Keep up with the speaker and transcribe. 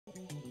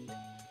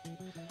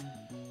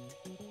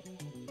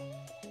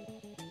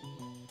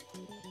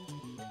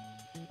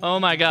Oh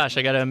my gosh,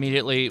 I gotta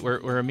immediately,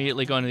 we're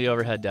immediately going to the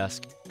overhead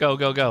desk. Go,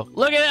 go, go.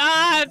 Look at it,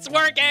 ah, it's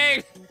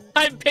working!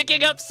 I'm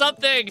picking up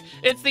something!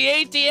 It's the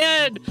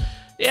ATN!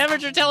 The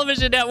Amateur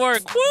Television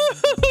Network!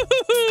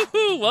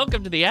 Woo!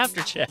 Welcome to the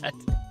After Chat.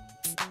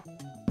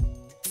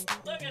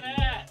 Look at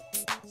that!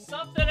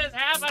 Something is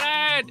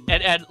happening!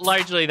 And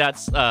largely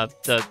that's,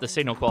 the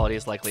signal quality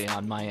is likely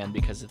on my end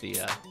because of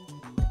the,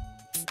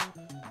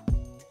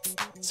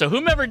 So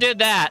whomever did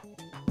that,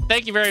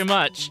 thank you very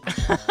much.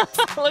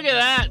 Look at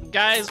that,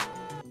 guys.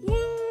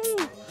 Woo!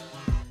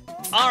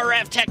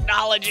 RF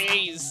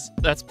technologies.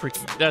 That's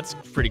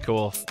pretty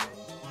cool.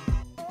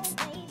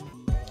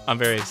 I'm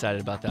very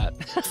excited about that.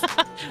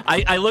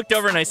 I looked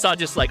over and I saw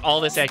just like all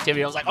this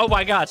activity. I was like, oh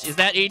my gosh, is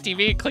that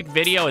ATV? Click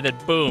video and then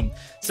boom.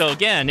 So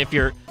again, if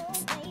you're...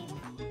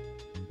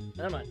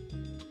 Never mind.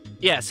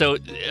 Yeah, so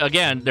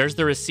again, there's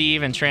the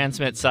receive and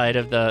transmit side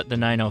of the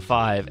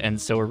 905, and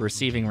so we're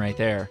receiving right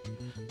there.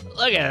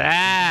 Look at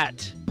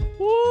that.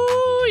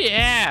 Woo,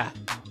 yeah.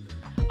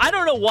 I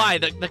don't know why.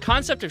 The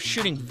concept of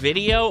shooting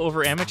video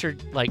over amateur,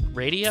 like,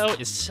 radio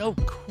is so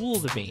cool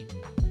to me.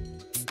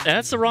 And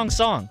that's the wrong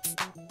song.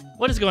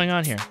 What is going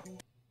on here?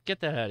 Get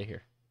that out of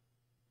here.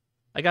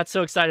 I got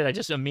so excited, I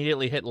just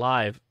immediately hit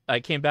live. I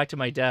came back to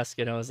my desk,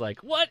 and I was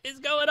like, what is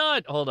going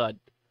on? Hold on.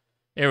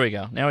 There we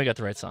go. Now we got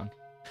the right song.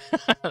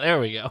 There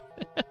we go.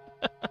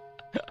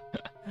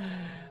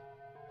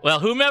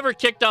 Well, whomever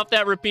kicked off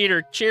that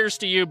repeater, cheers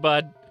to you,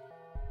 bud.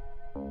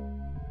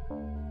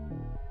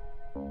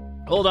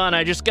 Hold on,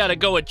 I just gotta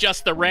go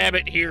adjust the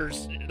rabbit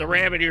ears a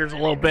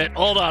little bit.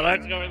 Hold on,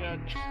 that's going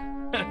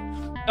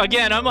on.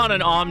 Again, I'm on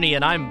an Omni,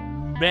 and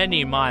I'm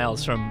many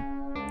miles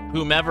from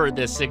whomever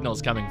this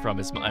signal's coming from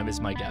is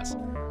my guess.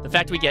 The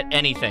fact we get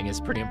anything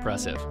is pretty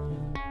impressive.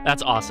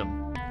 That's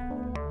awesome.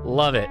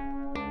 Love it.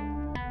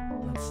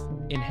 Let's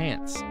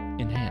enhance.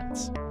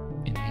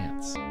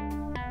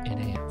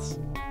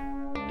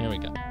 There we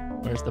go.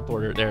 Where's the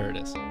border? There it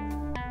is.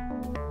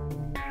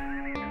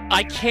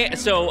 I can't,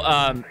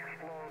 so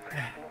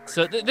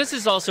this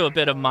is also a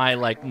bit of my,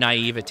 like,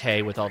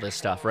 naivete with all this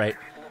stuff, right?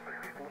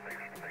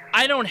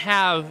 I don't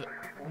have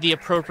the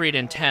appropriate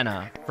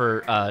antenna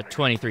for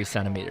 23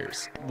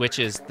 centimeters, which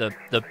is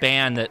the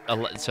band that,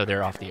 so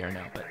they're off the air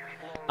now, but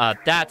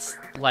that's,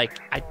 like,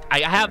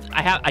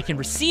 I can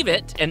receive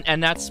it,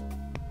 and that's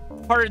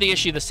part of the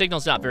issue. The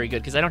signal's not very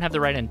good, because I don't have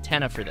the right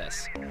antenna for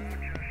this.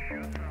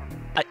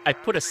 I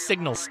put a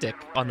signal stick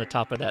on the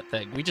top of that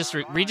thing. We just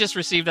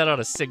received that on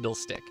a signal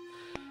stick.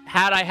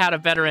 Had I had a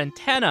better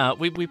antenna,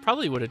 we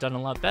probably would have done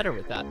a lot better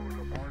with that.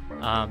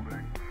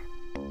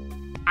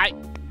 I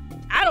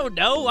don't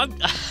know.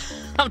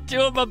 I'm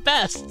doing my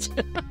best.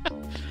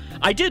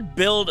 I did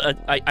build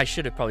I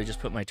should have probably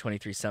just put my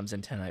 23 sems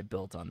antenna I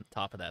built on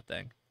top of that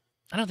thing.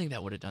 I don't think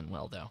that would have done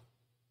well, though.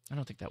 I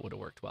don't think that would have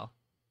worked well.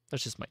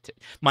 That's just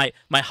my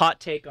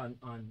hot take on.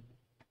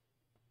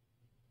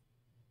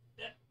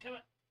 Yeah, come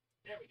on.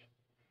 There we go.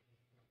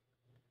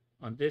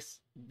 On this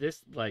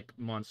like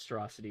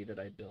monstrosity that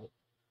I built.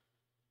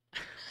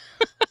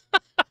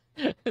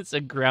 It's a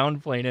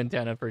ground plane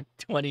antenna for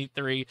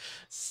 23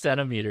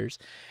 centimeters.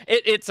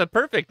 It's a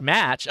perfect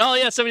match. Oh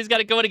yeah, somebody's got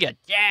it going again.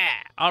 Yeah,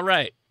 all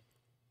right.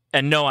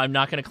 And no, I'm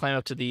not going to climb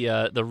up to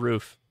the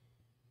roof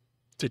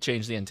to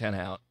change the antenna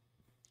out.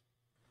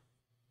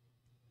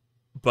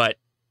 But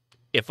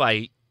if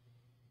I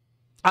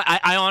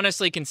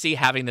honestly can see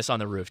having this on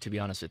the roof. To be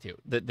honest with you,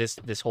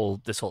 this whole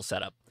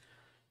setup.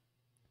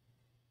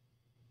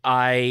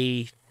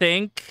 I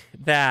think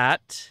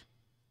that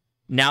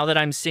now that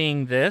I'm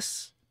seeing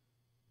this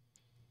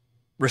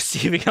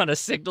receiving on a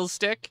signal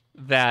stick,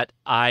 that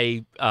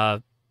I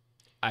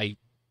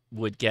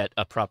would get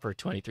a proper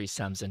 23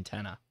 sems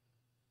antenna.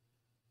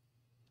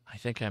 I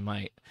think I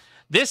might.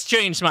 This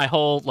changed my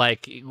whole,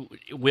 like,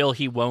 will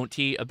he, won't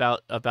he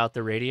about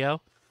the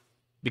radio,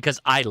 because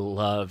I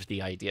love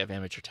the idea of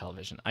amateur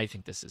television. I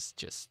think this is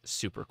just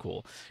super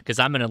cool, because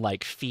I'm gonna,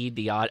 like, feed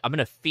the I'm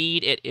gonna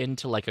feed it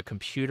into, like, a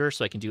computer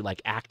so I can do,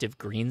 like, active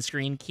green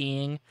screen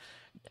keying.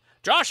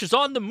 Josh is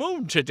on the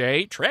moon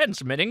today,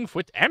 transmitting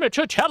with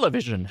amateur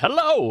television.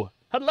 Hello,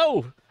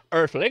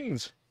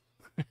 Earthlings.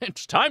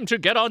 It's time to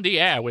get on the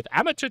air with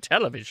amateur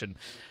television.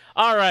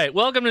 All right,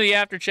 welcome to the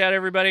After Chat,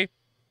 everybody.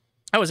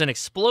 That was an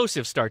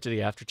explosive start to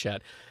the After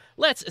Chat.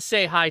 Let's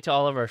say hi to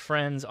all of our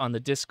friends on the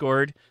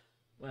Discord.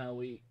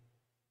 Well,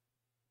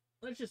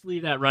 let's just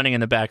leave that running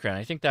in the background.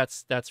 I think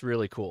that's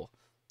really cool.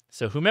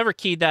 So whomever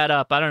keyed that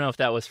up, I don't know if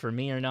that was for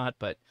me or not,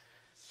 but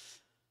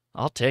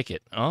I'll take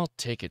it. I'll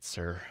take it,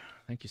 sir.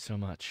 Thank you so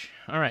much.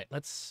 All right,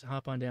 let's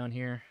hop on down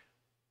here.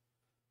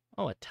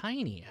 Oh, a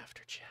tiny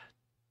After Chat.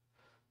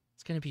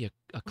 It's going to be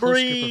a close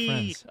group of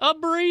friends. Oh,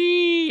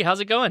 Bree!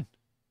 How's it going?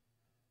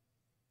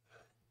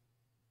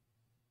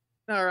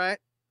 All right.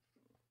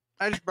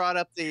 I just brought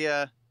up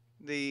the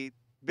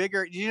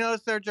bigger... Did you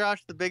notice there,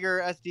 Josh, the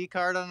bigger SD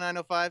card on the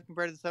 905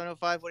 compared to the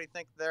 705? What do you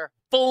think there?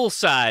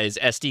 Full-size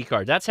SD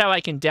card. That's how I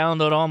can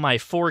download all my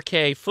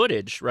 4K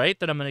footage, right?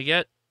 That I'm going to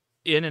get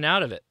in and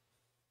out of it.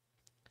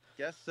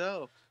 Guess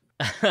so.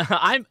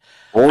 I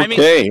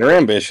mean, you're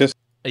ambitious.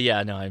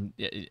 Yeah, no, I'm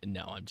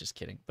just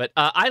kidding. But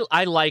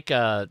I like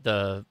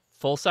the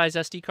full size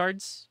SD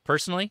cards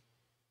personally.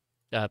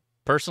 I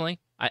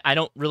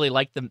don't really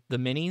like the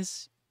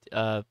minis.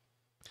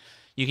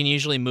 You can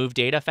usually move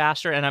data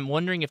faster, and I'm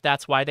wondering if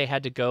that's why they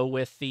had to go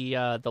with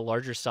the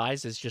larger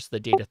size, is just the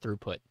data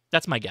throughput.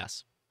 That's my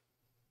guess.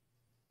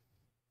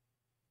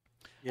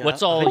 Yeah,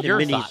 What's I all think the your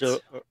minis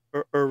thoughts?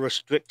 are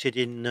restricted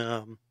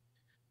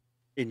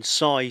in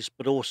size,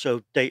 but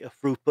also data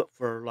throughput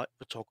for like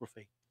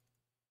photography.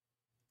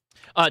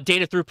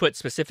 Data throughput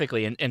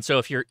specifically, and so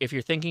if you're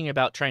thinking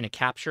about trying to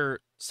capture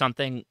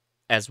something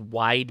as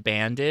wide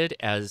banded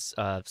as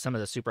some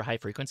of the super high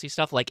frequency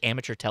stuff like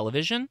amateur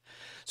television,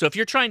 so if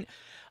you're trying,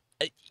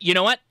 you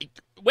know what?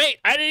 Wait,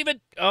 I didn't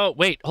even. Oh,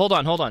 wait, hold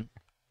on.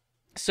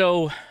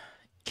 So,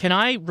 can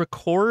I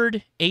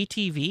record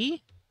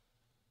ATV?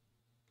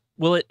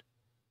 Will it?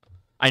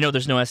 I know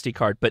there's no SD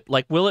card, but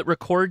like, will it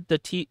record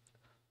the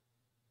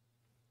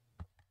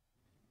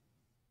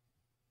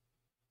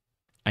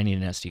I need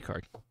an SD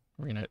card.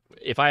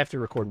 If I have to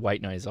record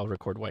white noise, I'll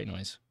record white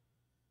noise.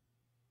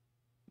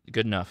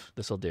 Good enough.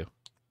 This'll do.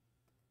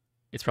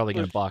 It's probably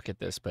going to balk at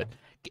this, but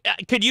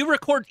could you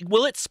record?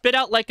 Will it spit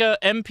out like a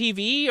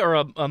MPV or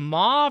a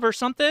MOV or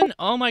something?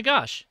 Oh my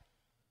gosh.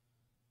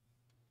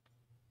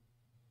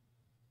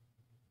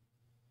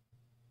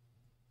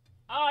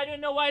 Oh, I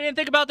didn't know why I didn't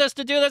think about this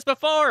to do this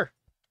before.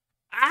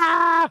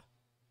 Ah!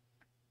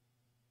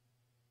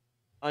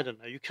 I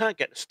don't know. You can't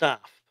get the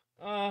staff.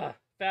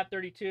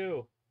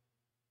 FAT32.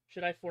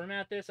 Should I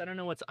format this? I don't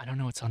know what's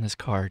on this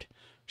card.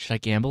 Should I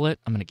gamble it?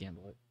 I'm gonna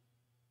gamble it.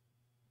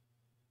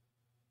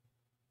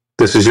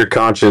 This is your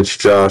conscience,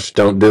 Josh.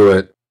 Don't do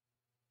it.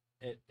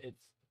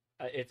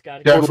 It's got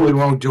to definitely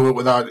won't do it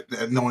without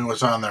knowing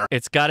what's on there.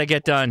 It's got to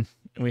get done.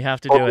 We have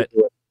to do it.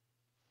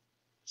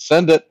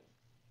 Send it.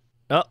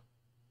 Oh.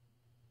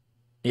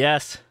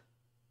 Yes.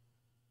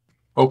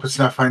 Hope it's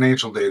not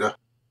financial data.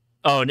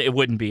 Oh, it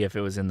wouldn't be if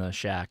it was in the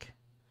shack.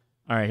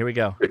 All right, here we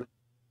go.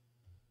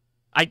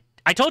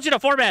 I told you to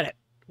format it.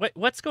 Wait,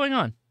 what's going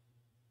on?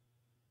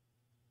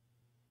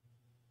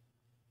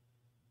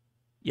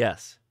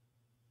 Yes.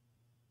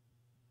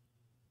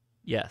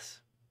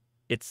 Yes.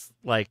 It's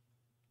like...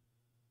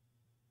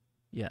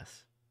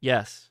 Yes.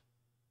 Yes.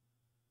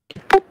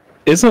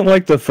 Isn't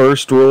like the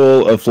first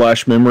rule of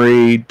flash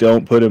memory,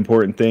 don't put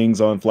important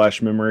things on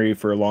flash memory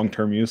for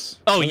long-term use?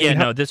 Oh, yeah,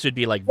 no, this would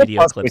be like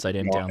video clips I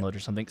didn't download or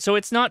something. So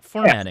it's not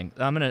formatting.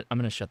 Yeah. I'm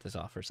gonna shut this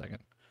off for a second.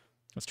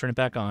 Let's turn it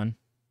back on.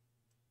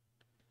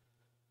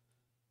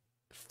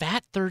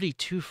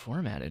 FAT32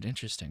 formatted.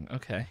 Interesting.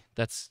 Okay.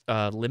 That's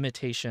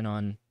limitation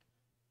on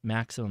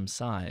maximum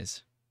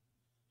size.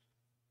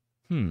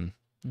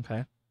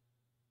 Okay.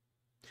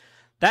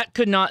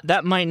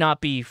 That might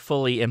not be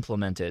fully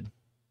implemented.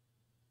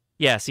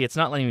 Yeah, see, it's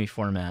not letting me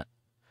format.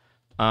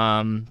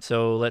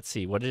 So let's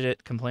see. What did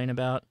it complain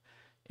about?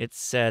 It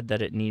said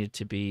that it needed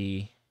to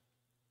be...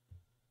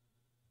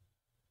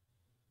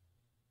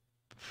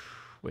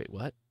 Wait,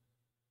 what?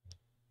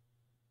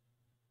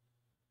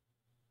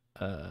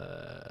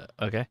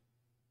 Okay.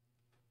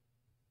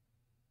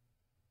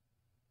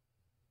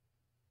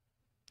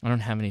 I don't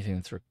have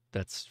anything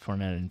that's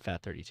formatted in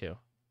FAT32.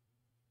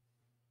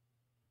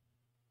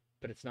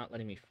 But it's not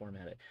letting me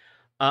format it.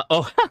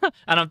 Oh,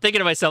 and I'm thinking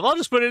to myself, I'll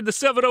just put it in the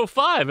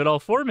 705 and I'll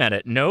format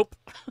it. Nope.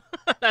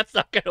 That's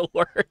not going to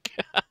work.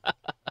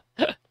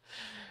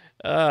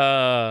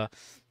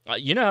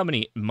 You know how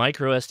many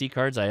micro SD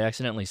cards I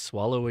accidentally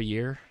swallow a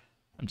year?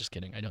 I'm just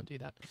kidding. I don't do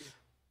that.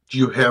 Do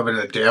you have an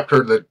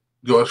adapter that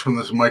goes from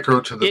this micro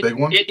to the big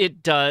one?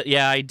 It does.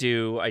 Yeah, I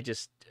do. I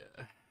just,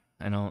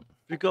 I don't.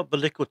 You got the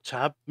liquid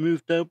tab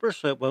moved over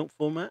so it won't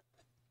format?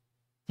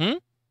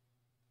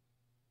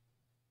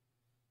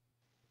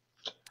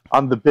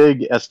 On the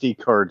big SD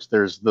cards,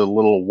 there's the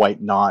little white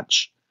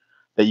notch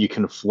that you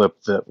can flip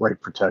that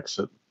protects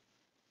it.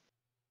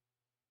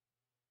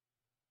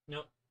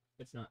 Nope,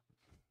 it's not.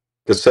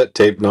 Cassette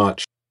tape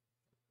notch.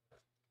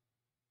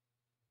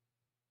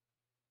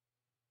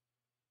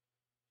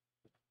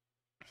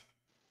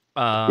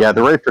 Yeah,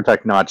 the Write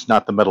Protect notch,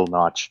 not the metal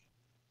notch.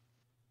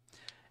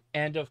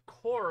 And of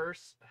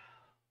course,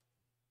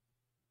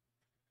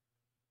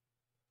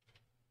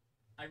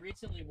 I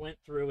recently went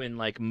through and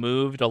like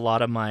moved a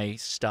lot of my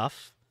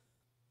stuff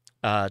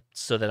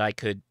so that I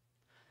could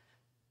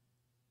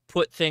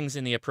put things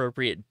in the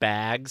appropriate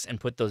bags and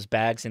put those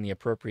bags in the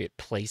appropriate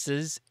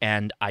places.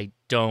 And I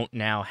don't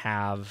now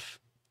have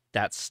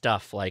that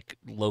stuff like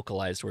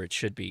localized where it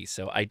should be.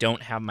 So I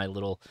don't have my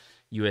little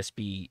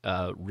USB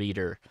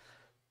reader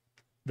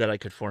that I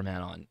could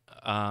format on.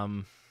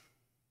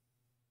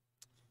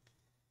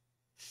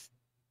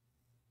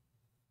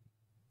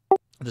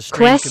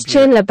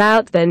 Question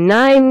about the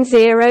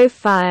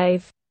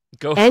 905.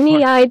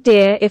 Any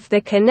idea if the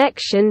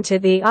connection to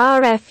the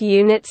RF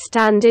unit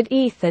standard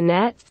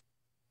Ethernet?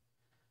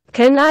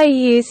 Can I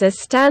use a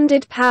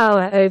standard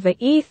power over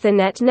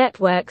Ethernet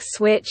network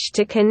switch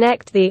to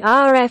connect the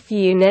RF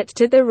unit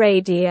to the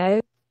radio?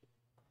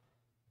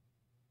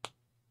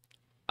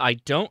 I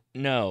don't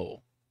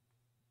know.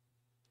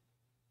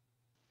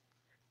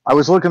 I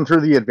was looking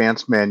through the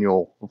advanced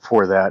manual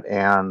for that,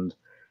 and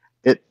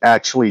it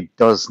actually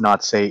does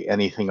not say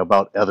anything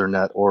about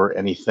Ethernet or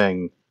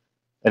anything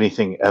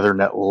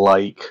Ethernet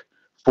like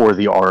for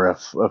the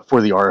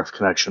RF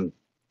connection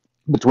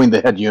between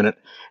the head unit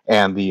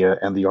and the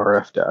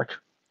RF deck.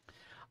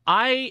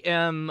 I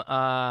am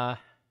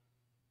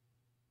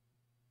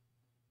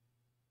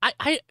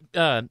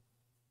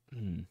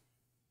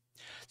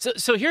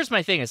So here's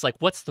my thing. It's like,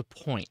 what's the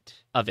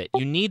point of it?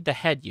 You need the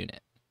head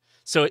unit.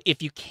 So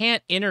if you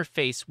can't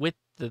interface with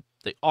the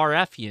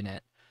RF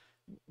unit,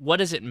 what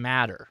does it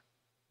matter?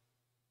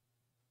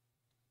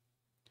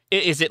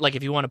 Is it like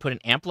if you want to put an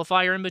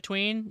amplifier in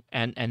between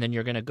and then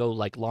you're going to go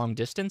like long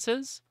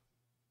distances?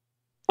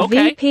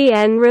 Okay.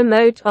 VPN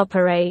remote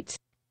operate.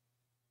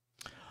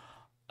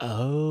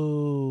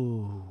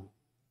 Oh.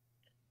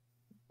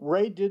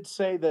 Ray did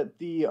say that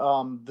the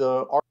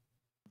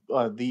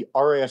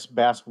RAS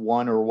BAS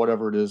 1 or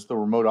whatever it is, the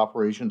remote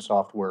operation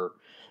software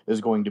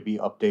is going to be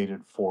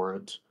updated for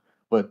it,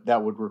 but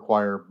that would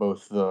require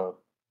both the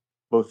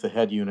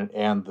head unit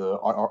and the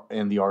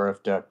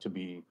RF deck to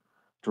be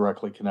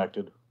directly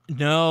connected.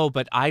 No,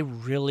 but I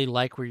really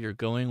like where you're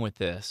going with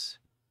this.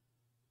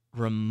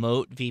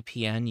 Remote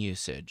VPN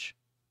usage.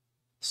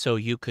 So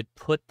you could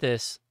put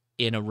this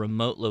in a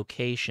remote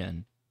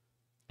location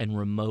and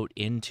remote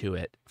into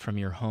it from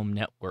your home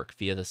network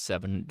via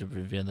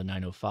the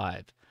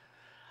 905.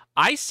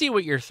 I see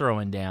what you're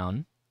throwing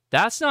down.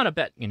 That's not a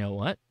bet. You know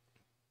what?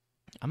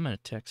 I'm gonna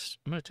text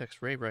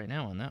Ray right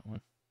now on that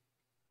one.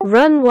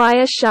 Run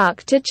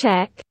Wireshark to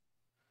check.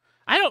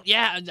 I'm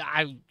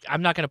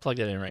not gonna plug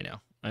that in right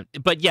now.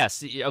 But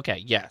yes,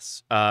 okay,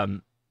 yes.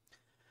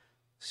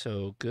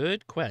 So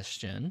good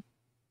question.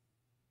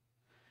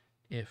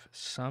 If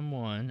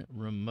someone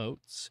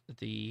remotes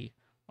the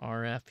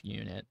RF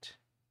unit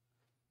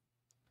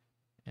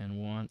and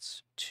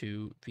wants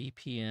to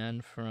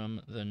VPN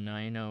from the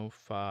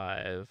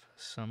 905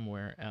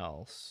 somewhere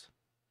else,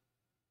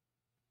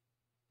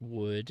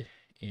 would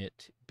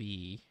it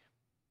be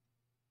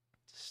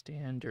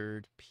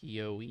standard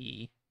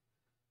PoE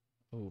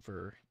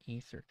over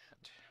Ethernet?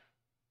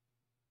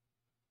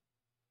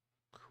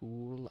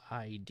 Cool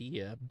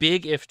idea.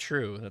 Big if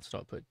true. That's what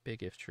I'll put.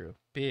 Big if true.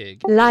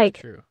 Big like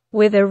if true.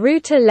 With a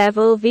router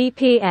level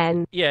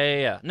VPN.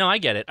 Yeah. No, I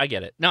get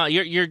it. No,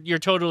 you're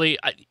totally.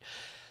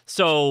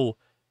 So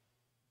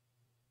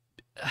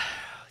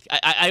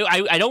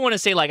I don't want to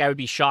say like I would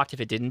be shocked if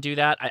it didn't do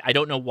that. I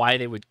don't know why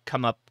they would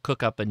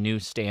cook up a new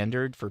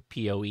standard for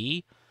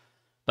PoE,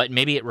 but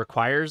maybe it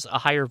requires a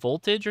higher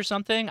voltage or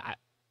something.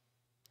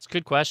 It's a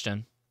good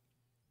question.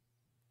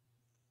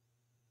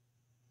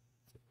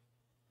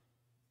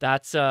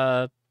 That's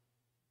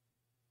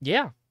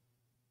yeah.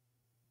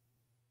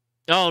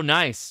 Oh,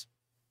 nice.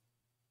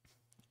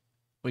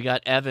 We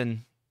got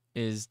Evan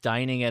is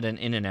dining at an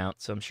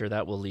In-N-Out, so I'm sure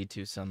that will lead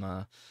to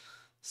some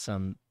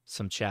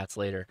chats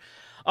later.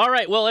 All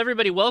right, well,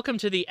 everybody, welcome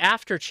to the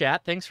after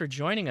chat. Thanks for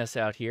joining us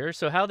out here.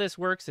 So how this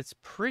works, it's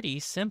pretty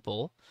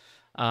simple.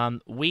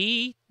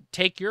 We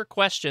take your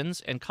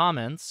questions and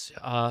comments.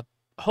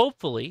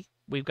 Hopefully,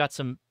 we've got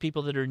some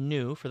people that are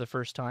new for the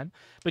first time.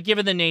 But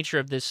given the nature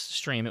of this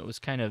stream, it was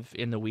kind of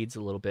in the weeds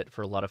a little bit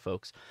for a lot of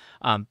folks.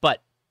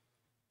 But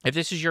if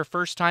this is your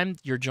first time,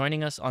 you're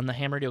joining us on the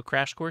Ham Radio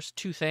Crash Course,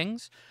 two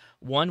things.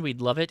 One,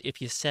 we'd love it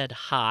if you said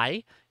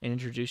hi and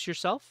introduce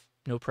yourself.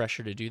 No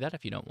pressure to do that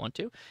if you don't want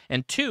to.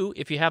 And two,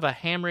 if you have a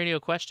ham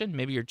radio question,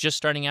 maybe you're just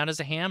starting out as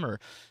a ham, or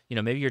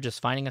maybe you're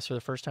just finding us for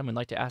the first time and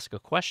like to ask a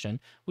question,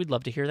 we'd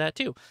love to hear that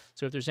too.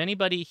 So if there's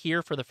anybody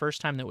here for the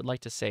first time that would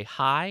like to say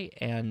hi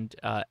and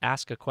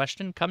ask a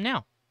question, come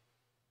now.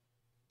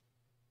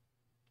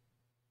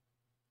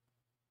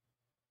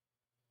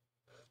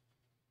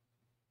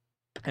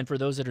 And for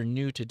those that are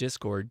new to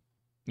Discord,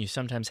 you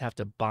sometimes have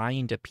to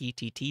bind a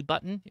PTT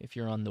button if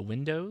you're on the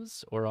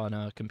Windows or on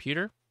a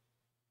computer.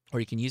 Or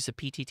you can use the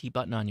PTT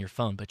button on your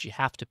phone, but you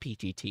have to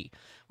PTT.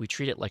 We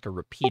treat it like a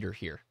repeater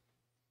here.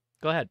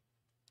 Go ahead.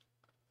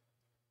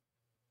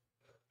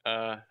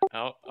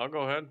 I'll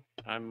go ahead.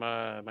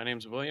 My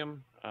name's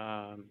William,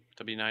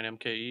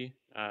 W9MKE.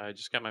 I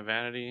just got my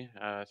vanity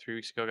 3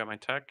 weeks ago. Got my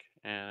tech,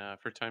 and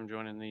first time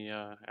joining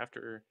the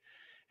after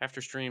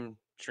stream.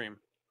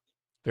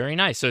 Very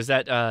nice. So is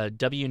that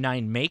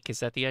W9 Make? Is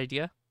that the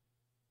idea?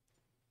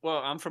 Well,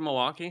 I'm from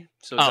Milwaukee,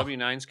 so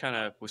W9's kind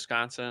of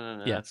Wisconsin,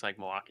 and that's like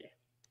Milwaukee.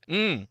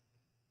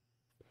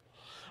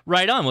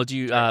 Right on. Well,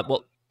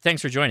 well,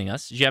 thanks for joining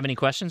us. Do you have any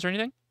questions or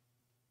anything?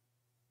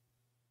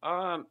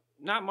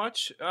 Not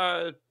much.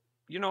 I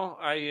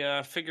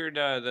figured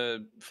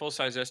the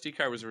full-size SD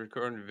card was a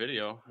recorded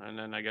video, and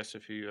then I guess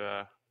if you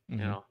are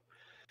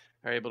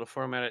able to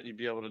format it, you'd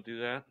be able to do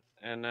that.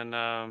 And then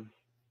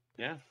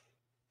yeah.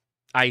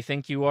 I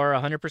think you are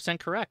 100%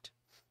 correct.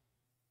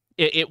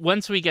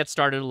 Once we get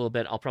started a little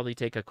bit, I'll probably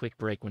take a quick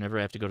break whenever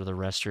I have to go to the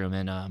restroom,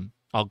 and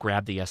I'll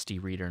grab the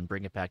SD reader and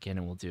bring it back in,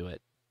 and we'll do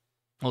it.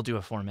 We'll do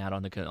a format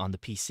on the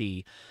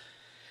PC,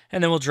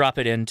 and then we'll drop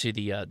it into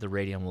the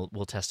radio, and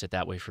we'll test it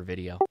that way for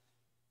video.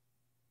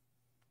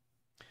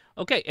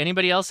 Okay,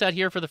 anybody else out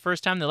here for the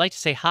first time that'd like to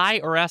say hi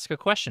or ask a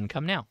question,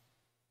 come now.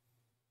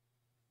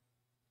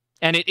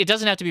 And it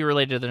doesn't have to be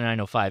related to the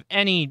 905.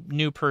 Any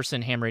new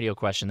person ham radio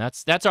question.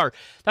 That's our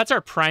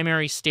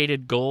primary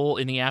stated goal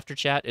in the after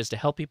chat, is to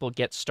help people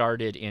get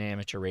started in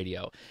amateur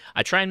radio.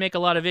 I try and make a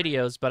lot of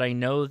videos, but I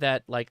know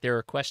that like there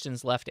are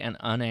questions left and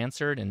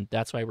unanswered, and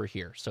that's why we're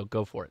here. So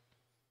go for it.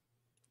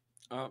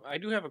 I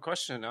do have a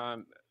question.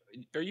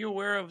 Are you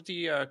aware of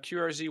the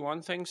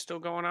QRZ1 thing still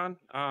going on?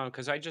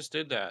 Because I just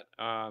did that.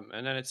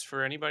 And then it's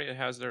for anybody that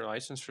has their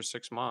license for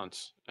 6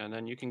 months. And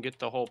then you can get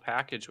the whole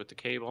package with the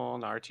cable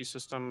and the RT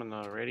system and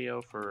the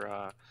radio for,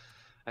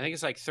 I think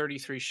it's like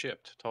 33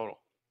 shipped total.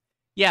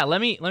 Yeah,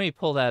 let me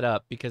pull that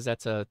up, because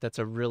that's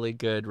a really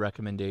good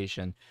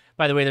recommendation.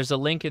 By the way, there's a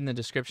link in the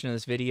description of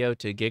this video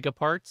to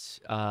Gigaparts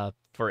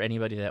for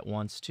anybody that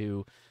wants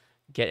to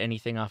get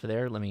anything off of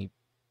there. Let me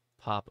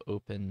pop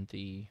open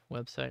the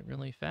website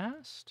really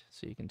fast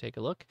so you can take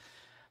a look.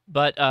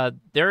 But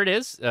there it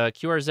is.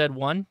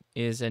 QRZ1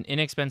 is an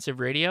inexpensive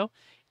radio.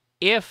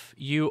 If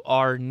you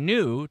are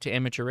new to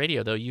amateur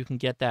radio, though, you can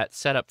get that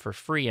set up for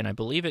free, and I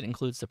believe it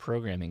includes the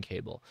programming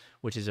cable,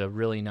 which is a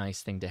really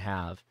nice thing to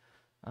have.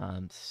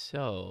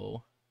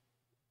 So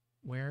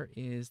where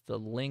is the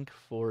link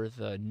for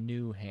the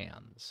new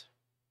hams?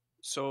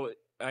 So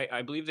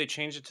I believe they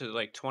changed it to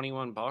like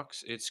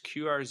 $21. It's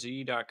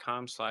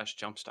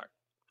qrz.com/jumpstart.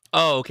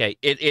 Oh, okay.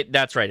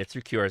 That's right. It's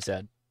through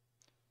QRZ.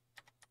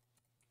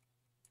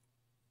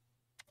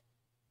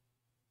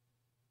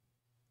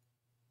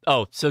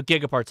 Oh, so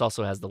Gigaparts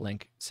also has the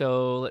link.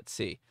 So let's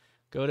see.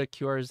 Go to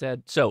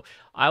QRZ. So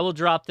I will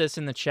drop this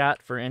in the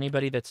chat for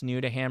anybody that's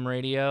new to ham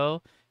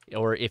radio,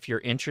 or if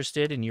you're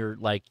interested and you're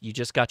like, you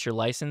just got your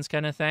license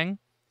kind of thing.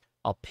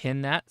 I'll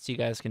pin that so you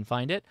guys can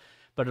find it.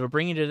 But it'll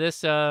bring you to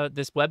this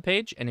this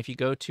webpage, and if you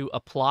go to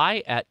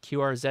apply at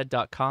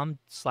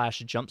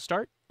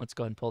qrz.com/jumpstart, let's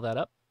go ahead and pull that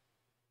up.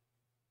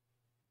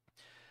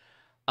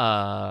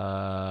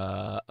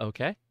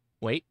 Okay.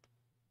 Wait.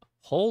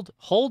 Hold,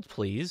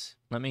 please.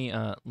 Let me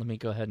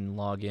go ahead and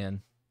log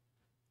in.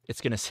 It's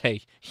gonna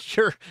say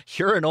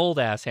you're an old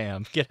ass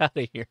ham. Get out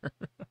of here.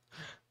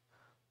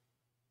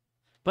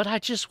 But I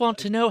just want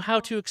to know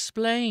how to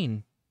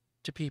explain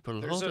to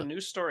people. There's a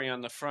news story on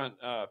the front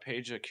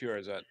page of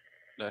QRZ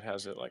that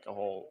has it like a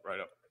whole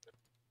write-up.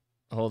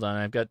 Hold on,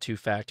 I've got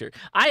 2-factor.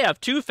 I have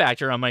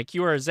 2-factor on my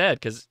QRZ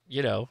because,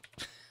 you know,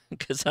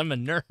 because I'm a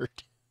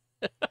nerd.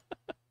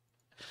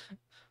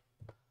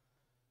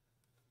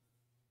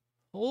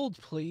 Hold,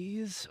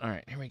 please. All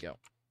right, here we go.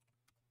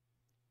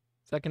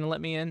 Is that going to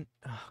let me in?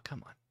 Oh,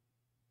 come on.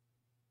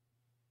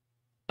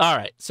 All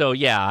right, so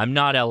yeah, I'm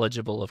not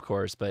eligible, of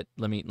course, but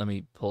let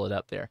me pull it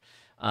up there.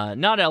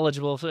 Not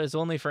eligible is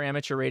only for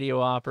amateur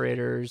radio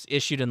operators,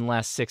 issued in the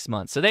last 6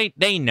 months. So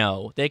they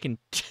know. They can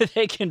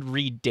they can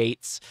read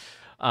dates.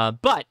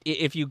 But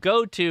if you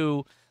go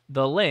to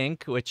the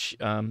link, which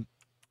the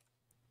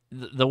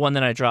one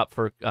that I dropped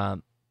for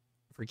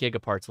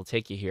Gigaparts will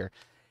take you here.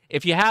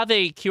 If you have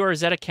a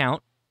QRZ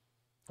account,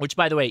 which,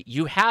 by the way,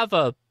 you have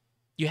an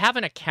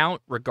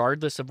account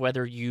regardless of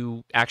whether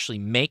you actually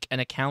make an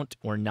account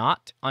or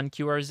not on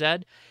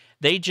QRZ.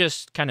 They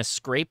just kind of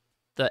scrape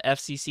the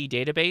FCC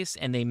database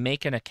and they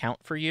make an account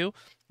for you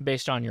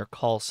based on your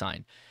call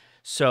sign.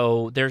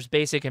 So there's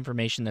basic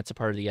information that's a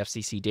part of the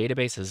FCC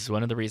database. This is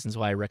one of the reasons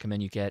why I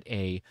recommend you get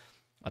a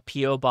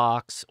PO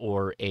box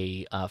or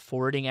a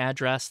forwarding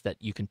address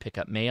that you can pick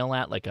up mail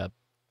at, like a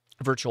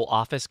virtual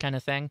office kind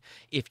of thing,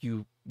 if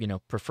you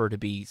prefer to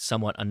be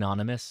somewhat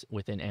anonymous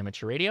within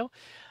amateur radio.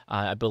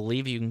 I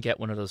believe you can get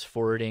one of those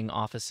forwarding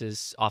office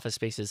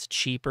spaces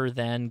cheaper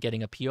than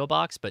getting a PO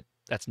box, but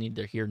that's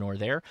neither here nor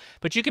there.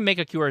 But you can make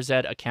a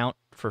QRZ account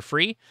for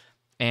free,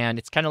 and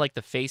it's kind of like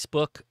the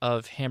Facebook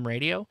of ham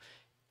radio.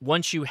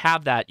 Once you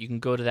have that, you can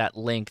go to that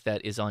link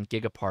that is on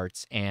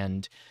Gigaparts,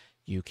 and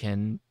you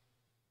can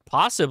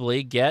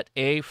possibly get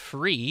a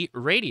free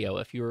radio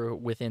if you're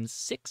within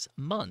 6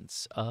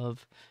 months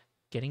of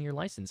getting your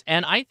license.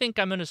 And I think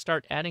I'm going to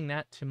start adding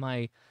that to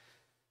my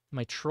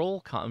my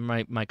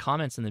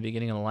comments in the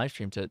beginning of the live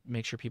stream to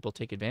make sure people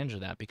take advantage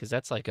of that, because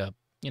that's like a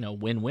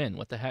win-win.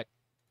 What the heck?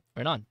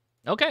 Right on.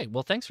 Okay,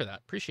 well, thanks for that.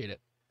 Appreciate it.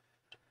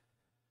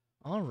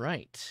 All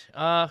right.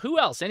 Who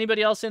else?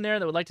 Anybody else in there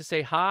that would like to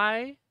say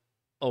hi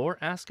or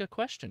ask a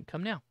question?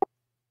 Come now.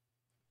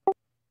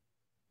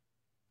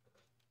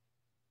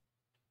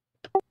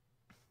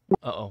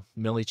 Uh-oh.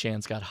 Millie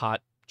Chan's got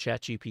hot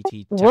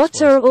ChatGPT.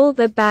 What are all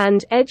the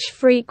band edge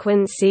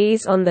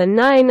frequencies on the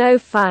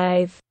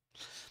 905?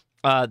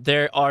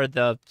 There are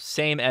the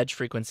same edge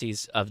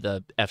frequencies of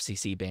the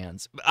FCC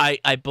bands.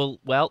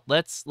 Well,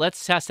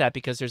 let's test that,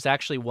 because there's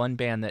actually one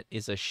band that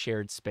is a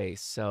shared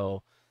space.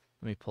 So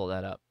let me pull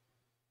that up.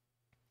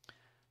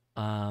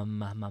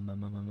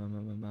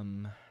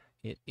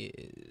 It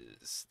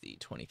is the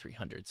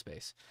 2300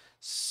 space.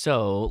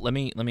 So let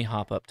me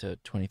hop up to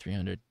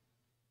 2300.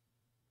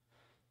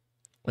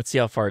 Let's see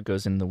how far it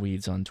goes in the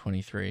weeds on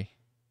 23.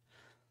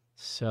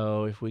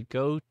 So if we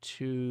go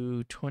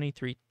to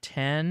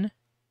 2310,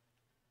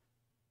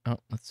 oh,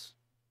 let's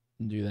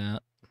do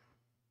that.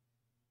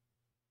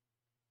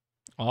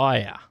 Oh,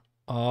 yeah.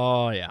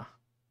 Oh, yeah.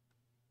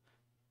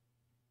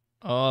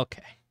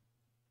 Okay.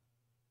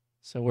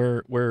 So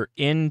we're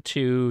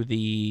into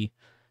the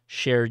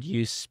shared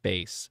use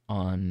space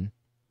on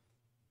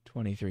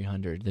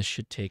 2300. This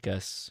should take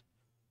us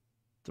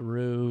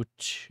through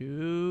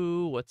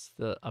to, what's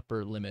the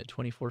upper limit?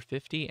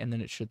 2450, and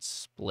then it should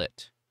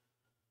split.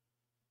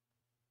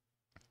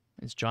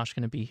 Is Josh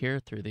going to be here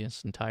through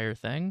this entire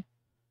thing?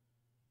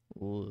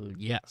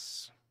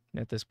 Yes.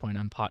 At this point,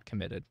 I'm pot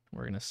committed.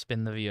 We're going to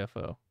spin the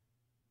VFO.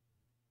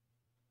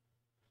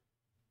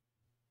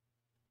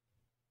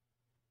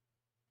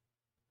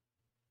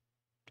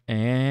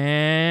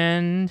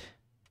 And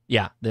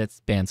yeah, that's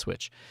band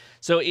switch.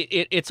 So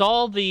it's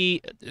all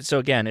the, so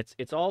again,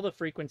 it's all the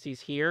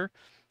frequencies here.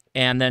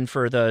 And then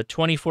for the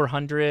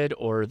 2400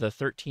 or the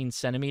 13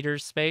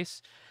 centimeters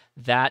space,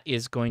 that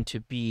is going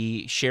to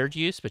be shared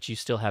use, but you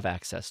still have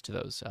access to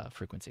those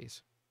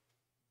frequencies.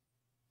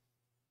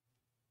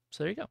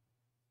 So there you go.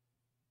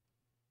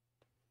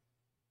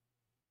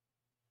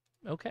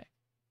 Okay.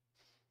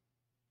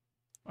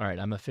 All right,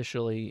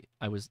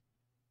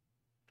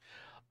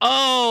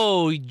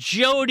 Oh,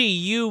 Jody,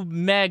 you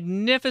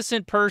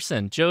magnificent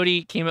person.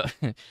 Jody came up.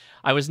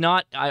 I was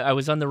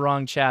on the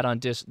wrong chat on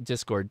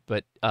Discord,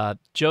 but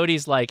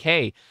Jody's like,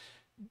 hey,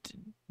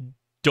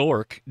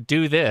 dork,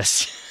 do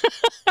this.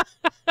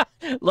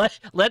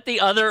 Let the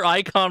other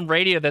ICOM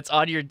radio that's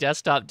on your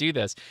desktop do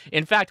this.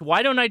 In fact,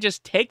 why don't I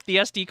just take the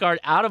SD card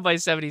out of my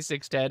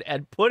 7610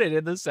 and put it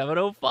in the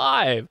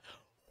 705?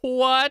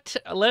 What?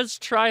 Let's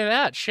try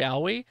that,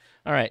 shall we?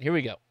 All right, here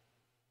we go.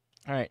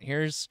 All right,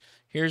 here's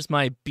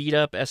my beat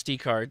up SD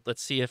card.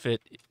 Let's see if it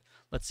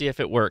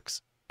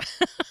works.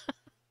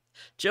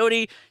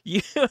 Jody,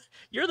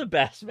 you're the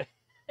best, man.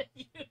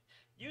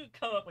 You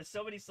come up with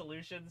so many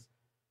solutions.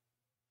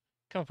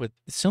 Come up with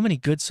so many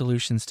good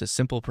solutions to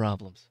simple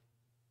problems.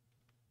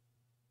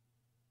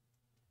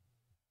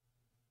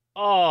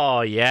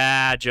 Oh,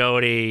 yeah,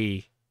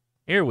 Jody.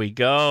 Here we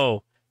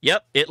go.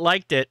 Yep, it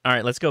liked it. All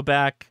right, let's go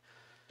back.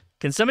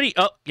 Can somebody...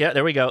 Oh, yeah,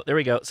 there we go. There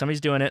we go.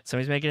 Somebody's doing it.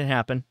 Somebody's making it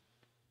happen.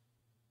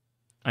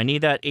 I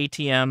need that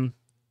ATM.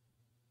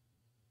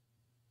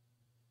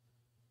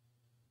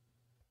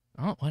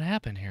 Oh, what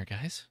happened here,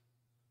 guys?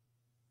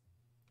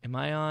 Am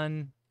I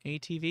on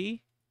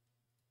ATV?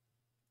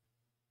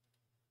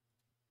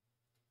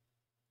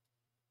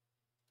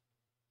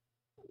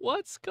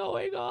 What's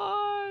going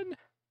on?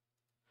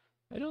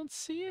 I don't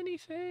see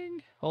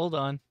anything. Hold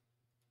on.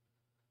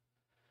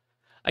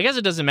 I guess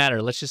it doesn't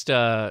matter. Let's just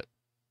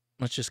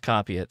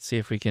copy it. See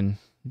if we can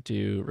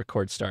do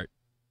record start.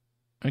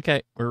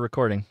 Okay, we're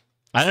recording.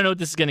 I don't know what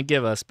this is going to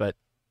give us, but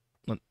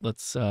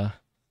let's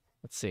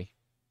see.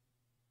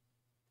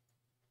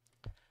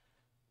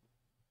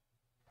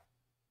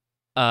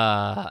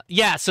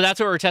 Yeah, so that's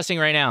what we're testing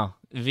right now.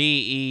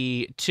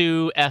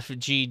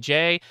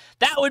 VE2FGJ.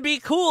 That would be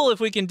cool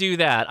if we can do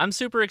that. I'm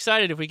super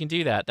excited if we can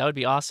do that. That would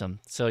be awesome.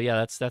 So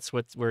yeah, that's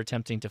what we're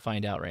attempting to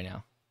find out right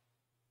now.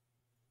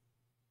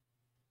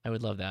 I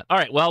would love that. All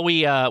right, while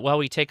we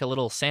take a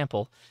little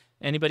sample,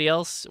 anybody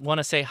else want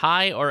to say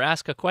hi or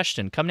ask a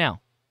question? Come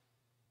now.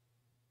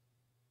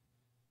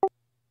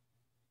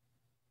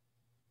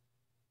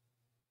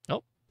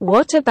 Oh.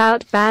 What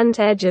about band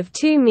edge of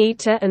 2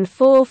 meter and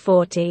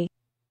 440?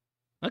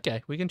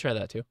 Okay, we can try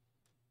that too.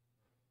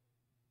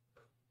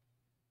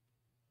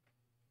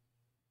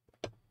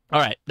 All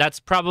right,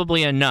 that's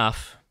probably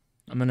enough.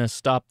 I'm going to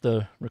stop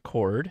the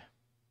record.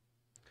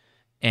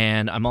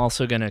 And I'm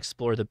also going to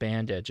explore the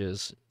band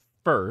edges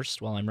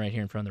first while I'm right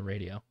here in front of the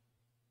radio.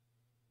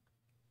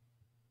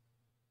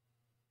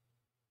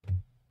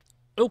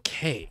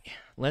 Okay,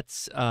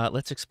 let's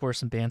explore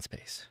some band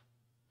space.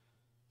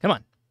 Come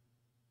on.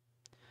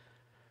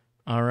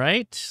 All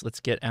right, let's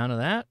get out of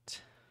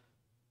that.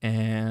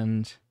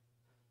 And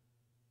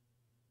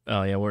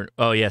oh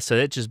yeah, so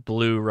it just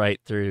blew right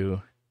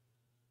through.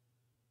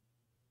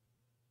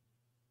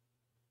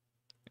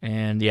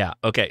 And yeah,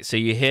 okay, so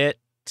you hit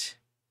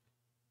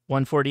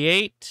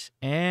 148,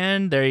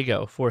 and there you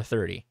go,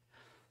 430.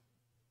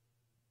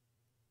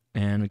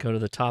 And we go to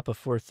the top of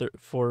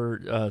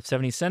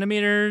 470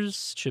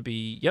 centimeters. Should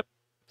be, yep,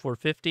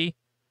 450.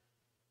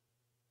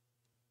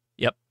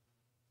 Yep.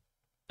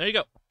 There you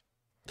go.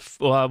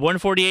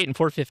 148 and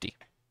 450.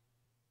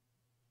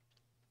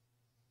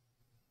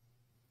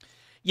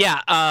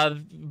 Yeah,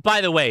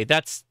 by the way,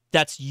 that's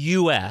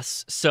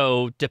US,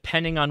 so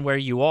depending on where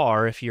you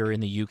are, if you're in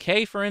the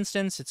UK, for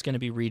instance, it's going to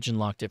be region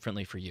locked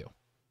differently for you.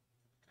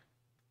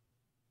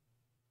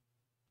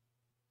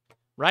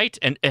 Right?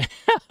 And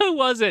who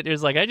was it? It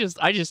was like, I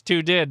just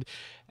tuned in,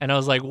 and I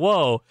was like,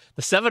 whoa,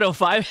 the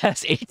 705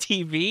 has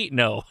ATV?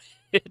 No,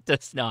 it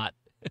does not.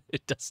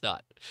 It does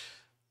not.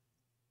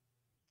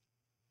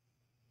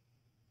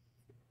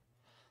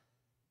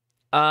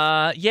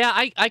 Yeah,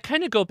 I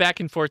kind of go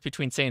back and forth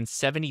between saying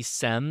 70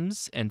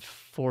 sems and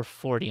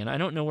 440, and I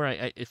don't know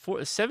where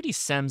 70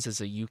 sems is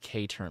a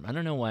UK term. I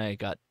don't know why I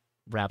got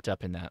wrapped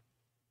up in that.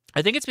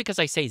 I think it's because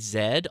I say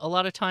Z a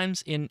lot of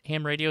times in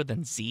ham radio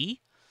than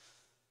Z.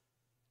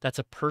 That's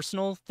a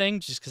personal thing,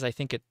 just because I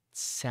think it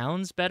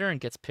sounds better and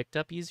gets picked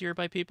up easier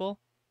by people.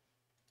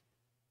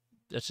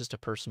 That's just a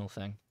personal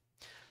thing.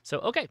 So,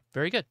 okay,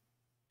 very good.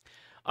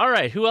 All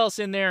right, who else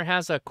in there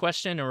has a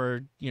question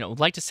or, would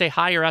like to say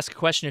hi or ask a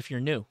question if you're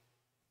new?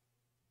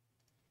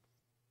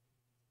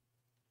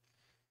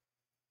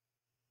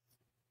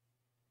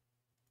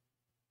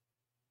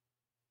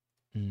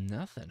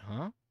 Nothing,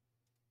 huh?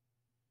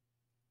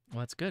 Well,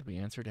 that's good. We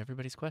answered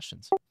everybody's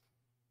questions.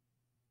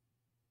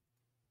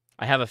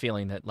 I have a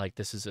feeling that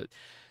this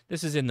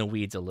is in the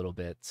weeds a little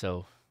bit,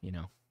 so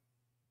what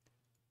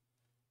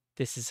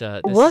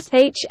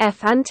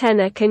HF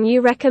antenna can you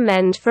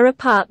recommend for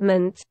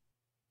apartment?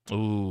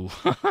 Ooh.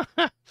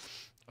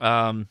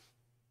 Yeah,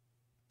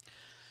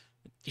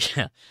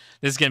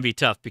 this is gonna be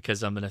tough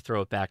because I'm gonna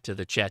throw it back to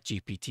the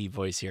ChatGPT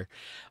voice here.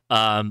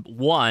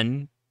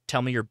 1,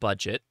 tell me your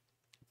budget.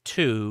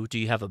 2, do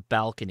you have a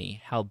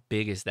balcony? How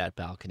big is that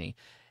balcony?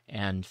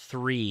 And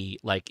 3,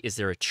 is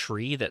there a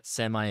tree that's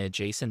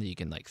semi-adjacent that you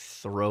can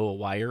throw a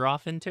wire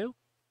off into?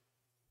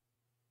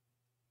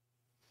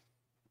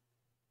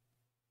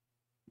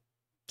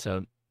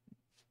 So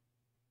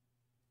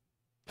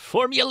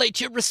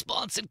formulate your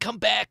response and come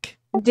back.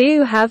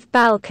 Do have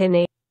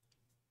balcony.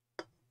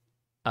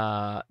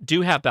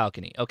 Do have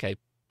balcony. Okay,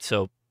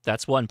 so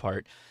that's one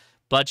part.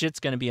 Budget's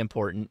going to be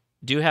important.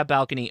 Do have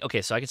balcony.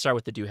 Okay, so I can start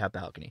with the do have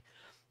balcony.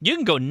 You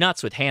can go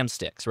nuts with ham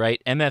sticks,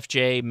 right?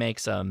 MFJ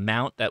makes a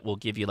mount that will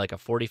give you a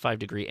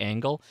 45-degree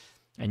angle,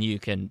 and you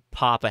can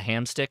pop a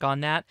ham stick on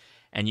that,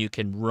 and you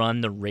can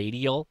run the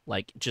radial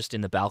just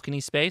in the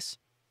balcony space.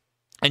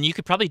 And you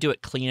could probably do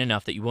it clean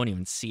enough that you won't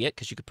even see it,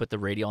 because you could put the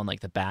radial on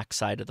the back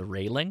side of the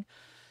railing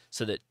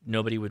so that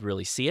nobody would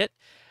really see it.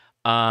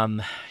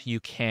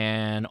 You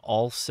can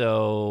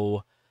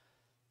also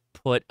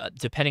put,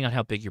 depending on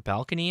how big your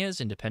balcony is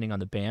and depending on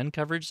the band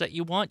coverage that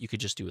you want, you could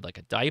just do a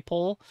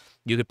dipole.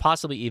 You could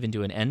possibly even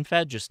do an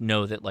end-fed. Just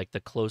know that the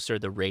closer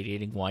the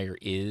radiating wire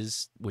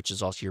is, which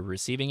is also your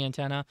receiving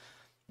antenna,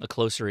 the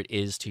closer it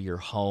is to your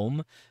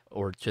home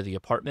or to the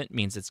apartment,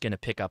 means it's going to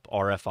pick up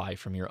RFI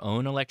from your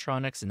own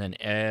electronics and then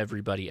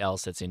everybody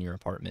else that's in your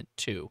apartment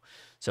too.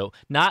 So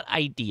not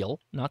ideal,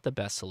 not the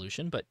best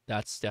solution, but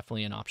that's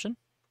definitely an option.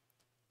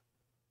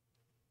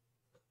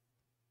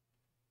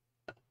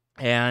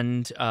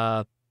 And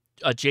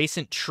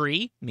adjacent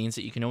tree means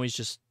that you can always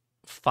just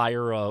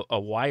fire a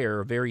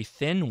wire, a very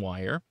thin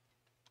wire,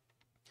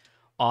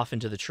 off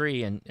into the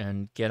tree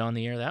and get on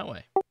the air that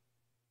way.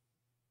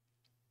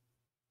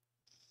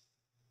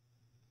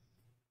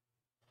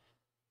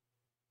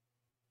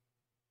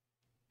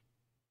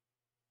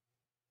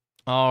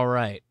 All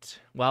right.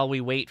 While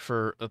we wait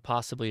for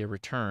possibly a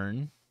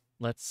return,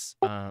 let's...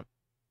 Oh.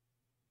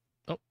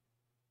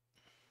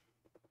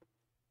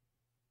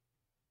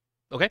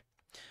 Okay.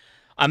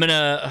 I'm going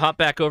to hop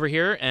back over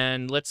here,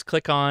 and let's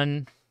click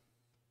on...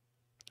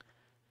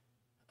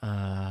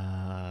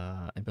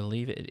 I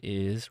believe it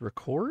is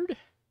record.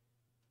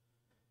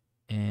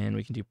 And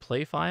we can do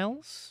play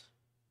files.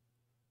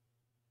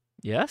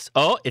 Yes.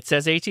 Oh, it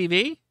says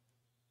ATV.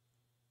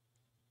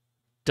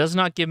 Does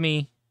not give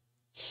me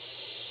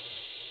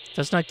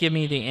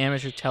the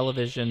amateur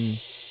television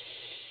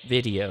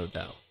video,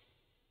 though.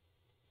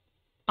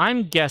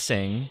 I'm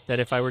guessing that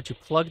if I were to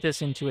plug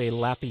this into a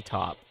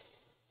laptop,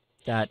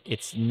 that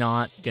it's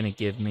not going to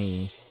give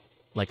me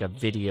a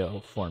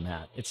video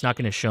format. It's not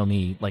going to show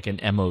me an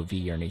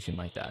MOV or anything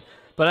like that.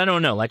 But I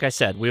don't know. Like I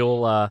said,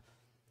 we'll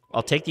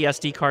I'll take the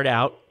SD card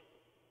out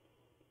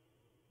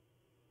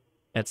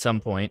at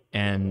some point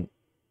and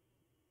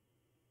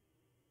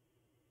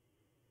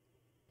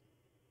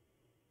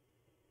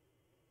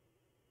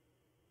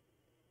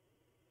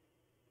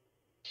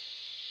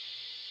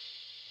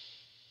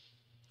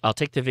I'll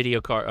take the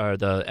video card or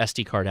the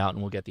SD card out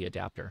and we'll get the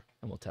adapter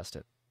and we'll test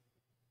it.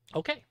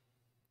 Okay.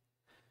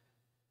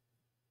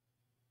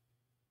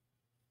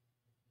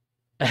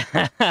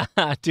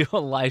 Do a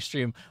live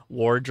stream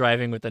war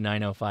driving with the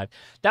 905.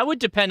 That would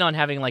depend on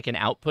having an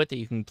output that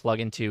you can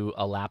plug into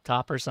a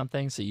laptop or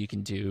something, so you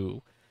can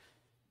do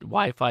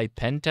Wi-Fi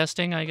pen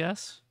testing, I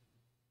guess.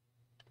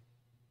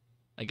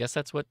 I guess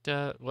that's what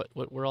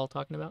we're all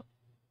talking about.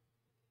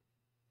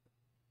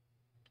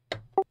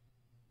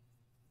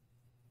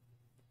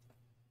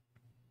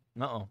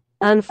 Uh-oh.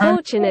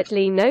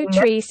 Unfortunately, no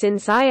tree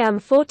since I am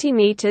 40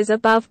 meters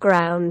above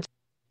ground.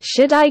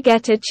 Should I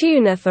get a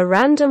tuner for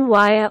random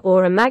wire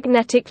or a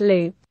magnetic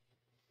loop?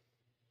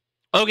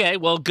 Okay,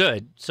 well,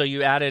 good. So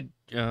you added...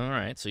 all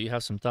right, so you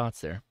have some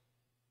thoughts there.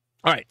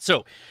 All right,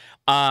 so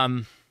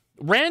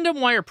random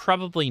wire,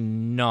 probably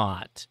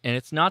not. And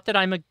it's not that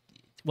I'm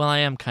well, I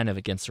am kind of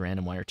against the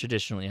random wire.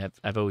 Traditionally,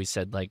 I've always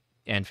said,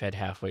 and fed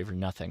half-wave or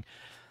nothing.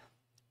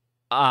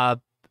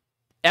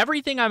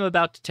 Everything I'm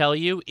about to tell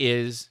you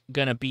is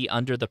going to be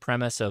under the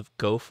premise of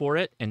go for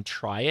it and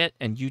try it,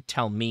 and you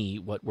tell me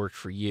what worked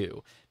for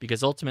you,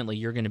 because ultimately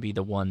you're going to be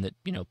the one that,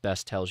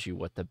 best tells you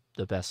what the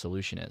best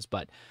solution is.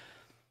 But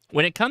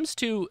when it comes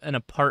to an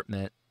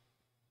apartment,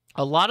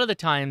 a lot of the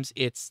times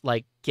it's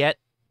get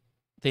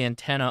the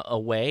antenna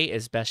away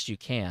as best you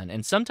can.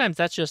 And sometimes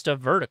that's just a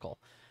vertical.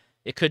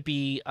 It could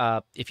be,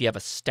 if you have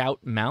a stout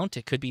mount,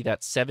 it could be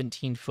that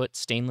 17-foot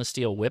stainless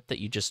steel whip that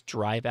you just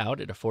drive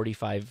out at a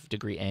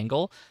 45-degree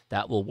angle.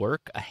 That will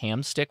work. A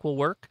ham stick will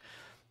work.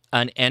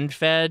 An end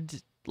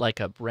fed, like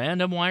a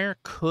random wire,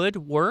 could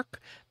work.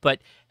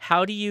 But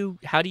how do you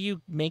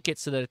make it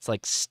so that it's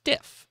like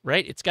stiff,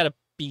 right? It's got to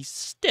be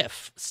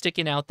stiff,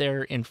 sticking out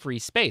there in free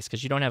space,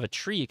 because you don't have a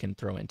tree you can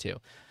throw into.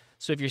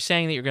 So if you're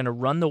saying that you're going to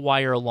run the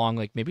wire along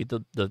like maybe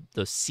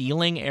the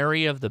ceiling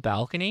area of the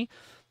balcony,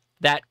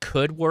 that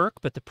could work,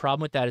 but the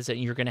problem with that is that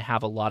you're going to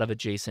have a lot of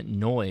adjacent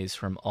noise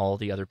from all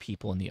the other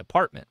people in the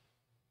apartment.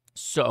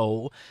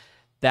 So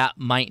that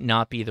might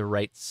not be the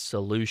right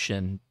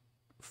solution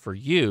for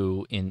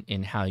you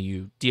in how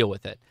you deal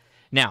with it.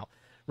 Now,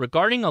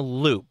 regarding a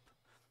loop,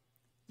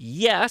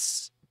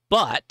 yes,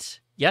 and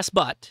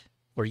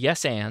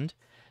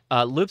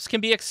loops can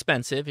be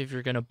expensive if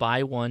you're going to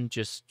buy one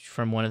just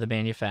from one of the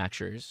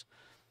manufacturers.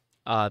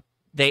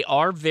 They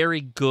are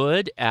very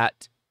good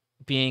at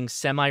being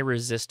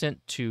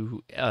semi-resistant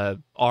to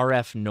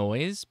RF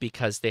noise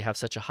because they have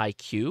such a high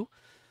Q.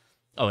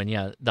 Oh, and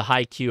yeah, the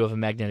high Q of a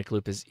magnetic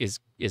loop is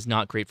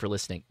not great for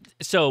listening.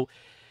 So,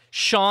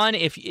 Sean,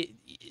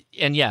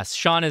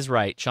 Sean is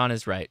right. Sean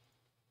is right.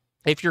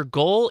 If your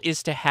goal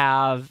is to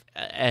have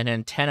an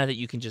antenna that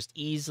you can just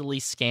easily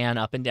scan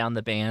up and down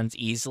the bands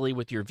easily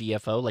with your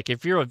VFO, like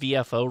if you're a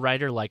VFO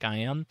writer like I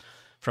am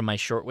from my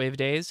shortwave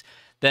days,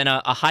 then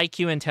a high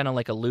Q antenna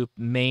like a loop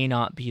may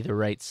not be the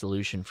right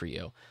solution for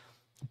you.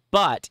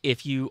 But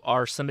if you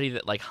are somebody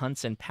that like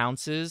hunts and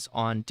pounces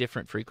on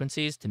different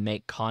frequencies to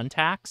make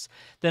contacts,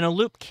 then a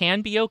loop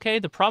can be okay.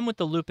 The problem with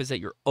the loop is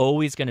that you're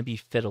always going to be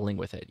fiddling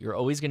with it. You're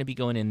always going to be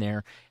going in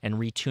there and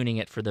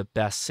retuning it for the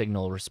best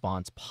signal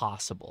response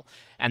possible.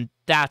 And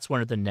that's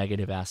one of the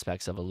negative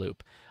aspects of a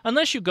loop.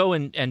 Unless you go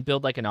and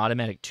build like an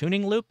automatic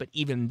tuning loop, but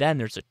even then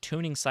there's a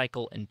tuning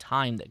cycle and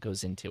time that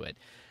goes into it.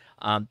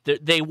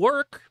 They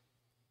work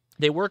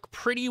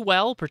pretty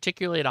well,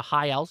 particularly at a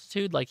high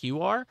altitude like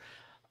you are.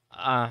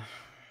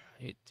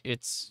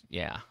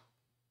 Yeah.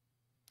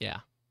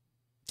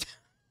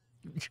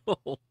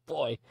 Oh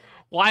boy,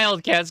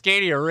 Wild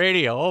Cascadia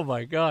Radio. Oh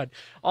my God,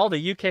 all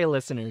the UK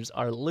listeners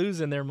are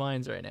losing their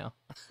minds right now.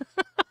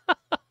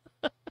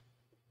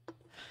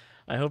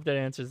 I hope that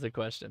answers the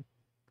question.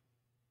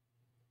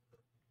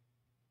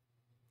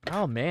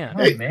 Oh man.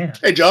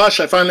 Hey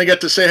Josh, I finally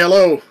get to say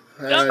hello.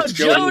 It's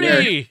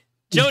Jody.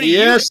 Jody,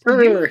 yes,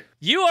 sir.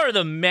 You are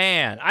the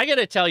man. I got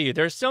to tell you,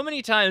 there's so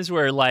many times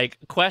where like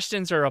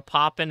questions are a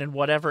popping and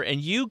whatever, and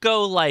you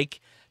go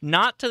like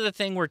not to the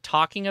thing we're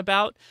talking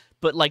about,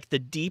 but like the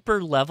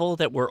deeper level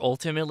that we're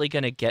ultimately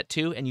going to get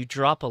to, and you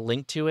drop a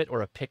link to it or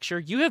a picture.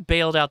 You have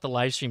bailed out the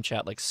live stream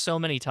chat like so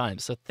many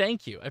times. So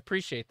thank you. I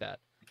appreciate that.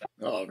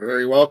 Oh,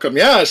 very welcome.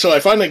 Yeah, so I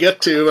finally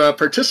get to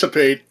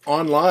participate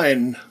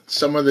online.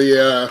 Some of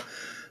the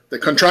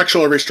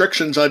contractual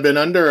restrictions I've been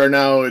under are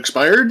now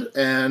expired,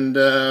 and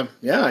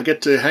I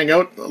get to hang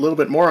out a little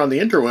bit more on the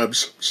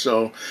interwebs.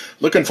 So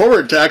looking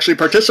forward to actually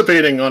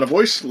participating on a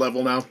voice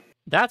level now.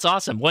 That's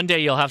awesome. One day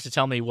you'll have to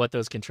tell me what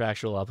those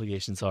contractual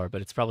obligations are,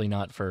 but it's probably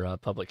not for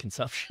public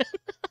consumption.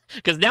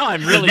 Because now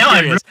I'm really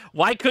curious.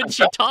 Why couldn't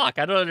you talk?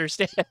 I don't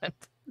understand.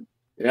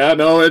 Yeah,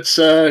 no, it's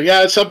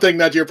something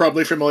that you're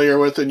probably familiar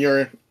with in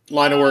your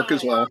line of work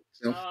as well.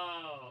 So.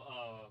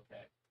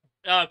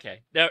 Okay.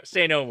 No,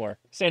 say no more.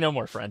 Say no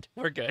more, friend.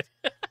 We're good.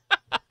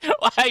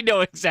 I know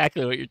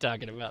exactly what you're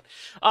talking about.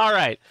 All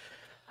right.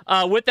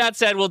 With that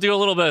said, we'll do a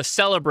little bit of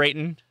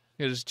celebrating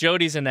because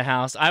Jody's in the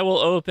house. I will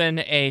open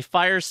a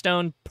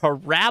Firestone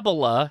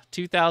Parabola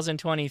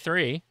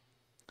 2023.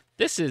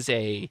 This is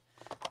a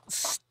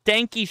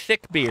stanky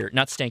thick beer.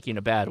 Not stanky in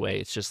a bad way.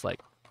 It's just like,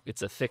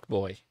 it's a thick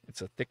boy.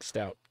 It's a thick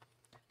stout.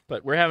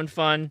 But we're having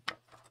fun.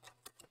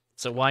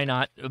 So why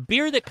not? A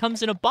beer that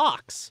comes in a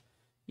box.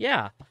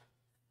 Yeah.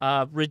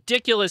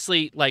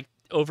 Ridiculously like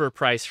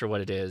overpriced for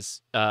what it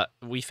is.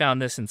 We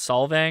found this in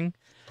Solvang,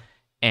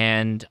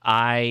 and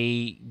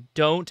I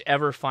don't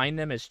ever find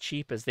them as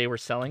cheap as they were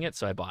selling it,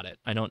 so I bought it.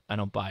 I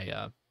don't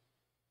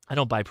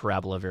buy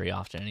Parabola very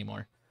often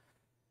anymore.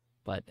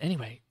 But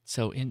anyway,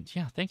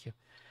 thank you.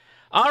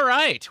 All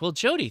right. Well,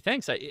 Jody,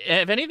 thanks.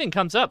 If anything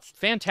comes up,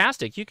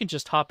 fantastic. You can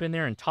just hop in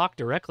there and talk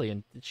directly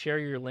and share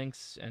your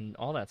links and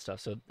all that stuff.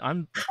 So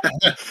I'm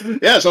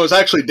yeah, so I was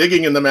actually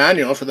digging in the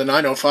manual for the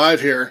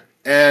 905 here.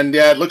 And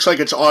yeah, it looks like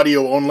it's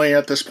audio only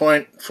at this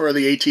point for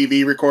the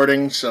ATV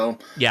recording. So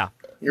yeah,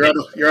 you're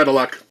out of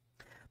luck.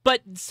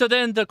 But so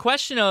then the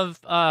question of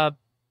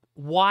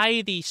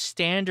why the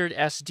standard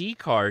SD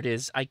card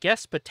is, I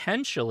guess,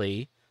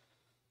 potentially,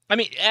 I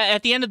mean,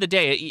 at the end of the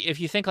day, if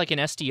you think like an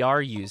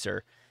SDR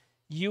user,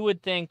 you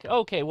would think,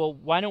 okay, well,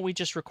 why don't we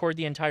just record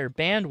the entire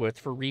bandwidth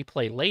for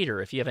replay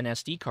later if you have an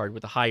SD card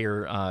with a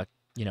higher,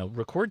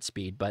 record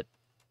speed? But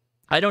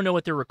I don't know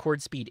what their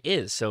record speed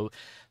is, so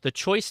the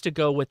choice to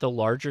go with the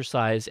larger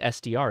size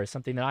SDR is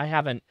something that I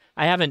haven't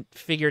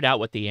figured out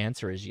what the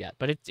answer is yet.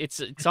 But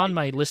it's on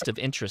my list of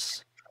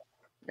interests.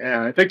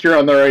 Yeah, I think you're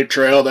on the right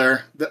trail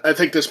there. I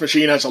think this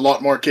machine has a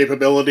lot more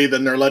capability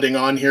than they're letting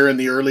on here in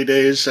the early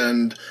days,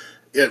 and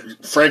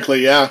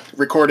frankly, yeah,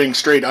 recording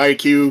straight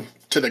IQ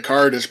to the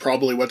card is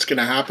probably what's going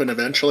to happen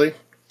eventually.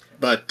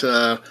 But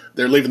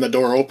they're leaving the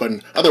door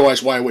open.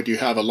 Otherwise, why would you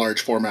have a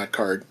large format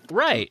card?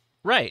 Right,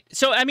 right.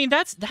 So I mean,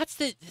 that's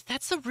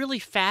the really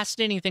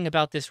fascinating thing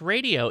about this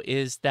radio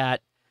is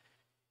that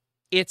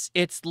it's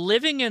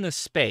living in a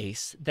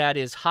space that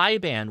is high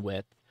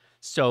bandwidth.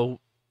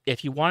 So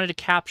if you wanted to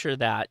capture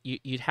that,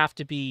 you'd have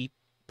to be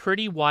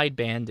pretty wide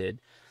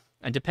banded.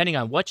 And depending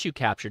on what you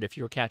captured, if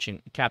you were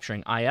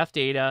capturing IF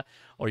data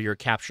or you're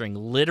capturing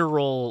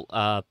literal,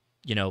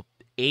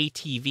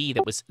 ATV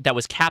that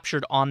was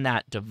captured on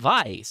that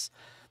device,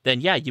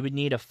 then yeah, you would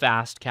need a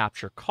fast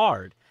capture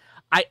card.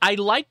 I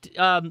liked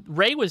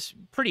Ray was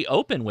pretty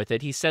open with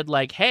it. He said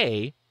like,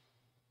 hey,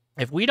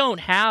 if we don't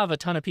have a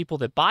ton of people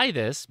that buy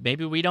this,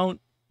 maybe we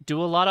don't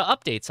do a lot of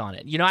updates on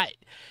it.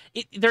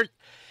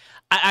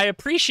 I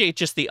appreciate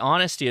just the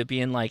honesty of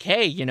being like,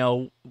 hey,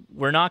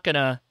 we're not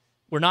gonna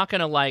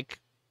like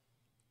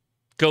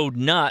go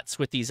nuts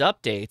with these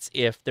updates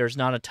if there's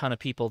not a ton of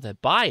people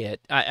that buy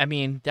it. I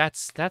mean,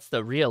 that's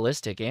the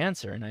realistic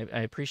answer, and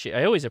I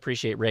always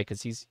appreciate Ray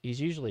because he's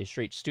usually a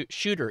straight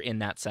shooter in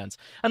that sense,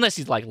 unless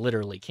he's like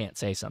literally can't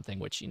say something,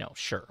 which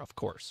sure, of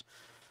course.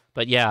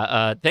 But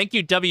yeah, thank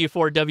you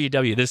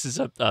W4WW. This is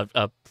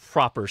a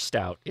proper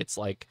stout. It's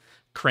like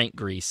crank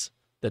grease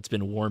that's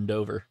been warmed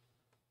over.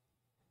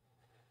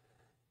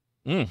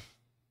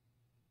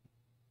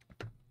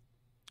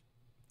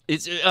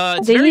 It's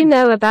Do you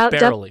know about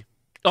barrelly.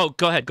 Oh,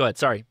 go ahead.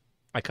 Sorry,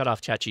 I cut off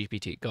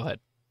ChatGPT. Go ahead.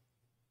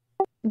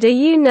 Do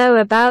you know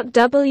about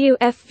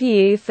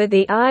WF-View for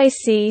the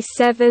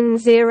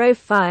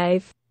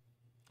IC-705?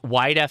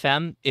 Wide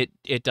FM?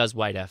 It does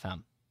wide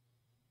FM,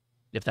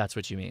 if that's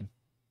what you mean.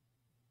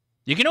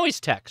 You can always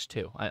text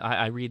too.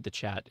 I read the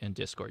chat in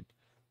Discord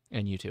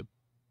and YouTube.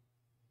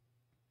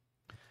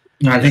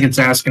 No, I think it's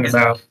asking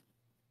about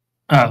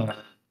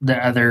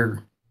the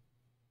other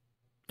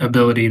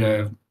ability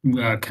to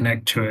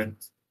connect to it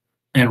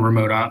and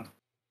remote op.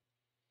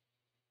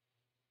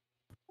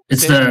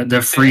 It's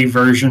the free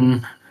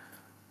version,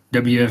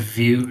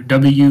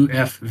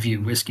 WF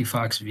View, Whiskey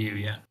Fox View,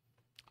 yeah.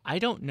 I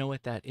don't know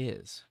what that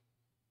is.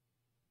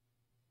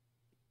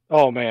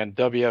 Oh man,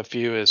 WF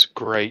View is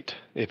great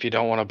if you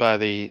don't want to buy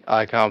the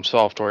ICOM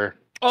software.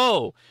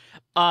 Oh,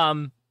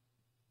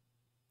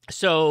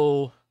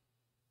 so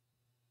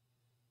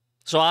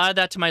I'll add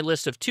that to my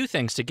list of 2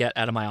 things to get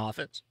out of my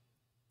office.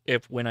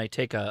 When I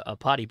take a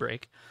potty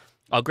break,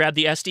 I'll grab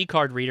the SD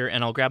card reader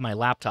and I'll grab my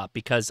laptop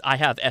because I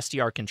have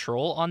SDR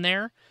control on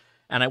there,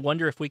 and I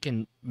wonder if we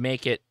can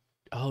make it.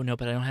 Oh no,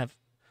 but I don't have.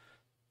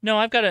 No,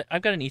 I've got an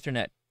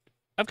Ethernet.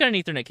 I've got an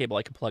Ethernet cable.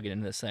 I can plug it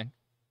into this thing.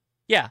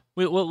 Yeah,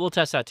 we'll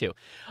test that too.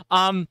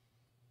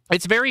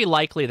 It's very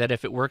likely that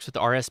if it works with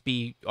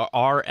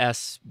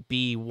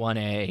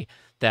RSB1A,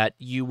 that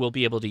you will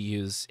be able to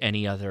use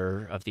any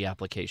other of the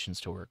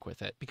applications to work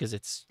with it because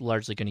it's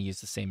largely going to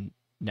use the same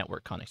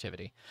network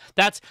connectivity.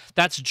 That's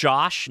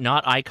Josh,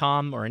 not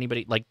ICOM or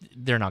anybody. Like,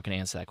 they're not going to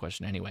answer that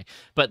question anyway.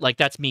 But like,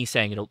 that's me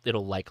saying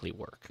it'll likely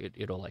work.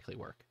 It'll likely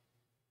work.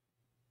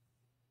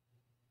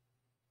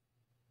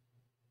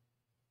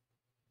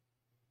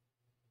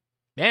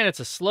 Man, it's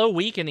a slow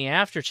week in the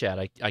after chat.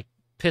 I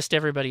pissed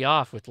everybody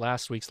off with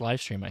last week's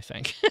live stream, I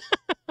think.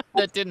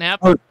 That didn't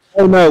happen.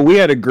 Oh no, we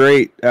had a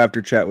great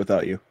after chat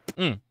without you.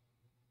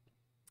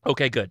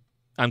 Okay, good.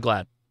 I'm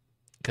glad.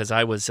 Because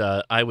I was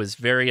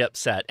very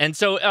upset. And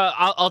so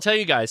I'll tell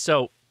you guys.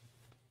 So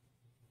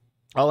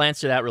I'll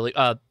answer that really.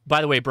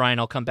 By the way, Brian,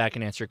 I'll come back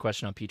and answer your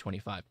question on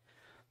P25.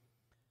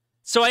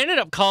 So I ended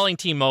up calling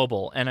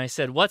T-Mobile and I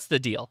said, "What's the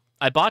deal?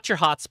 I bought your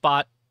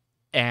hotspot,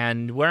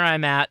 and where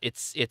I'm at,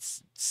 it's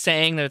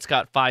saying that it's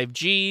got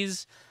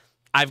 5Gs.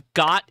 I've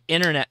got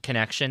internet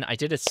connection. I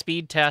did a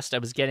speed test. I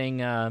was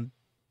getting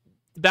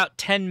about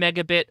 10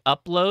 megabit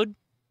upload."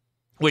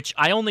 Which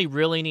I only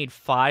really need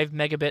 5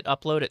 megabit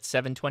upload at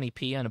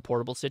 720p on a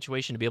portable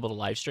situation to be able to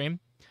live stream.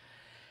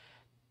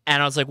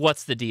 And I was like,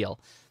 what's the deal?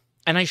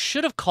 And I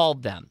should have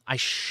called them.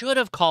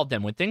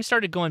 When things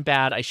started going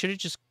bad, I should have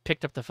just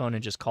picked up the phone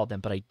and just called them,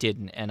 but I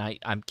didn't. And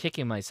I'm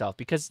kicking myself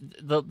because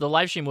the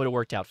live stream would have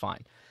worked out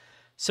fine.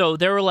 So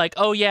they were like,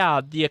 oh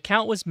yeah, the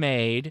account was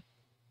made,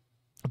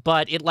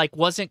 but it like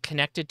wasn't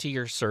connected to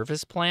your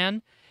service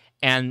plan.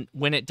 And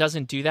when it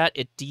doesn't do that,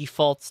 it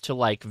defaults to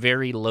like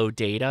very low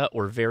data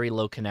or very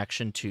low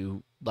connection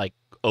to like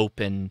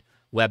open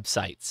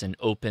websites and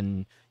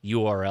open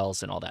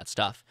URLs and all that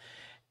stuff.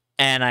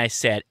 And I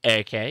said,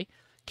 okay,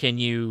 can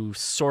you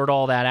sort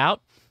all that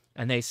out?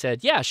 And they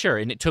said, yeah, sure.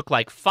 And it took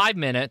like 5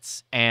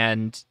 minutes,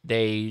 and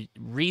they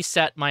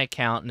reset my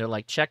account, and they're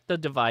like, check the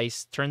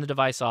device, turn the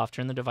device off,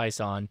 turn the device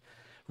on,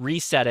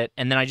 reset it.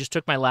 And then I just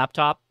took my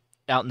laptop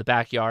out in the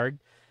backyard,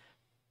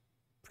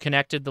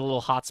 connected the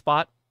little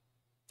hotspot,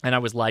 and I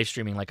was live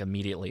streaming like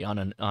immediately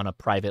on a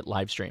private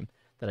live stream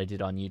that I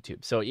did on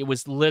YouTube. So it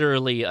was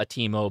literally a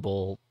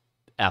T-Mobile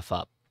F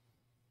up,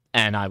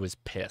 and I was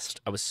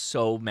pissed. I was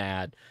so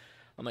mad.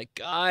 I'm like,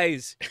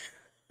 guys,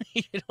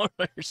 you don't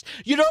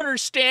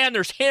understand.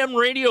 There's ham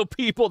radio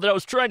people that I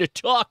was trying to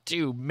talk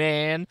to,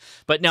 man.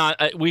 But no,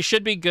 we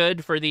should be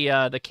good for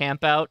the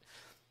camp out.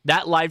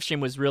 That live stream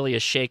was really a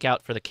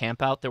shakeout for the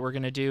camp out that we're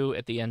going to do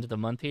at the end of the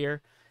month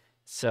here.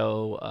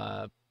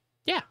 So,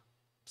 yeah.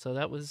 So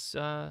that was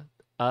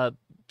a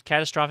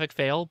catastrophic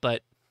fail,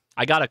 but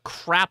I got a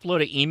crap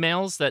load of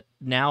emails that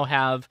now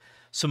have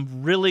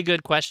some really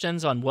good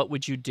questions on what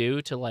would you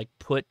do to, like,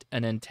 put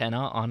an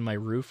antenna on my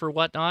roof or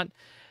whatnot.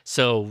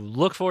 So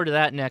look forward to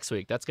that next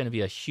week. That's going to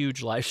be a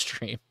huge live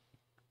stream.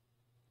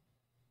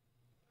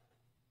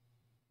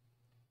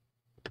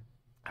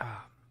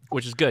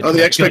 Which is good. Oh,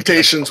 the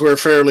expectations were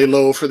fairly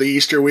low for the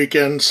Easter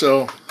weekend,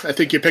 so I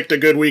think you picked a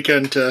good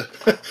weekend to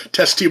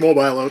test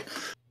T-Mobile out.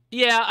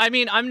 Yeah, I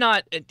mean, I'm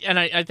not, and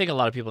I think a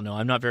lot of people know,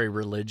 I'm not very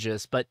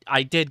religious, but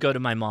I did go to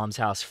my mom's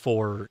house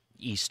for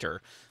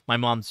Easter. My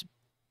mom's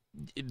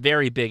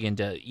very big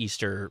into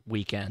Easter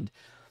weekend.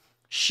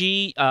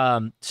 She,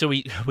 so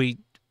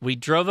we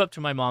drove up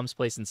to my mom's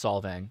place in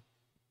Solvang,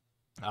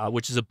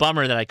 which is a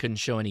bummer that I couldn't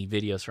show any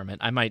videos from it.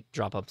 I might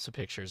drop up some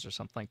pictures or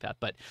something like that,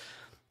 but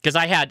because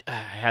I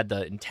had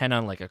the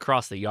antenna like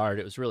across the yard.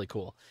 It was really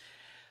cool.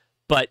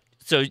 But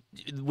so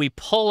we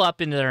pull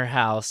up into their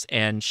house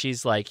and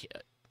she's like,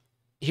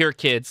 here,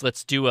 kids,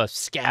 let's do a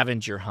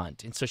scavenger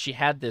hunt. And so she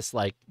had this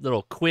like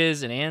little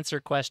quiz and answer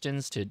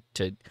questions to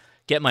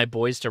get my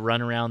boys to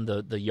run around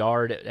the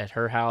yard at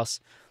her house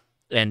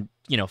and,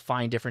 you know,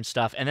 find different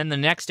stuff. And then the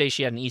next day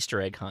she had an Easter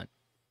egg hunt.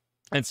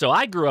 And so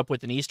I grew up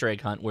with an Easter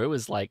egg hunt where it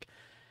was like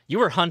you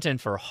were hunting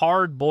for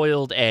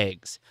hard-boiled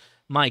eggs.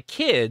 My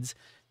kids,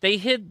 they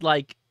hid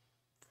like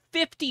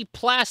 50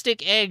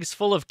 plastic eggs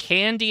full of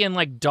candy and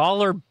like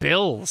dollar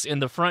bills in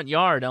the front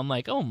yard. I'm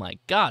like, oh my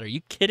God, are you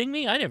kidding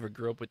me? I never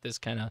grew up with this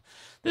kind of,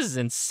 this is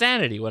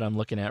insanity what I'm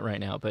looking at right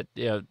now. But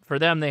for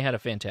them, they had a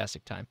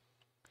fantastic time.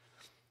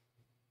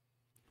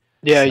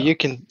 Yeah, so you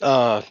can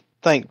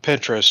thank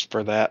Pinterest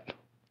for that.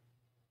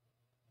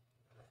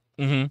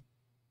 Mm-hmm.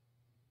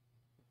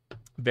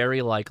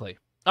 Very likely.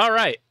 All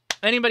right.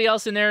 Anybody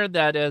else in there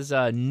that is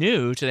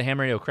new to the Ham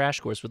Radio Crash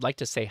Course would like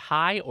to say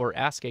hi or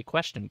ask a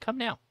question? Come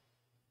now.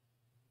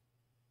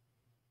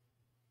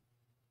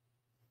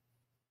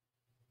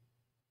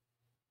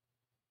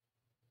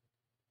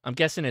 I'm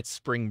guessing it's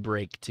spring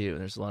break, too.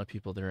 There's a lot of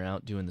people that are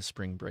out doing the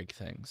spring break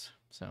things.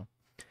 So,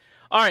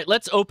 all right,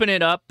 let's open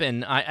it up.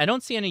 And I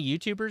don't see any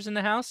YouTubers in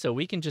the house, so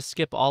we can just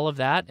skip all of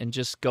that and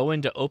just go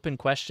into open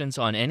questions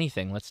on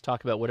anything. Let's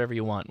talk about whatever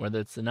you want, whether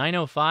it's the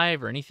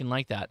 905 or anything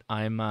like that.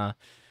 I'm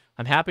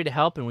happy to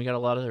help, and we got a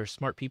lot of other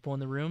smart people in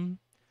the room.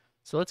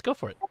 So let's go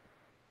for it.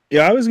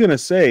 Yeah, I was going to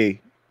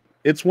say,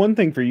 it's one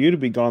thing for you to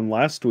be gone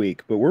last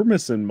week, but we're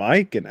missing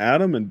Mike and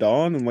Adam and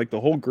Dawn and like the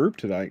whole group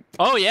tonight.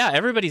 Oh, yeah,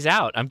 everybody's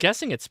out. I'm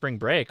guessing it's spring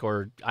break,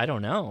 or I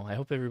don't know. I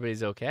hope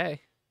everybody's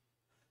okay.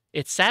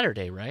 It's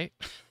Saturday, right?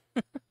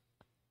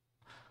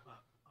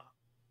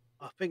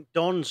 I think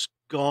Don's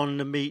gone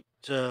to meet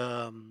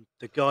the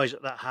guys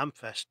at that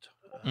Hamfest.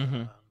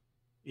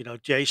 You know,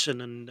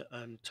 Jason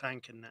and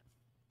Tank and that.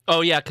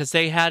 Oh, yeah, because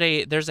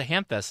there's a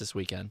Hamfest this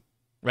weekend,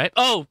 right?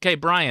 Oh, okay,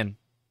 Brian.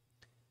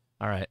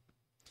 All right.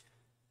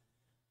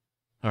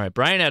 All right,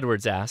 Brian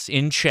Edwards asks,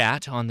 in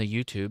chat on the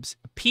YouTubes,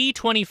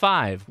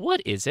 P25,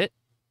 what is it?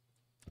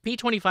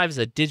 P25 is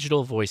a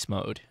digital voice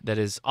mode that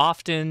is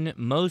often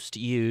most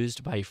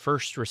used by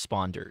first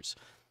responders.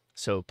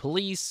 So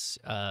police,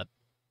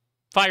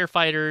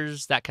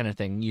 firefighters, that kind of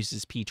thing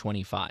uses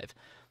P25.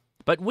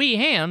 But we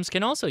hams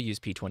can also use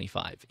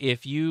P25.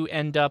 If you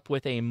end up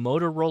with a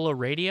Motorola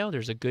radio,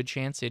 there's a good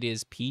chance it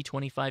is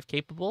P25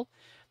 capable.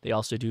 They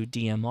also do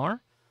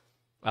DMR.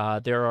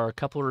 There are a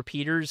couple of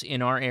repeaters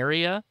in our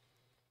area,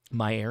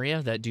 my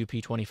area, that do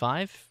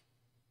P25.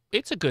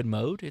 It's a good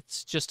mode.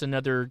 It's just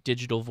another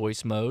digital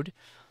voice mode.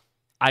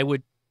 I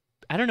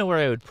don't know where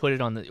I would put it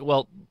on the,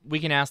 well, we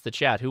can ask the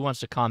chat. Who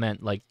wants to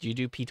comment, like, do you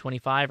do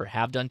P25 or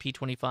have done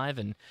P25?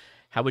 And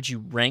how would you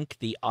rank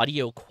the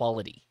audio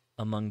quality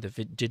among the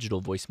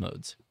digital voice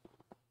modes?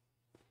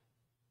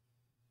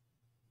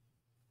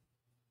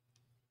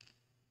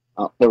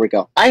 Oh, there we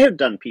go. I have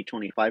done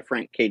P25,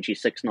 Frank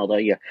KG6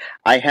 Naldea.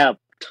 I have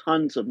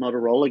tons of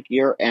Motorola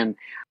gear, and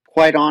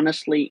quite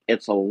honestly,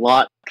 it's a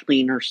lot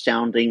cleaner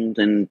sounding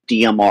than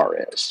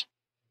DMR is.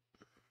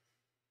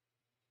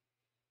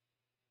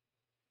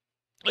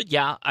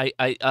 Yeah,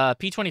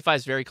 P25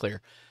 is very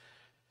clear.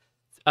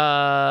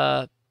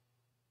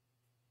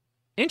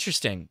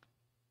 Interesting.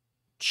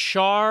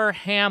 Char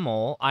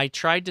Hamill, I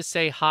tried to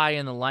say hi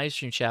in the live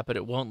stream chat, but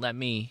it won't let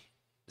me.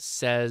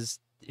 Says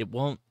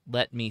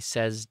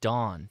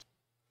Dawn.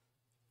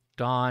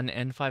 Dawn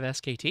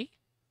N5SKT?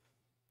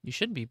 You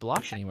shouldn't be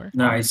blocked anywhere.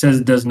 No, he says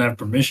it doesn't have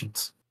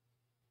permissions.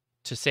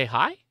 To say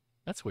hi?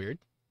 That's weird.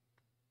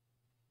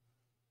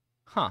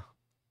 Huh.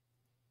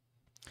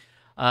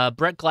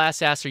 Brett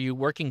Glass asks, are you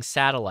working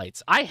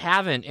satellites? I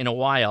haven't in a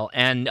while,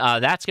 and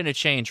that's going to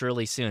change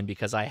really soon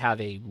because I have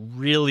a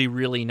really,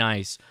 really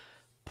nice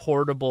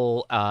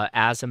portable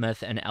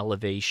azimuth and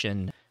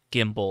elevation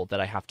gimbal that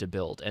I have to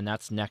build, and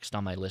that's next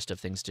on my list of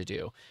things to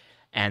do.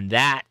 and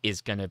that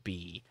is gonna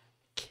be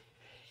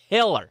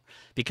killer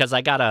because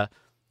I got an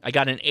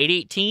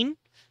 818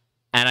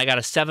 and I got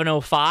a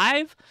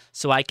 705,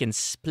 so I can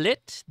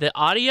split the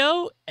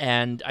audio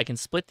and I can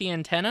split the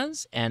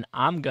antennas, and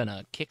I'm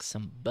gonna kick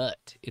some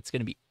butt. It's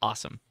gonna be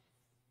awesome.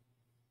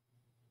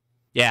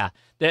 Yeah.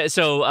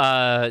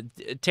 So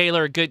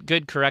Taylor,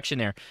 good correction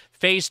there.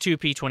 Phase 2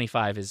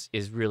 P25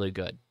 is really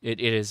good. It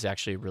is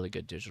actually a really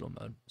good digital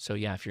mode. So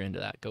yeah, if you're into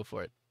that, go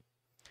for it.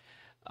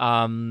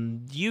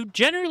 You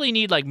generally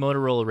need like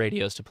Motorola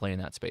radios to play in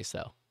that space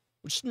though.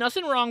 Which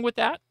nothing wrong with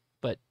that,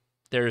 but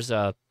there's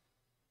a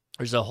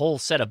whole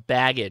set of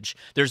baggage.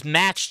 There's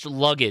matched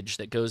luggage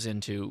that goes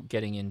into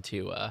getting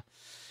into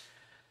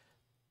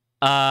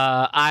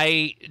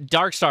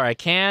Darkstar,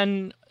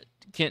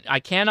 I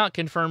cannot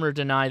confirm or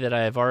deny that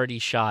I have already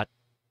shot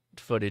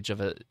footage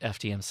of a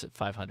FTM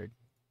 500.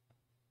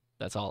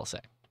 That's all I'll say.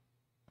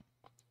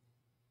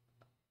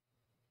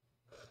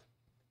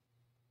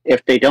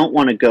 If they don't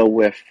want to go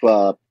with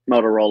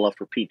Motorola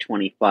for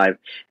P25,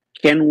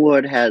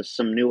 Kenwood has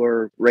some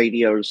newer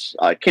radios.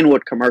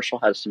 Kenwood Commercial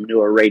has some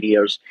newer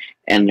radios,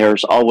 and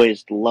there's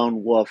always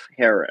Lone Wolf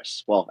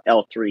Harris, well,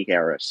 L3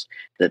 Harris,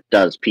 that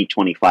does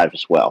P25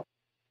 as well.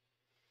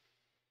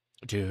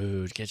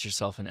 Dude, get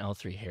yourself an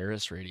L3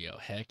 Harris radio.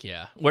 Heck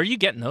yeah. Where are you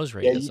getting those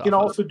radios? Yeah, you can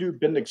also do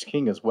Bendix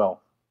King as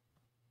well.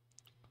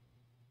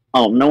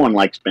 Oh, no one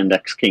likes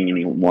Bendix King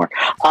anymore.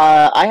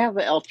 I have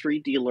an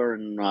L3 dealer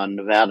in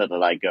Nevada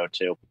that I go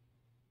to.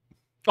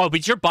 Oh,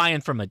 but you're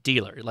buying from a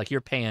dealer. Like you're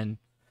paying.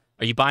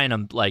 Are you buying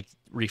them like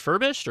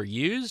refurbished or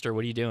used, or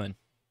what are you doing?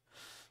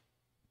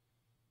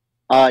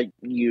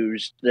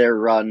 Used.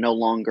 They're no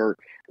longer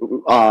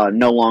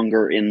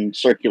in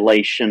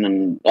circulation,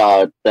 and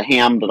the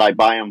ham that I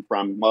buy them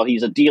from, well,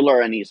 he's a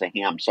dealer and he's a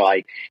ham, so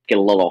I get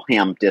a little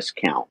ham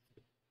discount.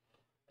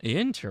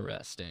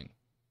 Interesting.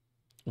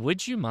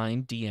 Would you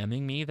mind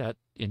DMing me that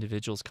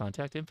individual's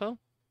contact info?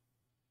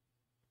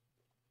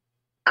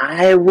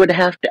 I would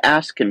have to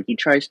ask him. He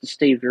tries to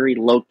stay very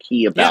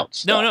low-key about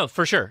stuff. No,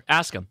 for sure.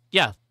 Ask him.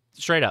 Yeah,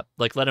 straight up.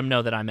 Like, let him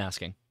know that I'm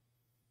asking.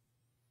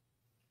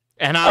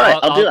 And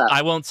I'll do that.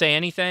 I won't say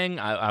anything.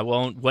 I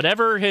won't.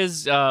 Whatever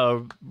his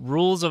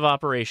rules of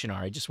operation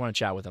are, I just want to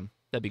chat with him.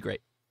 That'd be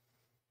great.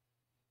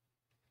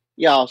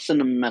 Yeah, I'll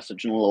send him a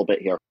message in a little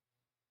bit here.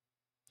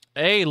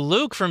 Hey,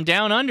 Luke from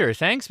Down Under.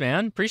 Thanks,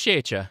 man.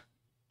 Appreciate you.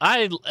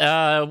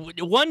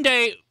 One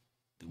day,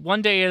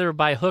 either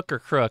by hook or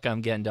crook,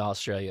 I'm getting to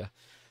Australia.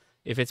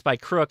 If it's by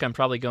crook, I'm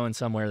probably going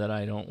somewhere that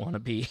I don't want to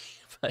be.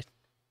 But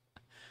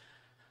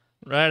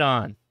right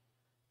on.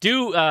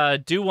 Do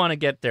want to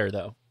get there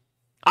though.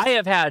 I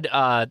have had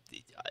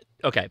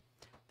okay.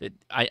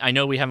 I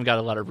know we haven't got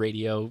a lot of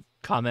radio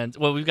comments.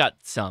 Well, we've got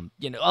some,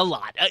 a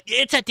lot.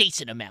 It's a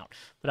decent amount.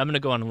 But I'm going to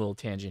go on a little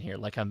tangent here,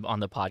 like I'm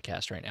on the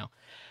podcast right now.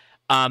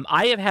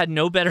 I have had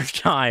no better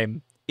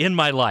time in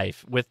my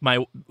life with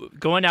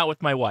going out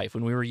with my wife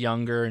when we were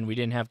younger and we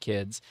didn't have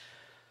kids,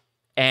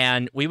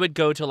 and we would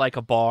go to like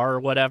a bar or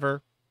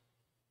whatever,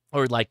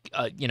 or like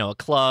a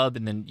club,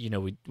 and then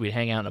we'd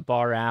hang out in a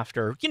bar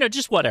after,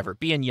 just whatever,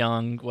 being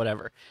young,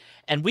 whatever,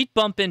 and we'd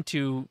bump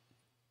into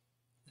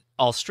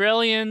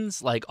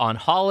Australians like on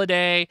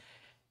holiday,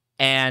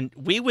 and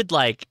we would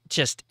like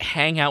just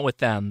hang out with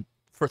them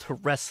for the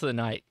rest of the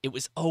night. It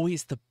was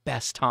always the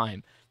best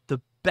time.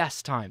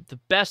 The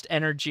best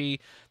energy,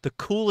 the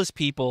coolest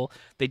people.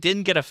 They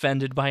didn't get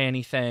offended by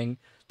anything.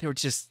 They were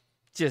just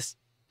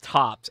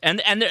tops. And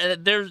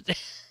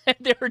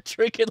they were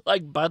drinking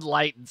like Bud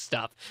Light and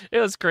stuff. It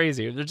was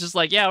crazy. They're just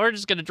like, yeah, we're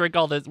just gonna drink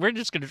all this. We're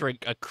just gonna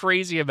drink a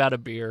crazy amount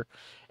of beer,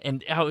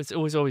 and it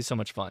was always so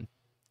much fun.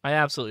 I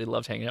absolutely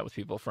loved hanging out with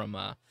people from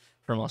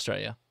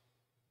Australia.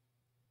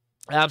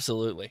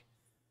 Absolutely.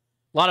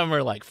 A lot of them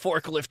are like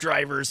forklift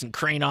drivers and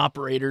crane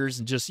operators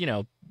and just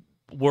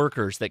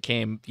workers that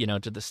came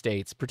to the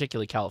States,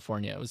 particularly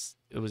California.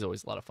 It was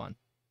always a lot of fun.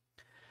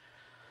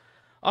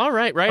 All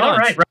right, on.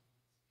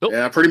 Oh.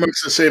 Yeah, pretty much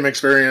the same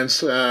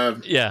experience.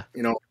 Yeah.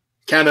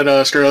 Canada,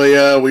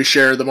 Australia, we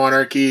share the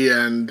monarchy,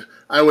 and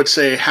I would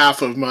say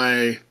half of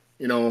my,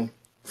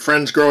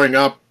 friends growing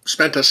up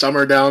spent a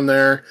summer down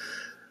there.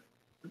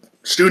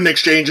 Student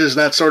exchanges,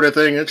 that sort of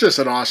thing. It's just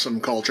an awesome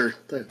culture.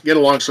 They get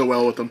along so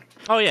well with them.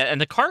 Oh yeah, and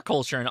the car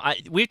culture, and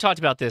we've talked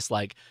about this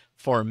like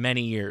for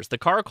many years. The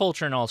car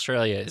culture in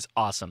Australia is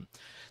awesome.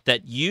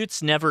 That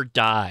utes never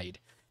died.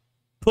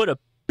 Put a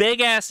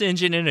big-ass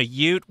engine in a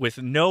ute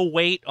with no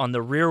weight on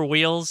the rear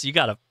wheels. You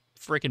got a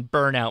freaking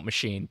burnout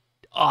machine.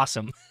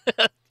 Awesome.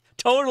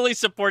 Totally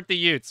support the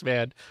utes,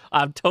 man.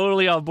 I'm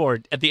totally on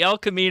board. And the El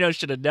Camino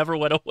should have never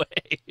went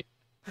away.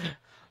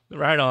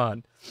 Right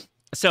on.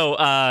 So,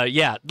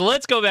 yeah,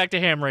 let's go back to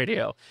ham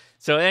radio.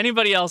 So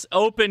anybody else,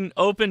 open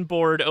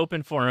board,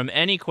 open forum,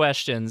 any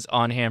questions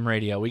on ham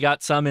radio? We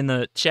got some in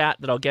the chat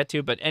that I'll get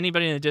to, but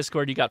anybody in the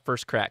Discord, you got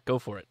first crack. Go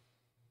for it.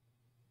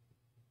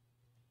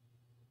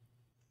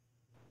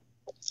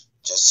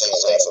 Just saying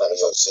I'm from New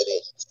York City.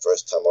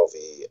 First time over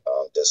here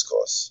on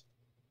Discourse.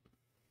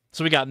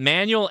 So we got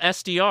Manual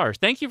SDR.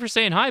 Thank you for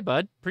saying hi,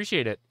 bud.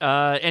 Appreciate it.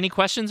 Any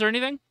questions or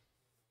anything?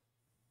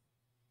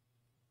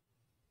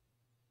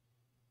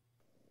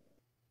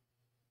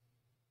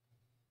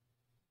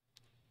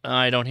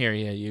 I don't hear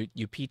you.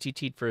 You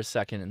PTT'd for a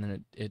second and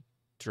then it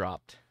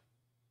dropped.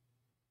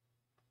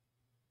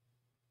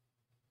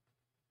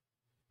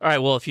 All right,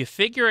 well, if you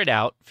figure it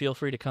out, feel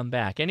free to come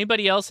back.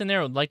 Anybody else in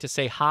there would like to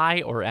say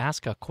hi or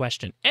ask a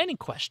question? Any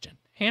question.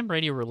 Ham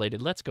radio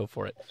related. Let's go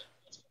for it.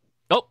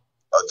 Oh.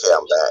 Okay,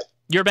 I'm back.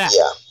 You're back.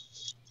 Yeah.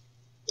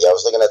 Yeah, I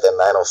was looking at the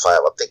 905.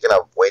 I'm thinking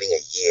of waiting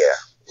a year.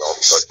 You know,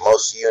 because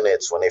most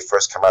units, when they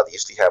first come out, they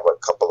usually have a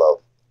couple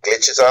of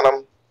glitches on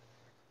them.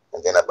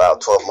 And then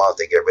about 12 months,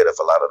 they get rid of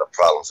a lot of the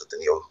problems with the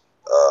new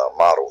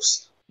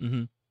models.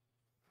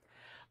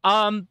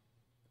 Mm-hmm.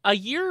 A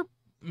year...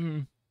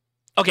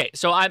 Okay,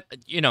 so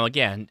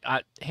again,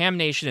 Ham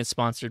Nation is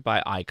sponsored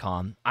by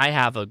ICOM. I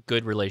have a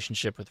good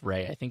relationship with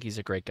Ray. I think he's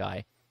a great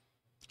guy.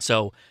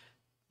 So,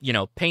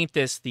 paint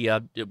this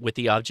with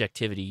the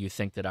objectivity you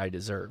think that I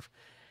deserve.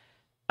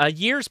 A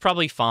year's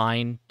probably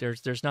fine.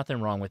 There's nothing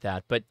wrong with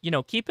that. But,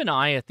 keep an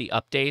eye at the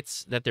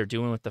updates that they're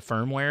doing with the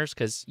firmwares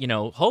because,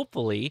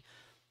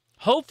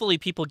 hopefully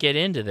people get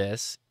into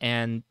this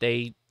and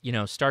they,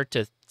 start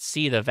to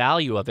see the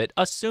value of it,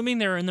 assuming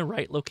they're in the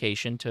right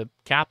location to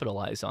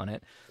capitalize on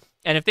it.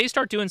 And if they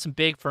start doing some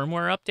big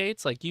firmware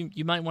updates, like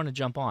you might want to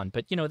jump on.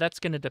 But, that's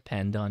going to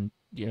depend on,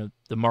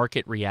 the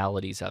market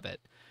realities of it.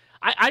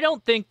 I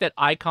don't think that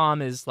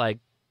ICOM is like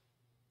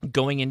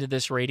going into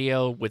this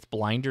radio with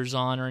blinders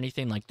on or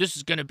anything. Like, this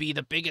is going to be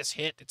the biggest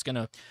hit. It's going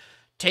to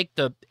take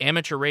the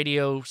amateur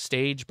radio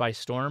stage by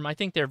storm. I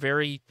think they're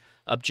very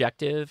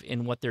objective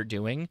in what they're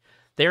doing.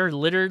 They're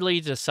literally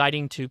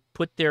deciding to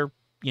put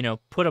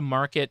put a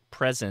market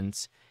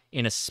presence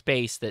in a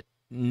space that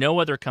no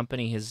other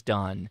company has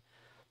done.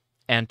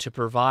 And to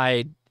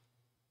provide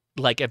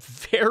like a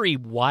very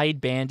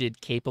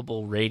wide-banded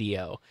capable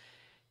radio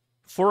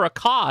for a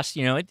cost,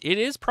 it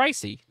is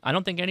pricey. I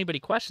don't think anybody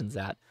questions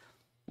that.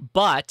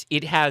 But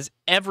it has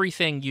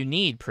everything you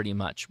need pretty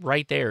much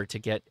right there to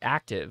get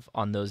active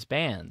on those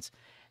bands.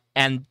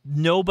 And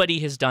nobody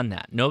has done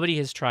that. Nobody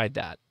has tried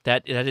that.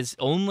 That is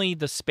only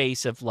the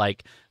space of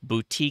like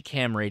boutique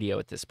ham radio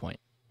at this point.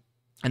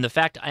 And the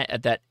fact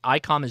that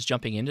ICOM is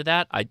jumping into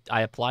that,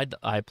 I applaud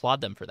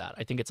them for that.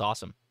 I think it's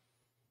awesome.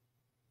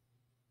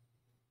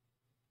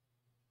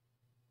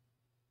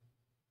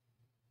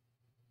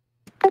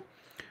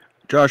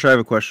 Josh, I have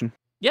a question.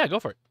 Yeah, go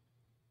for it.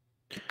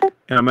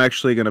 And I'm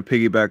actually going to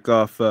piggyback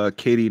off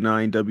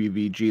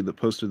KD9WVG that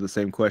posted the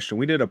same question.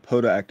 We did a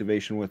POTA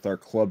activation with our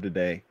club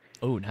today.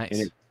 Oh, nice.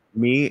 And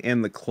me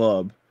and the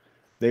club,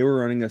 they were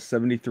running a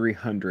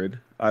 7300.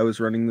 I was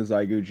running the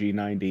Zygo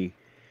G90,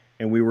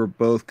 and we were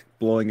both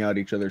blowing out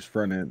each other's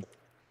front end.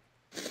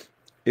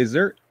 Is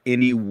there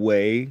any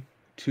way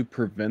to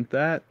prevent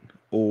that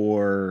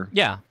or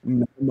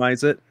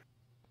minimize it?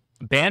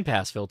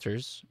 Bandpass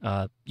filters,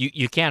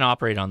 you can't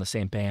operate on the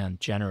same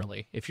band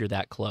generally if you're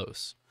that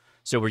close.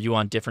 So were you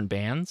on different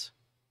bands?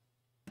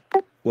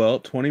 Well,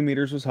 20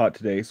 meters was hot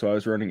today, so I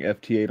was running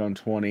FT8 on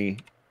 20,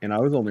 and I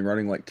was only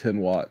running like 10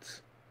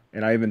 watts,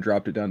 and I even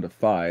dropped it down to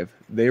 5.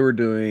 They were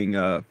doing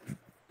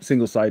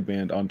single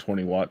sideband on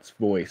 20 watts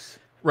voice.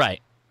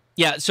 Right.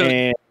 Yeah.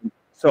 So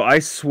I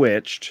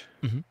switched.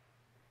 Mm-hmm.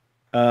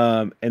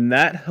 And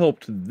that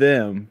helped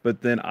them,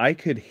 but then I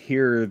could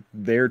hear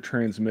their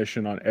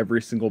transmission on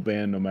every single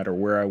band, no matter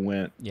where I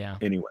went. Yeah.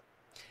 Anyway.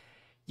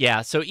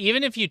 Yeah. So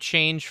even if you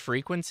change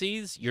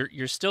frequencies,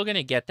 you're still going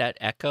to get that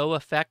echo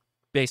effect.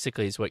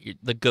 Basically, is what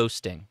the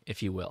ghosting,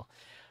 if you will,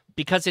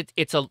 because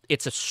it's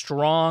a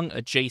strong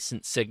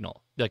adjacent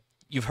signal. Like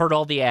you've heard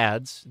all the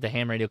ads, the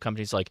ham radio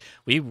companies like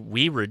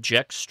we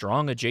reject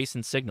strong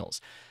adjacent signals.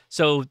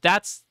 So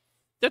that's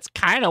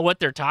kind of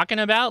what they're talking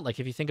about. Like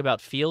if you think about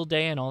field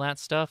day and all that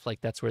stuff, like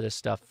that's where this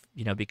stuff,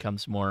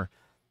 becomes more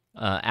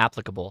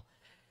applicable.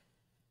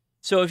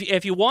 So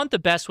if you want the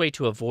best way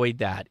to avoid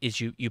that is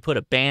you put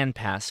a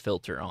bandpass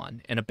filter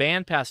on. And a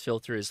bandpass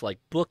filter is like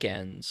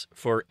bookends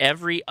for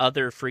every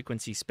other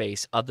frequency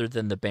space other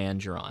than the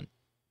band you're on.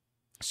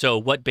 So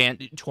what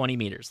band, 20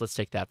 meters, let's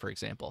take that for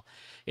example.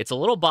 It's a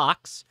little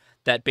box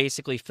that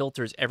basically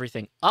filters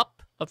everything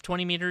up of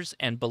 20 meters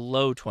and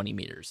below 20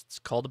 meters. It's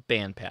called a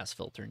bandpass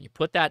filter. And you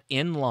put that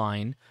in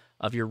line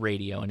of your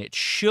radio, and it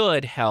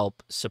should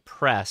help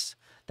suppress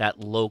that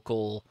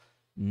local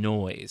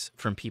noise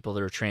from people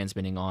that are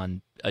transmitting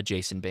on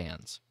adjacent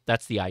bands.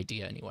 That's the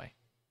idea anyway.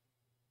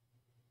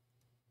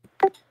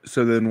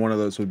 So then one of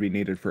those would be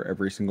needed for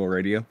every single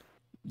radio?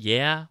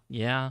 Yeah.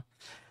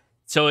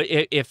 So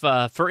if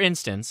for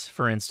instance,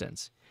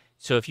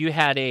 so if you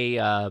had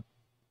a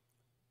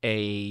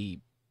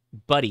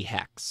Buddy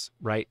Hex,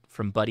 right,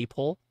 from Buddy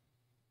Pole.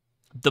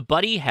 The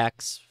Buddy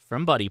Hex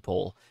from Buddy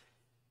Pole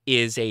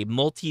is a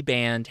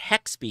multi-band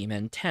hex beam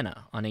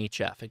antenna on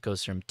HF. It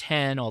goes from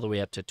 10 all the way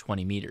up to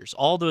 20 meters,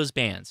 all those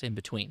bands in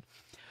between.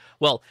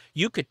 Well,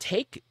 you could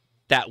take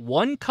that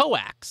one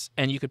coax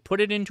and you could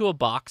put it into a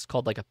box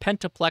called like a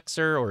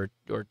pentaplexer or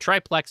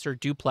triplexer,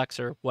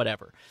 duplexer,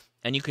 whatever.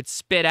 And you could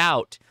spit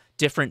out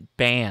different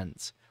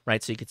bands,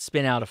 right? So you could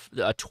spin out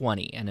a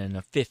 20 and then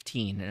a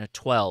 15 and a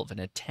 12 and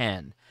a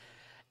 10.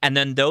 And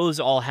then those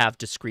all have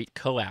discrete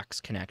coax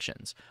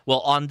connections. Well,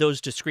 on those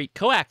discrete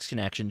coax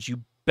connections,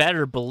 you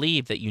better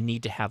believe that you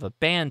need to have a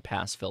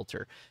bandpass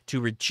filter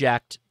to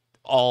reject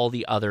all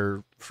the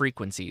other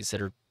frequencies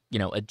that are,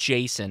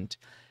 adjacent,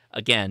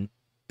 again,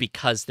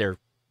 because they're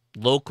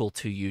local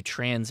to you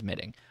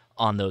transmitting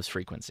on those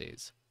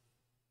frequencies.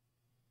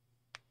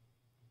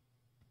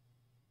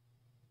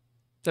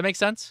 Does that make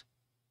sense?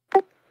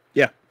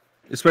 Yeah,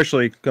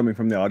 especially coming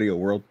from the audio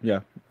world.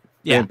 Yeah.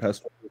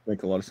 Bandpass would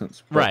make a lot of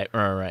sense. Right.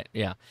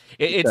 Yeah.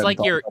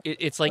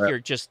 It's like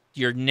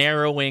you're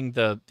narrowing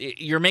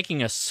you're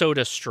making a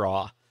soda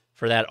straw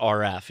for that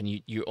RF,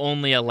 and you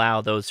only allow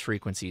those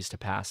frequencies to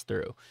pass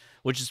through,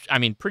 which is,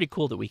 pretty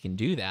cool that we can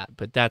do that,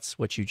 but that's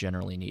what you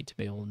generally need to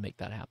be able to make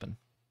that happen.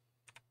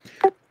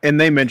 And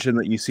they mentioned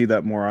that you see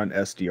that more on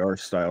SDR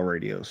style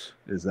radios.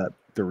 Is that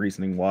the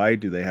reasoning why?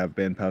 Do they have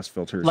bandpass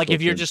filters? Like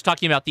if you're just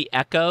talking about the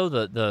echo,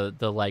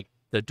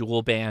 the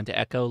dual band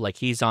echo, like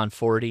he's on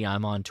 40,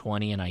 I'm on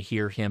 20, and I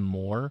hear him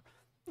more.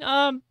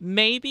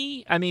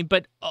 Maybe.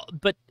 But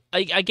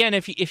again,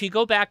 if you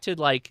go back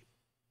to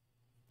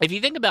if you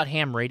think about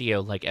ham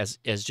radio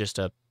as just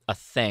a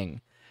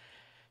thing,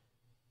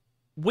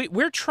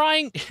 we're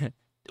trying.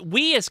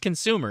 We as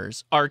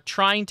consumers are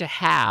trying to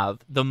have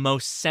the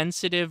most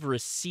sensitive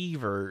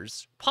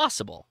receivers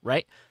possible,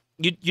 right?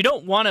 You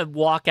don't want to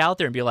walk out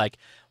there and be like,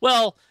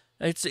 well,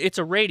 it's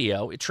a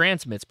radio, it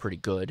transmits pretty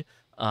good,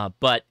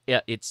 but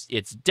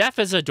it's deaf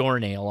as a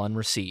doornail on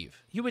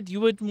receive. You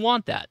would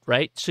want that,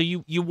 right? So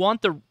you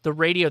want the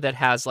radio that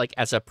has,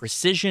 as a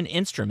precision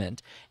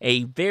instrument,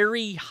 a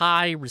very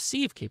high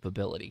receive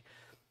capability.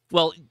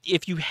 Well,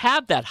 if you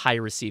have that high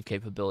receive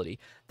capability,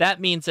 that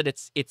means that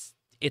it's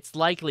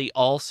likely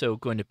also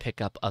going to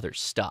pick up other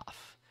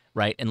stuff,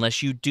 right?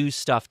 Unless you do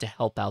stuff to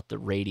help out the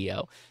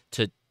radio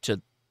to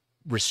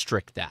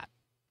restrict that,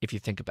 if you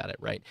think about it,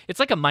 right? It's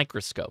like a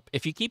microscope.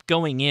 If you keep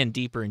going in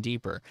deeper and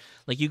deeper,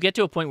 you get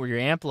to a point where you're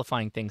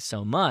amplifying things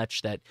so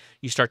much that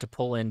you start to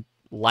pull in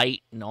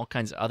light and all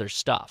kinds of other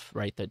stuff,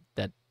 right?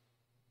 That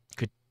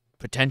could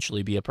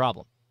potentially be a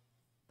problem.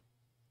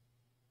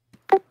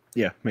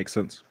 Yeah, makes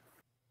sense.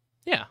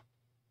 Yeah.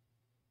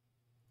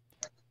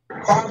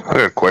 I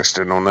got a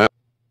question on that.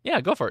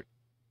 Yeah, go for it.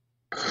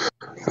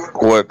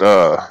 What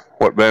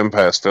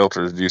bandpass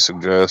filters do you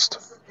suggest?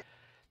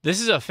 This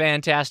is a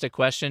fantastic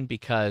question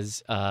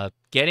because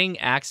getting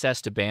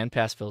access to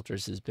bandpass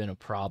filters has been a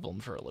problem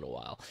for a little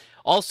while.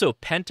 Also,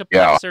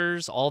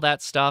 pentaplexers, all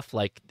that stuff,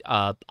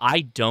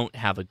 I don't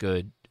have a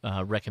good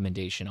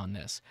recommendation on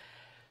this.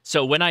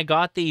 So when I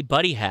got the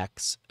Buddy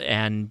Hex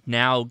and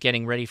now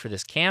getting ready for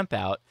this camp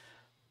out,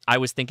 I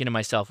was thinking to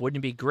myself, wouldn't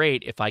it be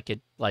great if I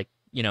could,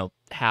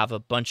 have a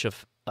bunch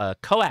of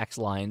coax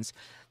lines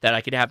that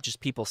I could have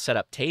just people set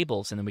up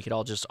tables and then we could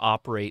all just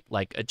operate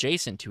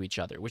adjacent to each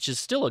other, which is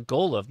still a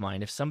goal of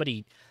mine. If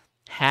somebody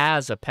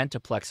has a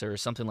pentaplexer or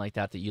something like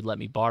that you'd let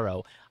me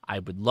borrow, I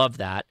would love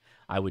that.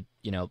 I would,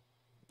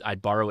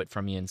 I'd borrow it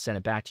from you and send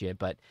it back to you.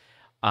 But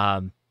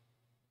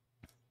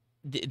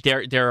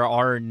there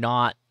are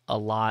not a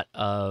lot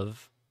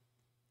of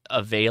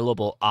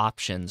available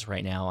options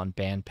right now on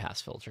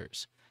bandpass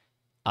filters.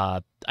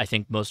 I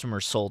think most of them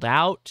are sold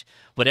out.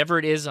 Whatever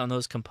it is on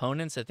those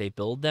components that they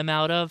build them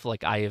out of,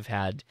 I have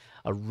had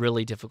a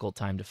really difficult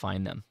time to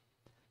find them.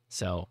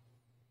 So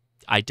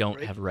I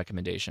don't have a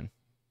recommendation.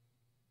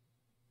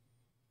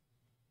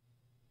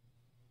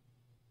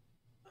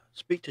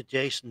 Speak to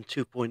Jason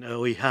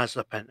 2.0. He has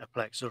a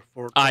pentaplexer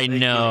for. I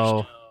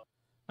know.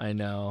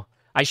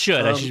 I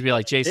should be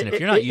like, Jason, if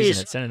you're not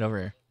using it, send it over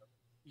here.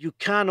 You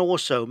can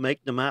also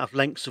make them out of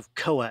lengths of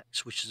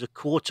coax, which is a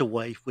quarter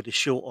wave with a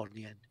short on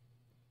the end.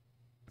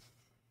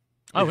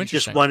 Oh,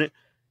 interesting.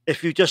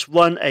 If you just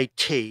run a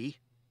T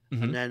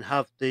and then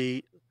have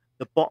the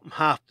bottom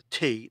half the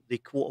T, the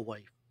quarter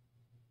wave.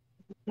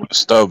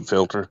 Stub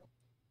filter.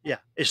 Yeah,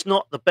 it's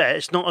not the best.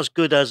 It's not as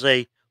good as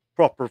a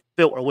proper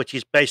filter, which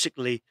is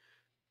basically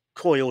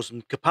coils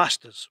and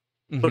capacitors.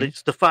 But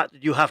it's the fact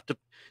that you have to.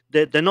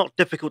 They're not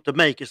difficult to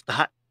make. It's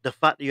the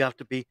fact that you have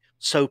to be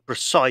so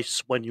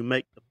precise when you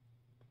make them,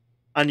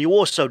 and you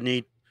also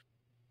need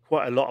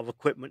quite a lot of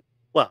equipment.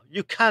 Well,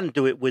 you can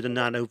do it with a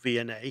nano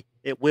VNA.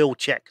 It will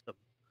check them.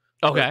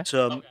 Okay.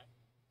 But,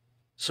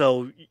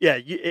 so yeah,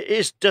 it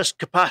is just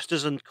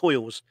capacitors and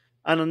coils,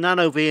 and a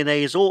nano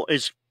VNA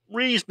is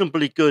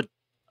reasonably good,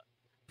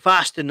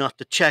 fast enough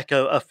to check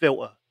a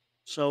filter.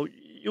 So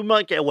you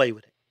might get away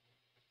with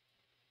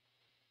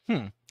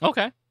it.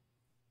 Okay.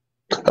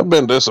 I've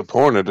been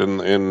disappointed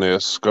in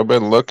this. I've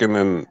been looking,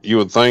 and you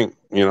would think,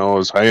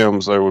 as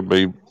hams, there would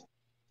be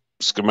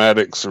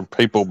schematics or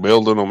people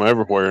building them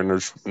everywhere, and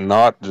there's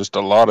not just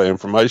a lot of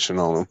information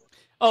on them.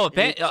 Oh,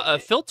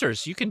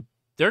 filters,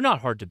 they're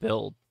not hard to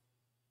build.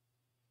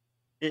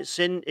 It's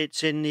in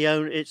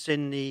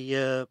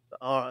the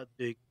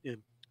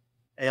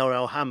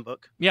ARL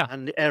handbook,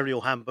 and the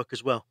aerial handbook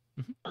as well.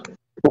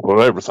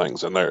 Well,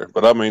 everything's in there,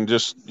 but I mean,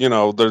 just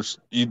there's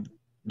you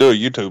do a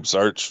YouTube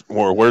search.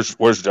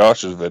 Where's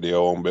Josh's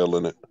video on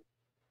building it?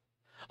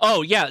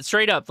 Oh yeah,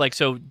 straight up.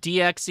 So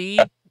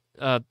DXE,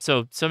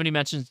 so somebody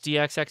mentions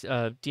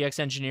DX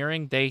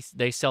Engineering.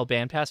 They sell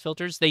bandpass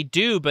filters. They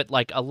do, but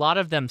like a lot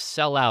of them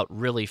sell out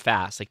really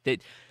fast.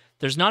 Like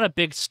there's not a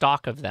big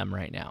stock of them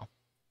right now.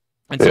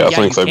 And so, I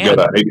think they've got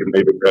a 80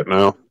 meter right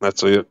now.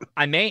 That's it.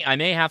 I may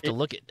have to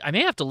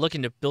look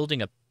into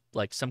building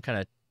some kind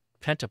of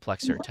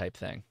pentaplexer type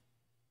thing.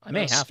 I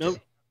may have to.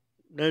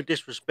 No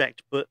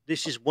disrespect, but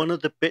this is one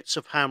of the bits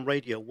of ham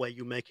radio where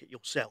you make it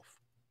yourself.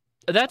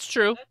 That's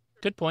true.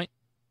 Good point.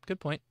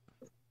 Because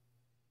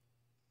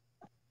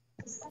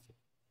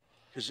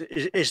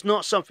it's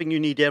not something you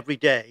need every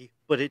day,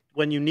 but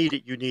when you need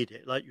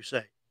it, like you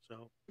say.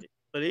 So,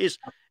 but it's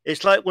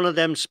like one of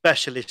them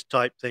specialist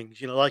type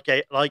things, like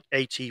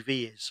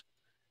ATV is.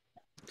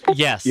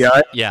 Yes.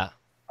 Yeah.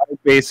 I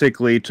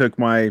basically took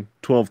my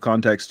 12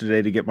 contacts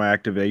today to get my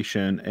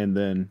activation and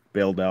then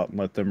bailed out and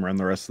let them run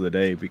the rest of the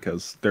day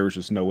because there was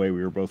just no way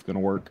we were both going to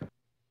work.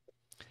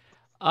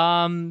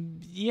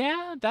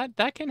 Yeah,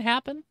 that can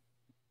happen.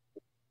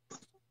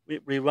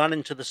 We ran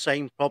into the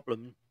same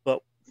problem,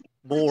 but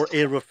more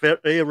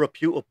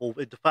irrefutable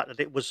in the fact that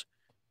it was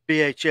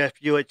VHF,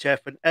 UHF,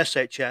 and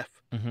SHF.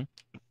 Mm-hmm.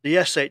 The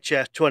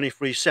SHF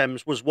 23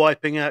 SEMS was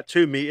wiping out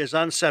 2 meters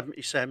and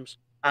 70 SEMS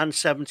and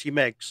 70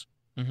 megs.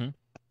 Mm-hmm.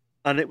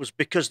 And it was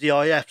because the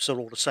IFs are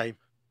all the same.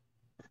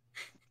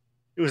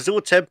 It was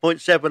all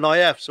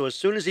 10.7 IF. So as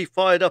soon as he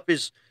fired up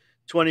his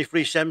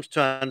 23 SEMS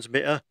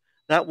transmitter,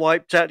 that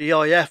wiped out the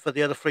IF for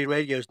the other 3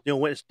 radios. They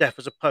all went as deaf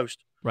as a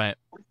post. Right.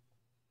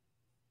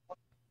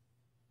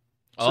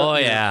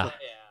 So,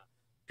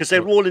 because they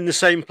were all in the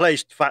same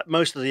place. In fact,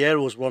 most of the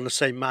aerials were on the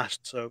same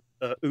mast. So,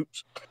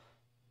 oops.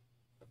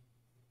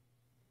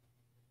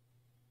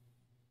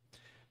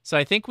 So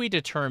I think we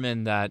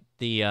determined that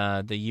the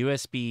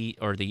USB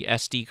or the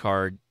SD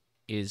card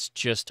is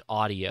just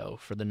audio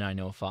for the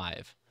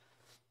 905.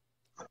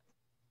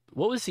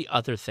 What was the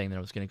other thing that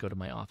I was going to go to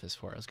my office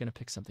for? I was going to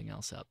pick something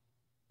else up,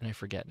 and I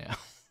forget now.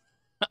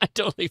 I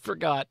totally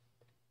forgot.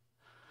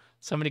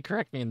 Somebody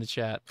correct me in the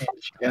chat.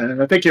 Yeah,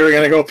 I think you were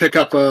going to go pick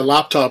up a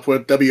laptop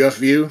with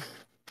WFView,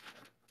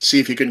 see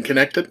if you can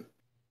connect it.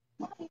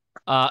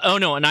 Oh,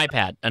 no, an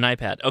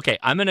iPad. Okay,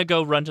 I'm going to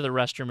go run to the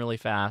restroom really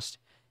fast,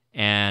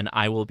 and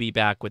I will be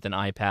back with an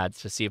iPad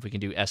to see if we can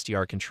do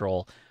SDR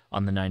control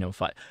on the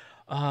 905.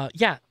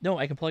 Yeah, no,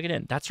 I can plug it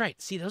in. That's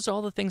right. See, those are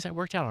all the things I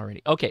worked out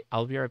already. Okay,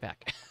 I'll be right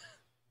back.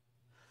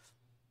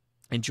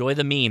 Enjoy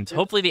the memes.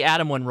 Hopefully the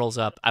Adam one rolls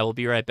up. I will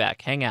be right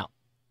back. Hang out.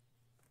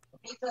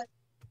 I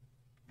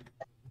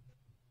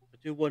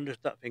do wonder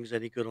if that thing's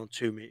any good on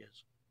 2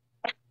 meters.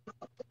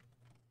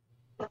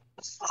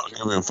 I'll give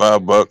him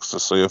 $5 to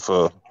see if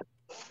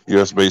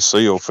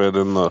USB-C will fit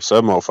in the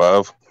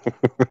 705.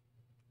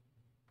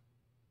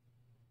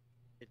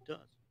 It does.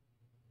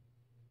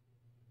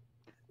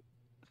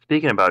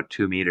 Speaking about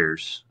 2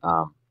 meters,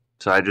 so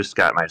I just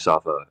got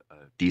myself a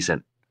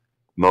decent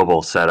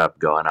mobile setup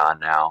going on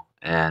now,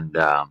 and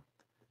I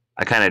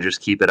kind of just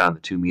keep it on the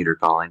 2 meter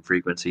calling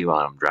frequency while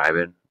I'm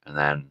driving, and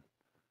then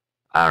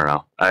I don't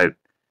know.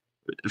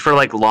 For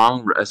like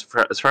as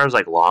far as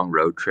like long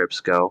road trips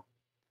go,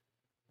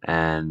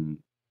 and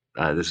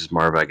this is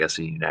more of, I guess,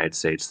 a United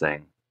States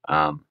thing.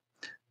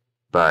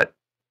 But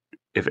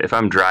if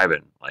I'm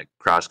driving like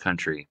cross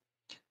country,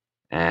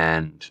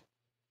 and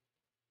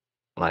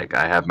like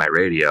I have my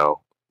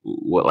radio,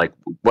 what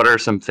are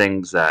some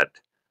things that,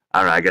 I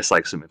don't know, I guess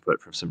like some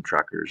input from some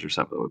truckers or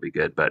something would be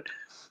good. But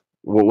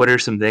what are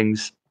some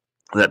things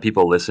that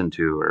people listen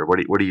to, or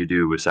what do you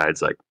do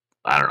besides, like,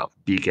 I don't know,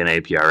 beacon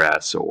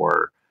APRS,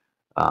 or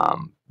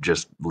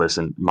just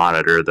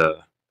monitor the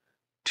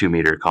 2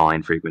 meter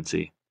calling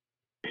frequency?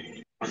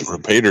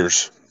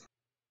 Repeaters.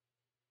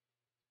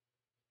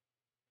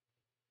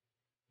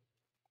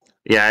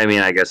 Yeah, I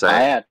mean, I guess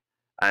I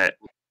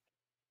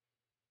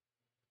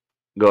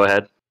go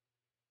ahead.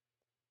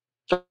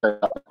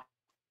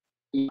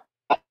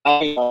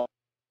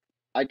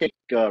 I take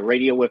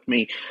radio with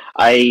me.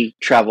 I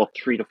travel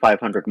 300 to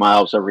 500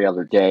 miles every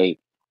other day,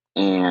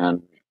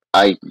 and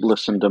I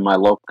listen to my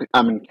local.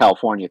 I'm in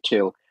California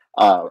too.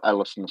 I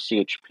listen to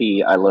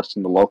CHP. I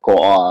listen to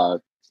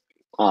local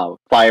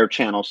fire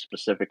channels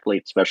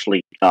specifically,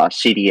 especially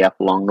CDF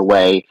along the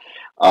way.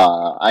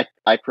 I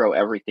throw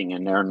everything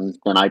in there, and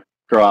then I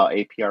throw out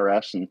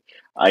APRS, and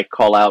I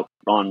call out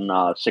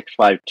on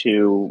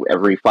 652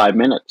 every 5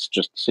 minutes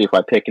just to see if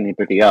I pick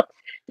anybody up.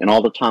 And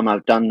all the time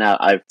I've done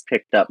that, I've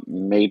picked up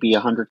maybe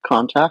 100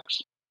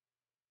 contacts.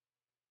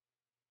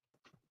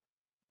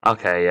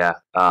 Okay, yeah.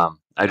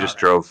 I just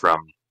drove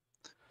from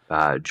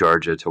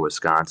Georgia to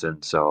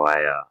Wisconsin, so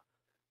I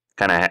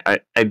I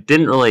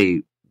didn't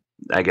really,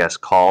 I guess,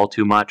 call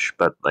too much,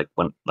 but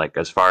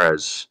as far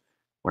as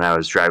when I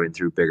was driving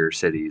through bigger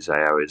cities,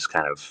 I always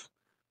kind of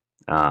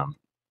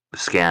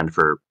scanned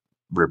for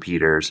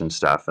repeaters and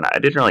stuff, and I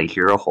didn't really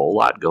hear a whole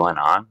lot going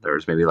on. There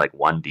was maybe like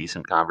one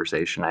decent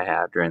conversation I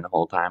had during the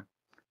whole time.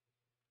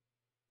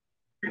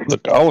 The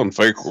calling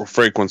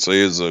frequency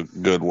is a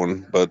good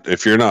one, but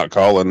if you're not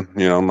calling,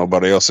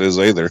 nobody else is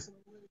either.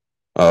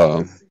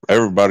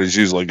 Everybody's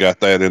usually got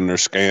that in their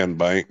scan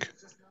bank,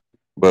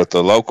 but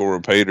the local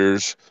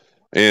repeaters,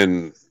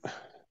 and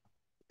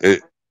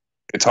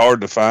it's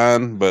hard to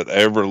find, but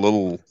every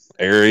little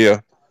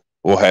area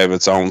will have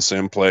its own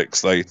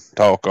simplex they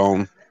talk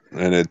on,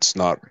 and it's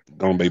not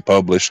going to be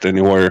published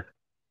anywhere.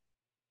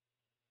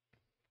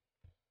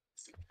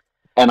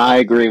 And I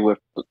agree with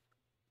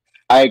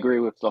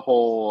the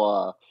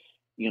whole,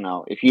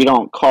 if you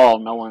don't call,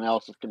 no one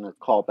else is going to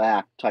call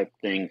back type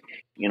thing.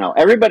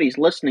 Everybody's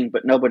listening,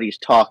 but nobody's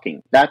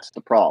talking. That's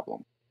the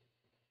problem.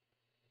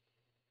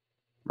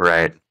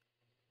 Right.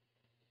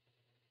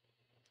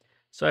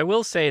 So I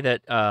will say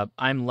that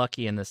I'm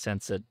lucky in the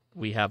sense that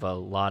we have a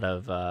lot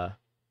of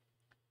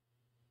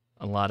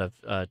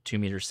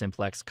 2-meter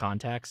simplex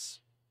contacts,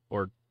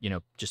 or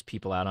just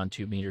people out on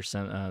 2-meter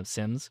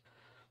sims.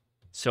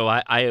 So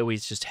I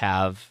always just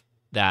have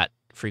that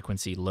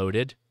frequency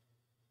loaded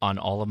on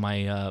all of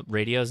my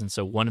radios, and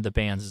so one of the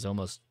bands is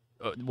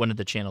one of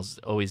the channels is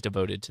always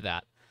devoted to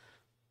that.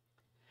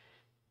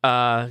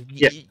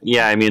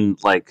 Yeah. I mean,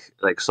 like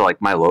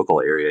my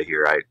local area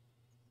here, I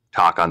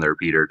talk on the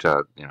repeater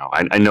to,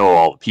 I know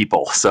all the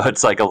people, so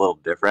it's like a little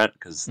different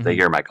because they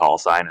hear my call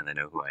sign and they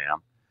know who I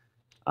am.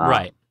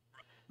 Right.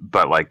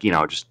 But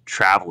just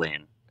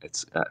traveling, I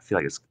feel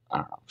like it's, I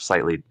don't know,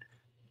 slightly,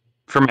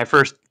 for my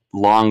first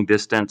long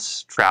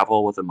distance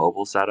travel with a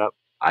mobile setup,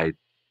 I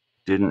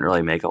didn't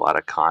really make a lot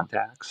of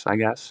contacts, I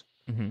guess.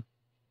 Mm-hmm.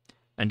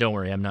 And don't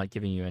worry, I'm not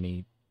giving you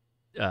any,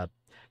 for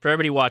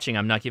everybody watching,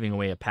 I'm not giving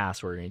away a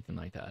password or anything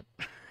like that.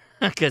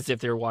 Because if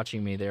they're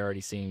watching me, they're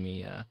already seeing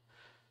me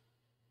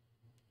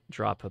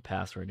drop a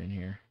password in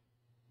here.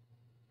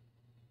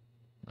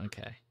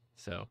 Okay,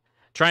 so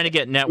trying to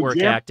get network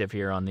active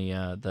here on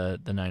the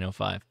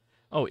 905.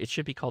 Oh, it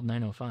should be called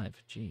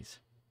 905. Jeez.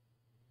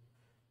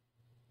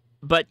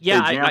 But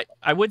yeah,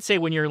 I would say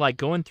when you're like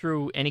going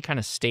through any kind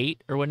of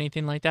state or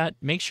anything like that,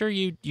 make sure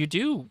you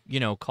do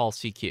call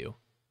CQ.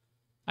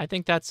 I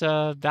think that's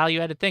a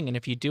value-added thing, and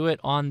if you do it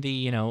on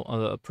the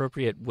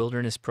appropriate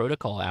wilderness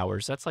protocol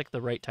hours, that's like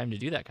the right time to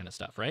do that kind of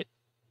stuff, right?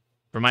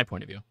 From my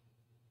point of view.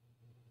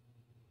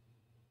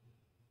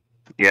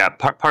 Yeah,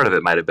 part of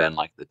it might have been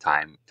like the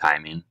timing.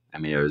 I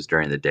mean, it was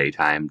during the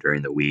daytime,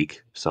 during the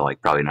week, so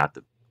like probably not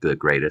the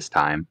greatest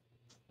time.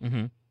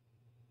 Mm-hmm.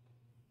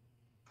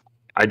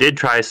 I did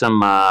try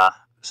some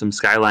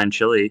Skyline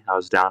chili. I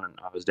was down in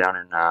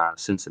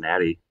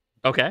Cincinnati.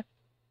 Okay.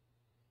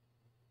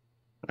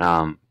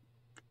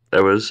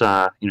 It was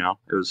it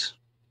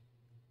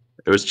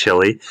was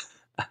chilly.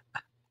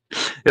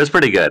 It was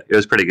pretty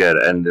good.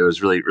 And it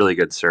was really, really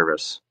good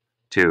service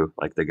too.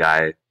 Like the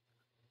guy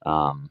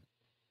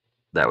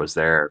that was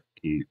there,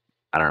 I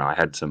don't know, I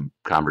had some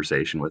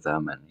conversation with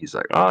him, and he's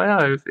like, oh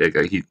yeah,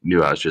 he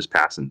knew I was just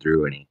passing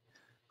through, and he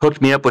hooked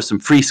me up with some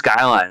free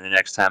Skyline the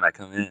next time I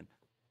come in.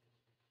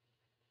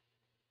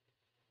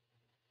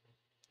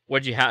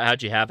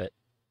 How'd you have it?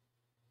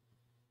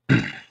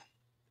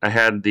 I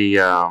had the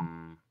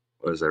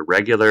was a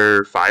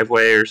regular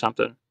 5-way or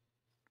something.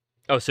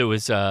 Oh, so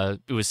it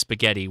was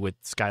spaghetti with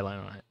Skyline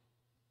on it.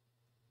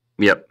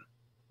 Yep.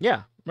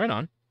 Yeah, right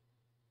on.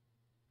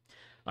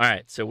 All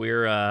right, so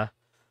we're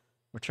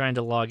trying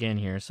to log in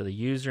here. So the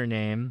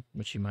username,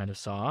 which you might have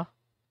saw.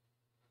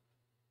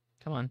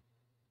 Come on.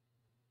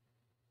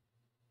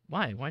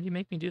 Why? Why do you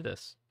make me do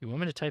this? You want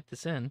me to type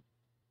this in?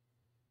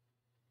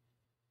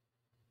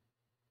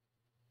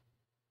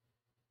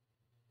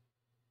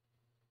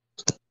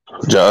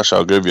 Josh,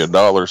 I'll give you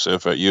 $1, see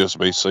if that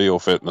USB-C will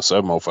fit in the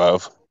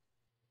 705.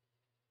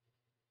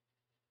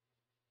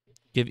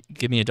 Give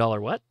me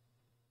 $1 what?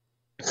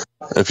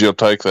 If you'll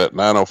take that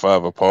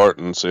 905 apart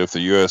and see if the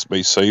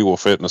USB-C will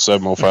fit in the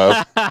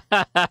 705.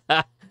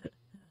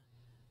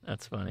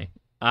 That's funny.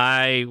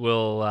 I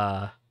will,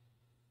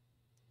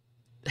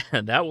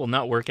 that will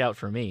not work out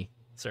for me,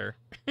 sir.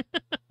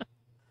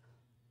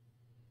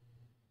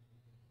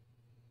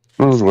 It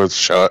was worth a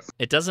shot.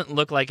 It doesn't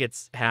look like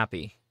it's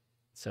happy.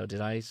 So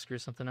did I screw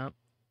something up?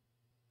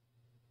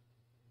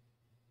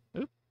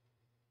 Oop.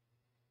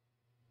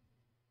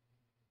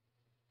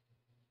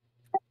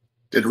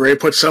 Did Ray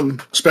put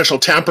some special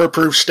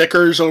tamper-proof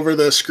stickers over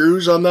the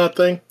screws on that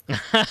thing?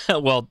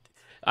 Well,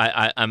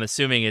 I'm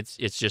assuming it's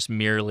just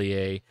merely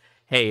a,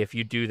 hey, if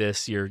you do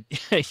this, you're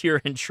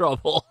in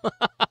trouble.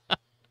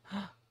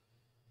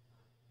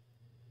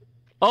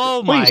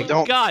 Oh my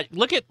God!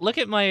 Look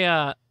at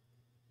my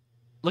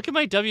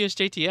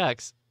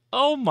WSJTX.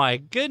 Oh my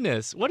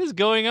goodness! What is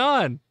going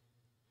on?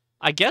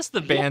 I guess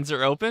the bands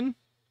are open.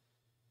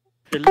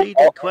 The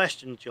leading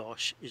question,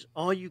 Josh, is: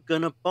 are you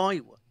gonna buy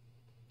one?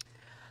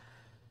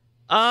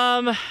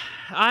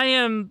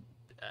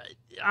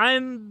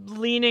 I'm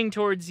leaning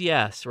towards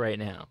yes right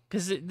now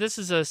because this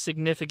is a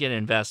significant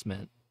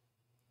investment.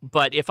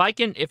 But if I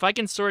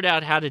can sort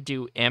out how to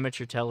do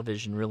amateur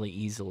television really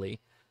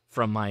easily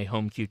from my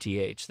home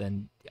QTH,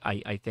 then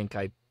I think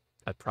I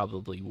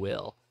probably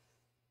will.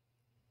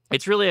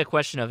 It's really a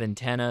question of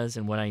antennas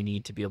and what I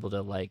need to be able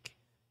to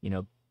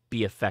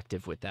be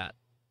effective with that.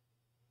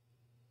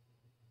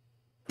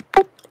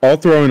 I'll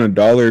throw in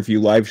 $1 if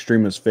you live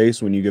stream his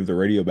face when you give the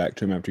radio back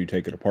to him after you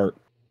take it apart.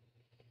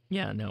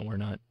 Yeah, no, we're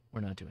not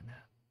doing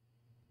that.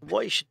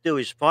 What you should do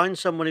is find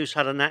someone who's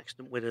had an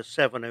accident with a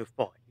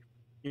 705.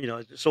 You know,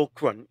 it's all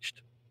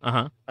crunched.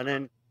 Uh-huh. And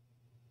then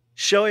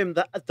show him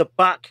that at the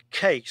back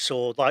case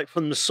or like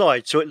from the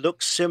side so it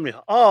looks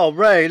similar. Oh,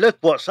 Ray, look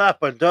what's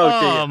happened.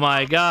 Oh, dear.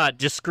 My God.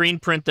 Just screen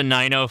print the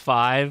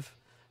 905.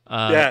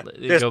 Yeah.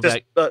 Go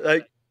back.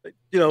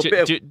 You know, a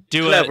bit of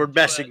clever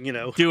messing, you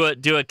know.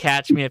 Do a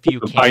catch me if you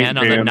can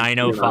on the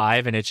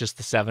 905, and it's just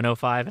the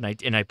 705,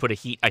 and I put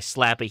I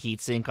slap a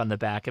heat sink on the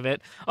back of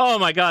it. Oh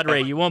my God,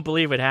 Ray, you won't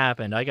believe what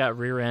happened. I got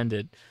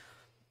rear-ended.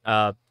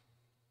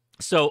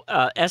 So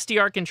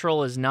SDR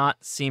control is not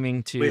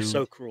seeming to. We're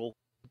so cruel.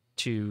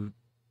 To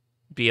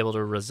be able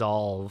to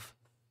resolve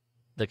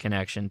the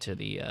connection to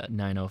the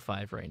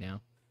 905 right now.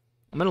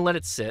 I'm gonna let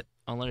it sit.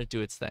 I'll let it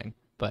do its thing,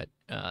 but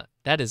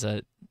that is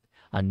a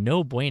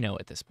no bueno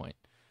at this point.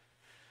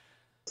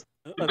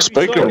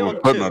 Speaking of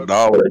putting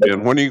 $1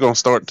 in, when are you going to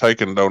start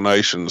taking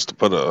donations to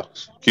put a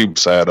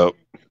CubeSat up?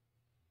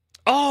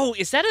 Oh,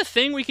 is that a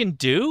thing we can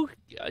do?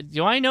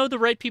 Do I know the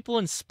right people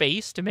in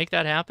space to make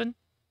that happen?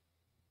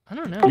 I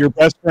don't know. Your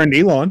best friend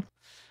Elon.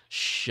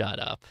 Shut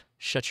up.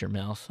 Shut your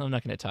mouth. I'm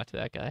not going to talk to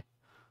that guy.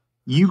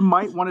 You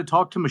might want to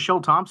talk to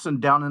Michelle Thompson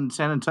down in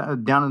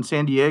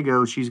San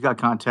Diego. She's got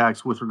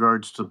contacts with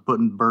regards to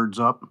putting birds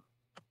up.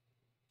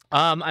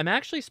 I'm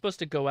actually supposed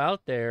to go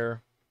out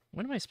there.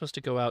 When am I supposed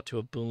to go out to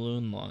a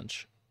balloon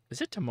launch? Is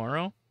it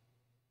tomorrow?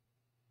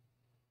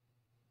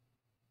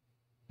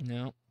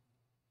 No.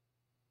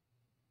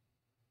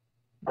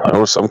 There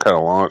was some kind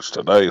of launch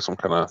today, some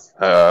kind of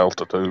high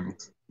altitude,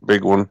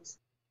 big one.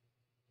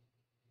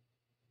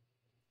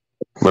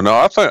 But no,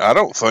 I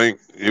don't think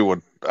you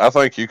would. I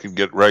think you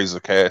could raise the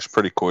cash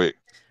pretty quick.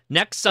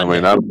 Next Sunday. I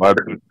mean, I'd like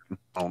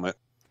on it.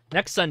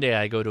 Next Sunday,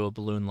 I go to a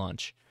balloon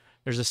launch.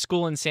 There's a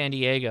school in San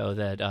Diego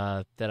that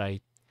I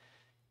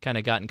kind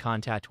of got in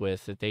contact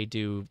with that they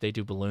do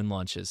balloon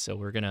launches.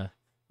 So I'm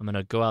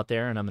gonna go out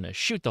there and I'm gonna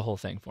shoot the whole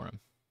thing for them.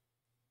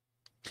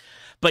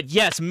 But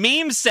yes,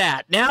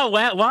 MemeSat now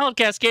Wild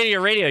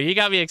Cascadia Radio. You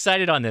got me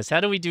excited on this. How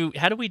do we do?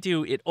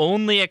 It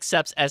only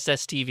accepts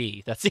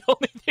SSTV. That's the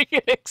only thing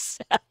it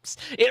accepts.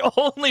 It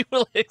only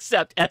will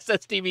accept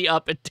SSTV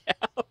up and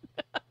down.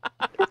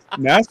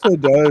 NASA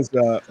does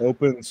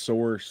open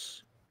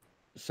source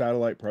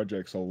satellite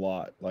projects a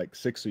lot, like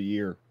 6 a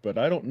year. But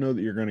I don't know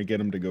that you're going to get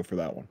them to go for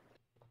that one.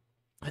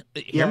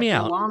 Hear me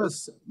out.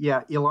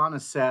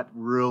 Ilanosat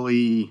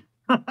really.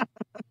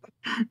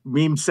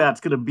 MemeSat's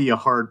going to be a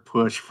hard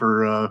push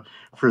for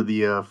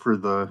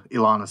the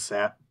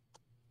Ilanosat.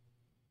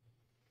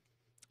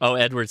 Oh,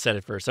 Edward said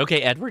it first.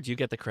 Okay, Edward, you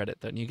get the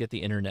credit then. You get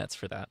the internets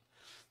for that.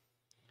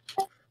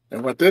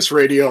 And what this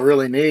radio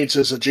really needs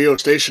is a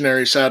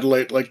geostationary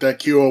satellite like that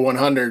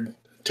QO100.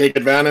 Take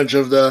advantage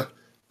of the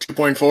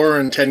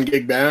 2.4 and 10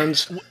 gig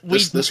bands.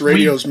 This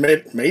radio's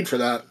made for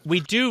that.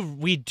 We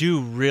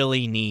do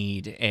really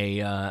need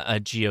a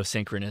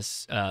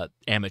geosynchronous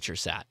amateur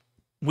sat.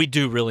 We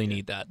do really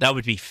need that. That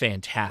would be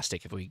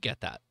fantastic if we could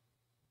get that.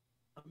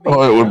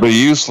 Oh, it would be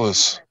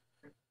useless.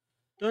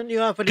 Don't you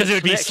have any? Because it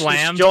would be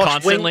slammed Josh,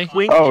 constantly.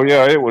 Wink. Oh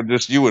yeah, it would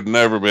you would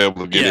never be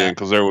able to get in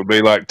because there would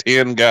be like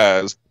 10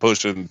 guys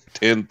pushing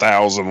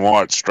 10,000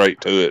 watts straight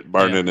to it,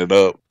 burning it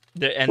up.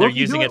 And they're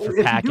using it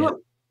for packet.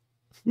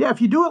 If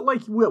you do it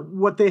like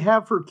what they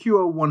have for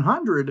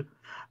QO100,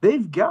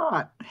 they've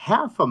got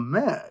half a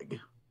meg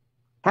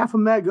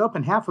up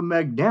and half a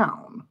meg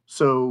down.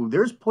 So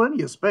there's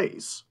plenty of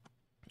space.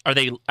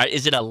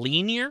 Is it a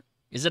linear?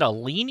 Yep.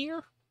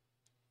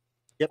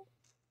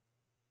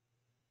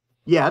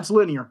 Yeah, it's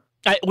linear.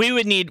 We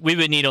would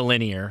need a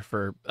linear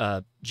for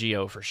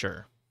Geo for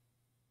sure.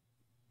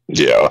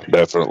 Yeah,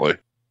 definitely.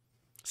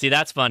 See,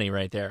 that's funny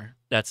right there.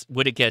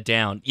 Would it get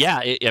down?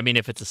 Yeah, I mean,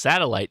 if it's a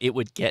satellite, it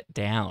would get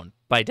down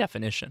by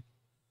definition.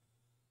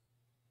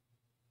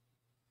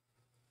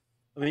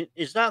 I mean,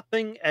 is that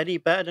thing any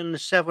better than the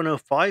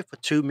 705 for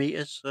 2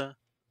 meters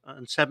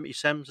and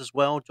 77s as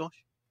well,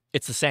 Josh?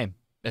 It's the same.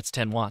 It's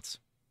 10 watts.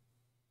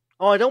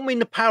 Oh, I don't mean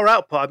the power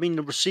output. I mean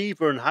the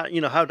receiver and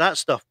how that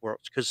stuff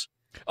works. Because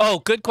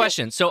good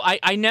question. So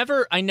I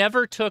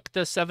never took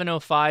the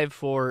 705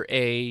 for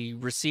a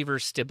receiver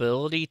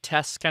stability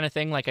test kind of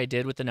thing like I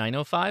did with the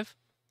 905.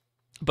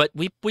 But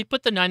we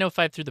put the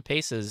 905 through the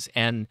paces,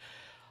 and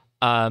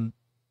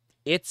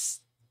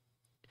it's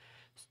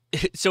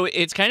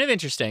kind of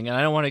interesting. And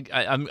I don't want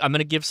to. I'm going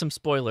to give some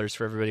spoilers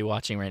for everybody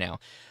watching right now.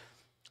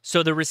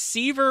 So the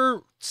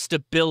receiver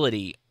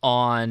stability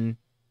on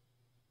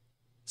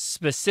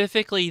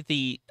specifically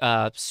the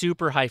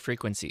super high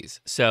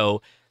frequencies.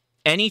 So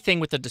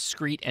anything with a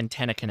discrete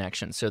antenna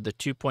connection. So the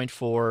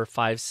 2.4,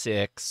 5,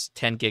 6,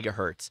 10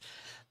 gigahertz.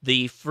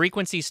 The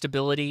frequency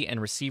stability and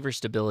receiver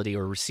stability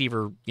or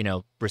receiver,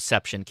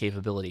 reception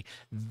capability,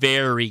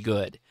 very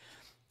good.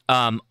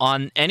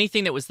 On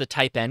anything that was the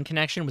type N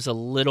connection was a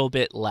little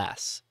bit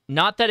less.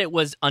 Not that it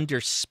was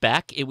under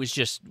spec, it was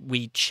just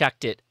we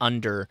checked it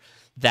under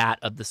that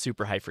of the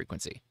super high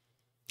frequency.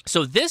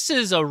 So this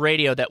is a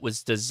radio that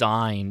was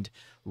designed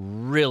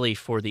really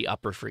for the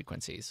upper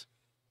frequencies.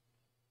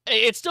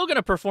 It's still going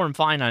to perform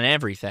fine on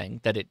everything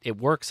that it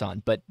works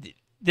on, but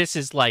this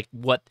is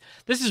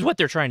what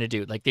they're trying to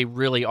do. Like, they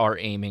really are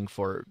aiming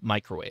for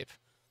microwave,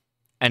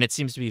 and it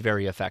seems to be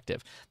very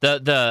effective.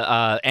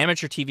 The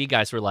amateur TV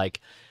guys were like,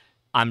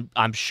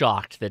 I'm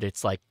shocked that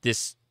it's like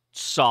this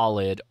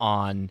solid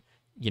on,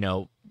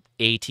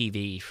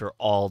 ATV for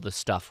all the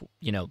stuff,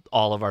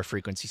 all of our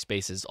frequency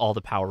spaces, all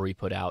the power we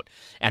put out,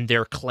 and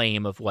their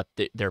claim of what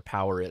their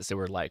power is. They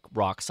were like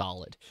rock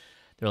solid.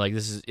 They're like,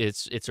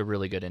 it's a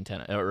really good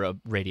antenna or a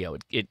radio.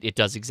 It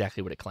does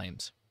exactly what it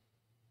claims.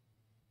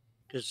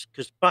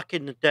 Because back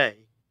in the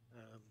day,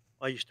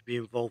 I used to be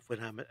involved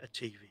with amateur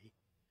TV.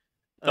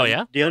 Oh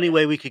yeah. The only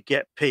way we could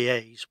get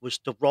PAs was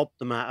to rob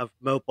them out of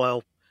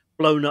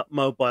blown up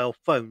mobile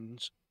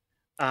phones.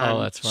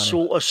 And that's funny.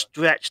 Sort of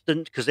stretched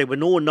them, because they were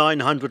all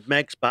 900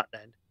 megs back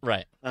then.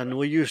 Right. And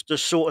we used to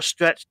sort of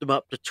stretch them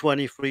up to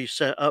 23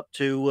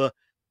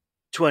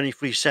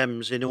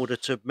 sems in order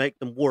to make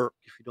them work,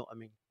 if you know what I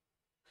mean.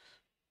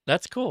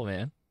 That's cool,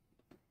 man.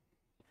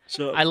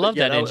 So I love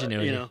that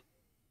ingenuity.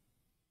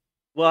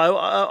 Well,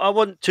 I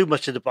wasn't too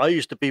much of the. I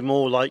used to be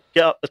more like,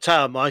 get up the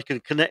tower, Mike,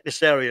 and connect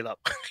this area up.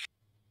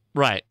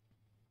 Right.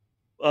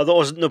 That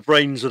wasn't the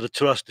brains of the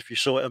trust, if you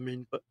saw what I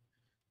mean. But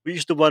we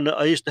used to run.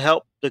 I used to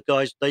help the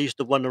guys. They used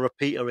to run a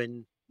repeater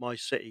in my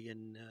city,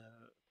 and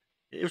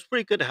it was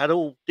pretty good. It had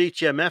all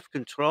DTMF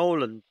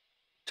control and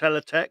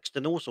teletext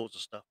and all sorts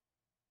of stuff.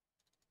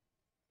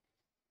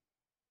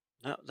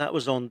 That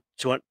was on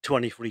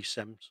 23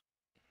 sems.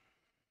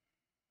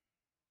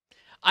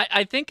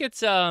 I think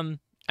it's I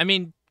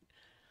mean,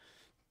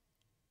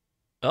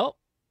 But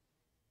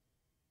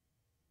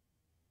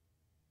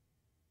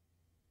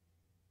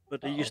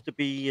there used to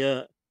be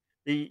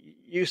they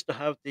used to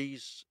have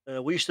these.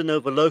 We used to know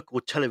the local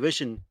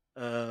television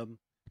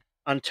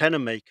antenna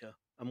maker,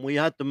 and we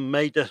had them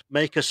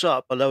make us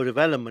up a load of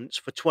elements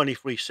for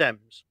 23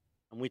 sems,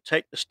 and we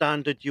take the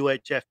standard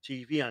UHF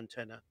TV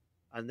antenna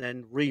and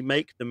then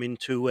remake them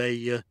into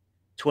a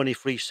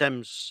 23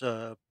 sems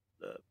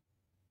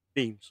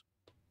beams.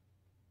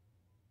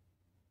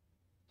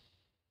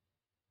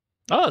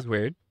 Oh, that's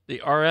weird. The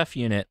RF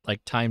unit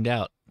timed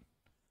out.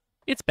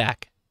 It's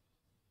back.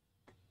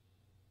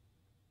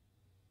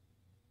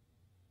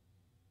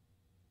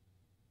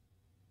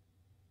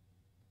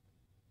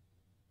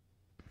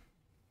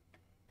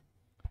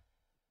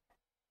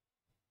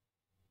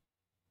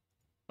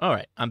 All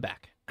right, I'm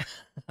back.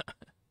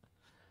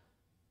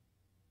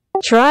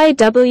 Try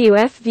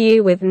WF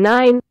view with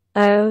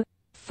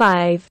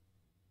 905.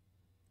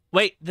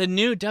 Wait, the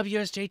new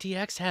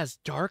WSJTX has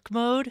dark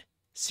mode?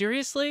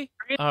 Seriously?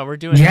 Oh, we're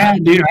doing Yeah,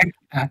 that? dude.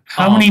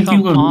 How many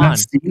people have not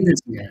seen this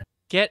yet?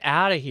 Get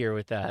out of here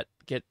with that.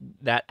 Get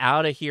that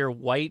out of here,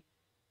 white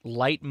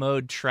light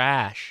mode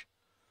trash.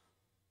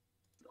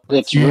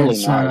 It's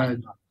really nice.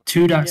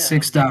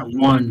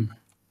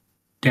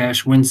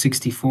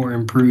 2.6.1-Win64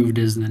 improved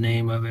is the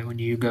name of it when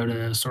you go to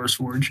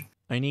SourceForge.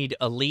 I need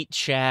Elite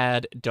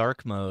Chad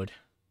dark mode.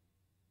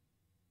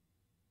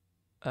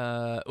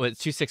 It's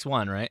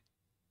 261, right?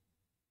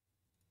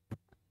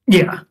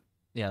 Yeah.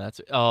 Yeah,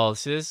 that's so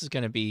this is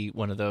gonna be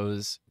one of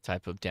those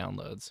type of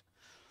downloads.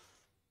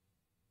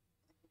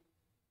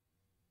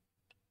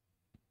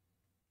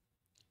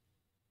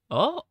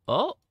 Oh,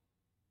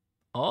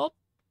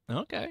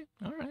 okay,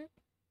 all right.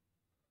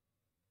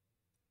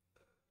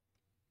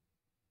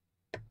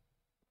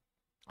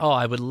 Oh,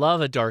 I would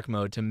love a dark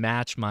mode to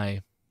match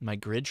my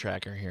grid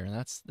tracker here.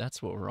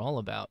 That's what we're all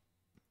about.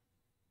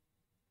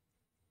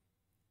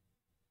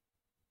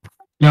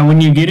 Now,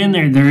 when you get in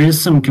there, there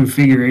is some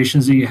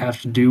configurations that you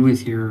have to do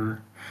with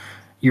your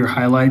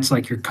highlights,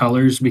 like your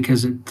colors,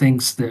 because it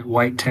thinks that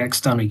white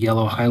text on a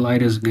yellow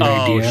highlight is a good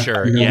idea. Oh,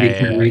 sure. Nobody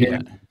can read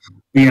it.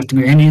 You have to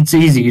go, and it's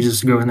easy. You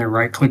just go in there,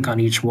 right click on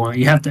each one.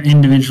 You have to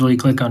individually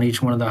click on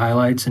each one of the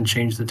highlights and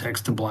change the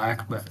text to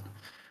black. But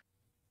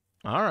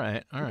all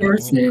right.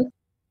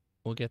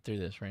 We'll get through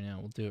this right now.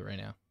 We'll do it right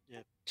now.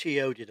 Yeah,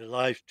 T.O. did a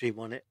live stream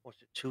on it. Was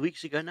it 2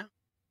 weeks ago now?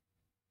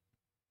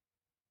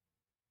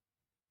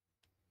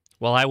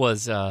 Well, I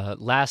was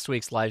last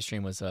week's live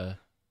stream was a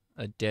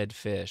dead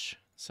fish,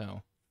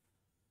 so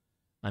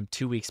I'm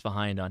 2 weeks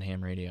behind on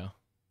ham radio.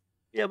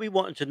 Yeah, we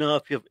wanted to know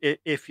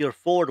if your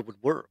Ford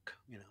would work.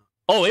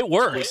 Oh, it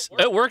works.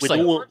 It works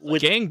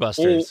with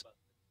gangbusters.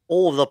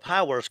 All of the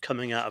power's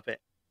coming out of it.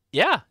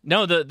 Yeah,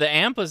 no, the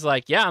amp was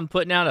like, yeah, I'm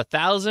putting out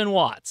 1,000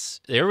 watts.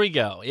 There we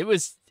go. It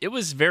was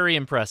very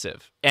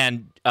impressive,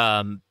 and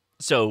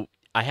so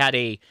I had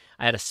a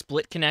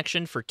split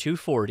connection for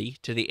 240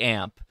 to the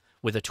amp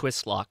with a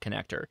twist lock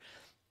connector,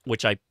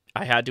 which I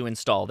had to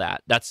install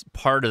that. That's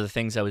part of the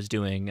things I was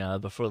doing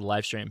before the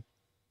live stream,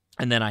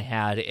 and then I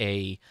had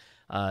a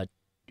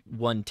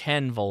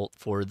 110 volt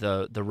for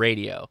the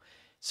radio.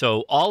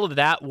 So all of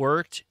that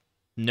worked,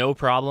 no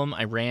problem.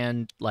 I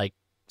ran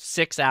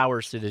 6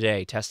 hours through the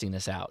day testing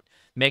this out,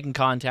 making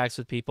contacts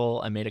with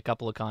people. I made a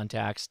couple of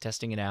contacts,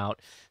 testing it out,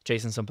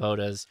 chasing some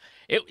POTAs.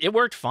 It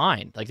worked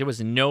fine. There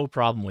was no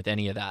problem with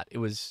any of that. It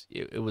was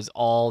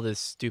all this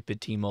stupid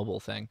T-Mobile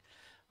thing.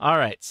 All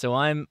right,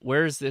 so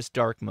where's this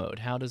dark mode?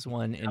 How does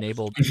one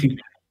enable? If you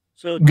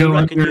go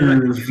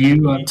under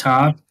view up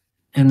top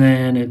and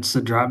then it's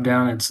a drop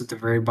down. It's at the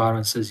very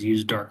bottom. It says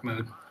use dark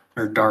mode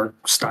or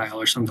dark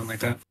style or something like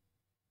that.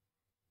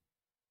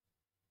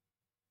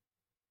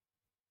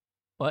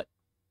 What?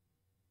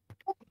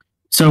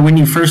 So when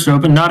you first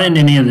open, not in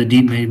any of the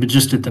deep main, but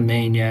just at the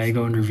main, yeah, you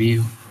go under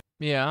view.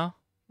 Yeah.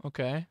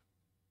 Okay.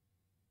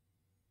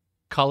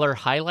 Color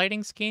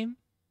highlighting scheme?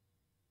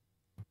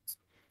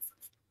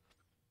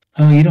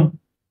 Oh, you don't.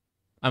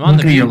 I'm on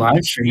Look the at your view.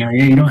 live stream now.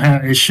 Yeah, you don't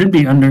have. It should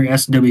be under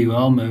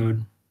SWL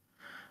mode.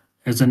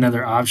 There's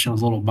another option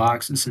with a little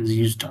box that says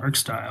use dark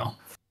style.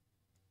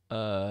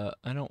 I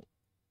don't.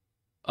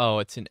 Oh,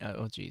 it's in.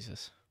 Oh,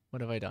 Jesus.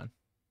 What have I done?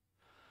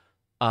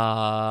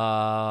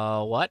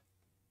 What?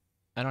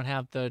 I don't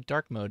have the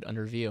dark mode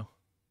under view.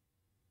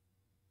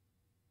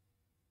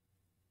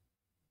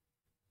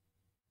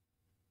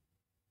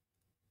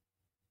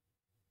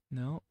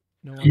 No.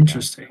 No.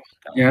 Interesting.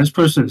 Yeah, I just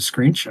posted a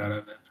screenshot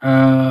of it.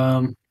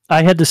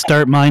 I had to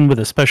start mine with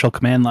a special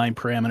command line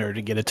parameter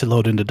to get it to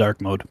load into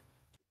dark mode.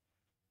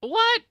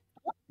 What?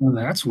 Well,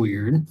 that's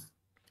weird.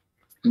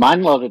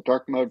 Mine loaded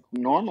dark mode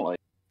normally.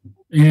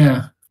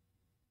 Yeah.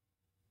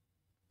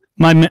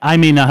 I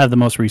may not have the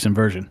most recent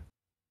version.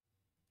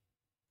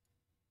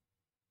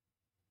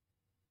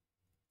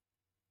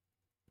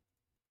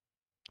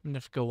 I'm gonna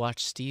have to go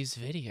watch Steve's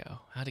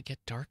video. How to get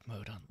dark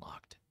mode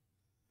unlocked.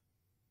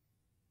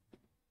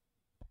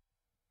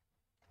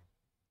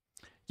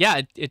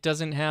 Yeah, it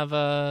doesn't have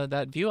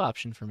that view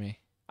option for me.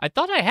 I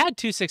thought I had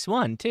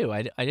 261 too.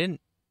 I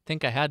didn't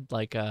think I had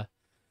like a.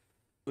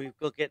 We've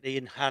got to get the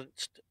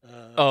enhanced.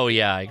 Oh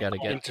yeah, I gotta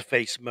get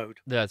interface mode.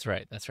 That's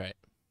right. That's right.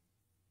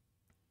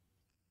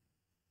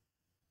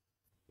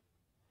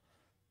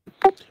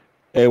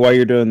 Hey, while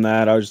you're doing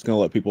that, I was just going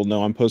to let people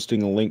know I'm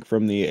posting a link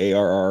from the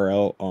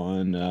ARRL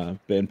on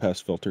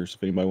bandpass filters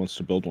if anybody wants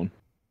to build one.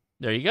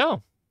 There you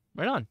go.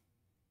 Right on.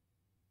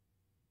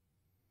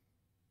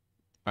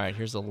 All right,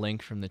 here's a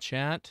link from the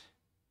chat.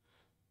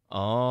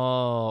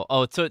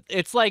 Oh, so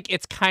it's like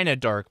it's kind of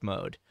dark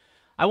mode.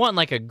 I want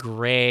like a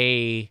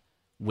gray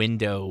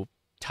window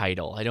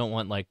title. I don't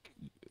want like.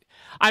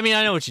 I mean,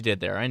 I know what you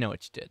did there. I know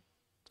what you did.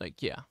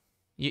 Like, yeah,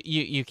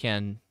 you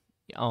can.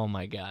 Oh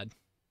my God.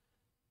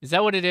 Is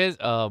that what it is?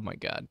 Oh my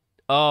God.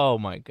 Oh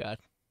my God.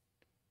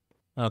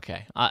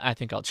 Okay, I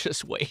think I'll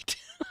just wait.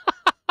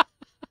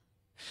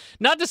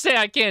 Not to say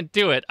I can't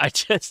do it. I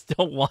just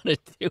don't want to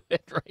do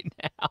it right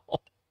now.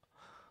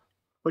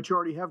 But you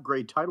already have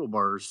gray title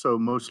bars, so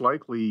most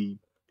likely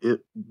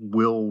it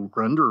will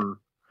render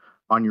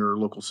on your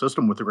local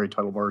system with the gray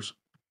title bars.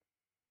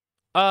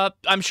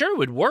 I'm sure it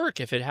would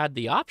work if it had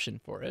the option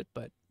for it,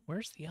 but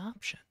where's the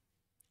option?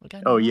 We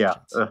got no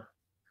options.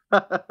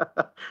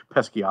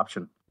 Pesky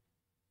option.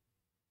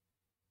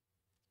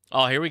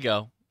 Oh, here we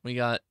go. We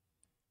got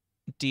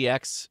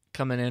DX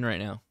coming in right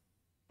now.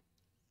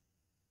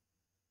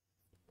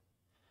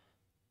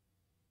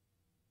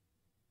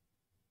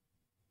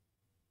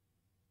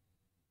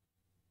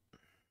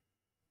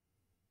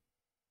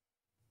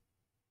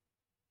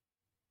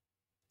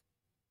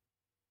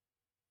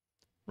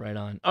 Right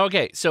on.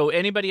 Okay, so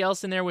anybody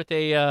else in there with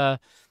a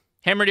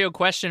ham radio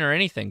question or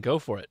anything, go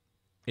for it.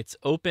 It's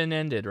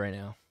open-ended right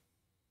now.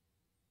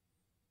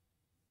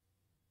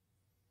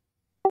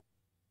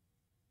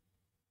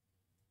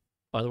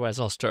 Otherwise,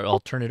 I'll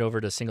turn it over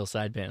to single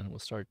sideband and we'll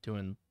start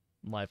doing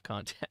live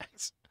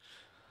contacts.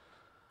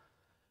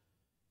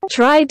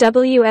 Try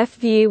WF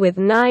view with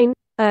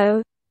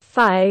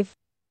 905.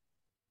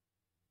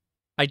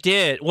 I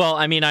did. Well,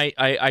 I mean,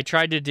 I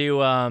tried to do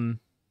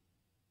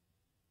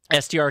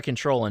STR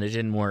control and it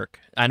didn't work.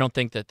 I don't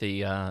think that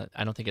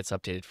I don't think it's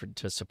updated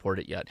to support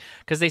it yet,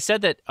 because they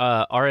said that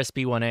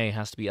RSB1A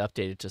has to be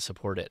updated to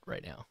support it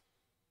right now.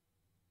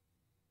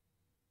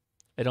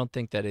 I don't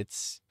think that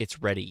it's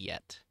ready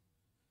yet.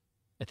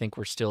 I think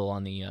we're still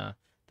on the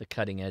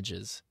cutting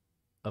edges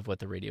of what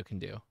the radio can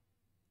do.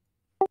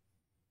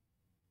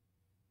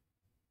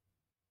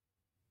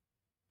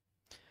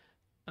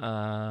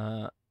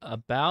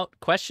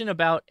 Question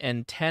about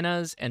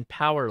antennas and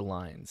power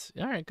lines.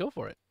 All right, go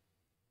for it.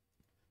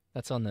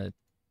 That's on the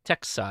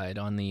tech side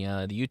on the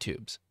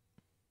YouTubes.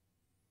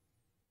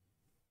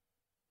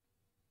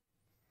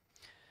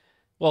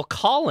 Well,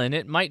 Colin,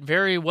 it might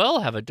very well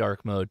have a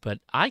dark mode, but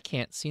I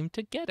can't seem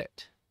to get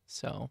it.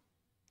 So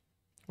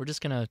we're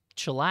just going to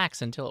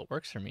chillax until it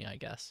works for me, I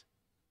guess.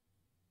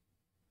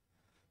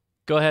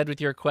 Go ahead with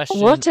your question.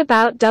 What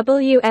about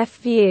WF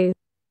View?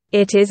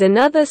 It is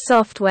another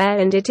software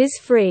and it is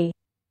free.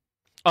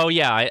 Oh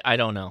yeah, I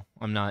don't know.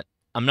 I'm not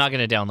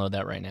going to download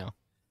that right now.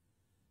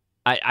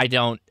 I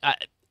don't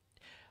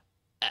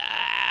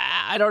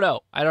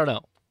know.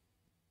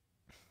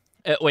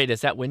 Wait,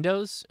 is that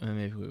Windows?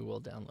 Maybe we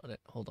will download it.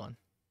 Hold on.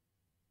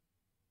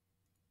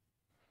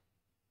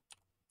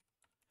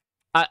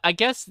 I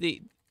guess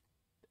the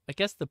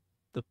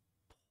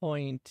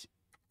point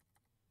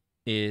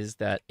is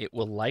that it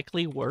will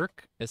likely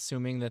work,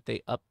 assuming that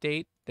they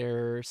update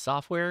their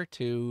software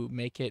to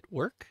make it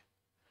work.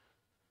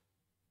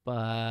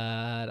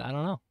 But I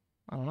don't know.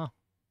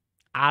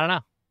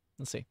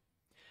 Let's see.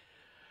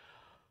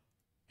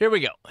 Here we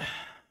go.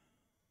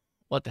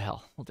 What the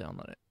hell? We'll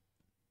download it.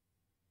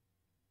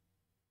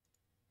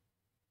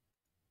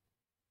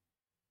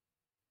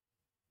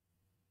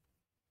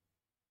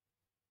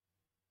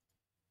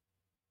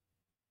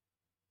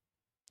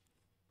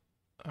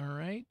 All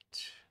right.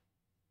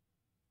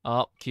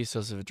 Oh,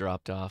 QSOs have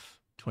dropped off.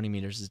 20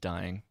 meters is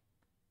dying.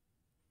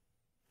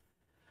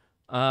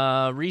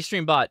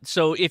 Restream bot.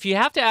 So if you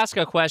have to ask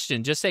a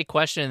question, just say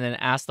question and then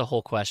ask the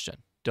whole question.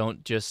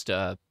 Don't just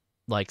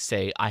like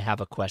say I have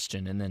a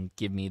question and then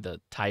give me the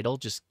title.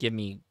 Just give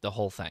me the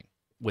whole thing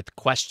with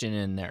question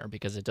in there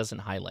because it doesn't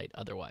highlight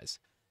otherwise.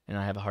 And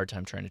I have a hard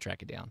time trying to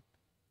track it down.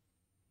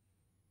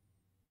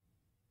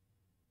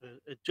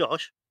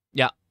 Josh?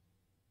 Yeah.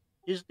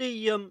 Is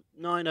the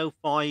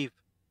 905,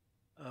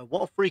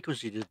 what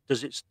frequency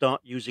does it start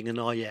using an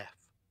IF?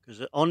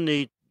 Because on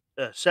the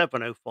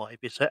 705,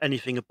 it's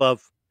anything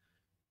above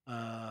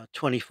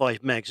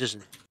 25 megs,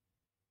 isn't it?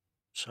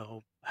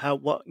 So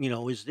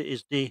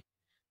is the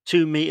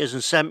 2 meters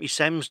and 70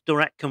 sems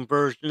direct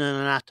conversion, and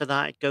then after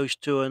that it goes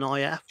to an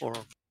IF, or?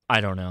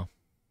 I don't know.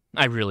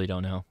 I really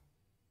don't know.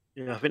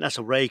 Yeah, I think that's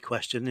a Ray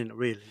question, isn't it?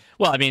 Really?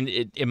 Well, I mean,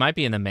 it might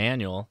be in the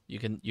manual. You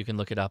can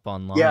look it up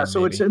online. Yeah, so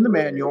maybe. it's in the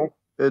manual.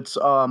 It's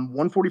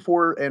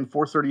 144 and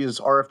 430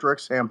 is RF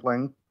direct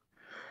sampling.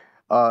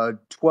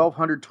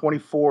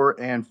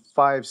 1224 and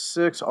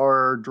 56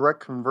 are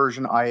direct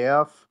conversion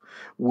IF,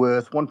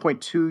 with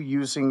 1.2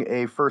 using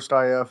a first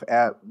IF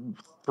at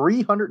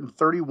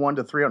 331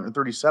 to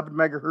 337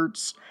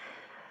 megahertz.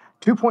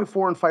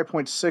 2.4 and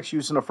 5.6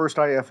 using a first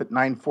IF at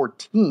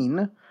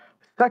 914,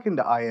 second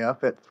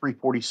IF at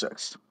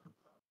 346.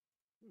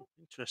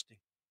 Interesting.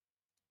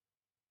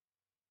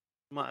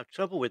 Might have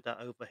trouble with that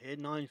over here.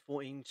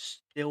 914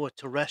 still a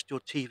terrestrial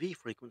TV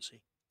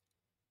frequency.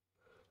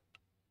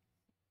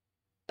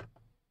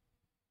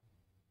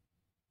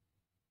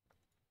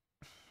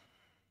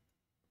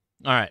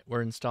 All right,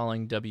 we're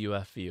installing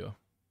WFView.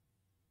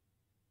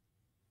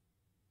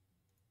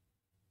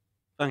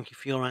 Thank you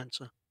for your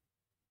answer.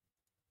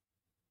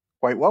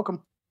 Quite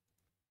welcome.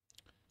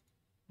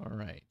 All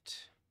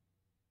right.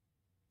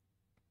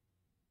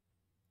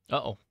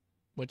 Uh-oh.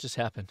 What just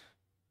happened?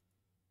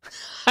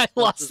 I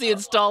lost the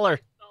installer.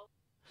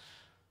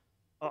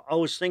 I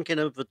was thinking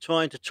of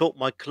trying to talk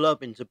my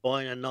club into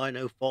buying a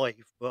 905,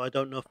 but I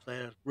don't know if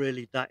they're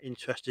really that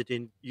interested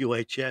in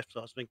UHF.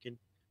 So I was thinking,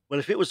 well,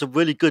 if it was a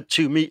really good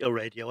 2-meter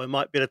radio, I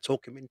might be able to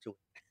talk him into it.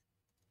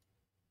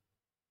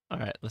 All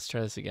right, let's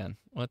try this again.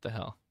 What the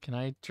hell? Can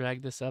I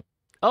drag this up?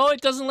 Oh,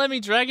 it doesn't let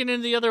me drag it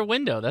into the other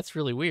window. That's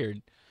really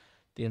weird.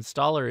 The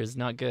installer is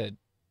not good.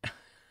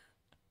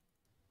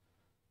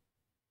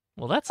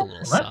 Well, that's a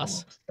little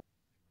sus.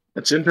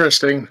 It's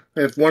interesting.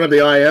 If one of the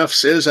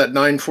IFs is at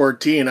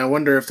 914, I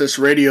wonder if this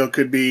radio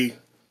could be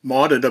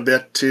modded a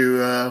bit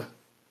to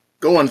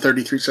go on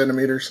 33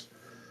 centimeters.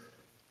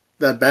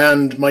 That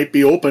band might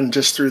be open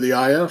just through the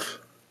IF.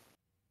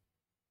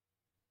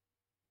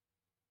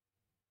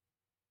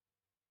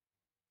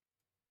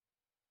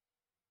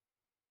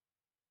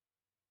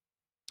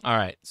 All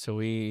right, so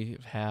we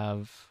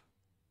have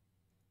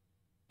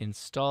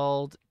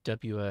installed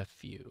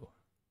WFView.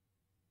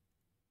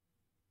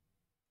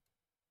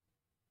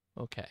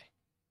 Okay.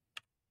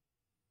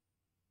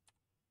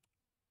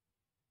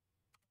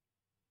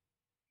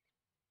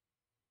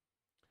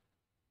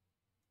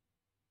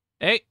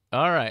 Hey,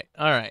 all right.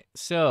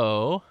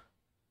 So,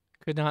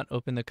 could not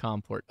open the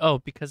COM port. Oh,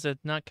 because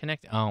it's not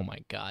connected. Oh my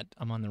God,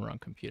 I'm on the wrong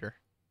computer.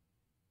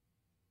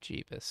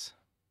 Jeepus.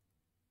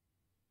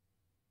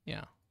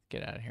 Yeah,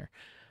 get out of here.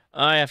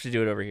 I have to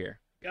do it over here.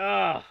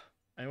 Ah,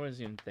 I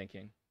wasn't even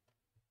thinking.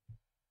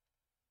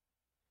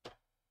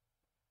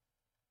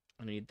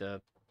 I need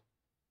the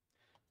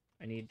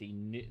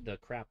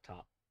crap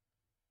top.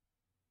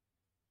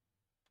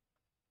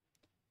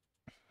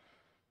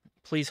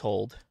 Please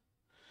hold.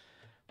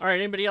 All right,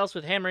 anybody else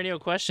with ham radio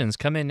questions,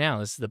 come in now.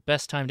 This is the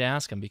best time to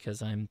ask them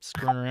because I'm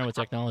screwing around with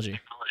technology.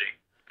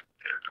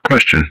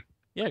 Question.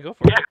 Yeah, go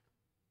for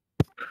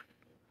it.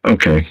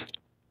 Okay.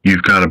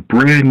 You've got a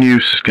brand new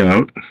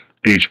scout,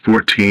 age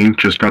 14,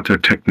 just got their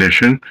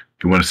technician.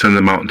 You want to send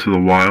them out into the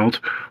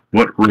wild.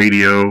 What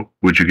radio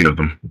would you give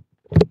them?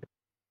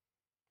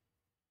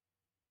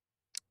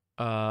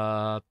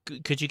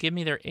 Could you give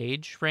me their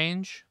age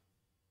range?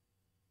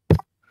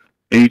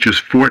 Age is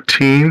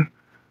 14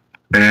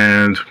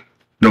 and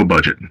no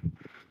budget.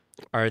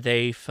 Are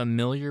they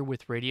familiar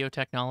with radio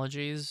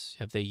technologies?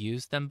 Have they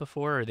used them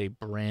before, or are they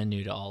brand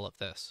new to all of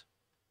this?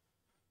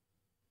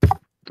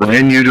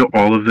 Brand new to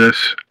all of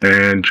this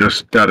and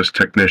just got his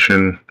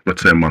technician,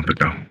 let's say, a month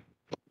ago.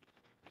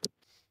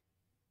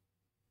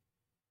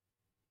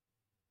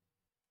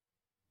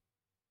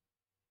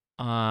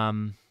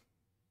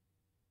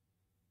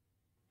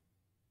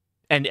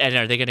 And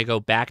are they going to go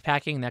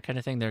backpacking, that kind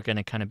of thing? They're going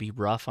to kind of be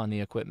rough on the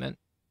equipment,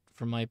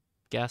 from my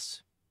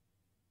guess?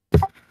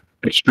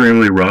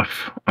 Extremely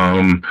rough.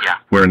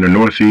 We're in the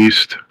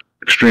Northeast,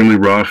 extremely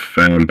rough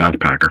and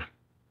backpacker.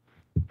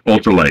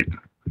 Ultralight.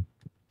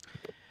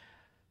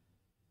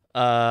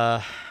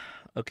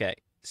 Okay.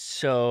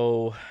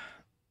 So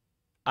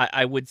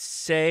I would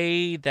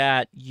say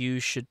that you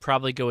should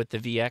probably go with the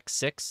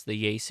VX6,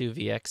 the Yaesu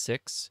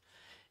VX6,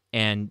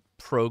 and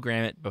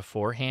program it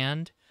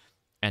beforehand,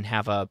 and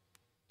have a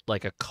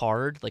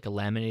card, like a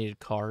laminated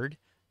card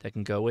that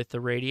can go with the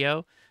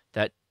radio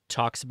that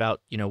talks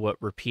about,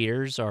 what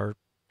repeaters are,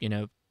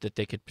 that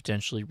they could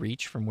potentially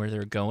reach from where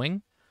they're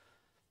going.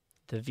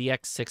 The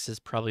VX6 is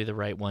probably the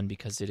right one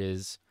because it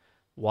is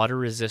water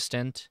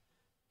resistant.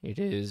 It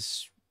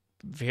is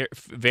very,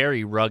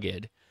 very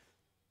rugged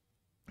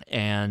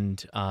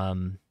and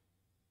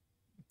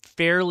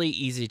fairly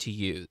easy to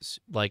use,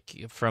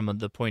 like from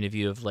the point of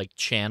view of like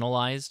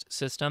channelized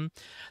system.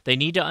 They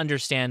need to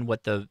understand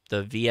what the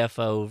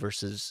VFO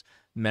versus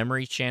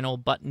memory channel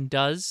button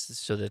does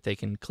so that they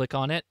can click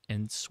on it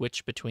and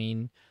switch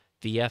between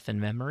VF and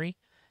memory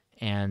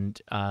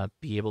and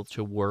be able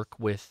to work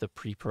with the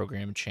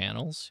pre-programmed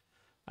channels.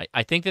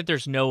 I think that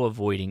there's no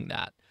avoiding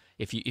that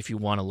if you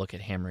want to look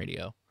at ham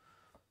radio.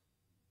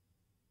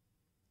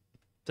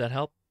 Does that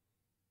help?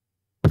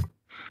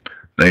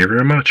 Thank you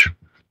very much.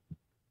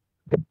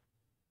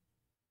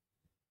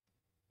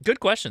 Good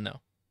question, though.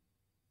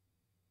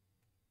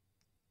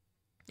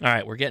 All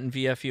right, we're getting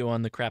VFU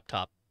on the crap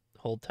top.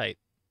 Hold tight.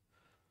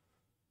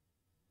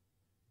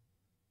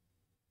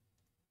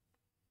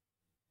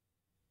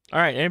 All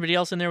right, anybody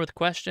else in there with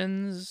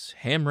questions?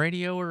 Ham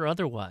radio or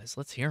otherwise?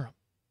 Let's hear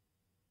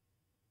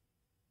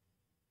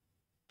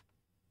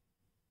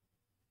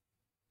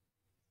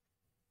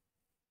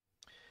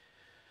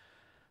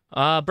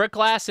them. Brett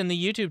Glass in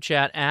the YouTube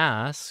chat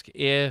asked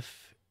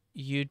if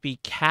you'd be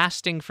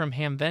casting from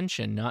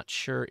Hamvention. Not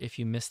sure if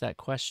you missed that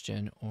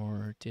question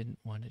or didn't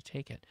want to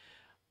take it.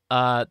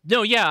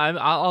 No, yeah,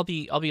 I'll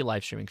be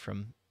live streaming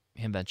from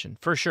Hamvention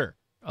for sure.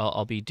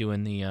 I'll be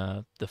doing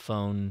the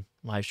phone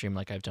live stream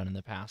like I've done in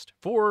the past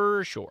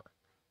for sure.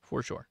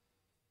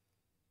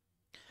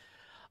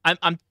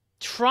 I'm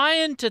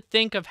trying to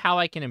think of how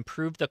I can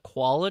improve the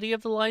quality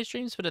of the live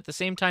streams, but at the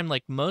same time,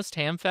 like most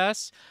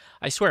hamfests,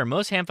 I swear,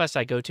 most hamfests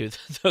I go to,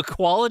 the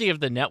quality of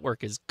the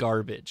network is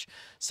garbage.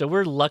 So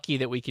we're lucky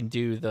that we can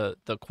do the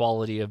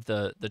quality of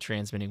the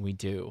transmitting we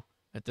do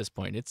at this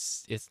point.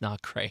 It's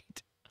not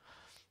great.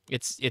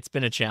 It's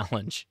been a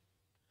challenge.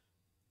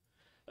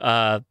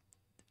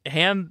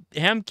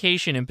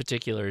 Hamcation in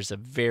particular is a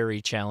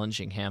very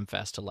challenging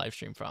hamfest to live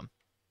stream from.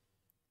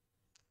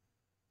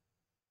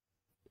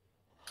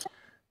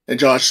 And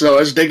Josh, so I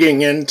was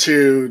digging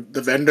into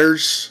the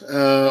vendors'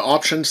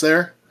 options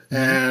there,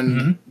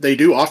 and they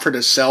do offer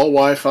to sell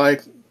Wi-Fi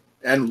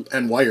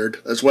and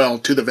wired as well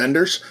to the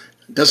vendors.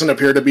 It doesn't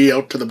appear to be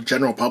out to the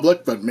general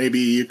public, but maybe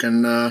you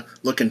can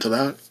look into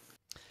that.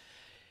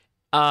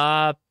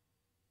 I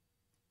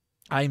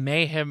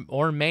may have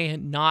or may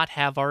not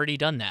have already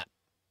done that.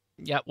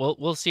 Yeah,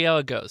 we'll see how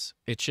it goes.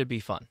 It should be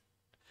fun.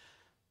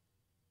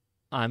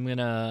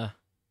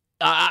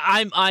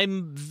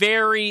 I'm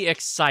very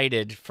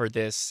excited for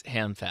this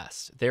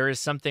Hamfest. There is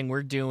something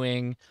we're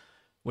doing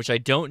which I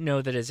don't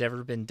know that has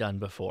ever been done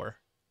before,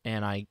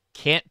 and I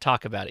can't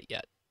talk about it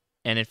yet.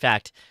 And in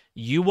fact,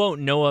 you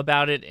won't know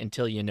about it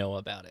until you know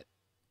about it.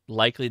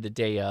 Likely the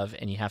day of,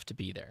 and you have to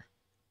be there.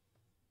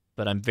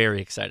 But I'm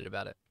very excited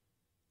about it.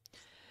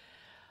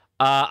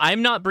 I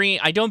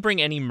don't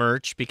bring any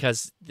merch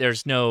because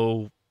there's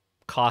no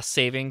cost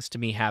savings to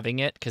me having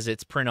it because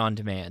it's print on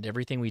demand.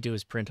 Everything we do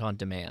is print on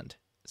demand.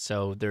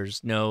 So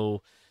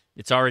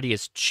it's already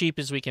as cheap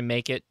as we can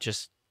make it,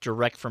 just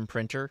direct from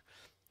printer.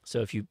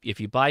 So if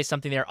you buy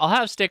something there, I'll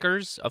have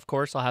stickers. Of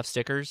course, I'll have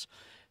stickers.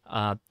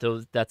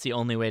 That's the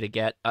only way to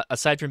get,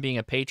 aside from being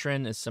a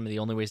patron, is some of the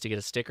only ways to get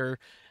a sticker.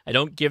 I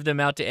don't give them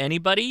out to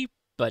anybody,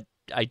 but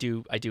I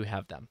do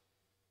have them.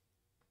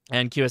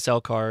 And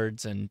QSL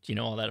cards and,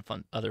 all that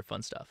other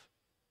fun stuff.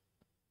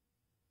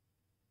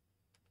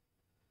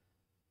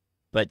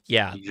 But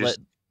yeah,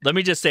 let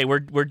me just say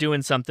we're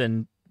doing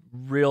something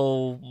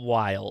real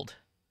wild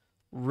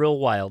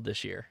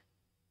this year.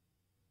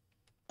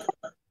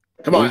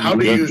 Come on, how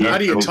do you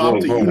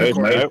top the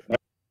unicorn?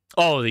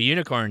 Oh, the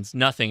unicorn's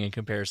nothing in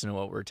comparison to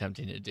what we're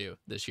attempting to do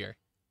this year.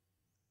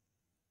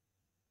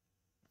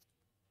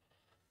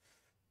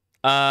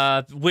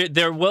 I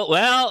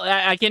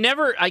can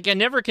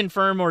never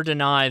confirm or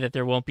deny that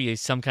there won't be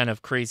some kind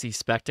of crazy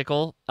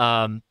spectacle.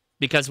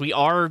 Because we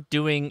are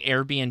doing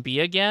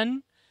Airbnb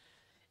again.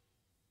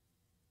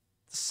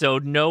 So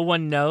no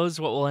one knows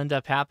what will end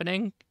up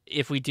happening.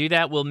 If we do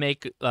that, we'll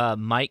make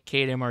Mike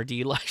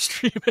KMRD live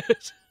stream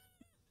it.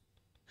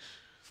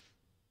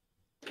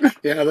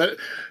 Yeah,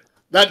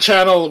 that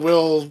channel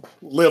will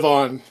live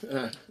on.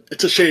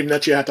 It's a shame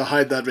that you had to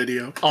hide that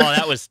video. Oh,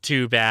 that was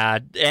too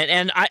bad.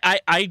 And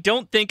I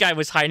don't think I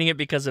was hiding it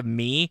because of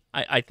me.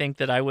 I think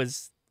that I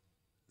was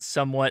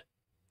somewhat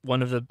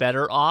one of the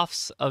better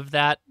offs of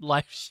that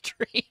live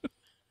stream.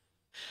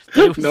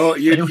 No,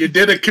 you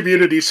did a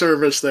community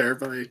service there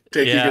by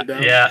taking it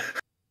down.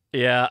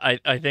 Yeah,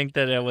 I think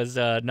that it was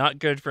not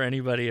good for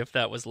anybody if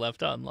that was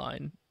left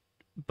online.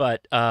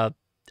 But I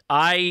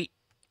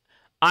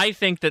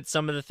think that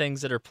some of the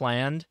things that are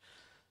planned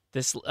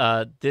this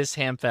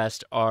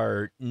Hamfest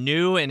are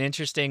new and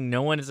interesting.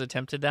 No one has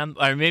attempted them,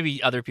 or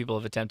maybe other people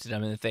have attempted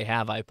them, and if they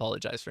have, I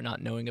apologize for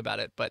not knowing about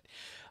it. But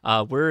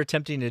we're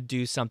attempting to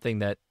do something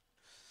that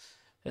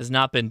has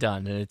not been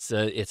done, and it's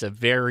a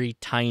very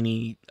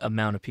tiny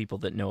amount of people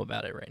that know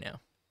about it right now.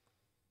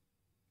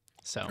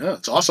 So yeah,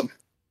 it's awesome.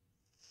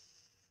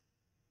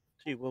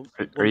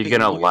 Are you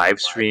gonna live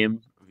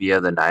stream via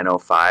the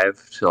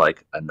 905 to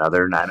like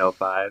another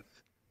 905,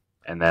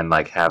 and then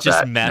like have just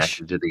that mesh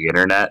connected to the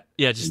internet?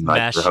 Yeah, just in, like,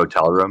 mesh the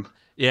hotel room.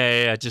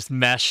 Yeah. Just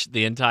mesh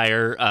the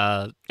entire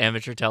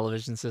amateur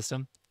television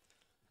system.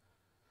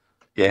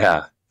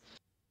 Yeah.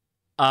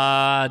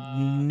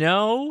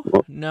 No,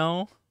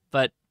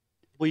 but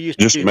we used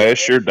just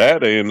mesh your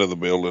data into the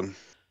building.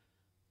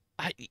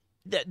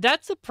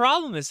 That's the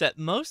problem, is that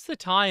most of the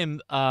time,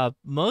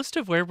 most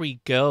of where we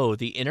go,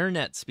 the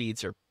internet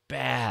speeds are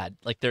bad.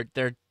 Like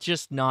they're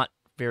just not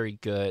very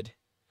good.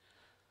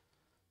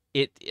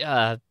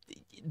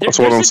 That's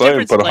what I'm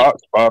saying. Put a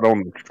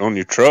hotspot on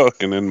your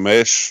truck, and then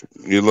mesh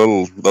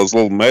those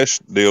little mesh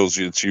deals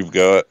that you've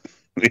got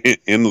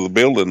into the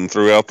building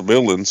throughout the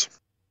buildings.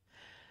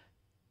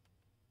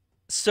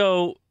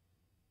 So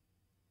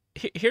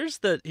here's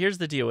the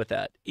deal with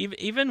that.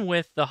 Even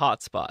with the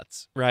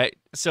hotspots, right?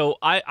 So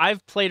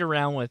I've played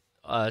around with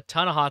a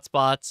ton of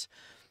hotspots.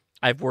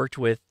 I've worked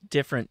with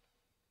different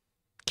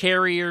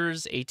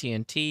carriers,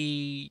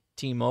 AT&T,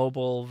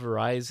 T-Mobile,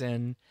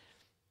 Verizon,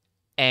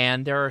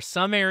 and there are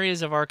some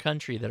areas of our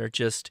country that are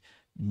just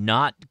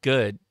not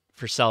good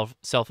for cell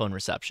phone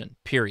reception,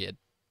 period.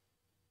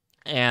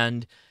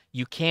 And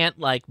you can't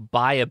like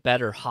buy a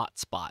better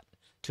hotspot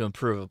to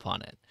improve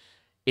upon it.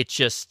 It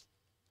just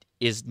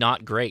is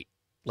not great.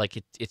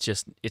 Like it's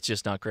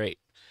just not great.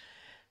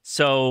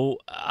 So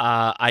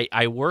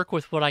I work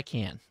with what I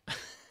can.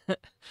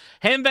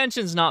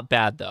 Hamvention's not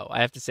bad though.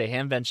 I have to say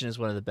Hamvention is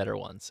one of the better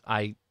ones.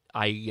 I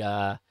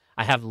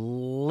have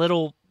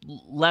little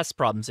less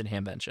problems in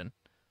Hamvention.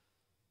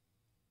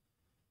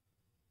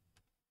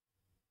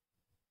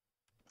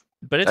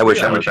 But it's I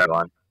wish I was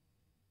on.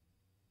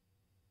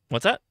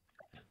 What's that?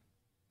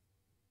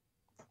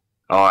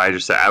 Oh, I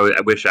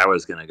wish I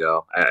was gonna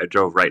go. I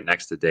drove right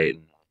next to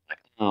Dayton. Like,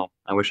 oh,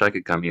 I wish I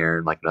could come here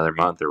in like another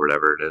month or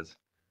whatever it is.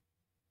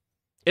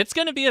 It's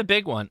going to be a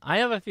big one. I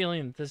have a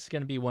feeling that this is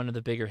going to be one of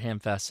the bigger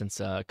Hamfests since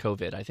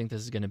COVID. I think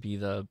this is going to be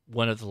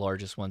one of the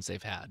largest ones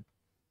they've had.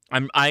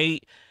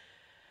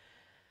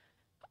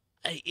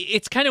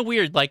 It's kind of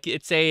weird. Like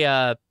it's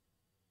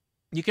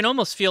you can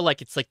almost feel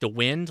like it's like the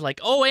wind.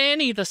 Like, oh,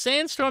 Annie, the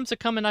sandstorms are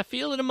coming. I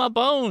feel it in my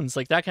bones.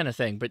 Like that kind of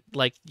thing. But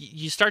like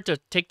you start to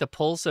take the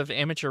pulse of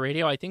amateur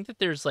radio. I think that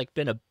there's like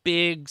been a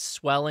big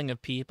swelling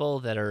of people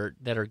that are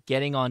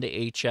getting onto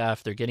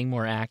HF. They're getting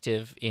more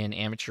active in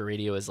amateur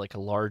radio as like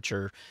a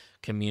larger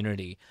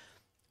community.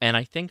 And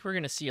I think we're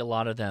going to see a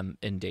lot of them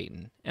in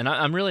Dayton. And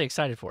I'm really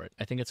excited for it.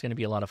 I think it's going to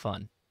be a lot of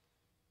fun.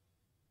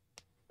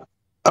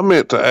 I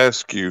meant to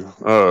ask you,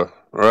 or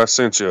I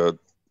sent you a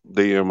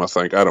DM, I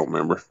think. I don't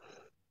remember.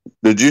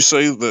 Did you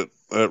see that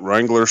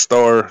Wrangler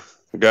Star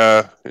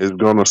guy is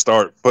going to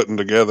start putting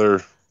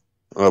together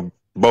a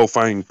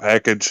Bofang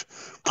package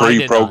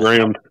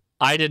pre-programmed?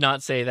 I did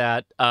not say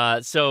that.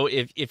 So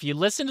if you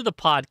listen to the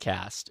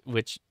podcast,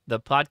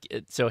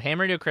 so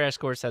Ham Radio Crash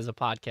Course has a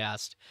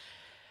podcast.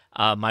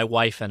 My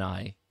wife and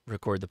I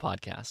record the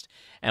podcast,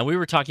 and we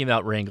were talking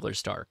about Wrangler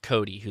Star,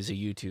 Cody, who's a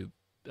YouTube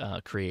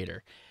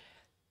creator.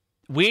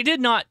 We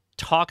did not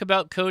talk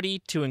about Cody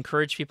to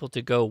encourage people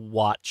to go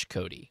watch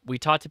Cody. We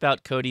talked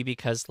about Cody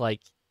because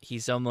like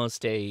he's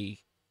almost a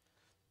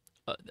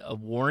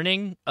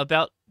warning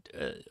about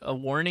a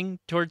warning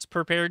towards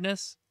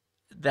preparedness,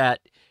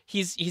 that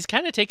he's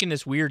kind of taken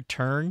this weird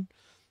turn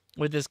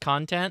with his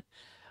content.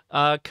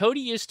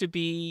 Cody used to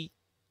be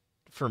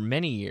for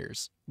many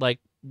years like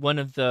one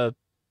of the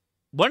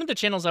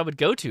channels I would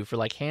go to for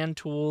like hand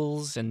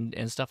tools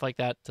and stuff like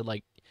that, to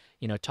like,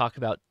 you know, talk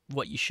about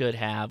what you should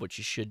have, what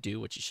you should do,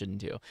 what you shouldn't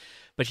do.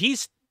 But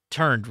he's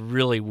turned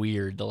really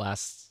weird the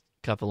last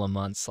couple of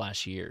months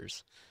 /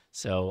 years.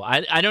 So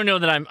I don't know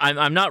that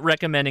I'm not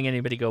recommending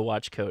anybody go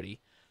watch Cody.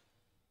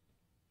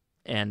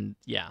 And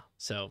yeah,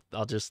 so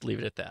I'll just leave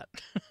it at that.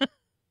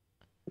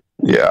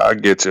 Yeah, I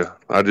get you.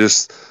 I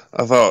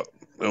thought,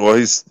 well,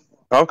 he's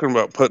talking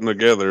about putting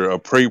together a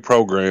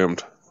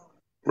pre-programmed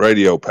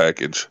radio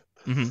package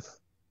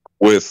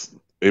with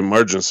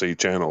emergency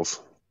channels,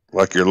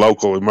 like your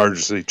local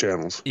emergency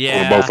channels.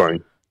 Yeah, on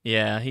Bofang.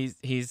 Yeah,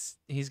 he's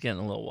getting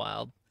a little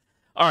wild.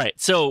 All right,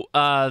 so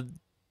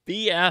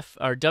BF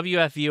or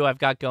WFU I've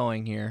got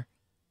going here.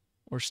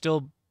 We're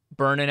still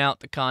burning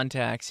out the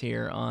contacts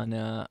here on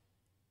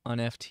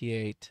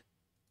FT8.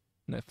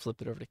 I'm gonna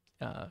flip it over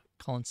to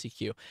Colin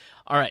CQ.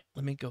 All right,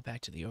 let me go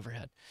back to the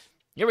overhead.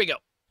 Here we go.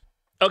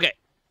 Okay.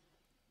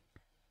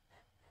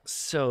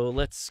 So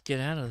let's get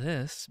out of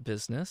this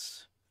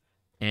business.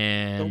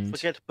 And don't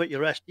forget to put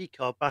your SD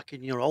card back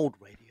in your old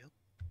radio.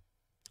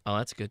 Oh,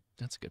 that's good.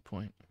 That's a good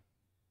point.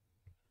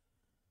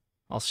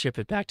 I'll ship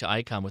it back to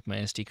ICOM with my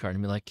SD card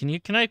and be like, can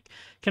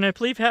I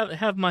please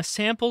have my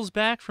samples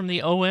back from the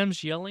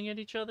OMs yelling at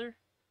each other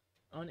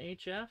on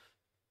HF?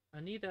 I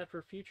need that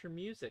for future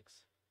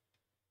musics.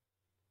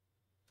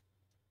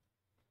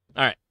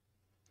 All right.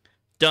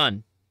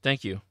 Done.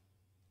 Thank you.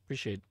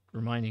 Appreciate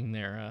reminding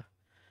there.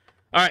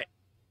 All right.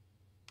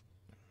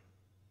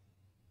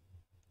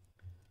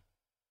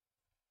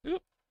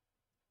 Oop.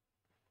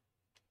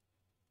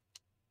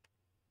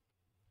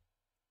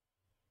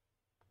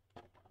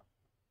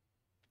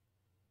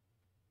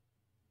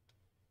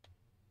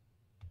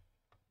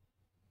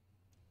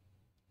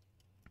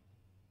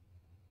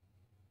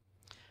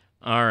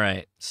 All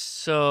right,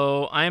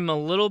 so I'm a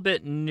little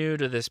bit new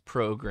to this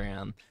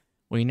program.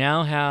 We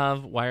now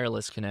have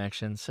wireless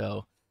connection,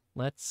 so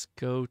let's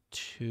go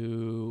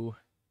to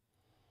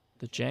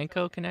the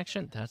Janko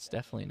connection. That's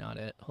definitely not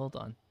it. Hold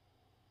on.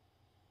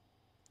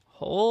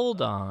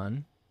 Hold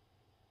on.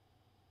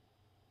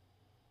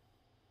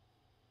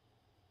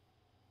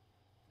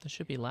 This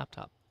should be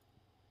laptop.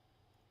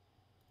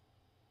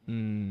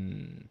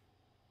 Hold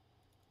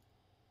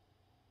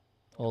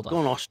on.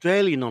 Going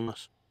Australian on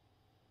us.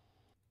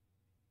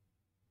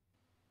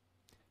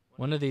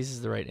 One of these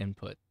is the right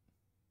input.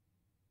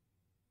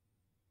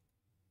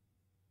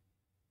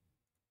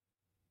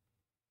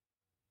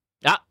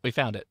 Ah, we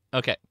found it.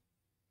 Okay.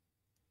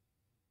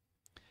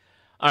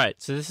 All right,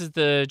 so this is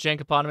the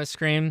Jankopotamus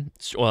screen.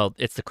 Well,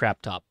 it's the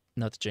crap top,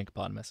 not the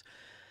Jankopotamus.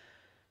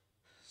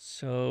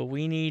 So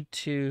we need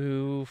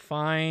to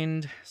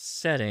find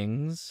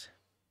settings,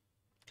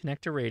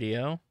 connect to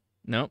radio.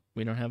 Nope,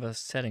 we don't have a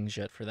settings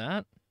yet for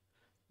that.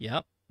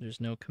 Yep, there's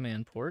no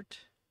command port.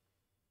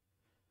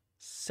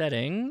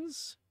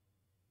 Settings.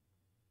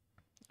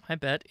 I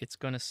bet it's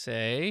going to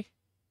say,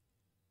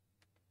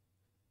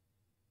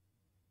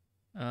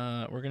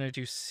 we're going to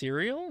do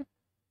serial.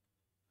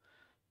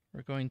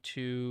 We're going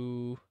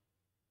to,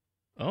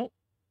 oh,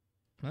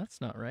 that's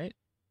not right.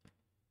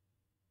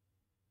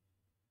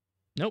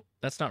 Nope,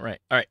 that's not right.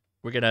 All right,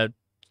 we're going to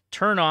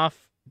turn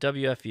off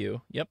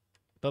WFU. Yep,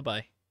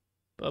 bye-bye.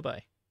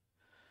 Bye-bye.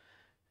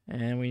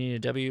 And we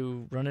need a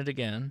run it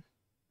again,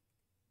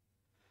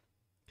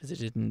 because it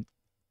didn't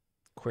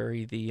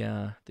query the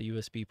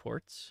USB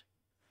ports.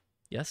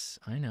 Yes,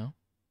 I know.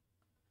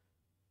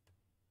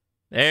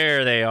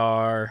 There they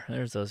are.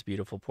 There's those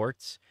beautiful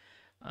ports.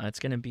 It's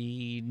going to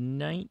be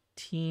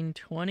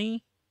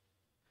 1920.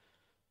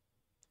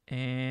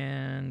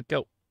 And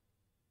go.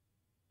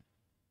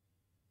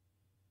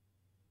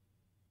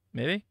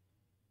 Maybe?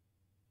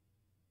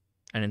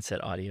 I didn't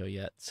set audio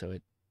yet, so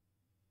it...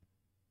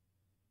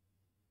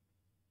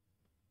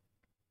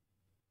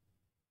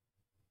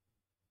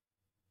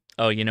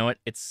 Oh, you know what?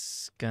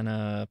 It's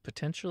gonna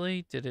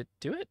potentially... Did it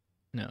do it?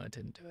 No, it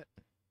didn't do it.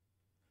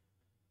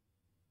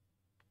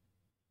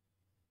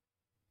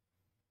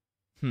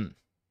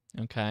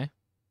 Okay.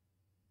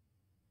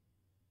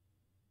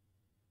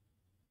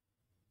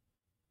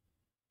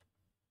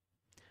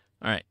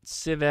 All right,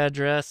 civ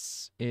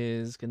address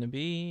is going to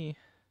be...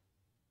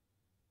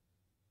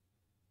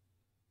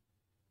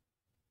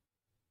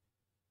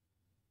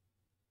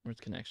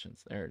 Where's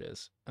connections? There it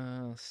is.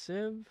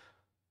 Civ...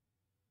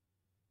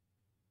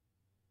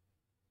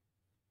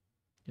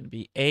 Going to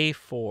be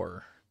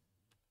A4.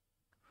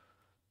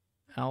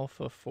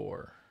 Alpha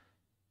 4.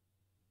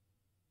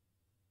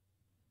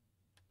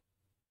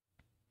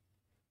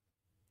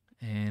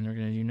 And we're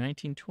going to do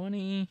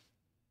 1920.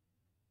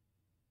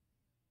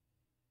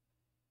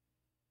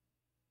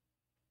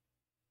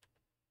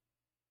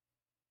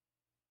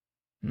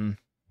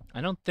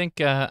 I don't think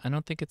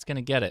it's going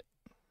to get it.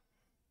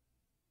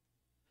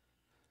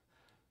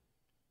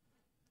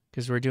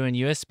 Because we're doing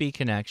USB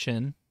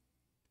connection.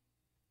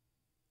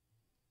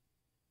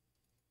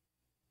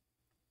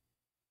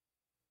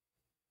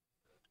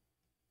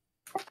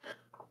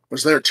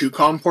 Was there 2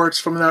 COM ports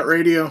from that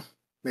radio?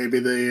 Maybe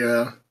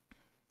they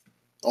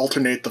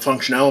alternate the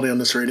functionality on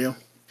this radio.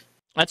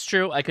 That's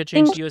true. I could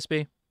change the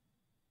USB.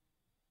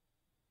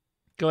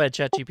 Go ahead,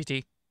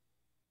 ChatGPT.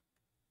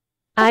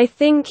 I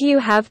think you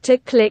have to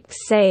click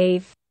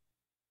save.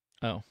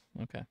 Oh,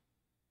 okay.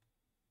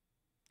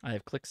 I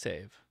have click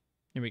save.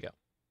 Here we go.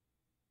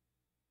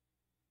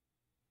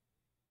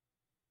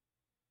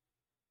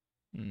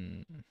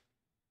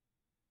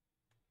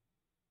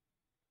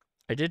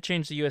 I did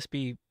change the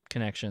USB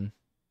connection.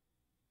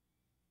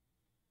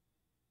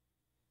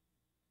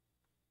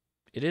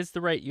 It is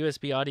the right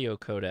USB audio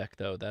codec,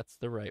 though. That's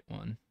the right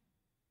one.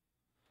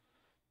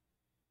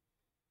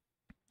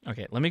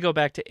 Okay, let me go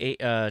back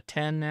to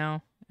 10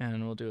 now,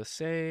 and we'll do a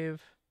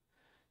save,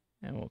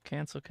 and we'll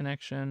cancel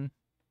connection.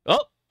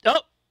 Oh!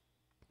 It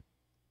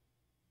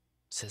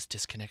says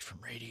disconnect from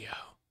radio.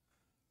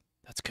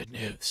 That's good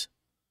news.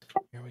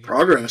 Here we go.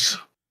 Progress.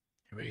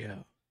 Here we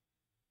go.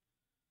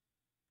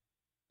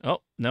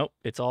 Oh, nope,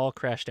 it's all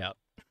crashed out.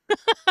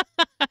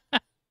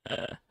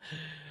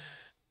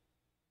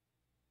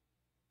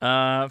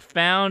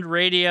 Found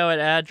radio at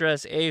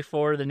address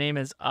A4. The name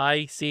is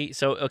IC.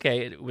 So, okay,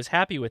 it was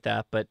happy with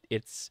that, but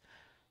it's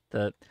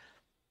the...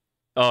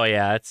 Oh,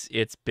 yeah,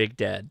 it's Big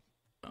Dead.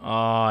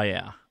 Oh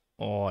yeah.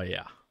 Oh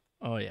yeah.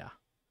 Oh yeah.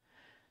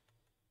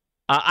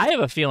 I have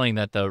a feeling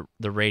that the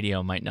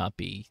radio might not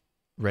be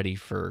ready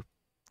for.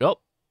 Oh,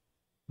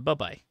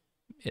 bye.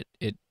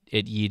 It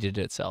yeeted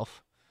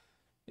itself.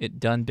 It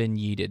done been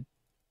yeeted.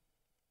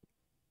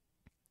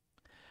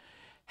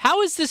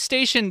 How is this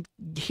station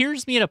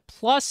hears me at a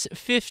plus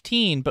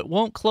 15 but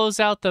won't close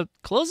out the...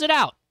 Close it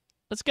out.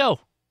 Let's go.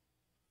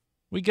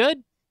 We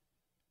good?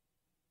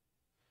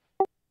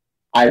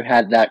 I've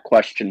had that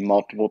question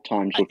multiple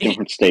times with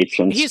different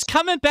stations. He's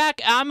coming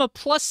back. I'm a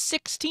plus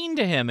 16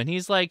 to him, and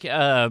he's like,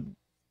 I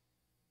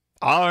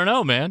don't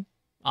know, man.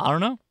 I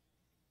don't know.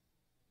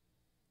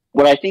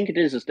 What I think it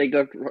is they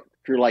go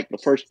through like the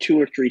first 2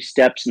 or 3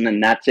 steps, and then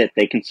that's it.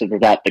 They consider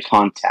that the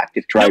contact.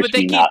 It drives me nuts. No, but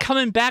they keep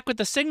coming back with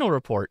the signal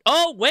report.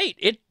 Oh,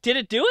 wait. Did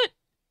it do it?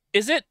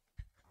 Is it?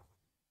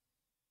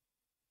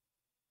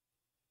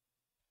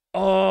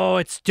 Oh,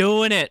 it's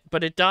doing it,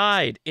 but it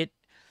died. It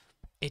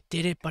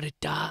did it, but it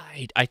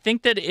died. I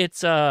think that it's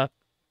so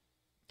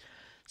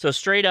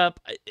straight up,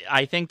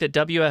 I think that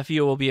WFU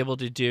will be able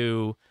to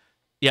do...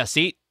 Yeah,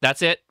 see?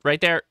 That's it right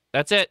there.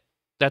 That's it.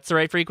 That's the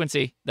right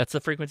frequency. That's the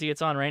frequency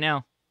it's on right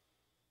now.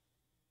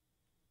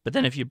 But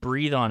then if you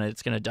breathe on it,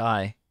 it's going to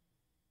die.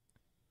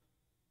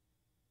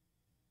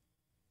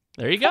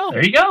 There you go.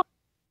 There you go.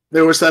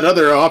 There was that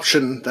other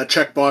option, that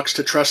checkbox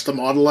to trust the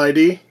model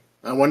ID.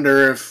 I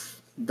wonder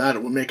if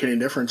that would make any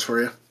difference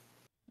for you.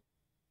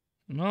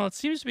 Well, it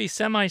seems to be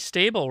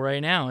semi-stable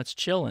right now. It's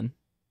chilling.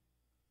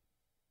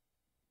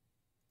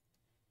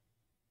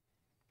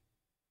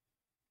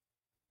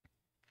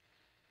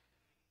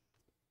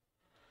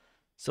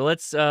 So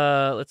let's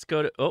go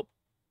to... Oh,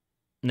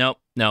 nope.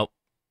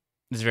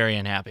 It's very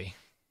unhappy.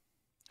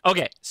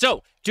 Okay,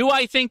 so do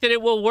I think that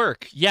it will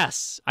work?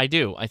 Yes, I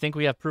do. I think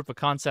we have proof of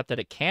concept that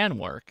it can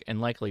work and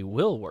likely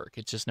will work.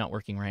 It's just not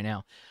working right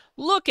now.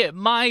 Look at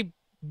my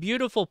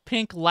beautiful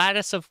pink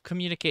lattice of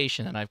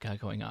communication that I've got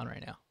going on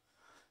right now.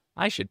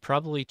 I should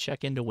probably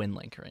check into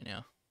WinLink right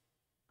now.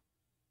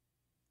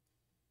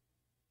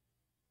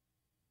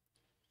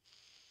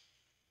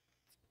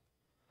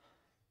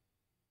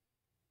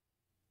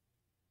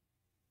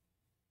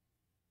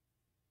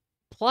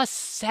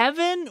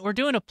 +7? We're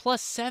doing a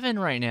 +7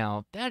 right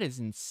now. That is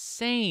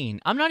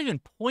insane. I'm not even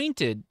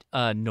pointed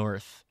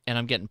north, and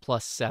I'm getting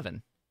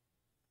 +7.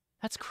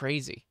 That's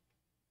crazy.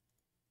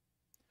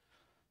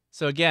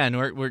 So again,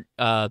 we're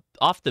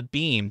off the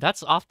beam.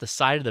 That's off the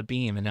side of the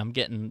beam, and I'm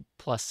getting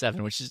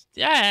 +7, which is...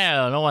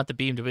 Yeah, I don't want the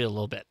beam to be a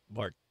little bit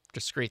more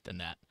discreet than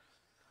that.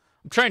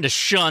 I'm trying to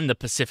shun the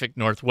Pacific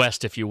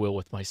Northwest, if you will,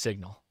 with my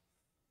signal.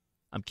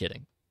 I'm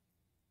kidding.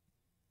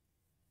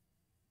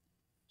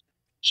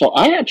 So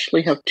I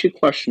actually have 2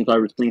 questions I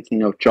was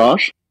thinking of,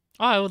 Josh.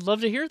 Oh, I would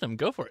love to hear them.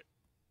 Go for it.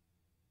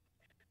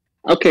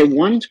 Okay,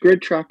 one's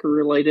grid tracker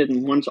related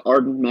and one's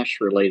Arden Mesh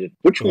related.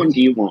 Which one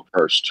do you want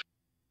first?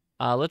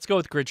 Let's go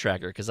with grid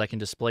tracker because I can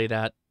display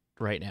that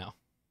right now.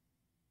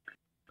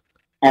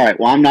 All right,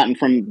 well, I'm not in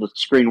front of the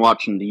screen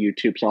watching the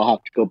YouTube, so I'll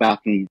have to go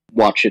back and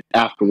watch it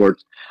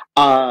afterwards.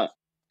 How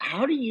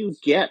do you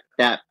get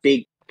that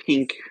big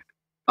pink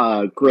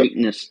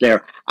greatness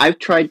there? I've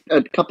tried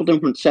a couple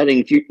different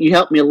settings. You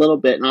helped me a little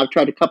bit, and I've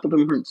tried a couple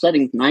different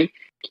settings, and I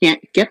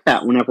can't get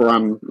that whenever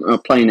I'm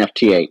playing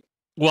FT8.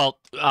 Well,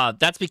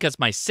 that's because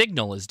my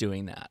signal is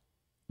doing that.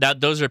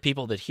 Those are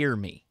people that hear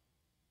me,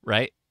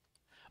 right?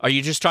 Are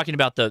you just talking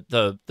about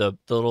the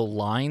little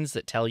lines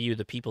that tell you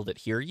the people that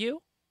hear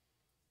you?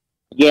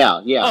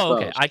 Yeah. Oh,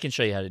 okay. I can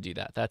show you how to do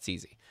that. That's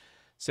easy.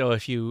 So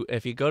if you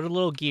go to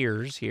little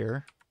gears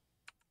here,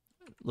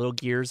 little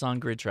gears on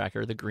grid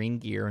tracker, the green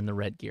gear and the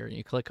red gear, and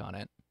you click on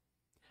it.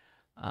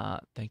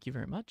 Thank you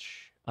very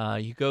much.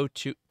 Thank you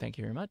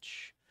very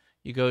much.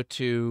 You go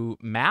to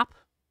map,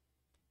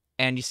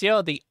 and you see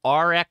how the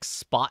RX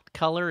spot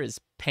color is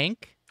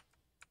pink?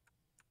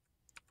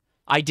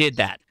 I did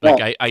that.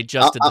 I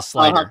adjusted the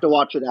slider. I'll have to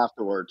watch it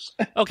afterwards.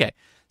 Okay.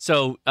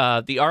 So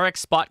the RX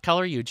spot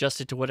color, you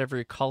adjust it to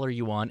whatever color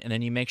you want, and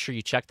then you make sure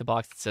you check the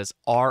box that says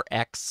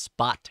RX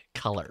spot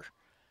color.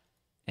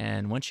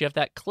 And once you have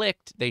that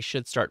clicked, they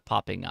should start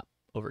popping up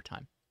over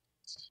time.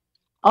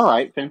 All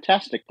right.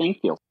 Fantastic. Thank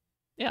you.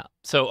 Yeah.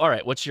 So, all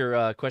right. What's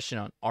your question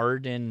on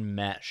Arden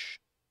Mesh?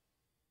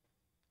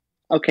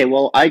 Okay.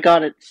 Well, I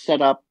got it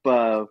set up.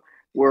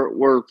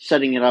 We're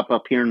setting it up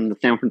here in the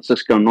San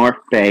Francisco North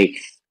Bay.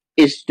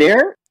 Is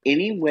there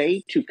any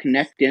way to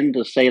connect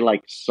into, say,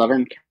 like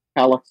Southern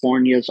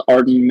California's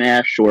Arden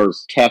Mesh or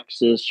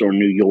Texas or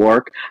New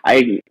York?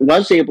 I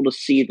was able to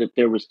see that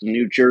there was the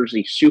New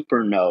Jersey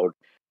Supernode,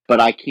 but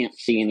I can't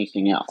see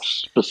anything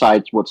else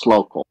besides what's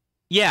local.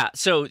 Yeah,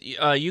 so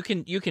you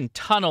can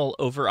tunnel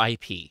over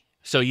IP.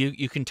 So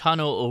you can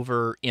tunnel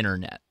over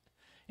internet,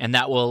 and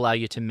that will allow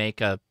you to make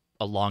a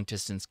long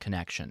distance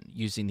connection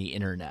using the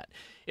internet.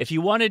 If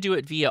you want to do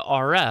it via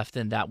RF,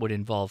 then that would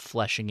involve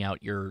fleshing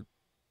out your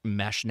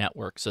mesh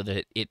network so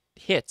that it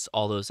hits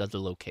all those other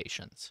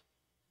locations.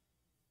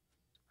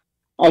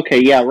 Okay,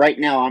 yeah, right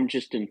now I'm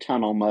just in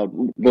tunnel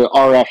mode. The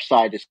RF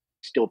side is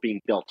still being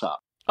built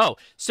up. Oh,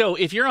 so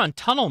if you're on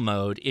tunnel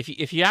mode,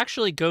 if you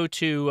actually go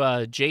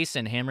to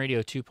Jason Ham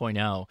Radio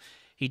 2.0,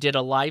 he did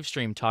a live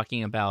stream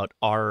talking about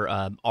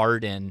our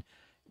Arden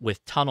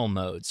with tunnel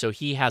mode. So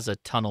he has a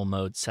tunnel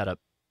mode setup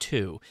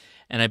too,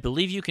 and I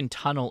believe you can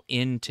tunnel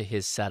into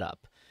his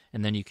setup,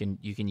 and then you can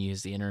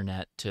use the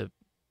internet to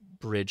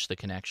bridge the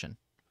connection.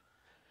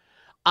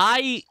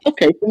 Okay,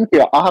 thank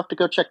you. I'll have to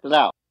go check that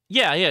out.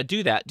 Yeah,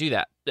 do that.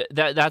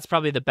 That's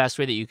probably the best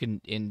way that you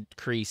can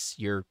increase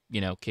your,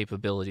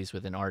 capabilities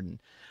within Arden.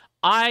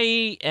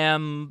 I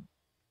don't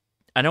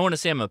want to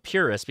say I'm a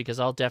purist because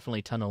I'll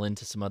definitely tunnel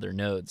into some other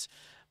nodes,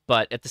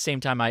 but at the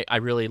same time, I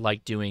really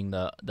like doing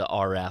the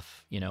RF,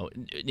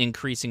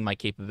 increasing my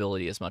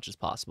capability as much as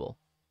possible.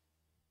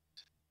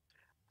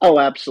 Oh,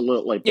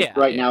 absolutely. But Yeah,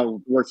 right now,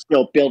 we're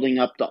still building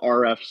up the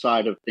RF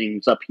side of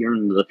things up here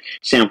in the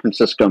San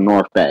Francisco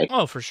North Bay.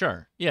 Oh, for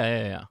sure.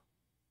 Yeah.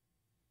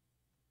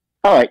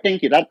 All right,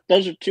 thank you.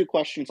 Those are two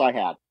questions I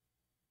had.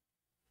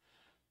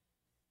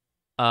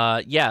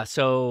 Yeah,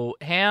 so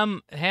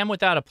ham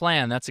without a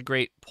plan, that's a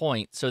great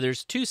point. So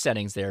there's two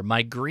settings there.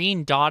 My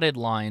green dotted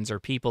lines are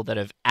people that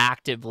have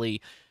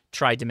actively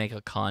tried to make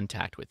a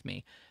contact with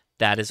me.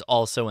 That is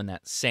also in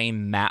that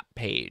same map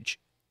page.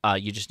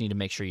 You just need to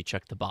make sure you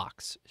check the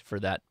box for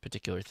that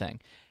particular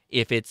thing.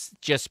 If it's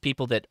just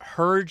people that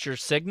heard your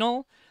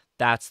signal,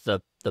 that's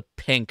the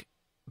pink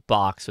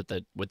box with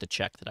the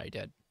check that I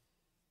did.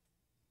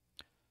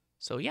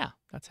 So yeah,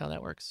 that's how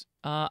that works.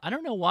 I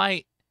don't know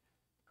why.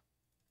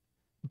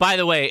 By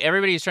the way,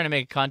 everybody's trying to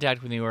make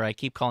contact with me where I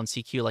keep calling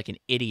CQ like an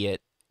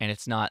idiot, and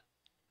it's not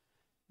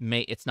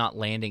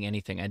landing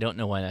anything. I don't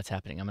know why that's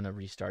happening. I'm going to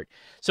restart.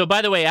 So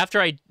by the way,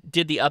 after I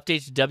did the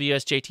update to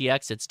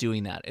WSJTX, it's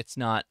doing that. It's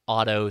not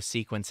auto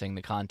sequencing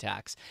the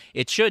contacts.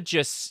 It should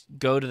just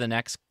go to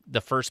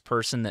the first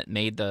person that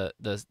made the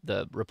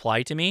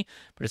reply to me,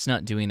 but it's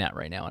not doing that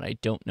right now, and I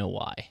don't know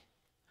why.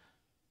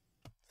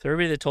 So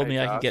everybody that told me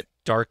I could get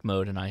dark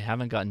mode, and I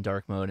haven't gotten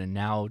dark mode, and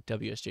now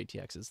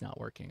WSJTX is not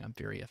working. I'm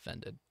very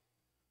offended.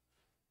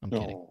 I'm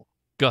kidding.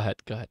 Go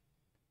ahead.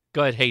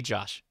 Hey,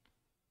 Josh.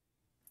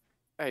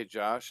 Hey,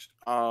 Josh.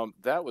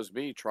 That was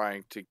me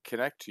trying to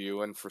connect to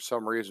you, and for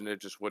some reason it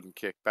just wouldn't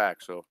kick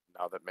back. So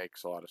now that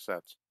makes a lot of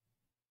sense.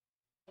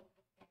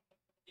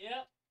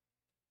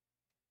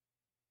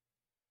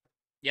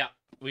 Yeah,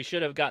 we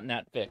should have gotten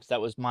that fixed.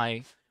 That was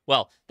me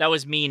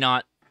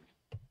not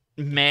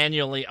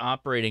manually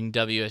operating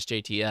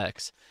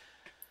WSJTX.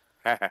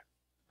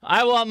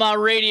 I want my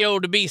radio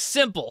to be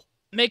simple.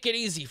 Make it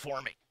easy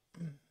for me.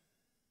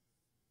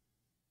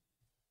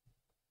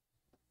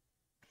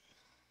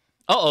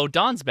 Uh-oh,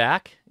 Don's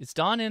back. Is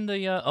Don in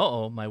the...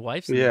 Uh-oh, my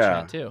wife's in the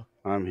chat, too.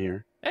 I'm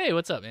here. Hey,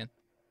 what's up, man?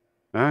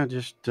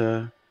 Just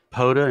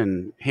POTA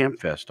and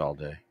Hamfest all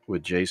day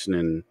with Jason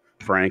and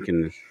Frank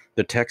and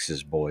the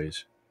Texas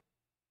boys.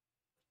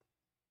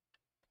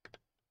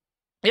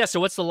 Yeah,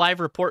 so what's the live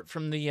report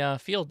from the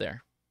field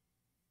there?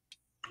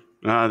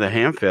 The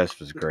Hamfest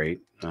was great.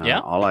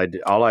 Yeah? All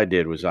I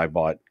did was I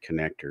bought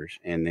connectors,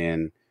 and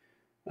then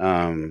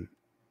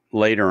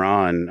later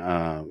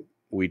on...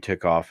 we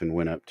took off and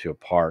went up to a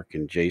park,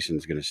 and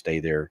Jason's going to stay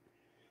there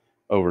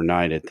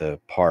overnight at the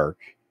park.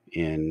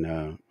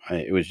 And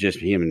it was just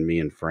him and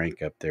me and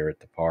Frank up there at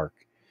the park.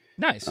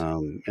 Nice.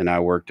 And I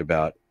worked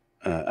about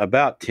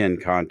 10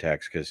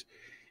 contacts because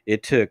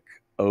it took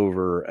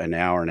over an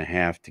hour and a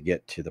half to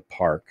get to the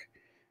park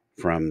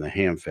from the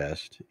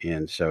Hamfest.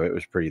 And so it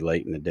was pretty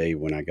late in the day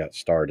when I got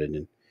started.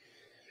 And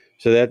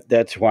so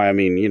that's why,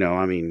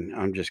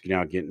 I'm just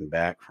now getting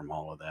back from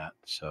all of that.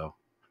 So.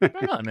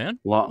 Right on, man.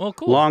 Well,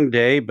 cool. Long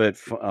day, but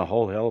a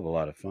whole hell of a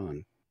lot of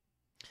fun.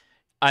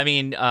 I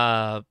mean,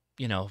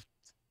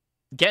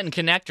 getting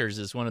connectors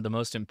is one of the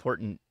most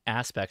important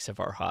aspects of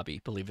our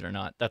hobby, believe it or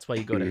not. That's why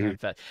you go to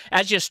Hamfest.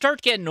 As you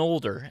start getting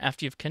older,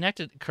 after you've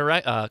collected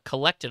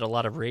a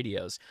lot of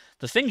radios,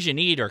 the things you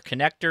need are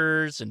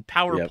connectors and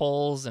power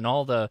poles and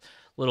all the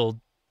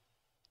little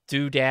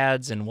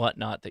doodads and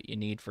whatnot that you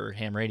need for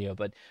ham radio.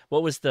 But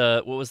what was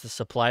the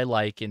supply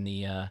like in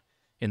the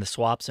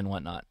swaps and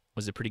whatnot?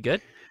 Was it pretty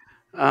good?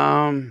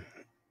 Not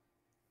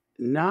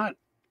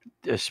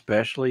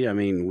especially. I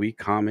mean, we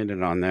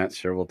commented on that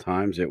several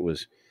times. There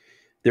was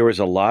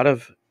a lot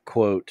of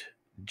quote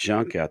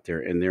junk out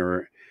there, and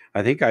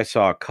I think I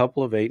saw a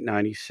couple of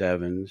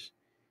 897s,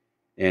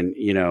 and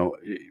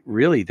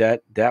really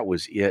that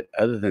was it.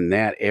 Other than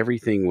that,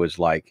 everything was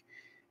like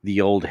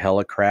the old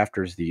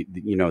Helicrafters, the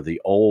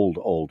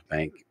old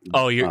bank.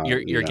 Oh,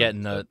 you're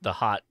getting the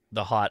hot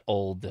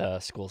old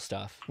school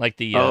stuff, like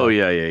the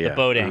the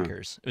boat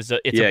anchors. It's a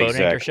boat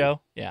anchor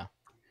show.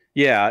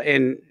 Yeah,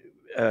 and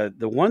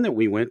the one that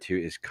we went to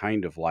is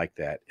kind of like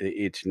that.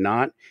 It's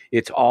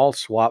all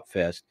Swap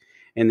Fest,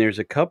 and there's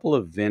a couple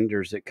of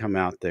vendors that come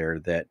out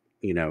there that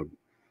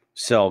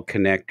sell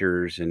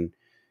connectors and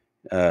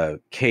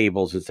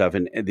cables and stuff.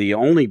 And the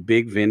only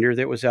big vendor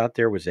that was out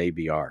there was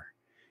ABR.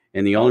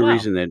 And the only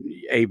reason that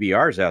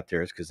ABR is out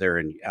there is because they're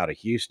out of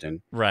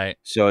Houston. Right.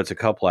 So it's a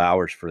couple of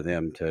hours for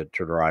them to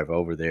drive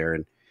over there.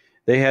 And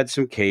they had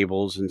some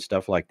cables and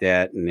stuff like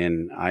that. And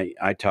then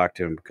I talked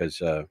to him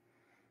because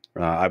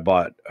I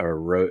bought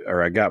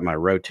I got my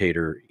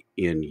rotator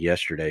in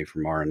yesterday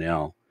from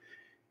R&L,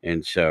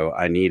 and so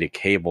I need a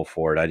cable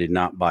for it. I did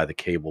not buy the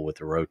cable with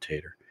the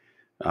rotator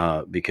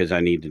because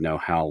I need to know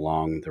how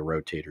long the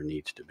rotator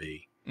needs to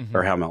be,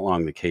 or how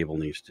long the cable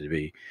needs to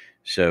be.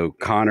 So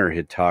Connor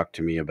had talked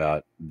to me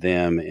about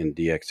them and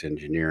DX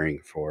Engineering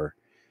for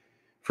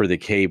the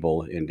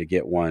cable and to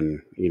get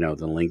one,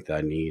 the length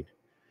I need.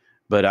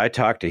 But I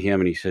talked to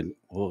him and he said,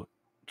 well,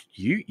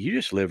 you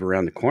just live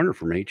around the corner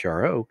from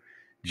HRO.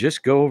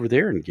 Just go over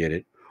there and get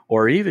it.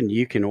 Or even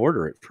you can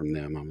order it from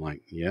them. I'm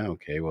like, yeah,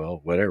 okay,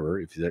 well, whatever.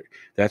 If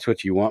that's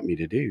what you want me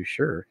to do,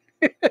 sure.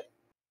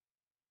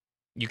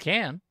 You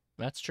can.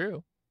 That's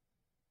true.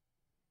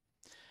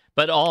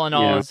 But all in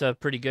all, it's a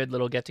pretty good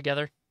little get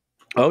together.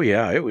 Oh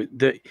yeah, it was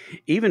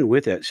even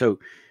with that. So,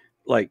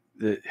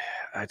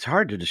 it's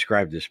hard to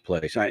describe this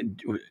place. I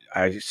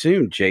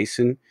assume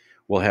Jason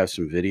will have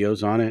some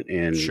videos on it,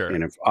 and Sure.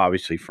 and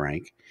obviously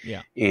Frank.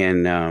 Yeah.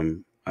 And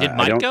Did I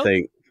Mike don't go?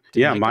 think.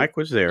 Did Yeah, Mike Mike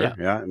go? was there. Yeah.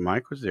 Yeah,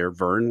 Mike was there.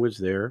 Vern was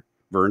there.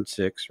 Vern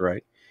 6,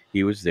 right?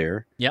 He was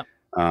there. Yep.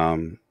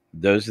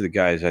 Those are the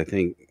guys I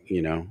think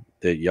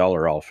that y'all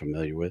are all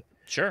familiar with.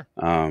 Sure.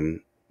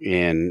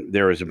 And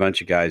there was a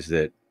bunch of guys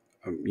that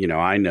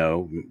I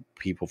know,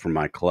 people from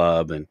my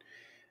club, and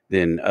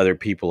then other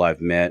people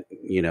I've met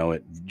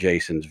at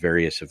Jason's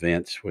various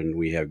events when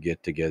we have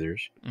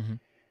get-togethers. Mm-hmm.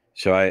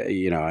 So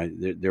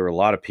there were a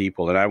lot of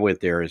people, and I went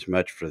there as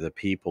much for the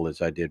people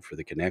as I did for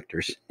the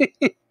connectors.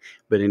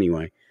 But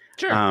anyway,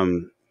 sure.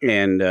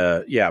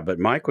 But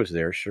Mike was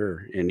there,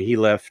 sure, and he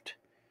left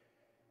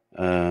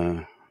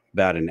about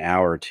an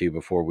hour or two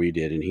before we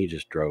did, and he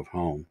just drove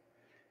home.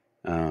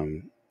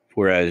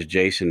 Whereas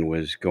Jason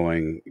was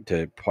going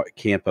to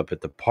camp up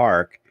at the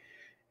park,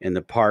 and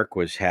the park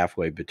was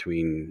halfway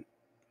between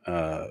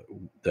the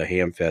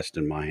Hamfest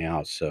and my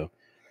house, so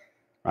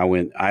I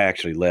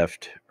actually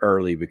left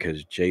early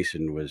because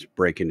Jason was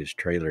breaking his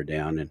trailer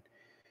down, and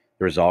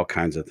there was all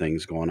kinds of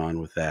things going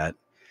on with that.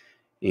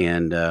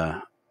 And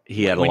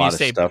he had a lot of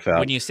stuff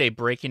out. When you say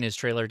breaking his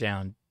trailer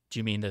down, do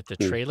you mean that the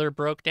trailer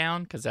broke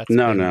down? Because that's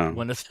no.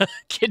 one of the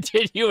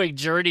continuing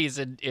journeys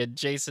in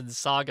Jason's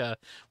saga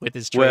with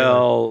his trailer.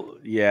 Well,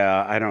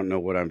 yeah, I don't know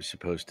what I'm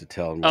supposed to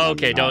tell him.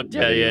 Okay,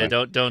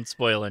 don't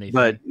spoil anything.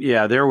 But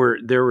yeah, there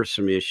were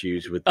some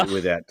issues with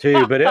that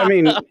too. But I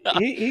mean,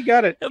 he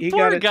got it. He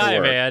Poor got it guy, to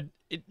work. man.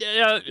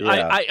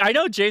 I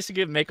know Jason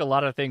can make a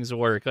lot of things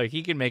work. Like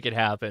he can make it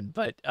happen,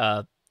 but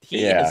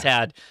he has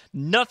had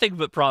nothing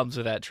but problems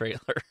with that trailer.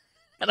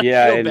 And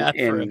I feel bad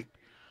for him.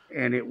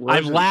 And it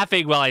I'm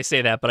laughing while I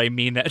say that, but I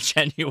mean that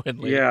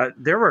genuinely. Yeah,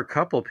 there were a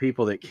couple of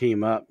people that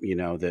came up,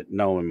 that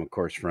know him, of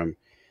course, from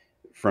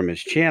his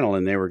channel,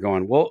 and they were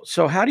going, well,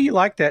 so how do you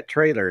like that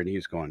trailer? And he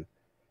was going,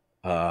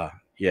 I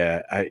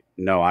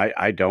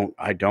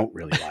don't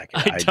really like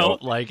it. I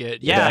don't like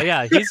it.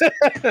 Yeah. He's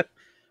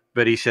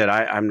but he said,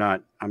 I'm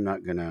not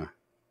gonna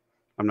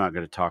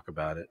talk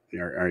about it,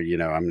 or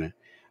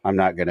I'm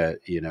not gonna,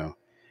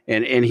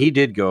 and he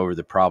did go over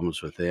the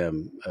problems with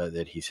them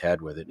that he's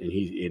had with it, and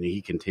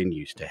he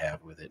continues to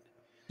have with it.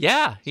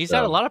 Yeah, he's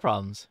had a lot of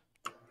problems.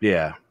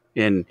 Yeah,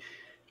 and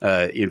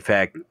in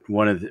fact,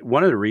 one of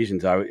the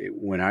reasons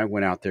when I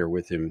went out there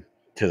with him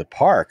to the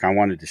park, I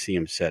wanted to see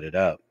him set it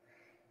up,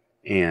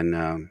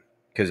 and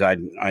because I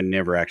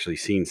never actually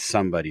seen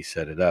somebody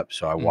set it up,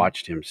 so I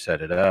watched him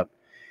set it up,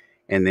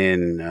 and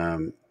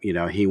then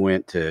he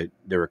went to.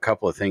 There were a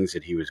couple of things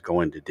that he was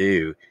going to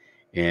do.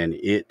 And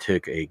it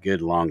took a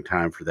good long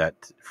time for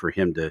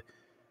him to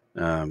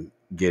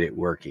get it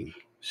working,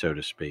 so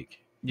to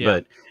speak. Yeah.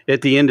 But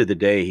at the end of the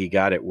day, he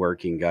got it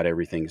working, got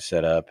everything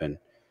set up, and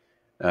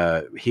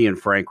he and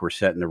Frank were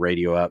setting the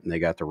radio up, and they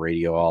got the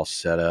radio all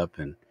set up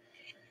and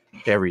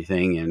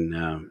everything.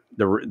 And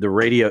the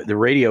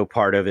radio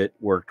part of it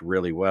worked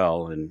really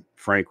well. And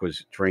Frank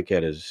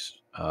had his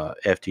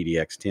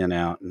FTDX10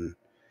 out, and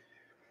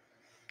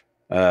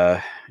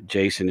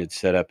Jason had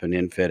set up an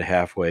in-fed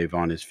half wave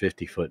on his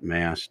 50-foot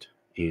mast,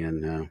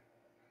 and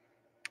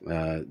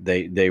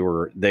they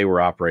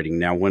were operating.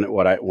 Now,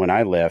 when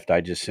I left,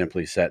 I just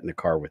simply sat in the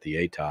car with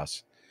the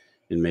ATOS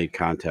and made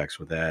contacts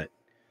with that.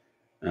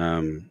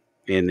 And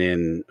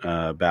then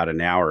about an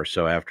hour or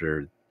so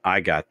after I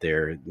got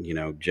there,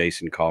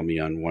 Jason called me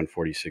on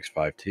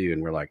 146.52,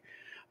 and we're like,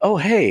 "Oh,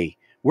 hey,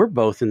 we're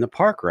both in the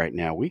park right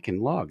now. We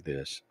can log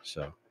this."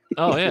 So.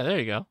 Oh yeah, there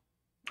you go.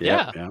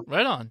 Yeah,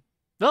 right on.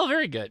 Well,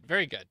 very good,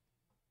 very good.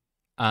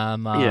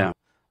 I'm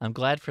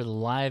glad for the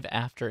live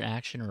after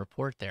action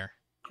report there.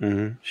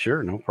 Mm-hmm.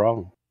 Sure, no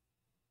problem.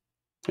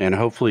 And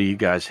hopefully you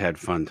guys had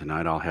fun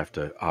tonight. I'll have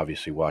to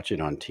obviously watch it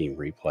on Team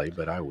Replay,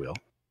 but I will.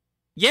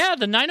 Yeah,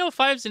 the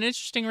 905 is an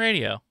interesting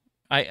radio.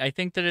 I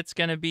think that it's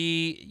going to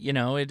be,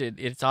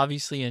 it's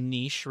obviously a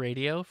niche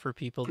radio for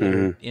people that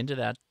are into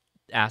that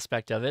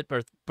aspect of it.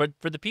 But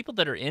for the people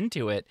that are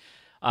into it,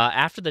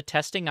 after the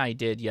testing I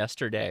did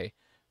yesterday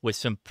with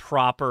some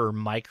proper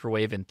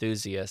microwave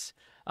enthusiasts,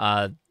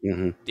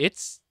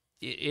 it's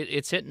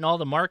it's hitting all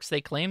the marks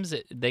they claim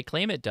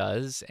it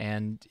does,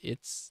 and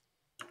it's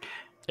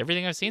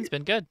everything I've seen's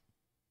been good.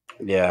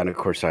 Yeah, and of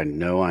course I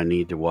know I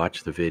need to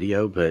watch the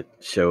video, but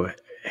so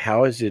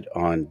how is it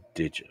on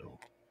digital?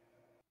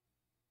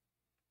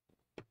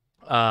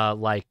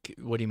 Like,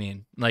 what do you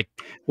mean? Like,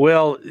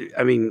 well,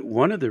 I mean,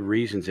 one of the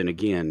reasons, and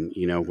again,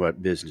 you know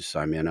what business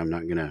I'm in, I'm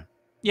not going to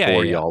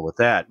bore y'all with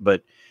that,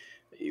 but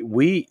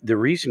the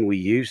reason we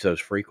use those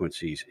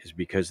frequencies is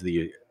because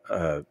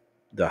of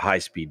the high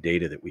speed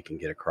data that we can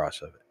get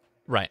across of it.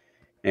 Right.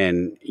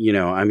 And, you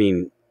know, I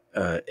mean,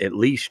 at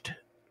least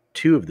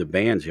 2 of the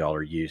bands y'all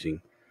are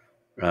using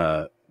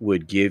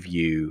would give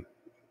you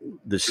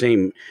the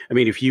same. I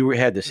mean, if you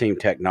had the same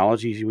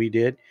technologies we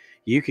did,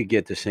 you could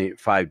get the same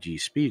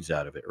 5G speeds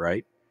out of it,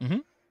 right? Mm-hmm.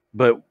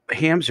 But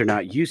hams are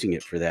not using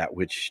it for that,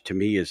 which to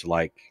me is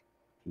like,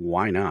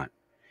 why not?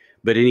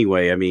 But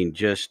anyway, I mean,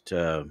 just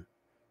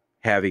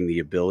having the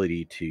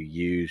ability to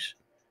use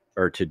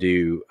or to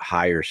do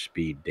higher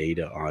speed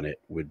data on it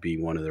would be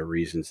one of the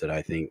reasons that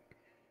I think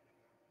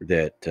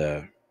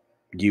that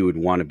you would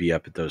want to be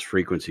up at those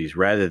frequencies,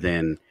 rather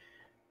than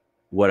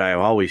what I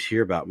always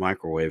hear about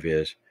microwave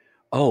is,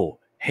 oh,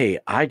 hey,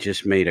 I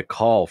just made a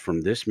call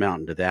from this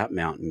mountain to that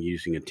mountain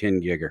using a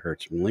 10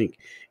 gigahertz link.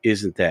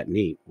 Isn't that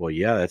neat? Well,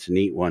 yeah, that's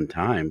neat one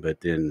time,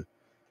 but then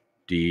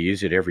do you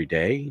use it every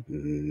day?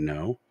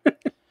 No.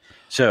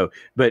 So,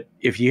 but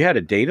if you had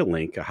a data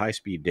link, a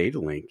high-speed data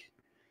link,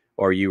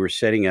 or you were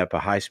setting up a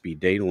high-speed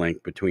data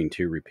link between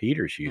 2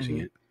 repeaters using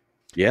it,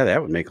 yeah,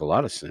 that would make a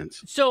lot of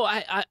sense. So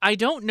I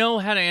don't know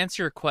how to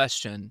answer your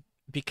question,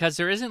 because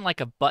there isn't like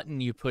a button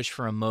you push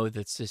for a mode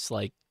that's just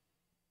like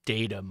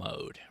data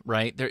mode,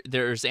 right?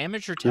 There's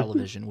amateur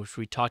television, which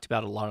we talked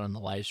about a lot on the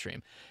live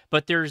stream,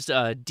 but there's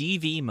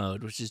DV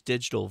mode, which is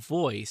digital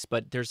voice,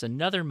 but there's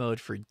another mode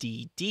for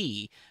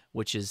DD,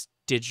 which is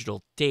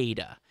digital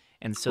data.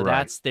 And so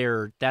that's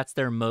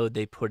their mode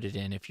they put it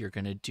in if you're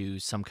going to do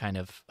some kind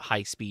of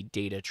high-speed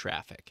data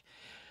traffic.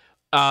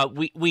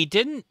 We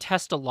didn't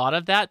test a lot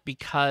of that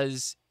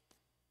because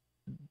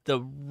the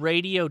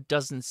radio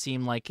doesn't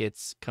seem like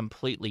it's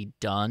completely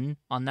done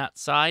on that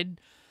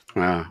side,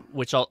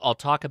 which I'll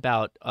talk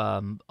about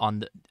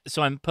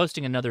so I'm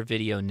posting another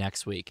video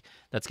next week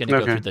that's going to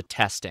go through the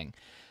testing.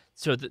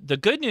 So the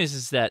good news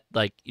is that,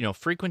 like, you know,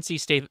 frequency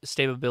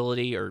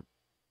stability or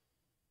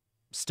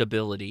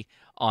stability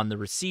on the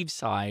receive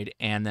side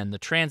and then the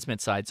transmit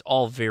side's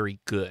all very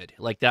good.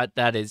 Like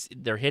that is,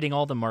 they're hitting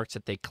all the marks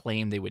that they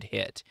claim they would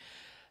hit.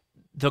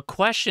 The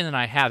question that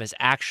I have is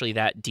actually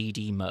that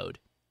DD mode.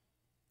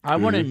 I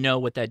want to know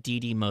what that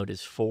DD mode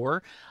is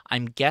for.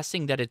 I'm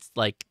guessing that it's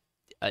like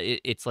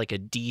a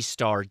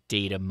D-star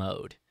data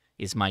mode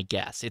is my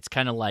guess. It's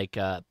kind of like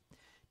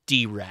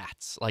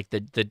DRATS, like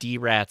the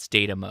DRATS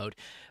data mode.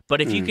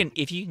 But if you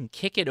can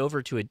kick it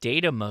over to a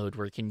data mode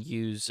where it can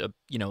use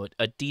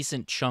a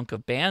decent chunk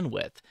of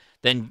bandwidth,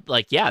 then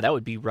that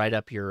would be right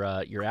up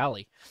your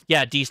alley.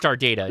 Yeah, D-star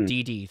data,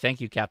 DD.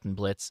 Thank you, Captain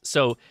Blitz.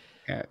 So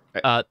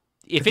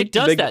if it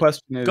does that,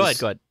 go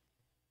ahead.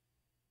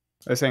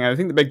 I was saying, I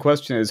think the big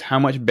question is how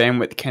much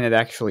bandwidth can it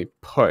actually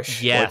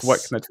push? Yes. Like, what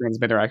can the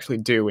transmitter actually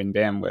do in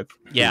bandwidth?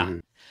 Yeah.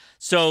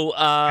 So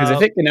because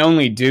if it can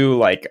only do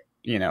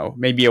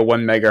maybe a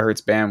 1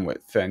 megahertz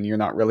bandwidth, then you're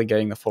not really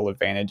getting the full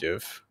advantage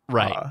of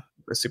the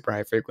super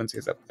high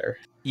frequencies up there.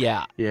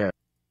 Yeah. Yeah.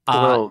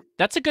 Well,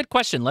 that's a good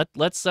question. Let's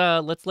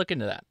look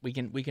into that. We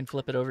can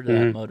flip it over to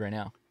that mode right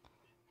now.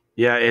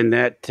 Yeah, and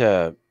that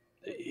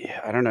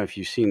I don't know if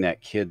you've seen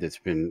that kid that's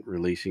been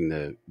releasing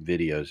the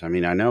videos. I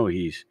mean, I know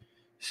he's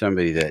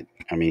somebody that,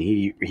 I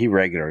mean, he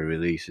regularly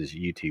releases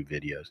YouTube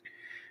videos,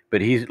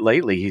 but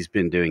lately he's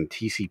been doing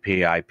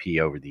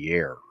TCP/IP over the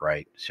air,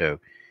 right? So,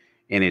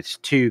 and it's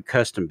 2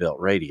 custom built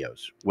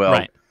radios.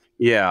 Well,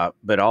 yeah,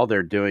 but all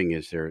they're doing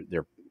is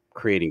they're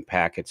creating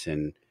packets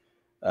and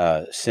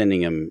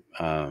sending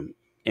them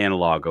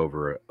analog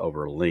over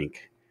a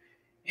link,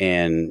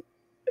 and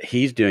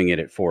he's doing it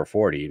at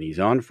 440, and he's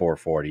on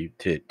 440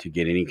 to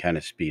get any kind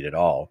of speed at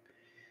all.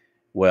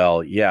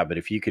 Well, yeah, but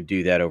if you could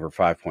do that over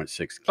 5.6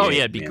 gig,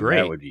 it'd be great.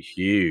 That would be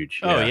huge.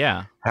 Oh,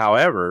 yeah.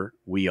 However,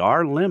 we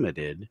are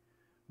limited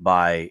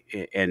by,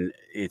 and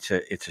it's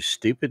a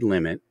stupid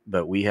limit,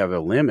 but we have a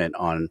limit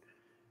on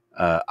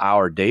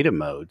our data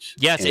modes.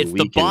 Yes, it's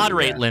the baud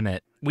rate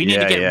limit. We need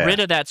to get rid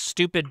of that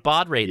stupid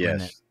baud rate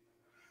limit.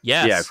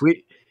 Yes. Yeah,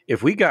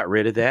 if we got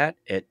rid of that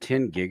at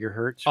 10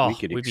 gigahertz, we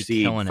could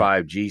exceed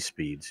 5G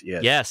speeds.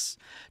 Yes. Yes.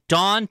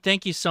 Don,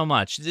 thank you so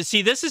much.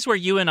 See, this is where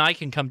you and I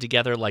can come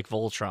together like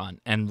Voltron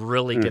and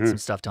really get some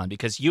stuff done,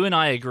 because you and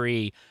I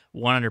agree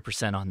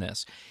 100% on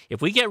this.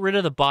 If we get rid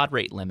of the baud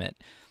rate limit,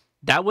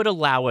 that would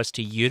allow us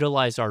to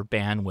utilize our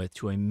bandwidth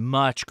to a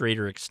much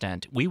greater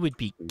extent. We would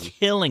be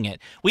killing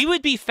it. We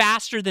would be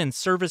faster than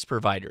service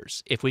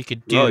providers if we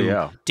could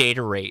do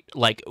data rate.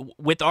 Like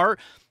with our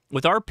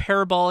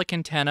parabolic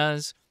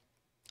antennas,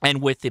 and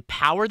with the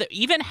power that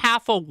even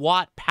 0.5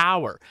 watt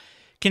power,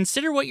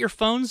 consider what your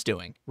phone's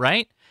doing,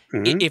 right?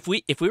 If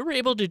we were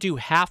able to do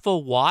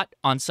 0.5 watt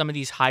on some of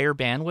these higher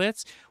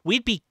bandwidths,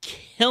 we'd be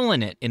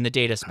killing it in the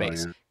data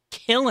space.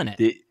 killing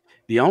it.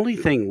 The only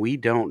thing we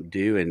don't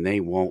do, and they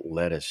won't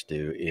let us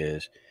do,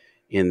 is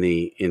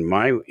in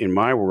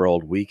my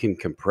world, we can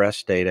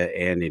compress data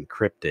and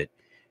encrypt it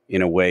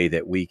in a way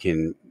that we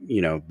can,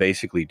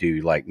 basically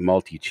do like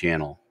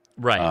multi-channel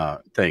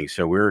things.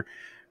 So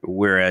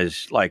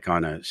whereas like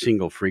on a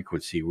single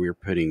frequency, we're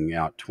putting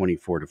out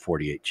 24 to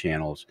 48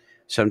 channels,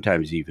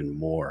 sometimes even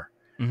more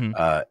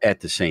at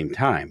the same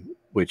time,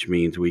 which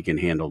means we can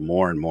handle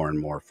more and more and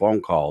more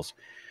phone calls.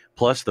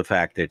 Plus the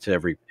fact that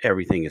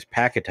everything is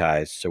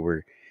packetized, so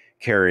we're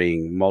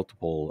carrying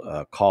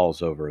multiple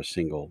calls over a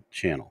single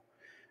channel.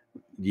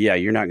 Yeah,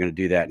 you're not going to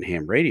do that in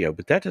ham radio,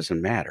 but that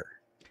doesn't matter.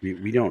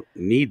 We don't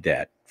need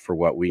that for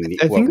what we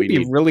need. I think it'd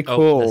be really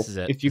cool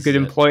if you could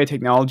employ a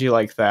technology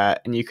like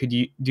that, and you could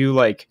do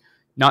like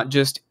not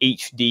just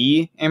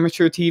HD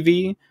amateur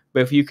TV,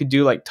 but if you could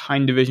do like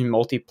time division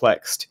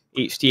multiplexed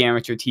HD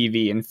amateur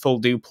TV in full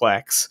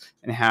duplex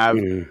and have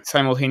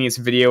simultaneous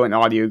video and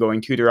audio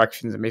going two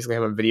directions and basically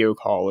have a video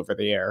call over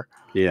the air.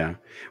 Yeah.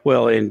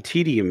 Well, and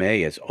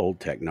TDMA is old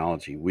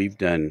technology.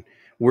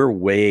 We're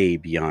way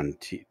beyond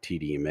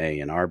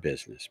TDMA in our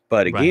business.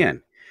 But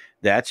again,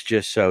 that's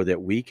just so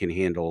that we can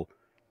handle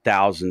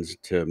thousands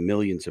to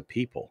millions of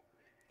people.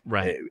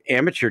 Right.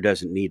 Amateur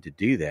doesn't need to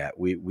do that.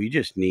 We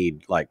just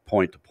need like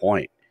point to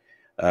point,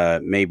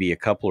 maybe a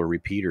couple of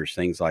repeaters,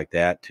 things like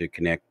that to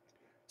connect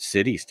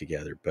cities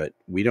together. But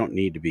we don't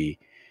need to be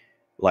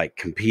like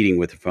competing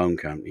with the phone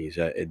companies.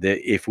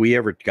 If we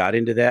ever got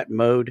into that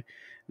mode,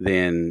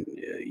 then,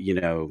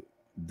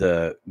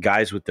 the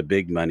guys with the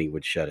big money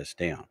would shut us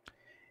down.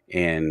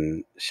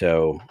 And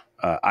so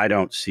I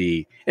don't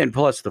see, and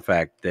plus the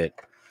fact that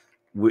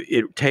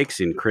it takes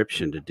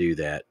encryption to do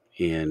that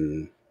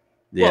in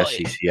the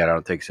FCC. I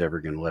don't think it's ever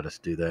going to let us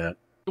do that.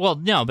 Well,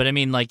 no, but I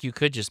mean, like, you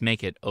could just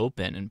make it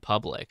open and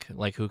public.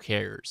 Like, who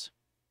cares?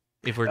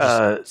 If we're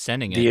just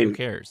sending it, who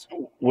cares?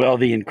 Well,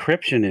 the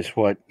encryption is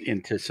what,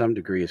 and to some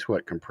degree, is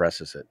what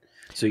compresses it.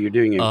 So you're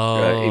doing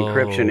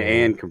encryption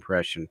and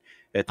compression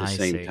at the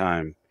same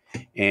time.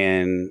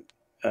 And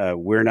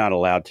we're not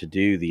allowed to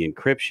do the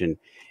encryption.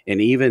 And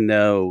even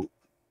though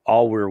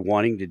all we're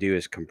wanting to do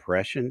is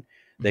compression,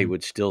 they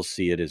would still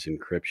see it as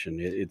encryption.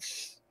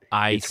 It's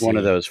one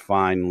of those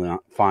fine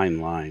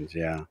lines.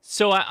 Yeah.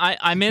 So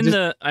I'm in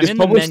the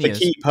publish menus.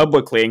 the key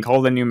publicly and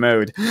call the new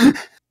mode.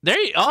 There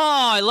you. Oh,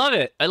 I love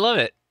it. I love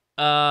it.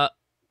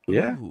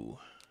 Yeah. Ooh.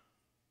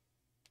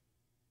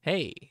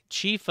 Hey,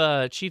 Chief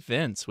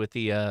Vince with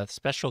the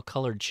special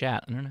colored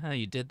chat. I don't know how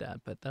you did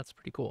that, but that's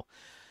pretty cool.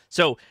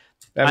 So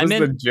that was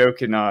the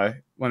joke in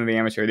one of the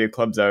amateur radio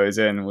clubs I was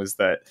in, was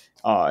that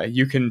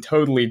you can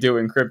totally do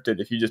encrypted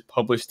if you just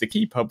publish the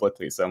key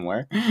publicly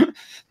somewhere.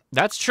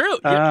 That's true.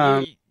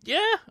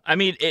 Yeah. I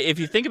mean, if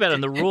you think about it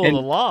in the rule of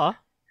the law.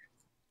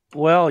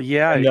 Well,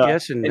 yeah,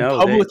 yes and no.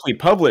 Publicly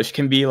published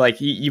can be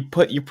like you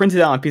print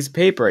it out on a piece of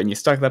paper and you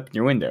stuck it up in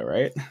your window,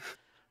 right?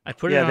 I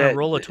put it on a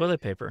roll of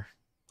toilet paper.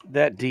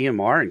 That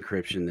DMR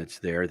encryption that's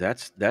there,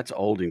 that's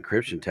old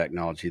encryption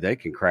technology. They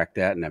can crack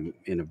that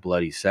in a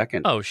bloody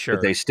second. Oh, sure.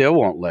 But they still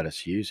won't let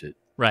us use it.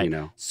 Right.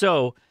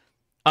 So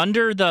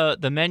under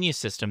the menu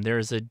system,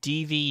 there's a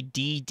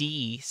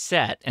DVDD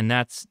set, and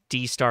that's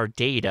D-Star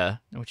data,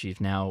 which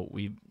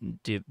we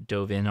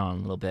dove in on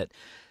a little bit.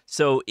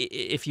 So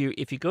if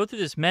you go through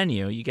this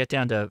menu, you get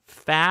down to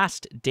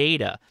fast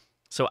data.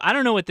 So I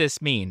don't know what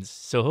this means.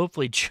 So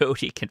hopefully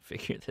Jody can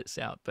figure this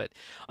out. But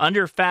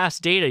under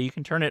fast data, you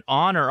can turn it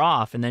on or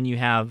off, and then you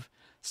have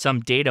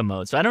some data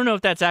mode. So I don't know if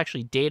that's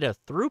actually data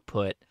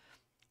throughput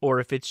or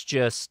if it's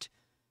just,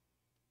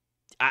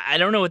 I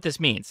don't know what this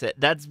means.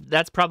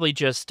 That's probably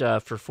just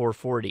for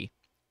 440.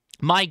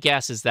 My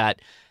guess is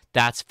that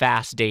that's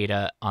fast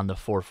data on the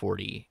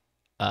 440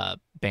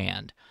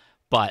 band.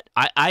 But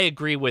I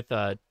agree with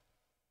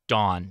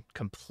Dawn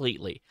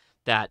completely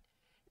that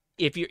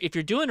if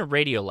you're doing a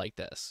radio like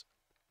this,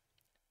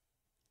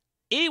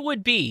 it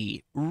would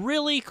be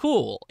really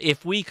cool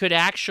if we could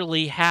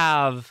actually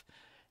have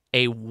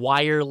a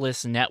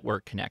wireless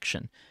network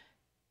connection.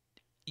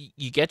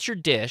 You get your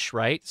dish,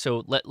 right?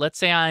 So let's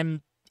say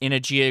I'm in a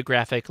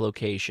geographic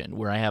location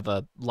where I have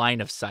a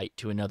line of sight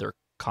to another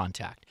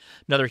contact,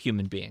 another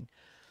human being.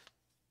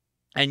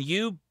 And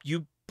you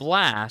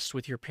blast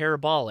with your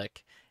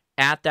parabolic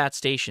at that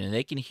station, and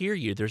they can hear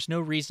you. There's no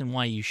reason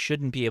why you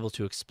shouldn't be able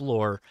to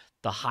explore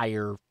the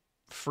higher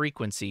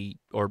frequency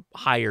or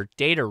higher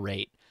data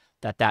rate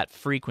that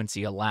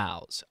frequency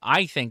allows.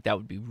 I think that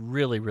would be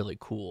really, really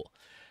cool.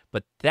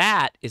 But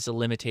that is a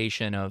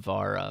limitation of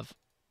our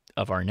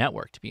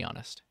network, to be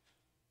honest.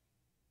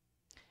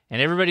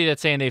 And everybody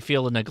that's saying they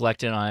feel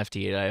neglected on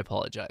FT8, I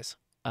apologize.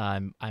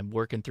 I'm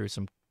working through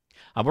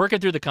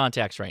the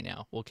contacts right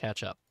now. We'll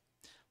catch up.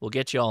 We'll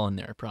get you all in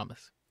there, I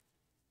promise.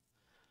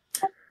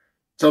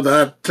 So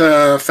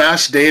that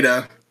fast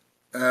data,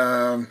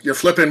 you're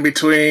flipping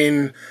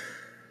between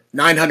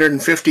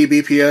 950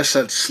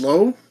 BPS at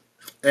slow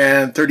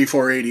and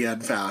 3480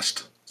 at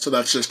fast. So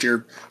that's just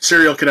your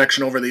serial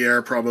connection over the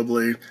air,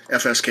 probably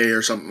FSK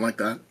or something like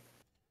that.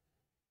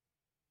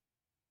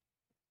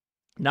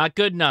 Not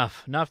good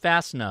enough. Not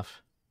fast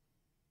enough.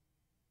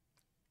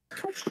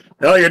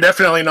 No, you're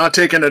definitely not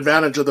taking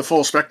advantage of the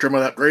full spectrum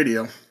of that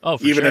radio. Oh,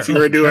 for Even sure. if you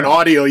were doing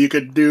audio, you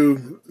could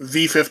do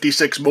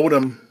V56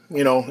 modem,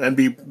 you know, and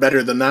be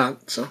better than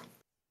that. So,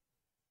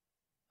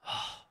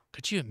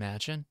 could you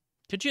imagine?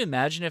 Could you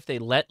imagine if they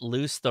let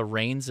loose the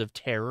reins of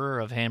terror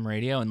of ham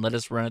radio and let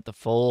us run at the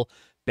full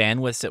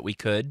bandwidths that we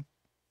could?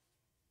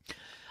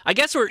 I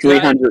guess we're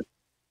 300.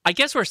 I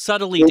guess we're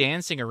subtly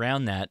dancing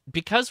around that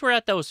because we're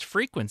at those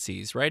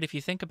frequencies, right? If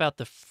you think about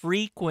the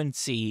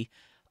frequency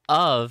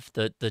of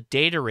the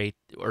data rate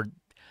or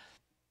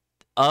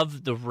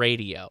of the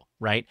radio,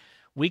 right?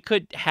 We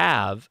could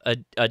have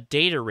a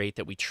data rate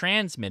that we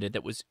transmitted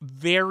that was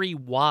very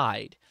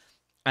wide,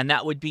 and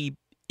that would be,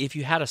 if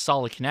you had a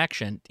solid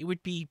connection, it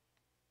would be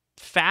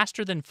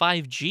faster than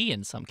 5G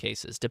in some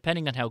cases,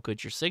 depending on how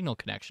good your signal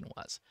connection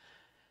was.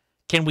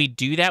 Can we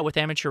do that with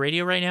amateur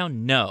radio right now?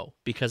 No,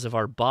 because of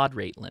our baud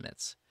rate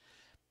limits.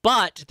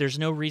 But there's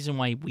no reason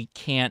why we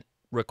can't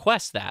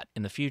request that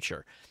in the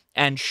future,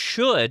 and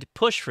should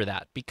push for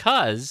that,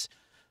 because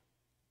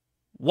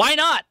why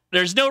not?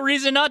 There's no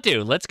reason not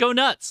to. Let's go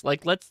nuts.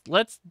 Like,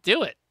 let's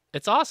do it.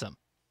 It's awesome.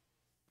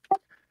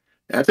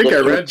 I think I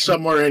read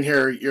somewhere in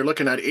here you're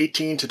looking at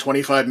 18 to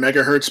 25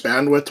 megahertz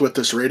bandwidth with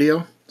this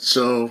radio.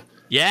 So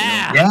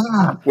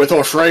yeah, with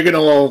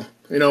orthogonal,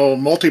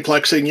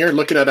 multiplexing, you're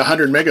looking at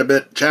 100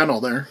 megabit channel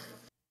there.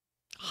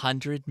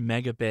 100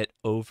 megabit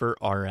over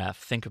RF.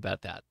 Think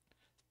about that.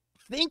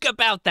 Think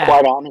about that.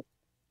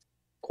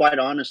 Quite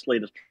honestly,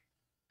 the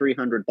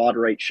 300 baud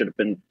rate should have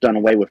been done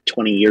away with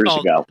 20 years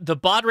ago. The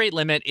baud rate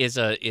limit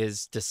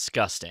is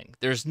disgusting.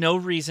 There's no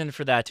reason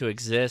for that to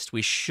exist.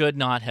 We should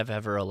not have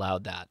ever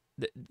allowed that.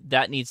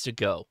 That needs to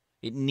go.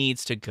 It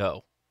needs to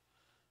go.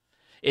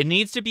 It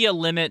needs to be a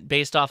limit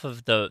based off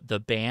of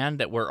the band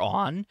that we're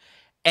on.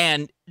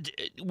 And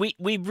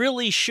we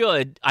really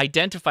should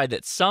identify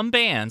that some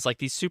bands, like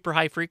these super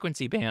high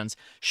frequency bands,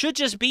 should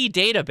just be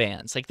data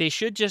bands. Like, they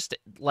should just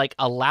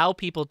allow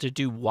people to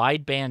do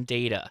wideband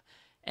data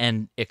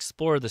and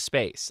explore the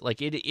space.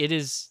 Like, it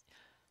is.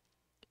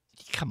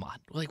 Come on,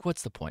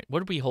 what's the point?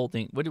 What are we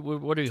holding? What are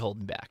we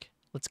holding back?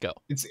 Let's go.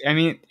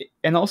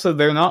 And also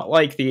they're not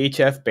like the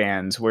HF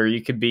bands where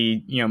you could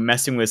be,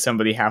 messing with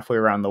somebody halfway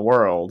around the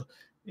world,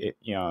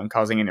 and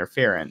causing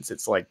interference.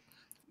 It's like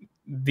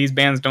these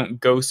bands don't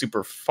go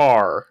super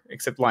far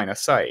except line of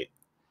sight.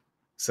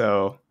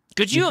 So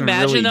could you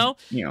imagine though?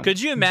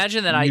 Could you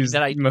imagine that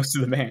I most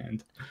of the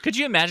band? Could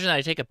you imagine that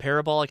I take a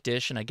parabolic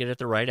dish and I get it at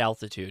the right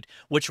altitude?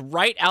 Which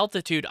right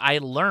altitude I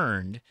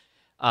learned,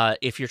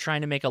 if you're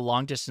trying to make a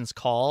long distance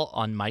call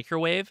on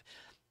microwave,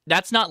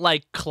 that's not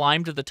like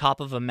climb to the top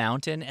of a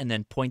mountain and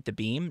then point the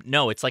beam.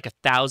 No, it's like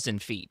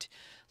 1,000 feet.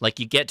 Like,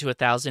 you get to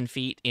 1,000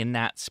 feet in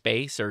that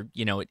space, or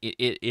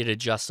it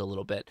adjusts a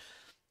little bit.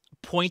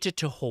 Point it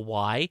to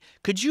Hawaii.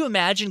 Could you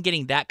imagine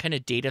getting that kind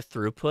of data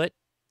throughput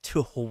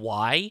to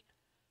Hawaii,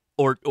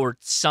 or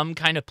some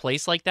kind of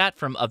place like that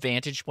from a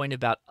vantage point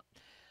about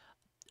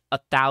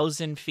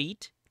 1,000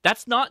 feet?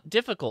 That's not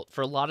difficult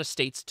for a lot of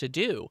states to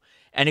do.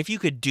 And if you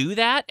could do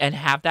that and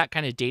have that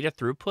kind of data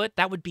throughput,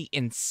 that would be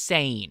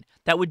insane.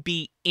 That would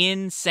be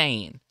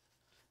insane.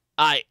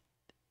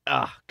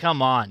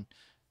 Come on.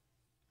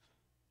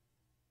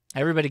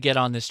 Everybody get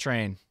on this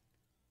train.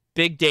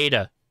 Big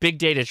data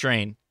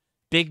train.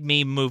 Big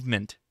meme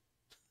movement.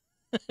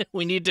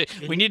 we need to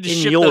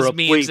ship those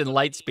memes in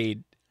light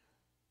speed.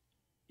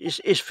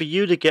 It's for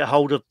you to get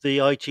hold of the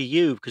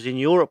ITU, because in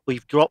Europe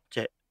we've dropped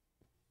it.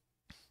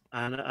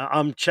 And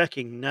I'm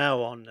checking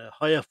now on the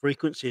higher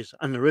frequencies,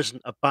 and there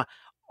isn't a band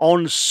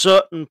on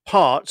certain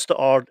parts that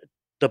are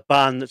the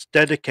band that's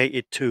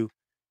dedicated to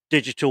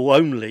digital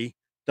only.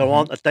 There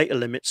aren't a data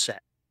limit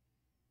set.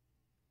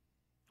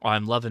 Oh,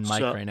 I'm loving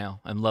Mike right now.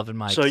 I'm loving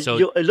Mike. So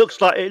it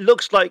looks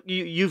like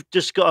you've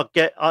just got to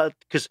get,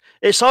 because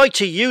it's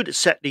ITU that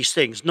set these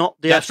things,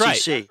 not the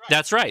FCC. Right.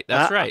 That's right.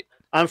 That's right.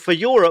 And for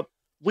Europe,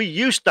 we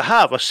used to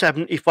have a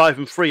 75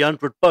 and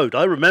 300 baud.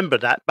 I remember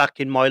that back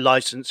in my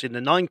license in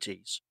the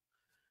 90s.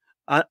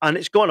 And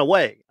it's gone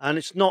away, and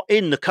it's not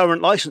in the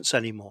current license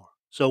anymore.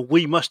 So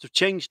we must have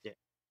changed it.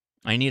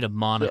 I need a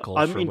monocle.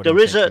 I mean, there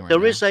is a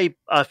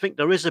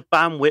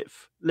bandwidth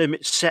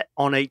limit set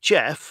on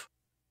HF,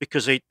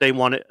 because they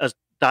want it as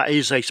that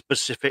is a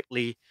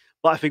specifically.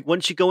 But I think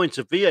once you go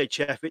into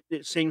VHF,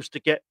 it seems to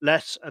get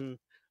less and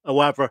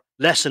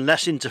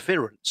less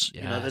interference.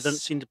 Yes. There doesn't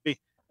seem to be,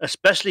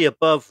 especially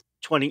above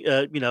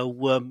 20,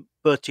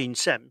 13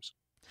 sems.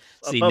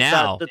 See, above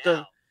now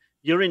that,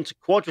 you're into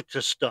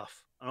quadratus stuff.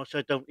 Which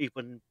I don't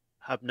even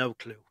have no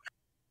clue.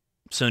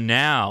 So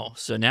now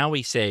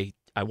we say,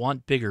 I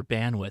want bigger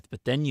bandwidth,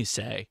 but then you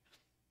say,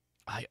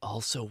 I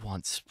also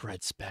want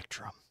spread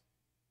spectrum.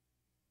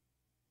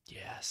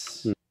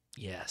 Yes.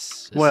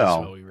 Yes. This is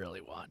what we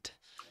really want.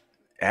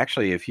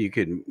 Actually, if you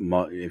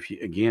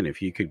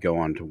could go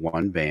onto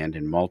one band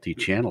and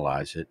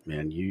multi-channelize it,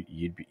 man,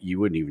 you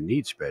wouldn't even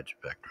need spread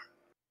spectrum.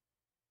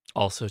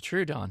 Also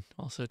true, Don.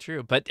 Also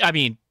true. But I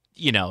mean,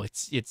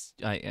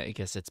 I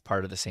guess it's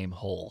part of the same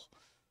whole.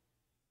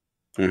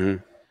 Mm-hmm.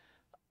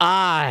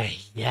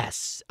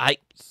 Yes.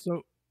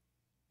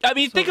 I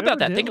mean, So think about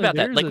that. Think about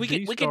that. Like evidently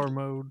we there's a could. D-Star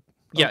mode.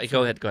 Yeah, Oh,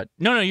 go ahead. sorry. Go ahead.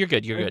 No, you're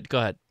good. You're good. Go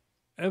ahead.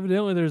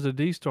 Evidently, there's a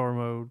D-Star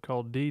mode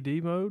called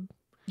DD mode.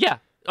 Yeah,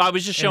 I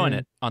was just showing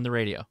And- it on the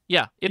radio.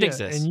 Yeah, it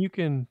exists. And you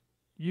can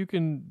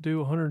do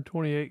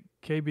 128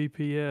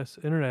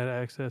 kbps internet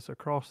access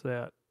across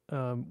that.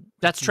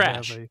 That's if you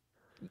have trash. a-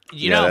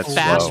 You know how that's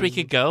fast slow. we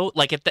could go?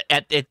 Like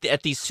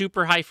at these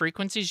super high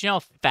frequencies, you know how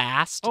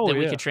fast Oh, that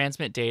we yeah. could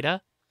transmit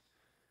data?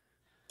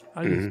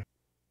 I just,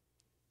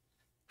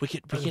 We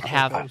could I just thought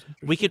have that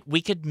was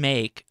we could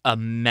make a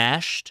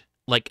meshed,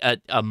 like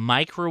a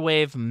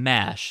microwave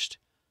meshed,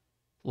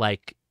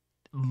 like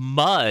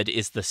mud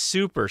is the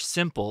super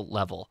simple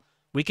level.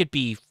 We could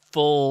be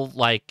full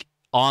like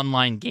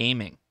online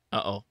gaming.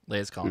 Uh-oh,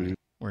 Leia's calling me.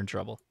 We're in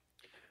trouble.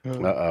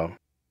 Uh-oh.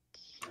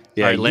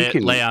 Yeah, All right, you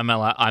can...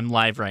 Leia, I'm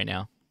live right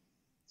now.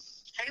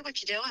 Hey,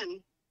 what you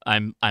doing?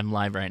 I'm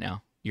live right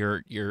now.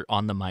 You're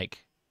on the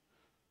mic.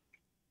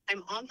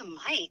 I'm on the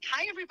mic.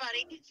 Hi,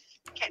 everybody.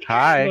 Can't hear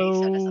Hi. me,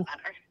 so it doesn't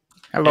matter.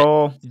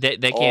 Hello. They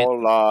can't.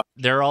 Hola.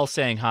 They're all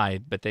saying hi,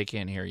 but they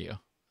can't hear you,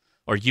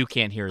 or you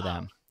can't hear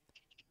them.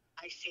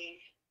 I see.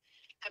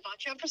 I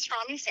bought you a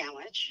pastrami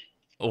sandwich.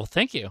 Well,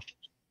 thank you.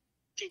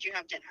 Did you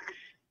have dinner?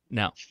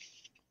 No.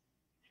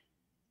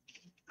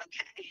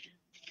 Okay.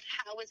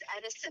 How is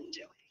Edison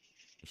doing?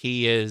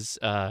 He is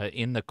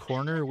in the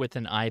corner with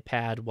an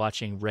iPad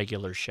watching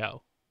regular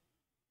show.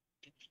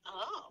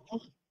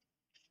 Oh.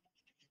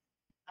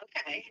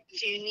 Okay.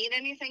 Do you need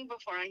anything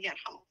before I get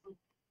home?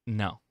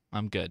 No,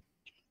 I'm good.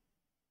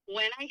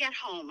 When I get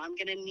home, I'm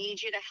going to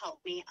need you to help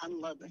me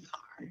unload the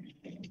car.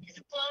 Is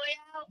Chloe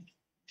out?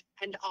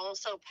 And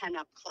also pen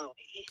up Chloe.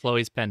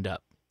 Chloe's penned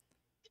up.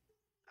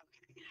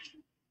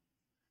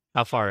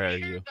 How far are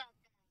you?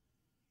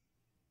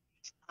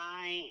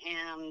 I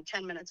am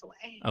 10 minutes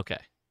away. Okay.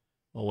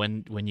 Well,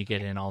 when you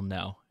get in, I'll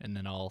know, and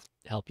then I'll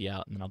help you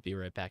out, and then I'll be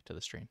right back to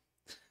the stream.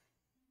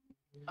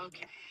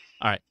 Okay.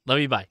 All right. Love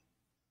you. Bye.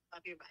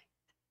 Love you.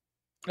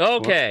 Bye.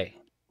 Okay.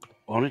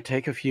 Won't it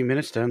take a few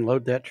minutes to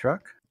unload that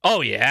truck?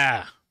 Oh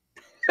yeah.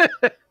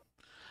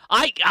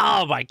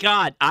 Oh my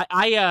God.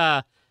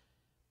 I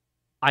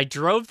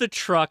drove the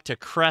truck to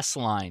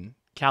Crestline,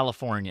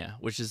 California,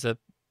 which is a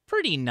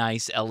pretty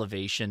nice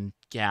elevation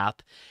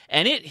gap,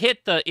 and it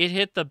hit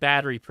the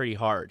battery pretty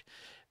hard.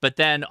 But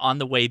then on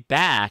the way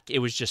back, it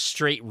was just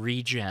straight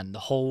regen the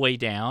whole way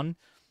down.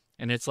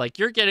 And it's like,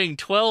 you're getting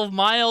 12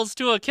 miles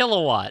to a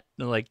kilowatt.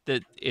 Like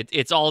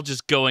it's all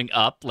just going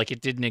up, like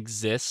it didn't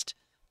exist.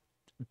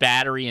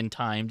 Battery and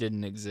time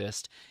didn't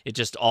exist. It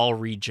just all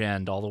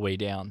regened all the way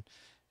down.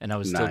 And I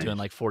was still doing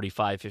like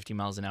 45, 50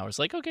 miles an hour. It's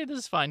like, okay, this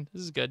is fine.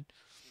 This is good.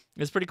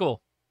 It's pretty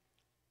cool.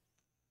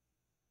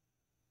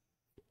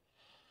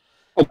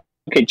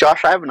 Okay,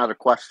 Josh, I have another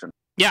question.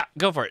 Yeah,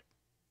 go for it.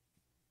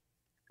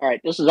 All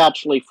right, this is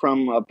actually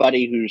from a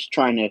buddy who's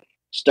trying to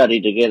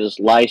study to get his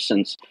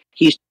license.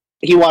 He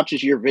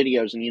watches your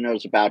videos and he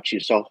knows about you,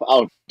 so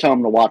I'll tell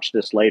him to watch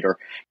this later.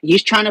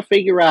 He's trying to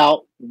figure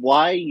out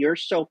why you're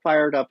so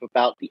fired up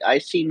about the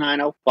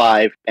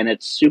IC-905 and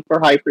its super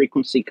high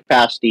frequency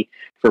capacity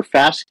for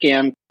fast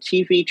scan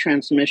TV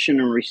transmission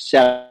and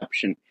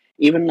reception.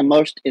 Even the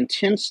most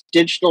intense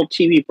digital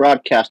TV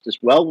broadcast is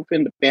well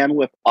within the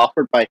bandwidth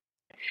offered by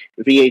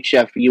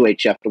VHF,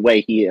 UHF, the way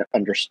he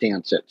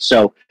understands it.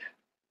 So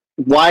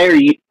why are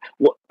you,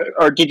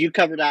 or did you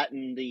cover that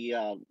in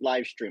the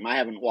live stream? I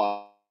haven't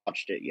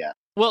watched it yet.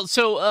 Well,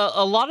 so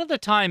a lot of the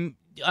time,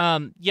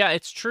 yeah,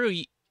 it's true.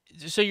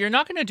 So you're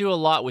not going to do a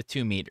lot with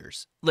 2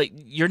 meters. Like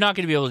you're not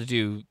going to be able to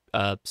do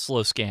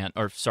fast scan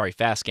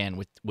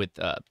with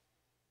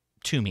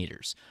 2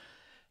 meters.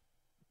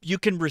 You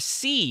can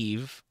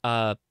receive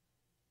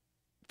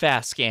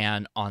fast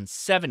scan on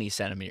 70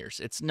 centimeters.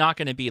 It's not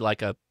going to be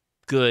like a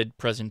good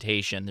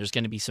presentation. There's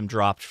going to be some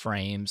dropped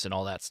frames and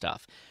all that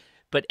stuff.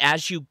 But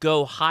as you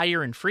go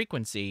higher in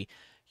frequency,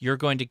 you're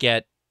going to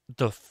get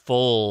the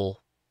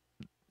full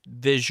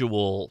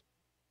visual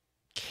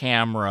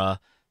camera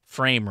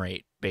frame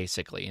rate,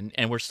 basically.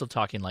 And we're still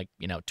talking like,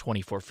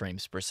 24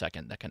 frames per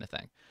second, that kind of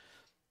thing.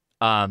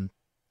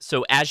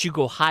 So as you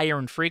go higher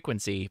in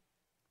frequency,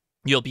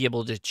 you'll be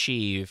able to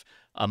achieve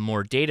a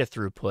more data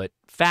throughput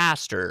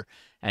faster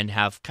and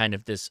have kind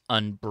of this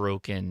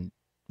unbroken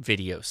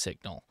video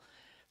signal.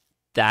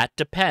 That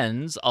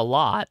depends a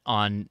lot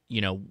on,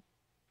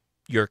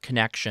 your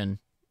connection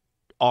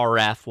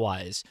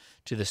RF-wise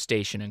to the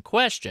station in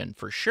question,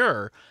 for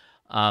sure.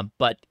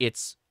 But you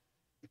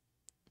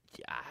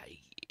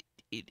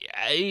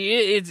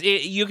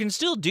can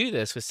still do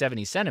this with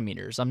 70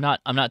 centimeters. I'm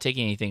not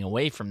taking anything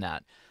away from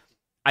that.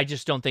 I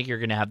just don't think you're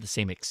going to have the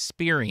same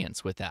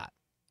experience with that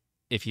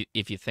if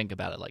you think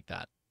about it like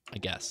that, I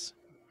guess.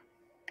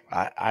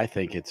 I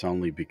think it's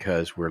only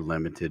because we're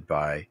limited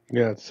by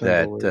by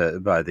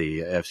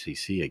the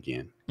FCC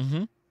again.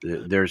 Mm-hmm.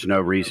 There's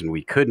no reason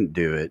we couldn't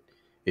do it.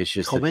 It's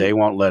just that they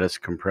won't let us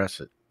compress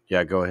it.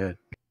 Yeah, go ahead.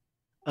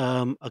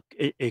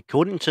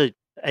 According to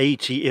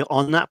 80,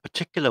 on that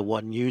particular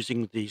one,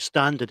 using the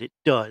standard it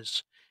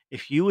does,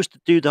 if you was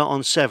to do that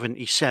on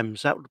 70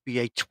 SEMS, that would be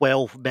a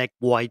 12 meg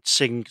wide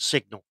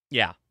signal.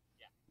 Yeah.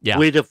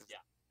 Yeah.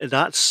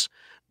 That's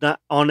that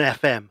on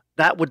FM.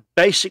 That would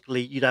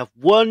basically, you'd have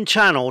one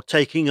channel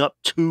taking up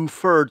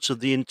 2/3 of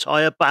the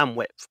entire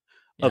bandwidth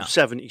of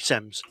 70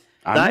 SEMS.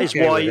 That is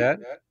why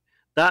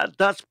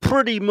that's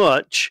pretty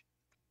much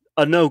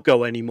a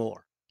no-go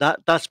anymore.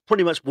 That's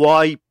pretty much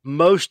why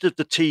most of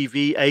the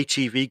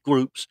ATV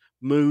groups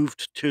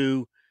moved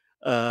to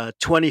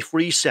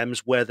 23 SEMS,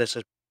 where there's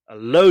a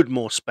load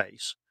more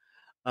space.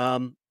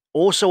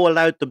 Also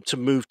allowed them to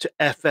move to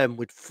FM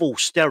with full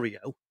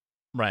stereo,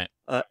 right?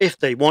 If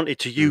they wanted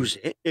to use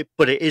it,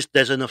 but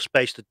there's enough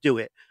space to do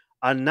it.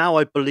 And now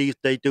I believe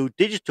they do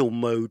digital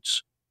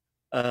modes,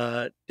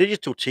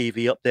 digital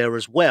TV up there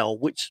as well,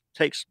 which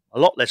takes a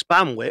lot less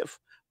bandwidth,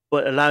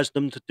 but allows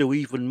them to do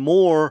even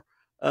more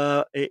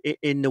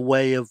in the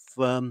way of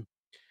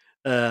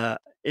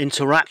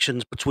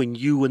interactions between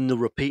you and the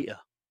repeater.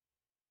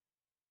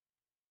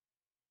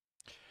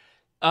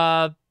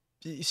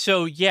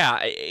 So yeah,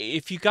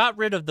 if you got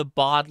rid of the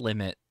baud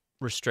limit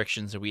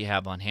restrictions that we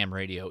have on ham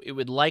radio, it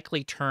would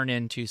likely turn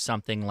into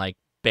something like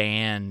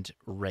band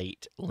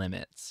rate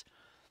limits.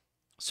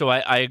 So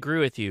I agree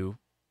with you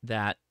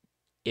that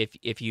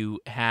if you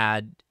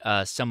had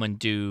someone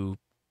do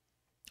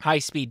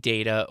high-speed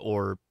data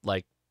or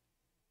like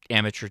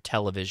amateur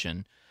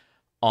television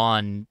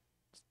on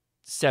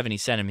 70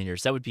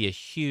 centimeters, that would be a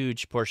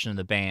huge portion of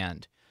the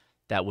band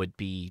that would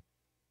be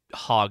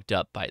hogged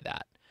up by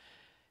that.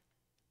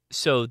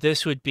 So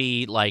this would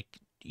be like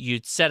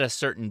you'd set a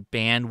certain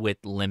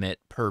bandwidth limit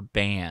per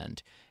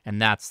band,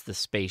 and that's the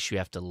space you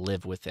have to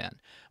live within,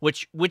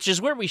 which is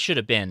where we should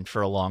have been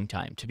for a long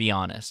time, to be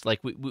honest.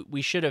 Like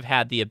we should have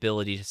had the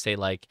ability to say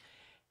like,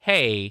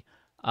 hey,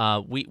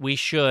 we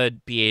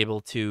should be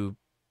able to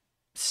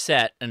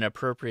set an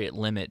appropriate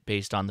limit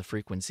based on the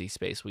frequency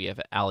space we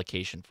have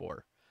allocation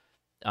for.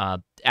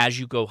 As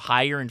you go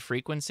higher in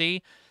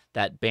frequency,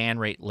 that band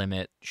rate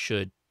limit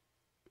should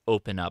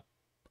open up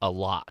a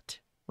lot.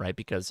 Right,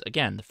 because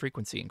again, the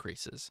frequency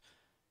increases.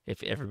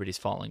 If everybody's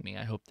following me,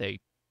 I hope they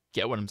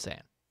get what I'm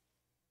saying.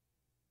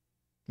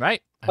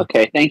 Right?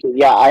 Okay, thank you.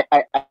 Yeah,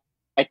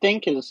 I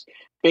think his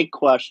big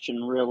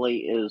question really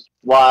is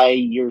why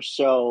you're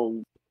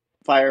so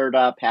fired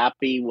up,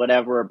 happy,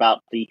 whatever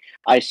about the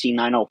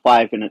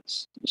IC-905 and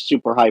its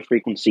super high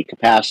frequency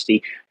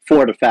capacity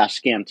for the fast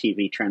scan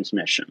TV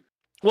transmission.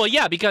 Well,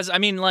 yeah, because, I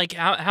mean, like,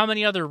 how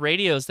many other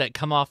radios that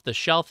come off the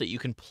shelf that you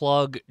can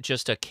plug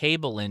just a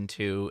cable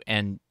into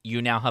and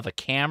you now have a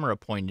camera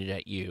pointed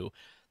at you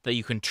that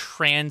you can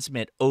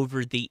transmit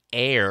over the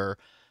air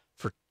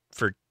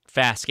for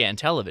fast scan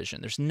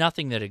television? There's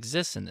nothing that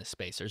exists in this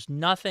space. There's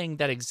nothing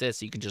that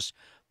exists you can just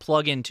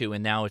plug into,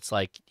 and now it's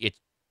like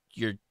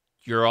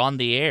you're on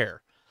the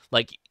air.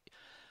 Like,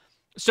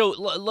 so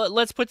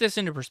let's put this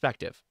into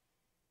perspective.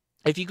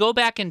 If you go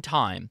back in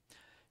time,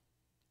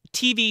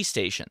 TV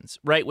stations,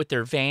 right, with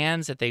their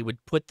vans that they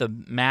would put the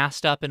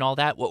mast up and all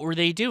that, what were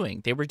they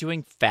doing? They were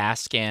doing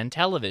fast scan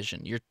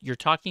television. You're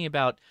talking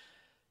about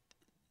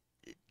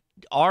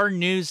our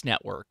news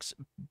networks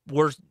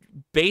were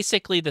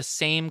basically the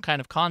same kind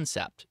of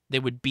concept. They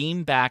would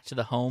beam back to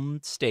the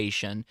home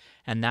station,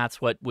 and that's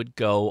what would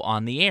go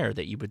on the air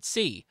that you would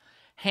see.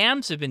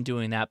 Hams have been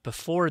doing that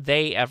before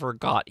they ever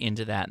got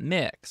into that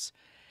mix.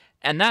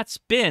 And that's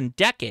been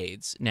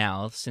decades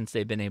now since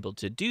they've been able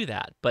to do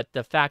that. But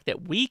the fact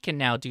that we can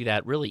now do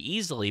that really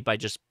easily by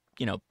just,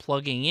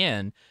 plugging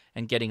in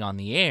and getting on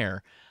the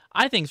air,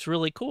 I think is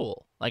really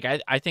cool. Like,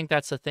 I think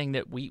that's the thing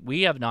that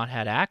we have not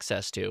had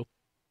access to.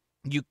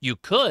 You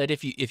could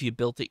if you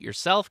built it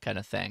yourself, kind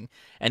of thing,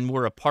 and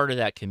we're a part of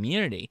that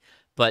community.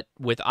 But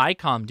with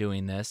ICOM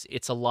doing this,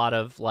 it's a lot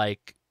of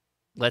like,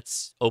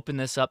 let's open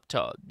this up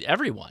to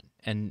everyone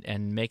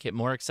and make it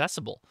more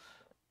accessible,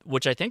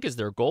 which I think is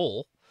their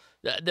goal.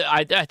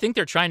 I think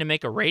they're trying to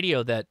make a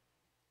radio that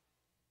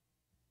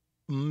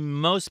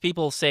most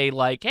people say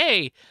like,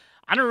 hey,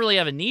 I don't really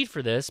have a need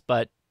for this,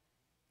 but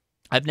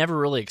I've never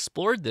really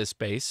explored this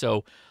space,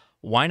 so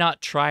why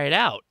not try it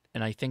out?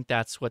 And I think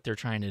that's what they're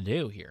trying to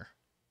do here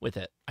with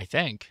it. I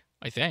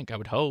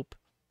would hope.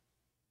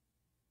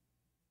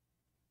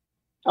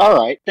 All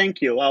right,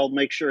 thank you. I'll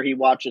make sure he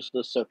watches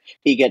this so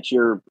he gets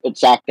your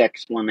exact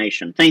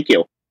explanation. Thank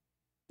you.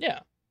 Yeah.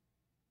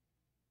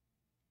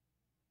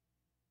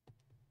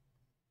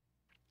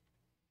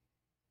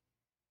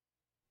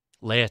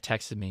 Leia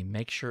texted me,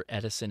 make sure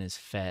Edison is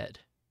fed.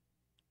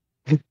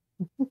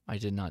 I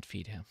did not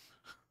feed him.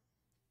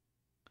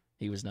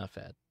 He was not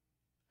fed.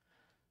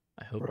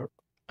 I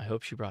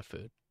hope she brought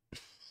food.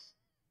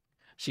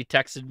 She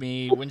texted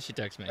me. When did she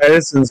text me?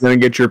 Edison's going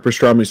to get your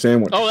pastrami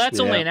sandwich. Oh, that's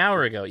only an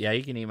hour ago. Yeah,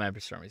 you can eat my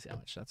pastrami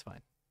sandwich. That's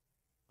fine.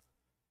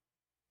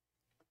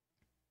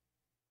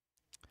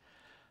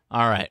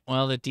 All right.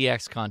 Well, the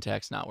DX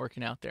contact's not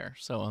working out there,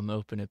 so I'm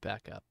opening it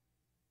back up.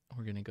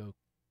 We're going to go.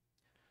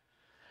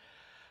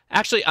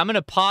 Actually, I'm going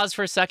to pause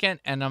for a second,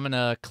 and I'm going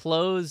to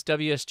close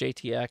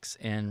WSJTX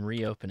and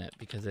reopen it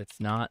because it's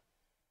not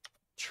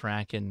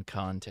tracking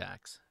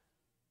contacts.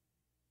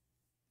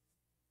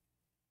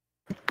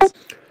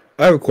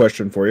 I have a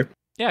question for you.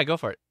 Yeah, go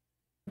for it.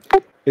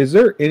 Is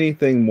there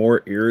anything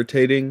more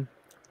irritating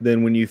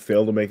than when you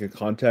fail to make a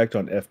contact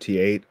on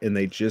FT8 and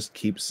they just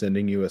keep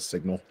sending you a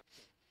signal?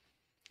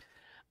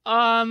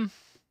 That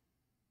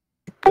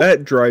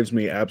drives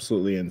me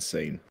absolutely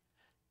insane.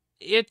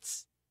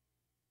 It's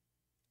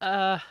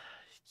yeah,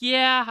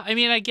 I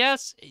mean, I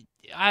guess,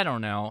 I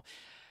don't know.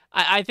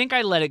 I think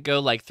I let it go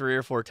like 3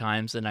 or 4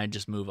 times and I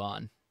just move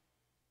on.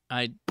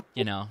 I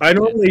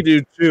normally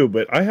do too,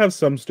 but I have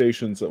some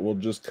stations that will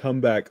just come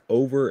back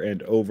over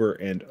and over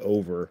and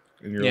over.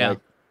 And you're like,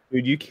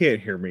 dude, you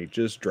can't hear me.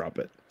 Just drop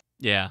it.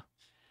 Yeah.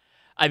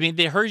 I mean,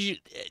 they heard you.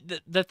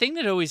 The thing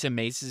that always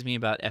amazes me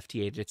about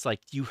FT8, it's like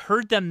you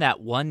heard them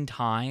that one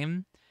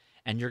time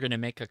and you're going to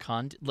make a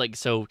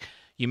so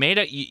you made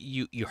it,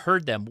 you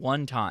heard them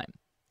one time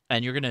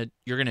and you're going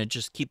to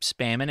just keep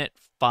spamming it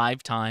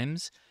 5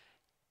 times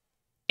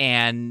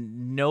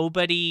and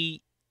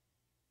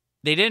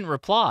they didn't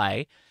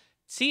reply.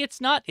 See,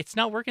 it's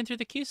not working through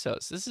the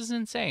QSOs. This is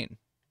insane.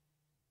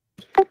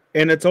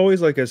 And it's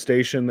always like a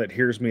station that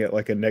hears me at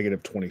like a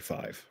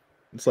 -25.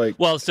 It's like,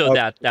 well, so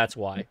that's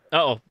why.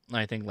 Oh,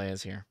 I think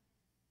Leia's here.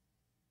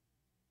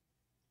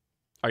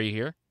 Are you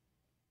here?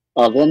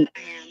 Then.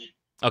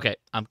 Okay,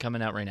 I'm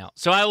coming out right now.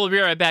 So I will be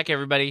right back,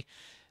 everybody.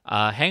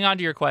 Hang on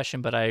to your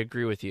question, but I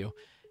agree with you.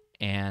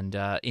 And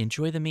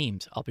enjoy the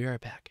memes. I'll be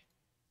right back.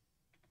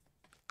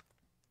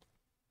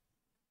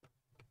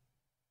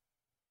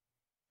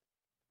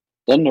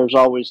 Then there's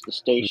always the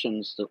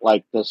stations that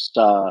like this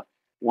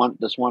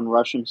one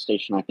Russian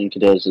station, I think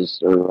it is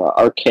or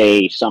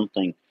RK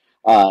something.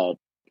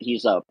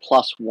 He's a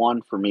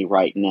 +1 for me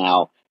right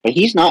now, but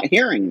he's not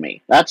hearing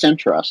me. That's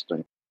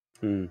interesting.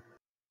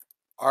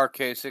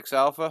 RK6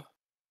 Alpha?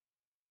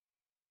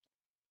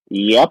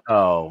 Yep.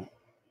 Oh,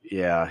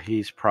 yeah,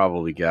 he's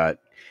probably got,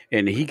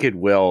 and he could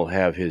well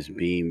have his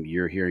beam.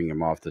 You're hearing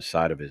him off the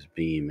side of his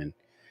beam, and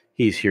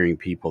he's hearing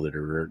people that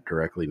are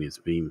directly in his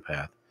beam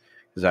path.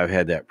 Because I've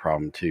had that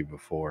problem too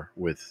before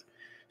with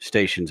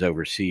stations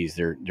overseas.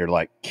 They're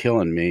like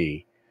killing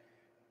me,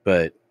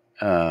 but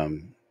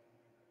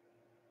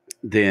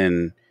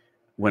then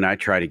when I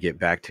try to get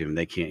back to them,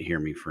 they can't hear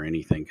me for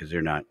anything because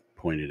they're not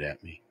pointed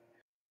at me.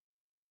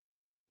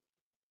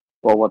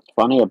 Well, what's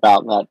funny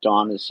about that,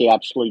 Don, is he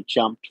actually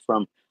jumped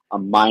from a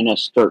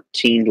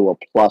 -13 to a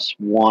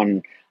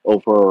 +1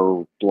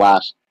 over the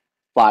last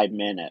 5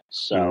 minutes.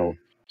 So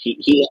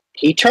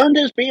he turned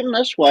his beam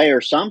this way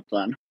or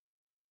something.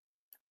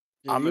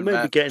 Yeah, you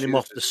may be getting him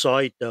off the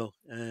side though,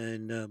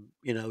 and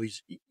you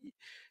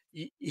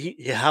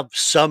have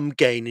some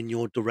gain in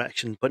your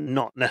direction, but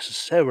not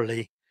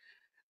necessarily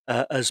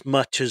as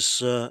much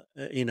as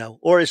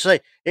Or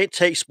it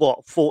takes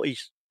what 40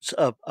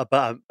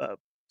 about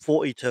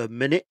 40 to a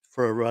minute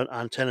for an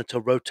antenna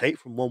to rotate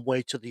from one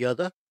way to the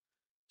other.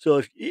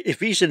 So if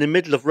he's in the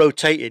middle of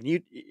rotating,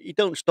 you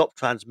don't stop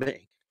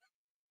transmitting.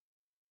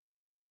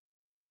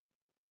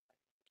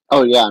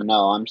 Oh yeah,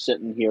 no, I'm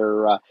sitting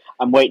here.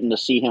 I'm waiting to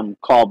see him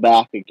call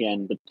back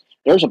again, but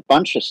there's a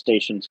bunch of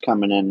stations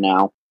coming in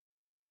now.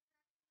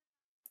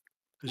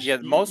 Yeah,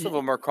 most of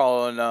them are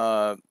calling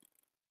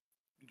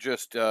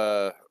just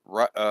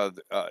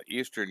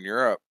Eastern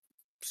Europe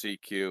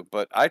CQ,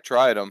 but I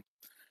tried them.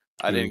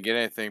 I didn't get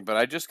anything, but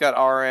I just got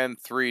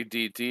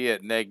RN3DD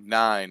at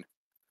 -9,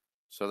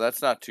 so that's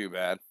not too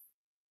bad.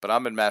 But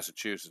I'm in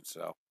Massachusetts,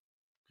 so.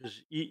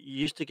 Because you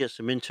used to get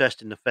some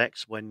interesting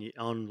effects when you're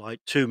on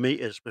like 2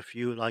 meters with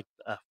you like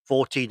a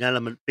 14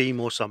 element beam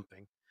or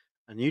something,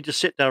 and you just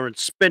sit there and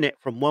spin it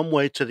from one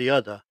way to the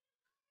other,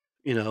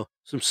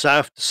 from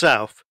south to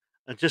south,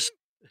 and just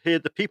hear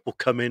the people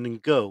come in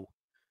and go.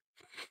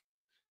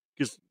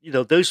 Because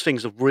those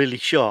things are really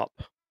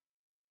sharp,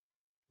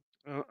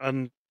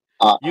 and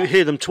you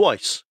hear them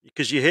twice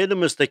because you hear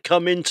them as they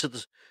come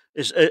into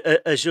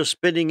as you're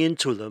spinning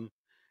into them.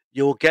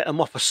 You'll get them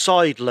off a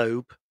side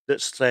lobe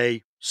that's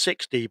say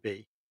 6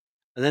 dB,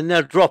 and then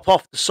they'll drop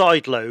off the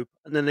side lobe,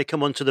 and then they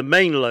come onto the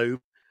main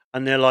lobe,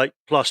 and they're like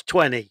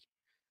 +20,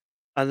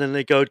 and then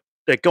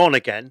they're gone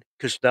again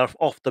because they're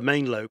off the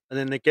main lobe, and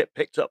then they get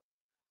picked up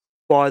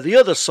by the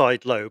other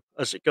side lobe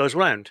as it goes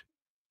round.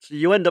 So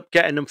you end up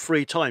getting them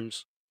 3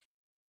 times.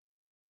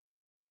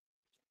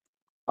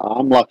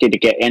 I'm lucky to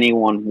get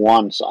anyone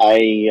once.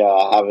 I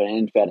have an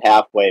in-fed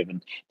half wave,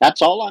 and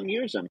that's all I'm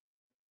using.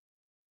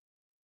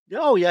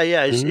 Oh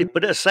yeah.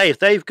 But let's say if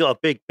they've got a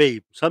big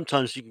beam,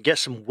 sometimes you can get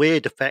some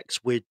weird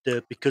effects with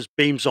because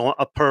beams aren't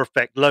a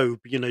perfect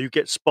lobe. You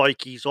get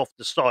spikies off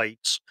the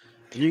sides,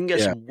 and you can get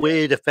some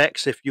weird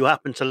effects if you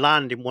happen to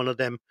land in one of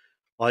them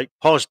like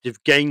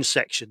positive gain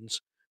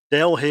sections.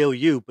 They'll hear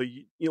you, but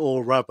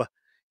you'll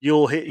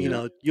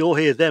hear you'll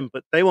hear them,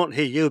 but they won't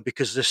hear you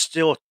because they're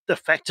still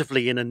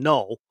effectively in a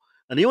null,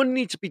 and you only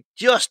need to be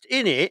just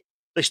in it.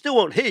 They still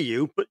won't hear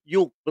you, but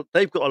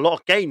they've got a lot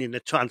of gain in the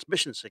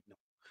transmission signal.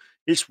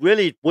 It's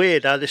really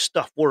weird how this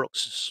stuff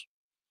works.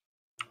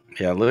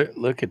 Yeah,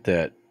 look at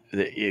that.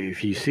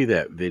 If you see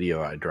that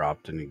video I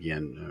dropped, and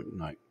again,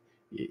 like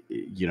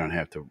you don't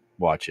have to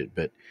watch it,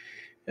 but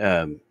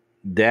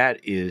that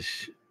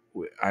is,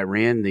 I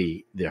ran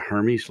the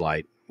Hermes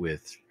light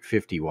with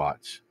 50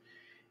 watts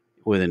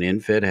with an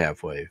in-fed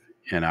half wave,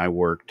 and I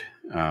worked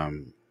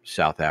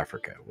South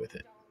Africa with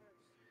it.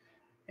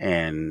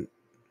 And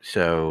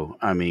so,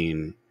 I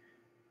mean,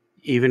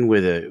 even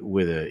with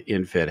a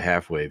in-fed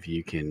half wave,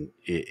 you can,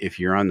 if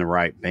you're on the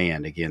right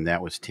band, again,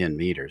 that was 10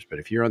 meters, but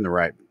if you're on the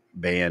right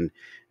band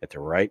at the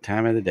right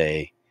time of the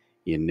day,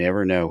 you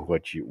never know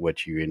what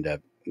you end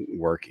up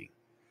working.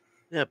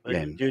 Yeah,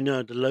 but you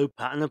know the low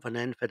pattern of an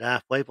end-fed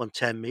half wave on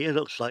 10 meter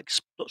looks like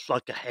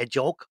a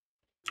hedgehog.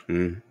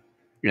 And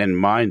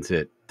mine's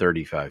at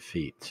 35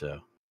 feet,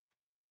 so.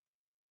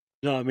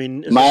 No, I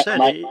mean, as I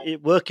said,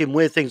 working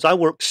with things, I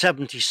worked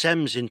 70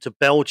 SEMs into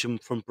Belgium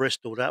from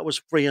Bristol. That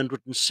was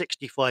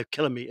 365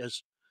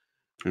 kilometers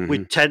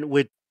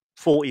with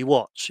 40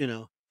 watts, you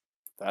know.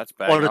 That's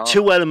bang on a on.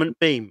 2-element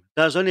beam.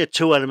 That was only a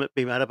 2-element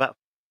beam at about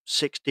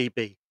 6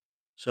 dB.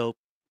 So,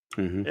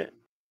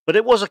 but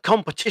it was a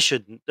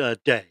competition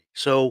day.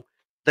 So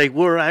they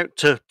were out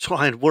to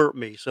try and work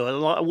me.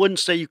 So I wouldn't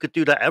say you could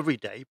do that every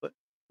day, but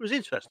it was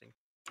interesting.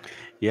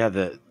 Yeah,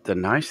 the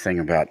nice thing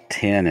about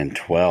 10 and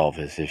 12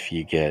 is if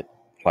you get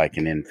like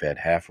an in-fed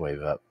half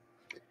wave up,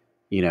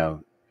 you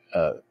know,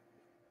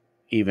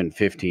 even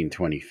 15,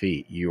 20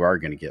 feet, you are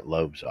going to get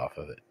lobes off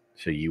of it.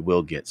 So you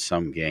will get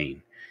some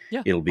gain.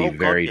 Yeah. It'll be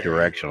very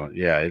directional.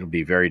 Yeah, it'll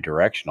be very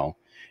directional,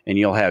 and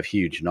you'll have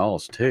huge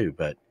nulls too.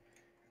 But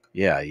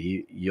yeah,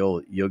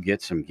 you'll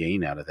get some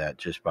gain out of that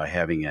just by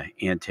having an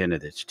antenna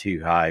that's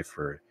too high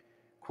for,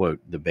 quote,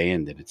 the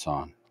band that it's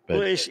on. But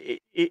well,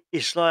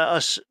 it's like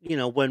us, you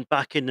know, when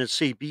back in the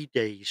CB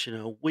days, you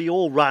know, we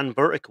all ran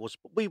verticals,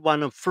 but we ran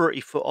them 30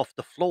 foot off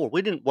the floor.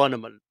 We didn't run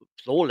them at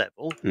floor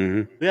level.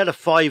 We had a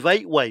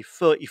 5/8 wave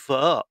 30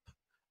 foot up,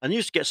 and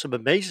used to get some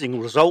amazing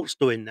results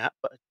doing that.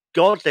 But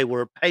God, they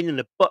were a pain in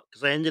the butt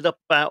because they ended up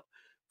about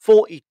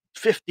 40,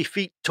 50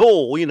 feet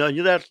tall, you know, and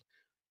you'd have,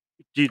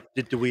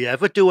 did we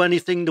ever do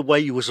anything the way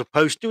you were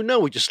supposed to? No,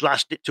 we just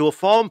lashed it to a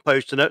farm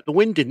post and the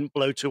wind didn't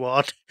blow too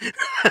hard.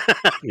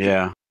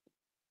 yeah.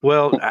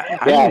 Well, I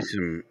knew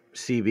some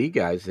CB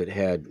guys that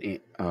had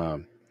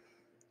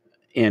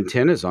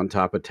antennas on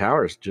top of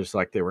towers just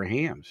like they were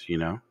hams, you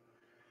know?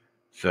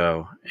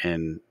 So,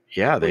 and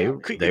yeah, they were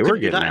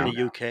getting that out. in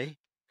the UK.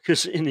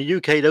 Because in the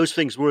UK, those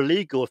things were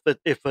illegal.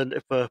 If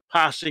a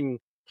passing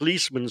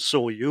policeman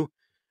saw you,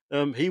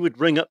 he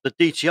would ring up the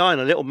DTI and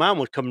a little man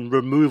would come and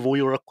remove all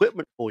your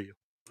equipment for you.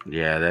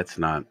 Yeah, that's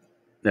not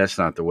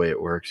the way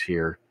it works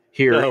here.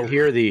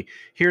 Here the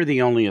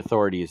only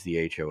authority is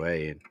the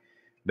HOA. And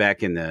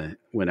back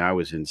when I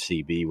was in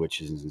CB,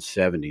 which is in the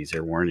 70s,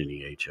 there weren't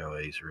any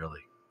HOAs really.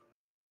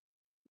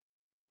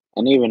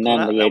 And even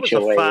then, the that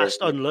HOA was a fast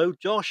unload,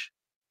 Josh.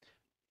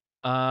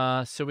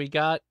 So we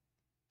got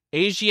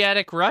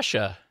Asiatic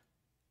Russia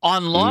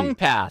on long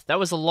path. That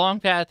was a long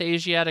path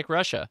Asiatic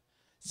Russia.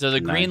 So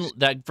the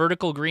that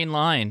vertical green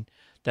line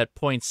that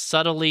points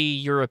subtly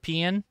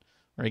European,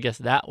 or I guess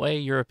that way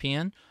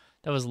European,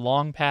 that was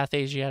long path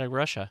Asiatic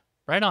Russia.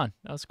 Right on.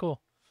 That was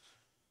cool.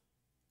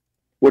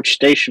 Which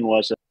station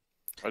was it?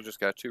 I just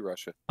got to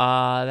Russia.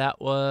 That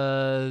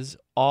was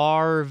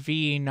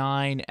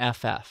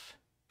RV9FF.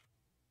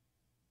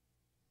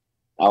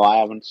 Oh, I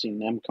haven't seen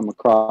them come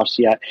across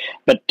yet.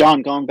 But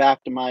Don, going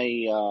back to my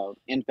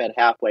in-fed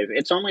half wave,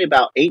 it's only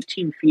about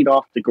 18 feet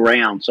off the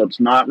ground, so it's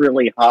not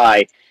really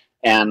high.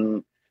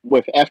 And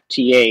with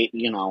FT8,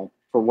 you know,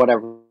 for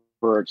whatever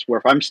it's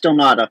worth, I'm still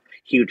not a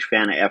huge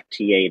fan of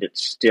FT8.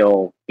 It's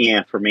still,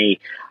 for me.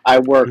 I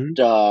worked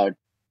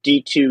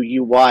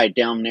D2UY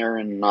down there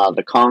in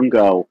the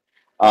Congo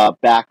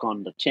back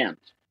on the 10th.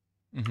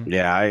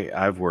 Yeah,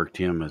 I've worked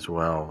him as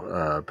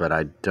well, but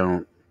I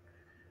don't.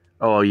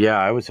 Oh yeah,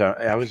 I was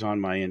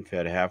on my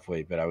in-fed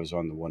halfway, but I was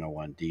on the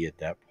 101D at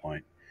that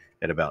point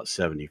at about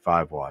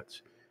 75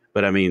 watts.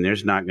 But I mean,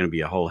 there's not going to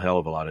be a whole hell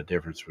of a lot of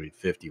difference between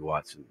 50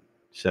 watts and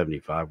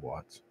 75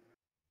 watts.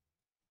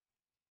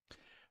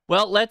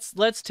 Well, let's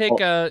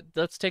take a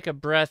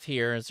breath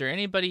here. Is there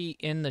anybody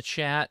in the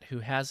chat who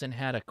hasn't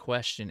had a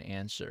question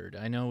answered?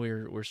 I know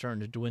we're starting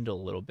to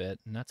dwindle a little bit,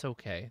 and that's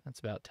okay. That's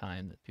about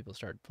time that people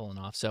start pulling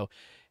off. So,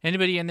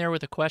 anybody in there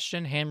with a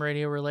question, ham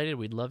radio related,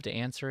 we'd love to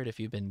answer it. If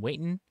you've been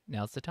waiting,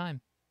 now's the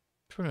time.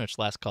 Pretty much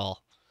last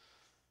call.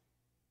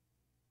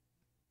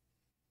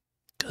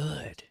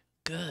 Good.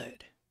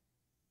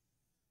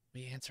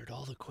 We answered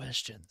all the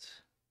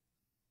questions.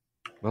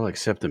 Well,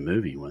 except the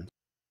movie one.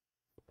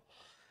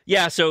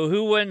 Yeah, so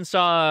who went and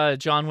saw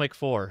John Wick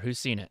 4? Who's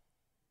seen it?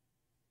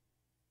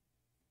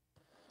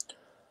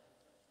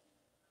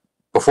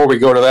 Before we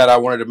go to that, I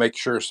wanted to make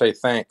sure to say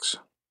thanks.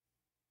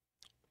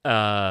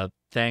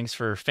 Thanks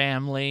for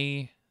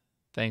family.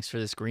 Thanks for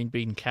this green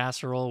bean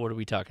casserole. What are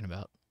we talking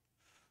about?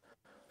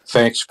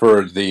 Thanks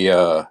for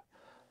the,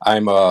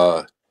 I'm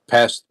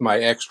past my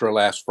extra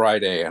last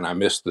Friday and I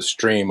missed the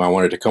stream. I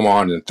wanted to come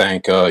on and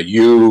thank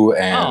you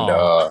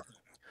and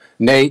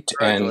Nate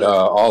and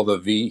all the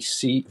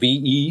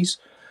VEs.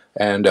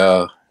 And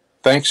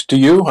thanks to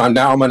you,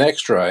 I'm an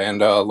extra. And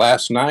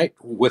last night,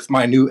 with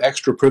my new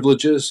extra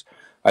privileges,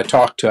 I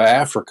talked to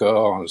Africa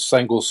on a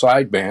single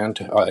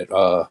sideband at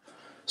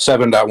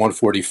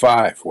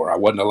 7.145 where I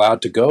wasn't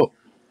allowed to go.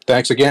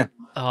 Thanks again.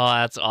 Oh,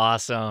 that's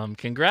awesome.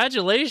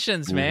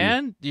 Congratulations,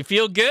 man. You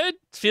feel good?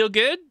 Feel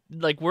good?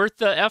 Like worth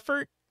the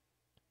effort?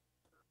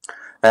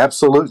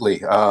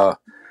 Absolutely.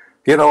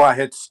 You know, I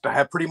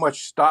had pretty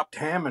much stopped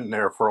hamming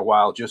there for a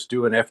while, just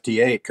doing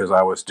FT8 because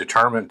I was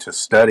determined to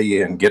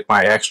study and get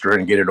my extra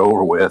and get it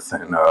over with.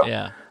 And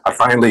yeah, I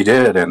finally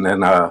did. And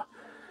then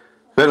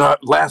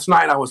last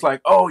night I was like,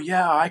 oh,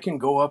 yeah, I can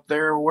go up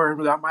there where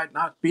I might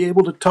not be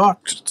able to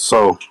talk.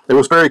 So it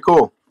was very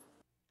cool.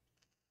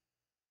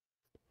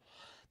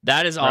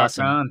 That is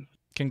awesome.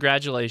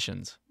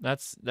 Congratulations.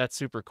 That's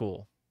super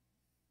cool.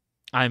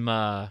 I'm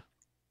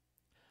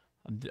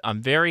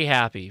very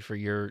happy for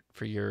your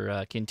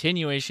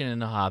continuation in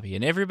the hobby,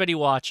 and everybody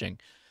watching,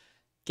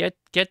 get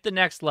the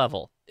next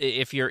level.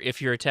 If you're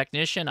a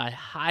technician, I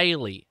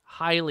highly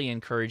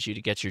encourage you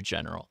to get your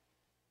general.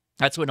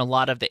 That's when a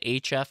lot of the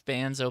HF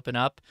bands open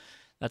up.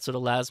 That's what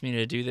allows me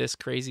to do this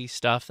crazy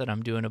stuff that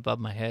I'm doing above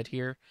my head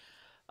here.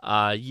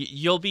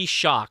 You'll be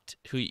shocked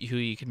who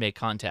you can make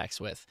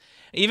contacts with,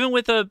 even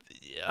with a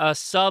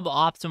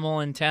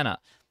suboptimal antenna.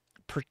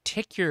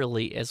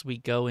 Particularly as we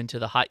go into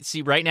the high.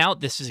 See, right now,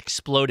 this is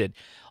exploded.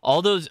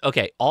 All those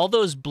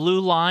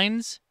blue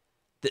lines,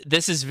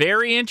 this is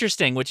very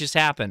interesting, what just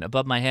happened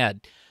above my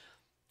head.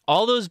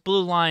 All those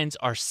blue lines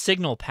are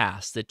signal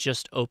paths that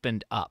just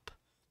opened up.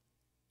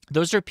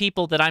 Those are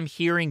people that I'm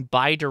hearing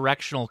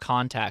bidirectional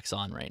contacts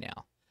on right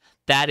now.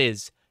 That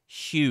is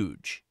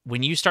huge.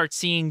 When you start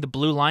seeing the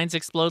blue lines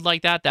explode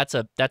like that, that's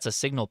a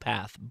signal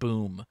path.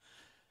 Boom.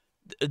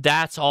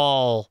 That's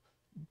all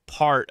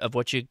part of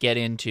what you get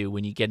into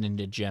when you get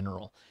into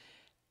general.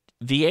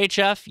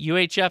 VHF,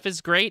 UHF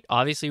is great.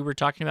 Obviously, we're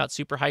talking about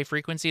super high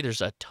frequency.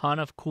 There's a ton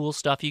of cool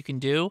stuff you can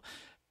do.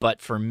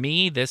 But for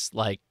me, this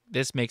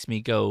makes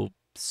me go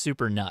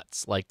super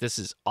nuts. Like, this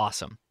is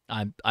awesome.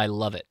 I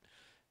love it.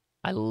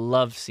 I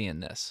love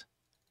seeing this.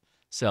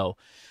 So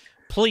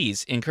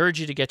please, encourage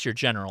you to get your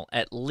general.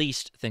 At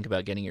least think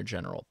about getting your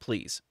general,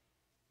 please.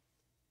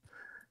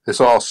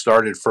 This all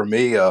started for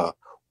me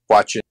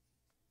watching.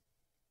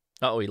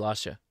 Oh, we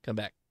lost you. Come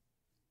back.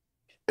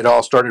 It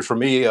all started for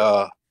me.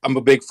 I'm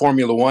a big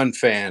Formula One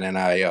fan, and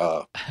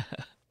I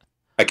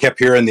kept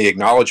hearing the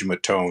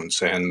acknowledgement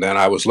tones, and then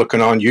I was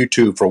looking on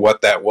YouTube for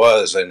what that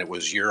was, and it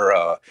was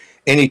your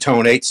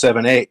Anytone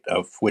 878,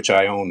 of which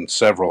I own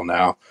several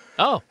now.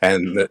 Oh.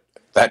 And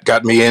that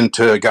got me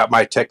got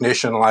my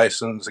technician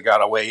license, I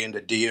got away into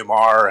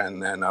DMR,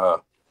 and then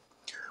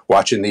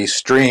watching these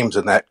streams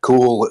and that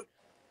cool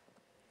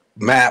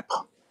map.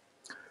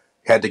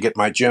 Had to get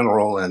my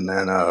general, and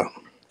then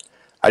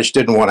I just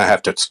didn't want to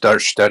have to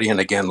start studying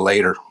again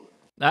later.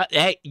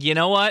 Hey, you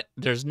know what?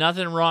 There's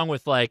nothing wrong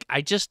with, like,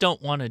 I just don't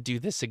want to do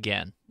this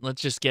again.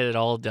 Let's just get it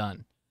all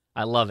done.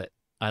 I love it.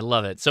 I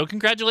love it. So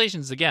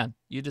congratulations again.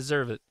 You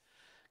deserve it.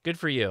 Good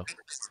for you.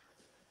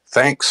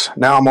 Thanks.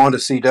 Now I'm on to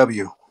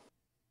CW.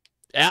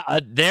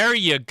 There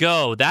you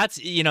go. That's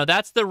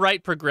the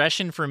right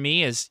progression for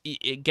me. Is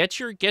get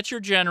your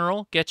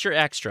general, get your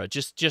extra.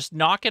 Just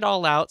knock it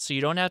all out so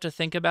you don't have to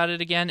think about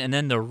it again. And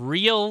then the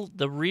real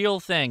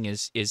thing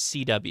is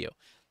CW.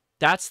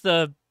 That's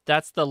the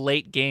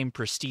late game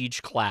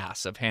prestige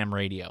class of ham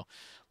radio.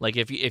 Like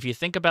if you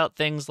think about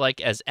things like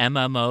as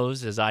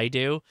MMOs as I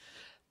do,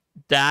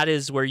 that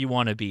is where you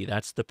want to be.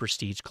 That's the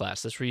prestige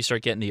class. That's where you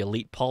start getting the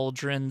elite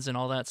pauldrons and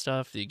all that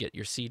stuff. You get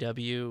your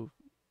CW.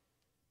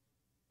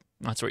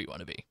 That's where you want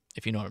to be,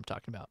 if you know what I'm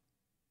talking about.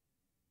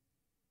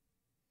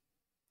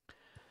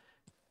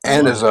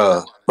 And as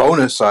a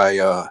bonus, I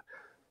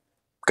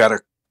got a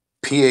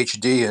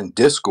PhD in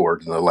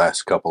Discord in the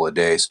last couple of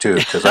days, too,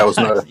 because I was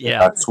not,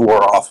 yeah. I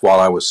swore off while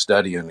I was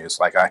studying. It's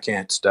like I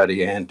can't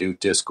study and do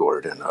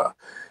Discord, and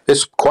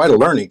it's quite a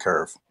learning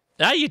curve.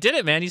 Ah, you did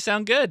it, man. You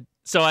sound good.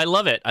 So I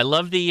love it. I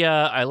love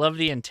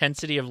the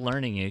intensity of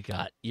learning you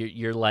got.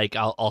 You're like,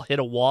 I'll hit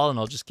a wall and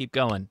I'll just keep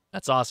going.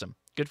 That's awesome.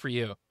 Good for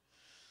you.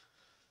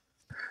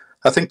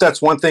 I think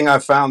that's one thing I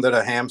found that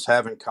hams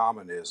have in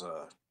common is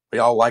we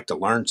all like to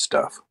learn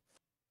stuff.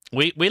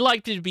 We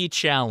like to be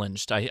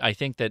challenged. I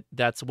think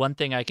that's one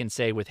thing I can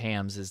say with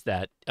hams is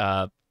that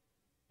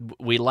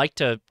we like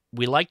to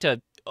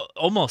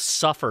almost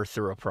suffer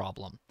through a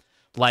problem.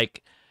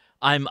 Like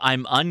I'm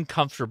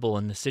uncomfortable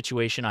in the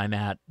situation I'm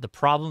at. The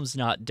problem's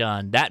not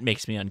done. That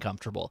makes me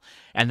uncomfortable.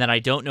 And then I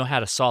don't know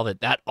how to solve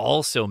it. That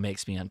also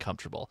makes me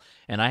uncomfortable.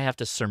 And I have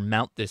to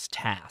surmount this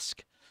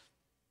task.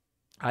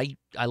 I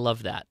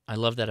love that. I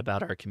love that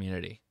about our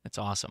community. It's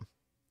awesome.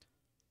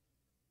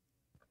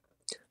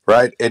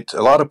 Right.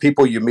 A lot of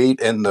people you meet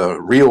in the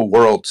real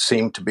world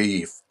seem to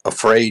be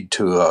afraid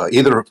to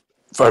either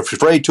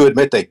afraid to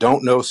admit they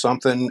don't know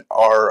something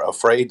or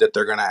afraid that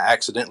they're going to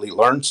accidentally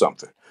learn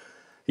something.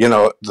 You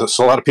know,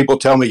 so a lot of people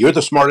tell me, you're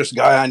the smartest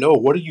guy I know.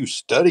 What are you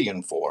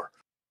studying for?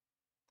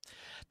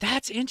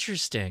 That's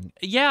interesting.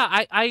 Yeah,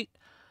 I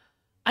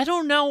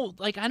don't know.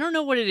 Like, I don't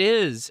know what it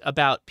is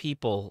about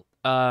people.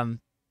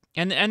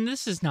 And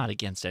this is not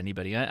against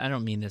anybody. I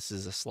don't mean this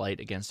as a slight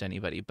against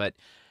anybody, but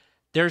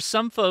There's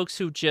some folks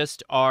who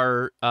just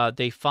are,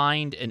 they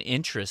find an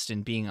interest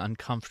in being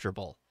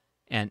uncomfortable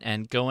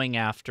and going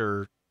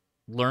after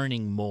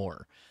learning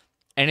more.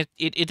 And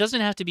it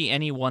doesn't have to be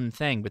any one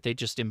thing, but they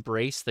just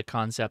embrace the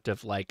concept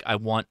of like, I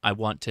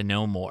want to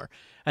know more.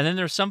 And then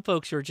there's some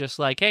folks who are just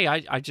like, hey,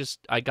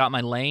 I got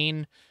my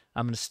lane.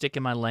 I'm going to stick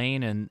in my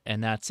lane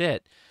and that's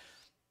it.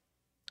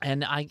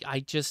 And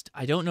I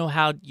don't know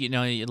how,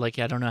 like,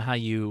 I don't know how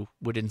you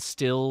would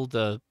instill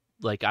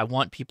like, I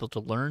want people to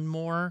learn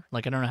more.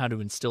 Like, I don't know how to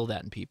instill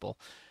that in people.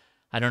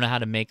 I don't know how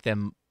to make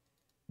them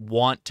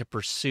want to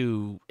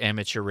pursue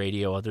amateur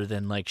radio other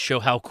than like show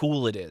how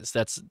cool it is.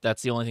 That's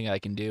the only thing I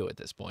can do at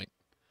this point.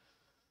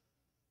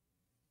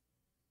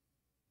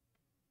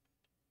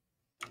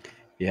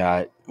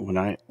 Yeah, when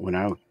I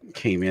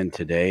came in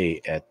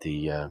today at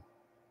the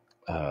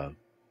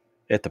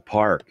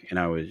park and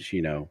I was,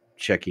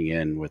 checking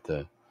in with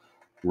the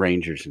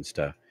rangers and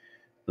stuff,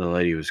 the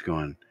lady was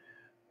going,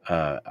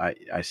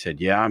 I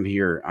said, yeah, I'm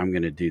here. I'm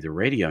going to do the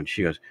radio. And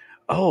she goes,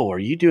 oh, are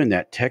you doing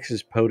that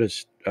Texas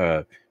POTUS,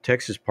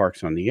 Texas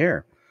Parks on the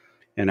Air?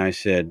 And I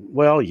said,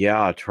 well, yeah,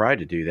 I'll try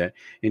to do that.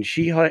 And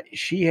she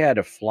had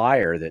a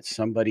flyer that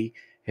somebody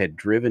had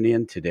driven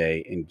in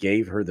today and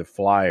gave her the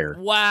flyer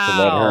to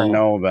let her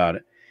know about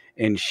it.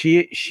 And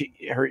she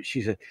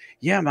said,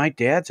 yeah, my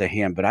dad's a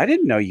ham, but I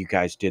didn't know you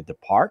guys did the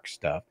park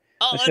stuff.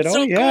 Oh, I said, that's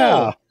so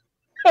yeah.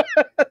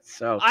 Cool.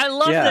 So I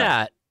love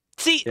that.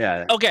 See,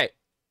 yeah. Okay.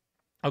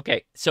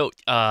 So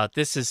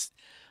this is,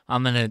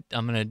 I'm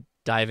gonna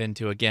dive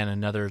into again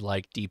another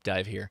like deep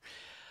dive here.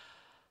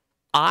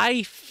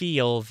 I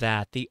feel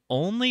that the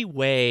only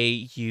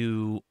way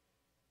you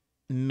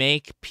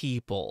make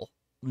people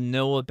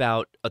know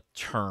about a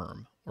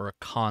term or a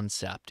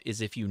concept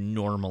is if you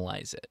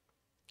normalize it,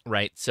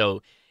 right?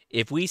 So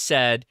if we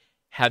said,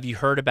 have you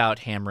heard about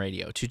ham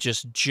radio to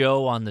just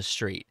Joe on the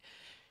street,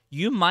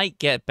 you might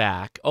get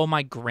back, oh,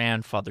 my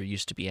grandfather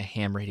used to be a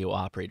ham radio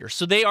operator.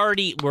 So they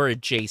already were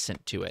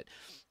adjacent to it.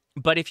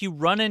 But if you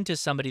run into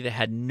somebody that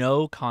had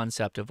no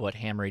concept of what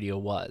ham radio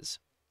was,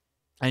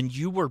 and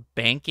you were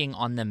banking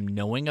on them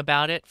knowing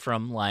about it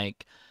from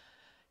like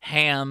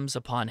hams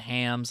upon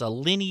hams, a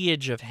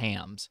lineage of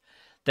hams,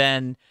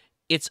 then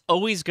it's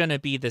always going to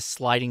be this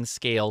sliding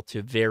scale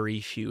to very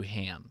few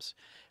hams.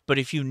 But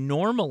if you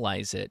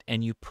normalize it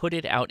and you put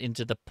it out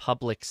into the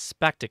public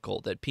spectacle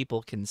that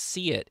people can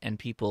see it and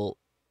people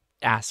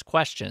ask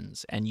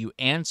questions and you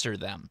answer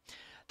them,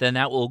 then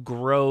that will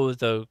grow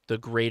the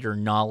greater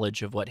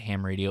knowledge of what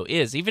ham radio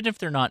is. Even if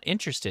they're not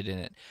interested in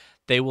it,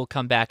 they will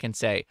come back and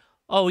say,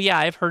 oh, yeah,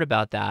 I've heard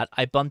about that.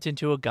 I bumped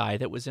into a guy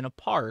that was in a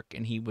park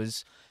and he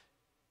was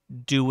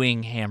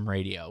doing ham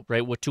radio,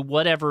 right? To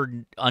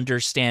whatever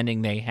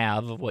understanding they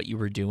have of what you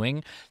were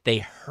doing, they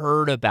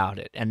heard about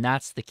it. And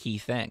that's the key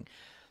thing.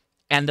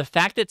 And the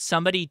fact that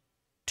somebody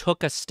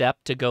took a step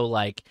to go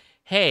like,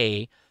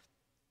 hey,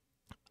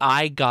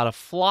 I got a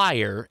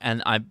flyer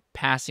and I'm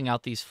passing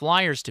out these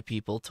flyers to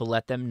people to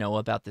let them know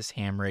about this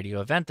ham radio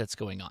event that's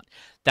going on.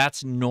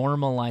 That's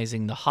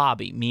normalizing the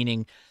hobby,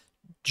 meaning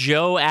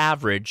Joe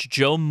Average,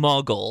 Joe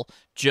Muggle,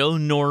 Joe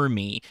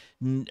Normie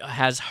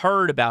has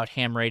heard about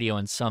ham radio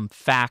in some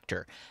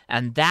factor.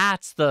 And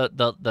that's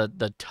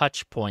the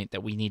touch point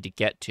that we need to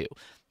get to.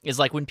 Is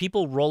like when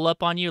people roll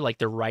up on you, like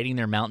they're riding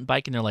their mountain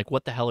bike and they're like,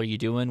 what the hell are you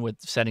doing with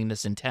setting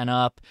this antenna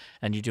up?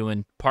 And you're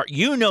doing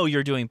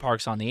you're doing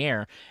Parks on the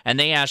Air. And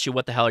they ask you,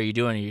 what the hell are you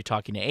doing? Are you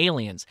talking to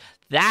aliens?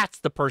 That's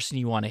the person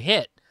you want to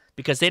hit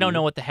because they don't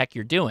know what the heck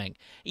you're doing.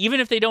 Even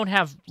if they don't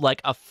have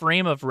like a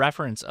frame of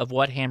reference of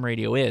what ham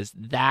radio is,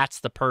 that's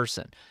the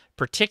person,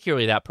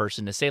 particularly that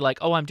person to say like,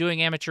 oh, I'm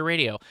doing amateur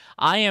radio.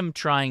 I am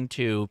trying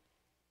to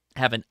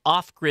have an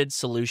off-grid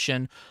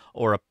solution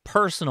or a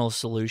personal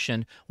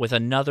solution with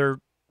another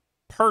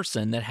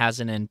person that has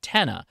an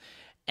antenna,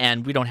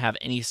 and we don't have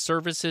any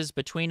services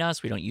between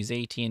us. We don't use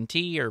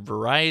AT&T or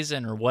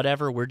Verizon or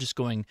whatever. We're just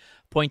going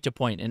point to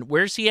point. And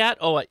where's he at?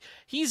 Oh,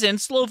 he's in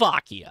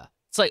Slovakia.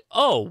 It's like,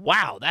 oh,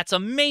 wow, that's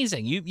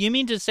amazing. You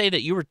mean to say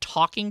that you were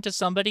talking to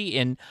somebody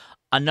in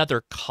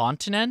another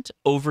continent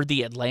over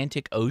the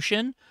Atlantic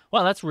Ocean?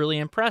 Well, that's really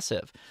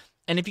impressive.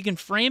 And if you can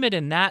frame it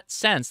in that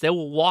sense, they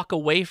will walk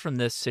away from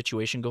this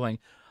situation going,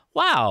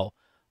 wow,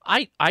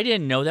 I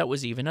didn't know that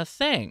was even a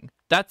thing.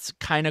 That's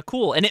kind of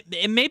cool. And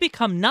it may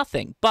become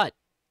nothing, but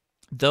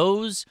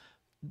those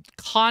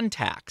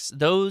contacts,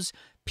 those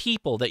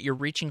people that you're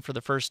reaching for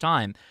the first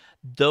time,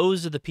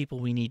 those are the people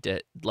we need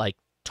to like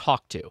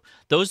talk to.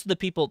 Those are the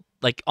people,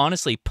 like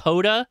honestly,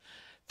 POTA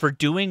for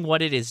doing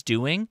what it is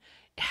doing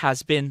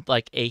has been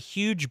like a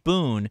huge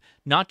boon,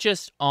 not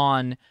just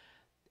on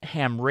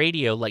ham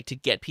radio, like to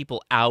get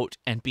people out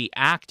and be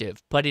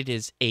active, but it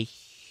is a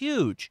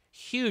huge,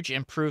 huge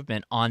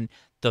improvement on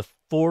the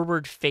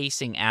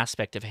forward-facing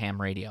aspect of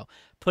ham radio,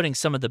 putting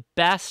some of the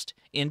best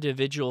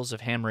individuals of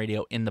ham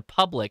radio in the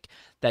public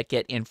that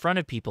get in front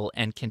of people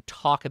and can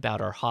talk about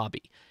our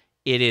hobby.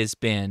 It has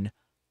been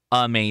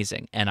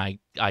amazing, and I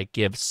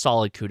give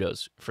solid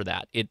kudos for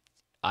that.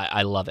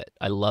 I love it.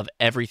 I love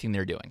everything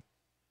they're doing.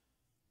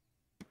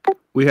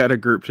 We had a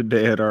group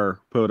today at our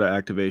POTA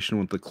activation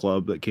with the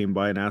club that came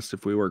by and asked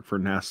if we work for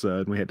NASA,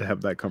 and we had to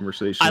have that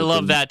conversation. I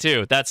love that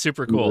too. That's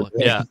super cool.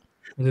 Yeah.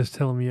 I just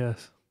tell them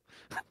yes.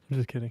 I'm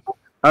just kidding.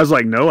 I was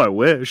like, no, I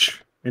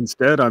wish.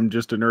 Instead, I'm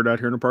just a nerd out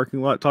here in a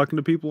parking lot talking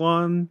to people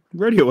on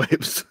radio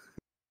waves.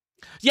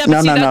 Yeah,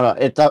 no.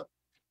 It's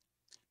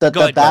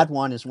the bad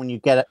one is when you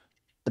get it.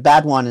 The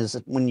bad one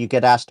is when you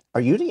get asked,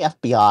 "Are you the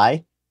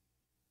FBI?"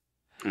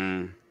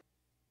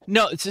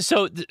 No,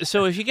 so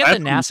if you get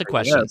the NASA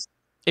question,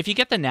 if you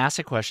get the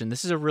NASA question,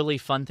 this is a really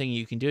fun thing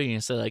you can do. You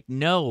can say like,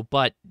 no,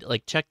 but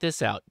like, check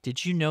this out.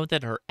 Did you know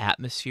that our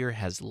atmosphere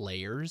has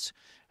layers?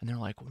 And they're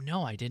like, well,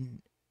 no, I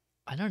didn't.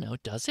 I don't know.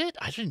 Does it?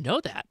 I didn't know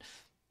that.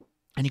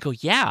 And you go,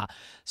 yeah.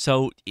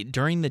 So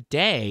during the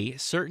day,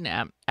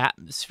 certain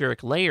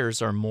atmospheric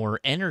layers are more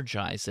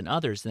energized than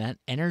others, and that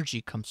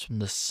energy comes from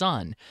the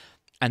sun.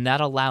 And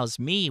that allows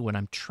me, when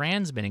I'm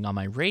transmitting on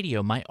my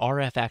radio, my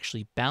RF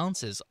actually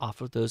bounces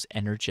off of those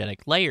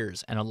energetic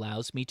layers and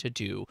allows me to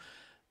do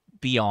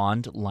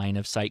beyond line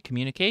of sight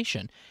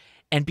communication.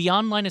 And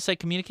beyond line of sight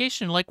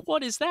communication, like,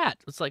 what is that?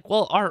 It's like,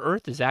 well, our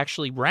Earth is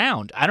actually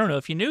round. I don't know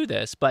if you knew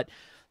this, but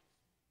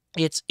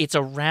it's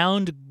a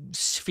round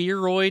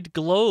spheroid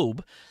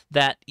globe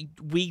that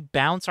we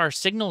bounce our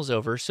signals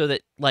over, so that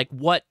like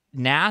what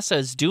NASA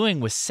is doing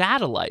with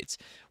satellites,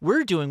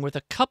 we're doing with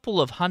a couple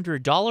of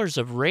 $100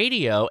 of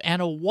radio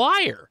and a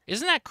wire.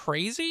 Isn't that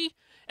crazy?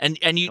 And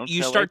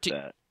you start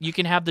to you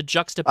can have the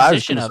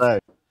juxtaposition of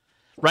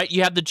right.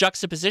 You have the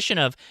juxtaposition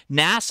of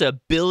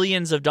NASA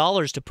billions of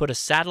dollars to put a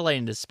satellite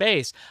into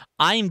space.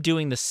 I'm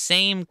doing the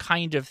same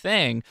kind of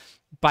thing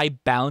by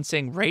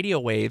bouncing radio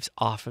waves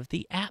off of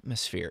the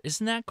atmosphere.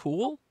 Isn't that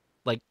cool?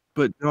 Like,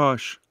 but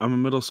Josh, I'm a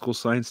middle school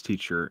science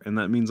teacher, and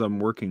that means I'm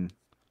working.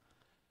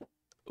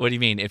 What do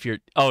you mean? If you're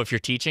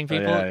teaching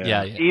people?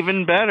 Yeah.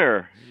 Even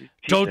better.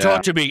 Don't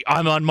talk to me.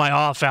 I'm on my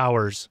off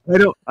hours. I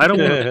don't want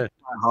to mix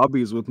my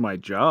hobbies with my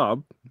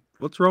job.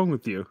 What's wrong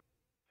with you?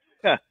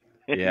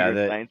 You're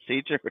a science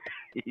teacher.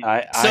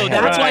 So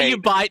that's why you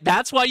buy.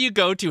 That's why you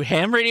go to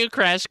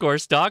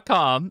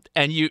hamradiocrashcourse.com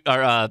and you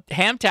or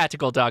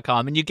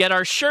hamtactical.com and you get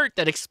our shirt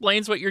that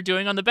explains what you're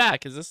doing on the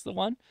back. Is this the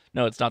one?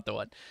 No, it's not the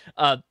one.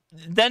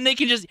 Then they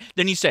can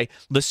then you say,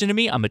 listen to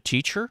me. I'm a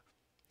teacher.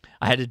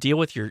 I had to deal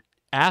with your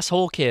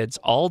asshole kids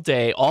all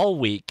day, all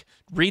week.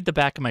 Read the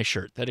back of my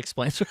shirt. That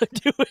explains what I'm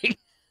doing.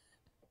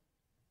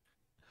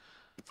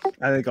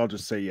 I think I'll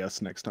just say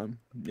yes next time.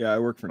 Yeah, I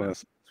work for NASA.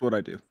 That's what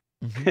I do.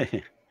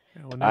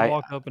 Yeah, when they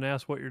walk up and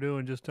ask what you're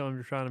doing, just tell them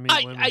you're trying to meet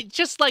women. I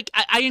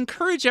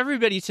encourage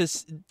everybody to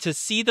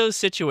see those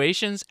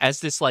situations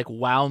as this like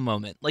wow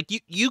moment. Like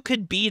you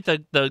could be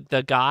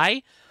the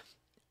guy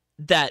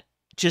that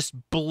just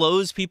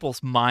blows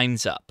people's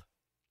minds up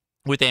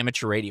with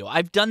amateur radio.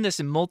 I've done this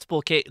in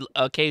multiple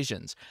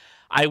occasions.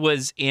 I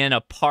was in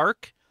a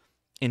park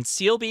in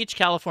Seal Beach,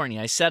 California.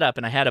 I set up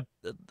and I had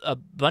a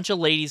bunch of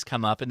ladies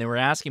come up and they were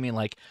asking me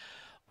like,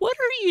 what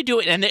are you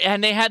doing?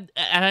 And they had,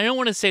 and I don't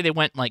want to say they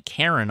went like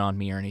Karen on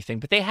me or anything,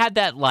 but they had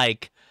that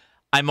like,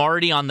 I'm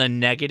already on the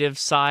negative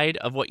side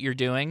of what you're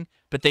doing,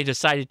 but they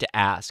decided to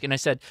ask. And I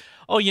said,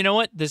 oh, you know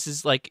what? This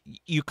is like,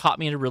 you caught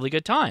me at a really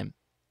good time.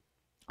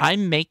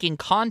 I'm making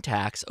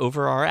contacts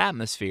over our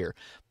atmosphere,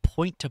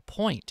 point to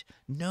point.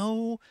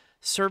 No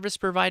service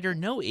provider,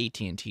 no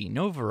AT&T,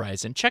 no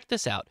Verizon. Check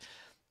this out.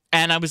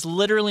 And I was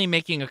literally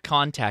making a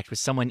contact with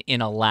someone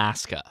in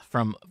Alaska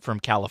from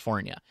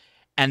California.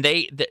 And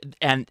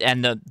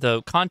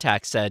the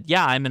contact said,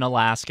 yeah, I'm in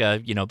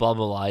Alaska, you know, blah,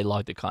 blah, blah. I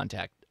logged the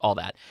contact, all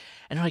that.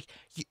 And I'm like,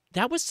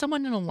 that was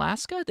someone in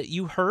Alaska that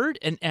you heard?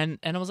 And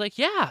I was like,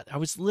 yeah, I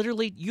was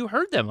literally, you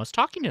heard them. I was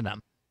talking to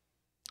them.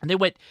 And they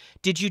went,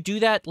 did you do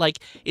that? Like,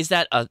 is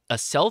that a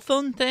cell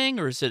phone thing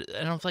or is it?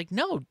 And I was like,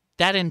 no,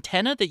 that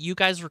antenna that you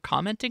guys were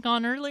commenting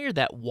on earlier,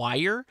 that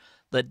wire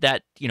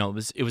that you know,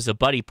 it was a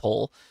buddy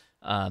pole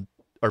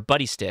or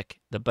buddy stick,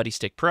 the Buddy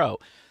Stick Pro.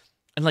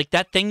 And like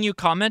that thing you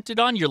commented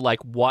on, you're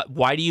like, what?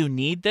 Why do you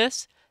need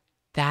this?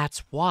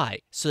 That's why,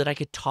 so that I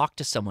could talk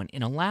to someone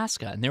in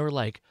Alaska. And they were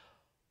like,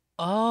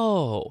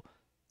 oh,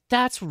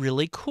 that's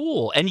really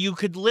cool. And you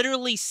could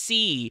literally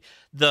see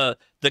the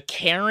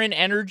Karen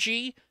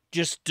energy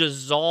just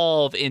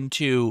dissolve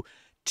into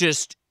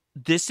just,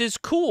 this is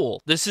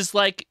cool. This is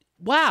like,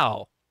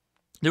 wow.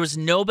 There was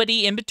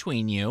nobody in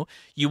between you.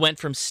 You went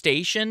from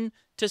station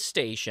to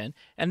station,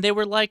 and they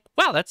were like,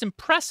 wow, that's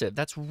impressive.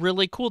 That's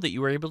really cool that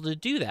you were able to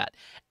do that.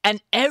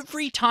 And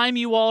every time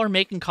you all are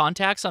making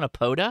contacts on a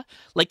POTA,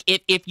 like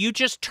if you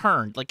just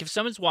turned, like if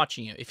someone's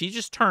watching you, if you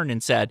just turned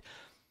and said,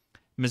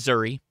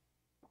 Missouri,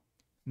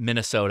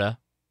 Minnesota,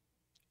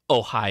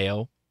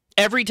 Ohio,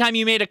 every time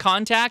you made a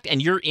contact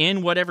and you're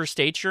in whatever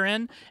state you're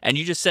in, and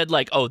you just said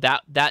like, oh,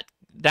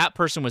 that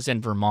person was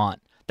in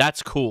Vermont.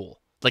 That's cool.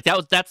 Like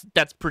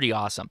that's pretty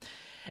awesome.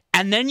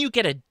 And then you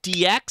get a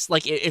DX,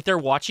 like if they're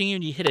watching you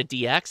and you hit a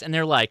DX and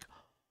they're like,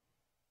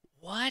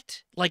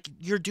 what? Like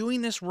you're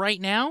doing this right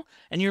now?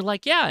 And you're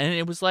like, yeah. And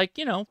it was like,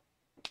 you know,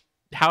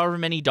 however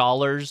many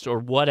dollars or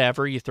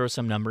whatever, you throw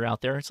some number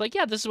out there. It's like,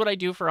 yeah, this is what I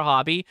do for a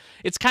hobby.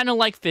 It's kind of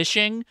like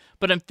fishing,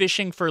 but I'm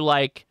fishing for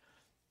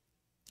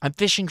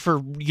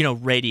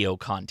radio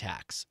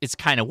contacts. It's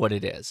kind of what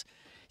it is.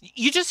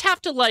 You just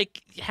have to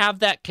like have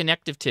that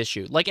connective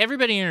tissue. Like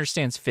everybody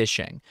understands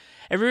fishing.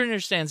 Everybody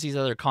understands these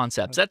other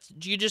concepts.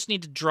 You just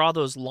need to draw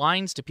those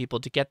lines to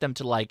people to get them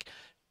to like,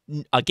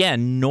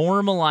 again,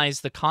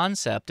 normalize the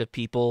concept of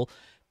people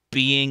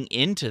being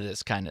into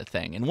this kind of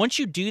thing. And once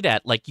you do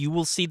that, like you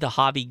will see the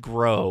hobby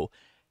grow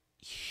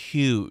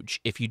huge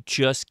if you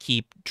just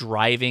keep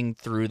driving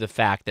through the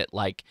fact that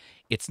like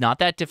it's not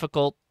that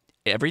difficult.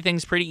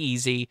 Everything's pretty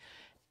easy.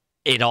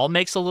 It all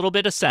makes a little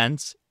bit of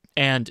sense,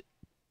 and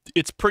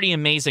it's pretty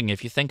amazing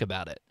if you think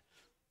about it.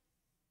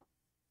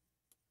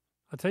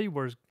 I'll tell you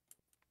where's.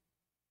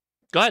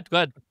 Go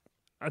ahead.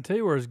 I'll tell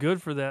you where it's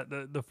good for that.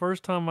 The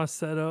first time I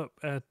set up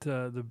at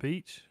the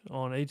beach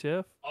on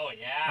HF. Oh,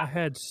 yeah. I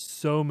had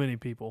so many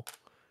people.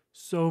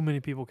 So many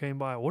people came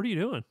by. What are you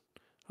doing?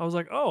 I was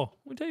like, oh,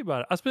 let me tell you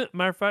about it.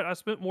 Matter of fact, I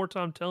spent more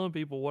time telling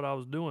people what I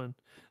was doing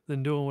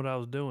than doing what I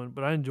was doing,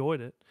 but I enjoyed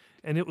it.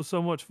 And it was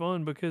so much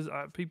fun because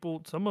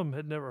some of them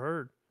had never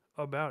heard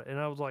about it. And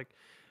I was like,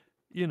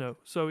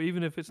 so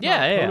even if it's not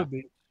Photo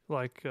Beach,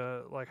 like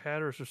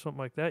Hatteras or something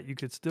like that, you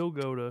could still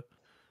go to,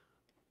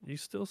 you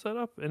still set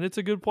up. And it's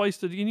a good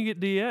place and you get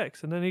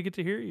DX, and then they get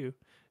to hear you.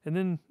 And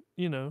then,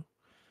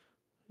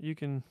 you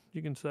can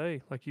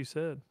say, like you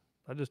said,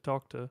 I just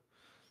talked to,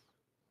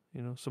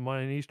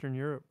 somebody in Eastern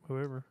Europe,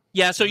 whoever.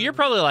 Yeah, so you're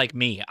probably like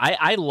me.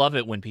 I love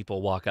it when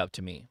people walk up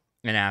to me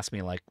and ask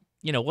me, like,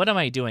 what am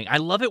I doing? I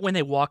love it when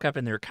they walk up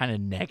and they're kind of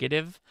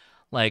negative.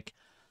 Like,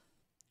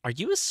 are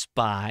you a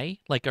spy?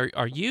 Like,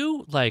 are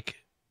you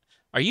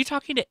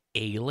talking to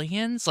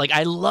aliens? Like,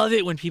 I love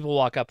it when people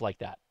walk up like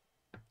that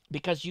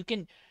because you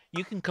can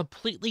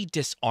completely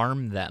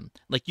disarm them.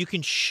 Like, you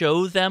can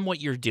show them what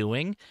you're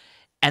doing,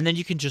 and then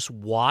you can just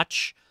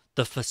watch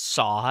the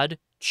facade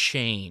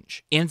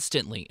change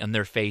instantly in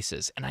their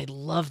faces. And I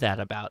love that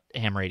about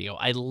ham radio.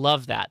 I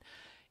love that.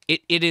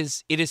 It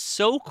is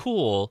so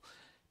cool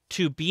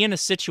to be in a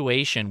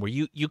situation where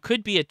you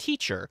could be a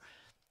teacher,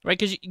 right?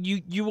 Because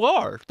you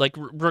are, like,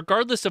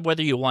 regardless of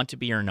whether you want to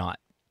be or not,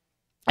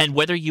 and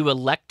whether you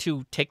elect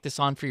to take this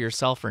on for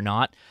yourself or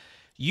not,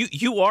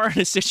 you are in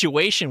a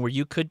situation where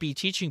you could be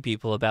teaching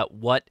people about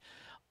what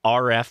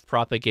RF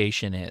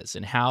propagation is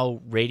and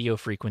how radio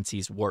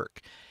frequencies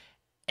work.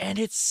 And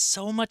it's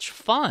so much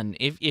fun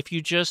if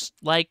you just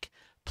like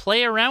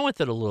play around with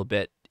it a little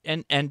bit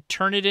and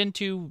turn it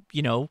into,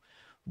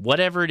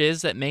 whatever it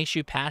is that makes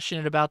you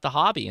passionate about the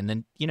hobby, and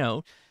then,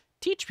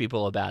 teach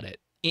people about it.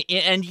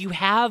 And you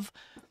have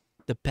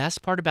the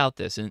best part about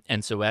this.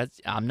 And so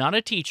as I'm not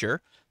a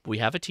teacher, we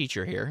have a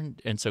teacher here.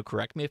 And so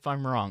correct me if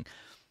I'm wrong.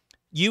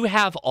 You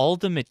have all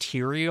the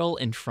material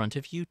in front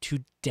of you to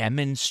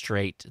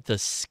demonstrate the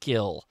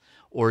skill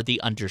or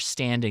the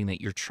understanding that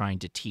you're trying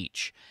to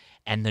teach.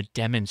 And the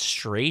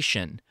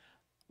demonstration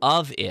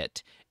of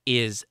it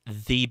is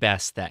the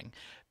best thing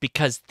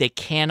because they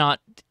cannot,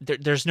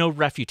 there's no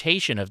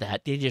refutation of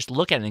that. They just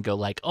look at it and go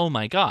like, oh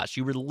my gosh,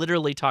 you were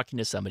literally talking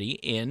to somebody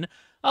in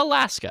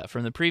Alaska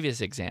from the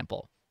previous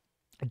example.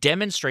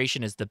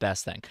 Demonstration is the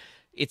best thing.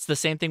 It's the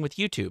same thing with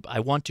YouTube. I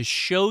want to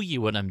show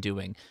you what I'm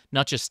doing,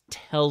 not just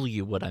tell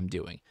you what I'm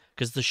doing,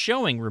 because the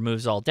showing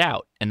removes all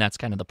doubt, and that's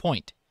kind of the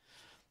point.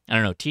 I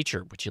don't know,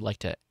 teacher, would you like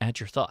to add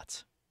your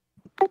thoughts?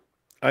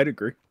 I'd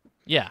agree.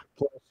 Yeah.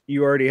 Plus,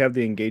 you already have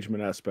the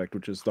engagement aspect,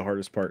 which is the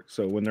hardest part.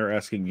 So when they're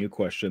asking you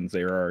questions,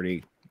 they're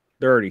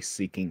already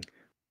seeking.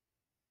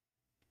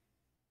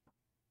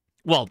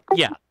 Well,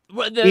 yeah.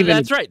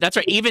 That's right. That's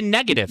right. Even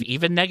negative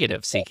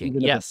seeking.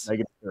 Even yes.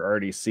 Negative, they're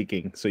already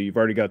seeking. So you've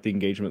already got the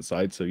engagement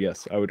side. So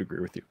yes, I would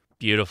agree with you.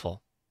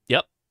 Beautiful.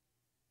 Yep.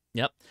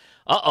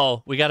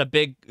 Uh-oh. We got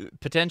a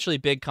potentially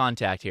big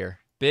contact here.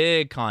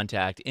 Big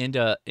contact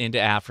into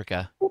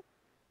Africa.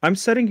 I'm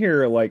sitting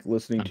here like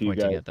listening to you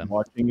guys,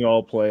 watching you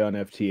all play on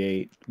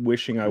FT8,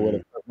 wishing I would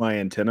have put my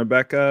antenna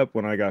back up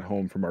when I got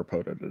home from our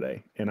POTA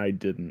today, and I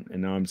didn't.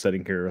 And now I'm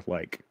sitting here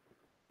like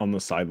on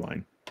the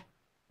sideline.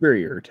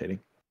 Very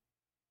irritating.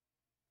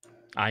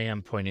 I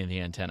am pointing the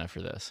antenna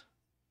for this.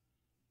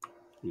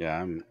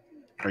 Yeah,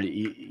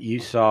 you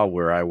saw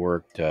where I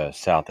worked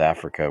South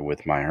Africa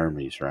with my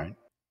Hermes, right?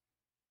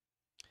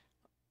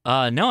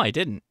 No, I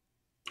didn't.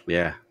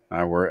 Yeah,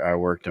 I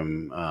worked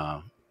them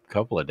a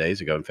couple of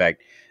days ago. In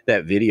fact,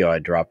 that video I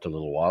dropped a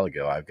little while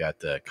ago, I've got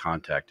the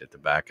contact at the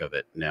back of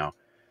it. Now,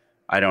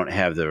 I don't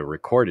have the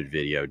recorded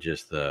video,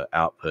 just the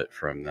output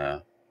from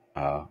the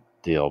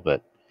deal,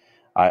 but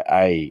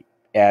I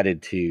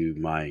added to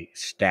my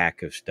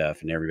stack of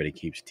stuff, and everybody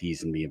keeps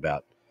teasing me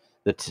about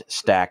the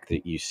stack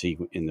that you see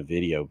in the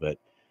video. But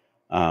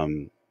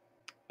I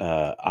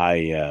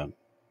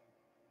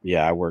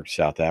worked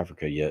South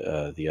Africa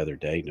the other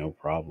day, no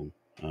problem,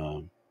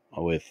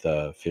 with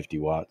 50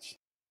 watts.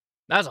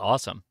 That's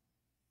awesome.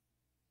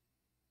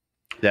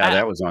 Yeah,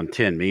 that was on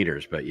 10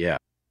 meters, but yeah.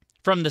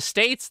 From the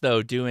States,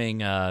 though, doing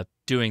the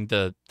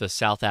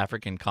South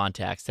African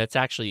contacts, that's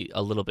actually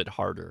a little bit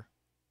harder.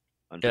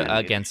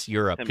 against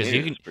Europe, 10 because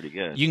meters is pretty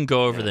good. you can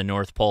go over Yeah. the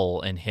North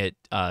Pole and hit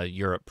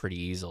Europe pretty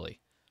easily.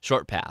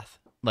 Short path,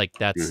 like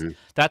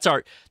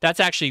that's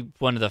actually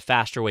one of the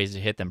faster ways to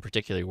hit them,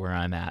 particularly where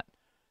I'm at,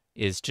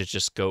 is to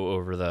just go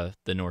over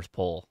the North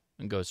Pole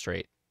and go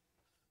straight.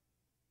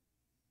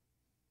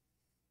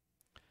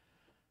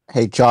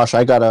 Hey Josh,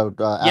 I gotta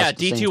ask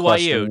the same D2YU.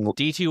 question.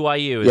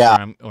 D2YU is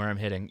where I'm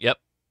hitting. Yep.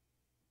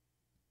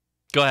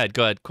 Go ahead.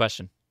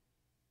 Question.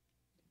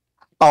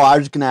 Oh, I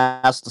was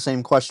gonna ask the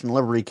same question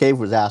Liberty Cave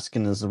was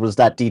asking. Was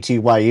that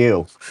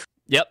D2YU?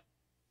 Yep.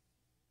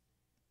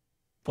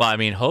 Well, I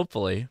mean,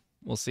 hopefully.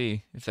 We'll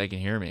see if they can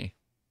hear me.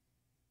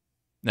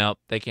 No,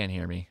 they can't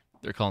hear me.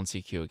 They're calling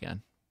CQ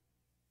again.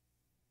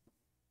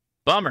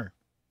 Bummer.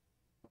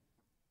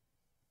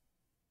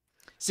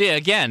 See,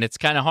 again, it's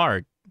kind of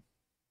hard.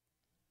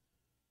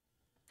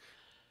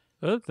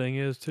 The other thing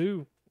is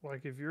too,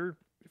 like if you're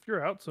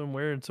out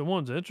somewhere and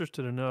someone's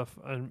interested enough,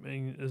 I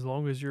mean, as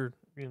long as you're,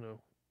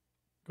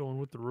 going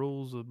with the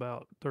rules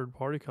about third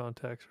party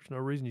contacts, there's no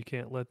reason you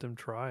can't let them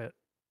try it.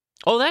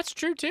 Oh, that's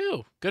true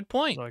too. Good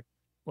point.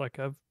 Like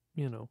I've,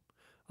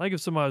 I think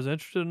if somebody was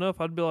interested enough,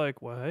 I'd be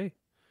like, well, hey,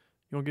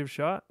 you want to give it a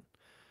shot?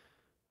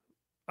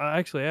 I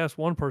actually asked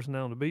one person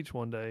down on the beach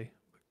one day,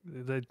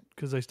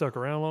 because they stuck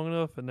around long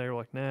enough, and they were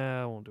like,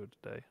 nah, I won't do it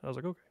today. I was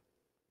like, okay.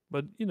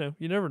 But, you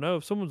never know.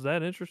 If someone's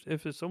that interested,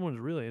 if someone's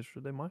really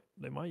interested, they might,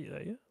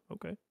 yeah,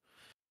 okay.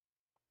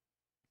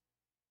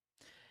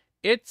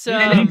 It's,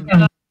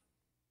 no,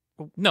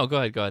 go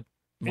ahead. A lot of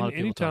people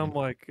anytime,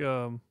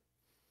 talking.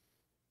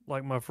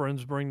 like my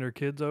friends bring their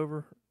kids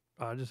over,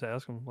 I just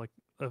ask them, like,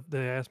 if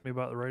they ask me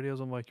about the radios,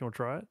 I'm like, you want to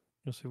try it?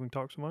 You see if we can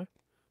talk to somebody?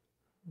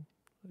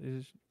 It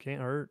just can't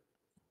hurt.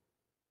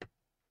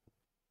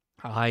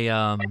 I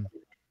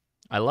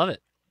love it.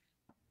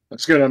 I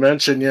was going to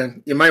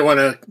mention, you might want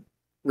to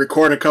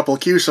record a couple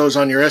QSOs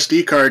on your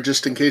SD card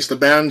just in case the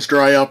bands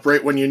dry up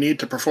right when you need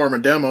to perform a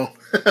demo.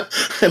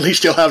 At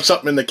least you'll have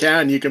something in the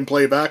can you can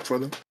play back for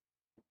them.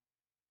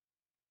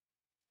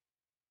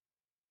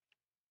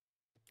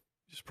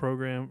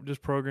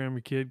 Just program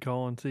your kid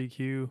calling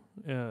CQ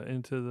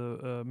into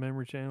the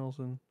memory channels,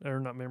 or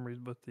not memories,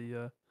 but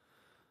the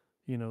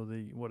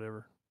the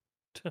whatever,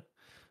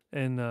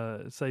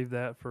 and save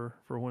that for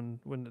when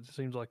it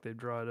seems like they've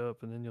dried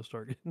up, and then you'll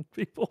start getting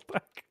people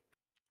back.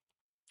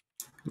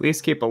 At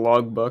least keep a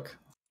logbook.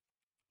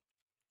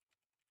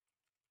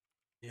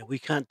 Yeah, we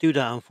can't do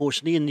that,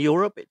 unfortunately. In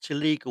Europe, it's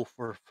illegal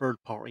for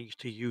third parties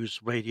to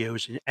use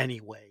radios in any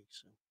way.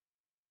 So.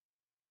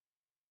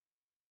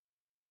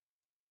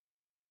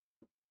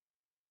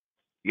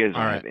 You guys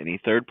don't have any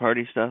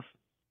third-party stuff?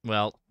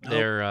 Well,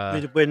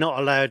 they're we're not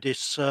allowed.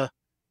 It's well,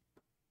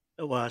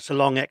 it's a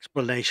long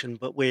explanation,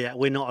 but we're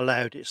not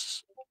allowed.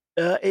 It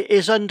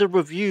is under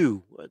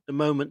review at the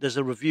moment. There's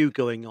a review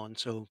going on,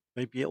 so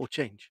maybe it will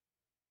change.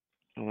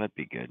 Well, that'd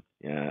be good.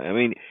 Yeah, I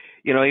mean,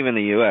 even in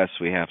the U.S.,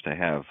 we have to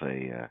have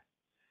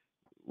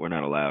we're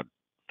not allowed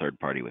third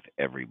party with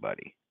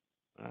everybody.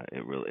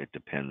 It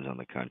depends on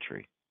the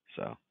country.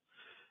 So,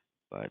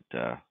 but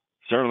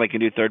certainly can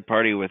do third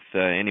party with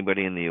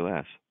anybody in the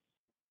U.S.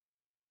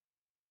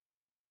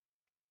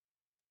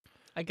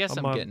 I guess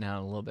I'm getting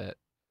out a little bit.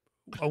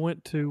 we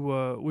went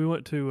to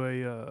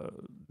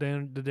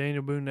the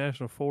Daniel Boone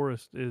National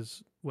Forest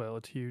it's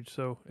huge,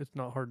 so it's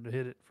not hard to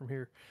hit it from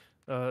here.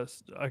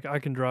 I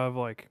can drive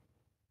like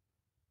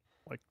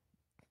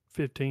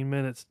 15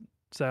 minutes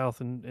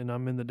south, and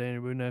I'm in the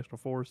Daniel Boone National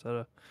Forest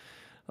at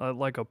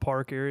a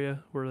park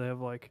area where they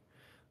have it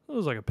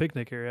was like a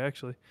picnic area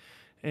actually,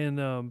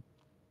 and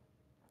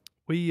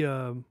we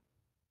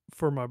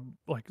for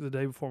the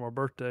day before my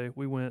birthday,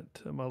 we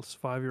went, my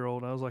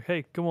 5-year-old, and I was like,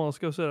 hey, come on, let's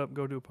go set up and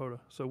go do a POTA.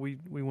 So we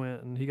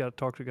went, and he got to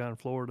talk to a guy in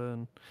Florida,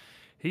 and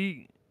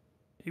he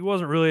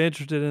wasn't really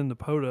interested in the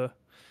POTA,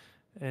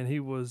 and he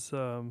was,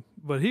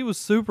 but he was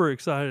super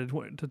excited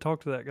to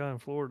talk to that guy in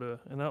Florida,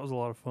 and that was a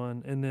lot of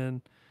fun. And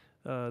then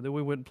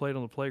we went and played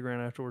on the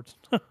playground afterwards.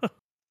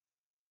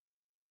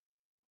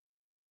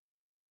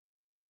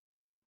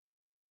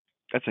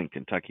 That's in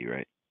Kentucky,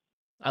 right?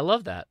 I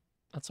love that.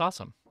 That's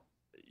awesome.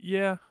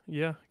 Yeah,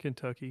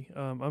 Kentucky.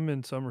 I'm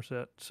in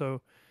Somerset,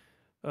 so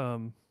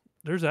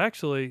there's a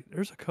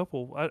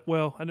couple. I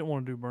didn't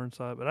want to do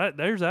Burnside, but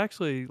there's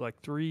actually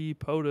 3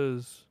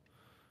 POTAs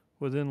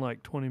within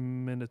 20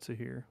 minutes of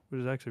here,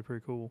 which is actually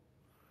pretty cool.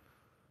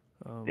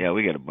 Yeah,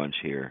 we got a bunch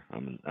here.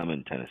 I'm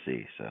in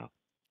Tennessee, so.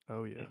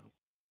 Oh yeah.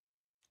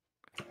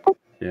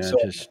 Yeah,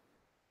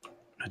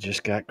 I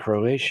just got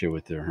Croatia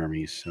with their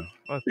Hermes, so.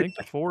 I think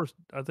the forest.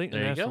 I think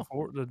There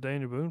the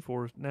Daniel Boone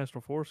Forest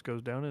National Forest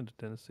goes down into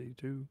Tennessee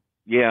too.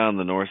 Yeah, on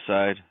the north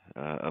side,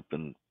 up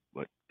in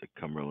the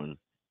Cumberland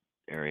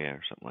area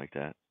or something like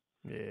that.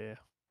 Yeah,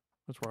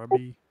 that's where I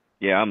be.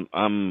 Yeah,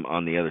 I'm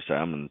on the other side.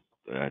 I'm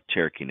in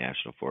Cherokee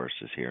National Forest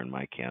is here in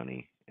my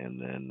county,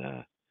 and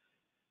then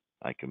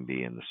I can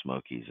be in the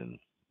Smokies in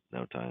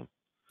no time.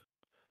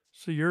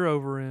 So you're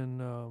over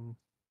in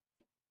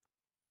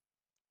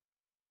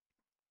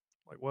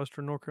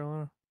Western North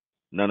Carolina?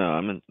 No,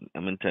 I'm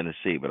in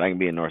Tennessee, but I can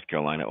be in North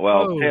Carolina.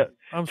 Well,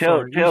 I'm Tail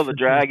sorry. of the Eastern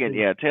Dragon.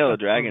 Tennessee. Yeah, Tail of the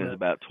That's Dragon is okay.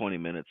 about 20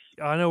 minutes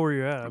I know where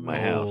you're at. from my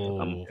house.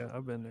 Yeah,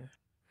 I've been there.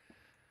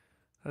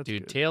 That's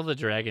Dude, good. Tail of the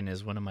Dragon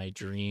is one of my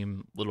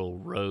dream little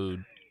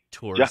road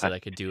tours Josh, that I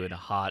could do in a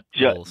hot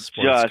little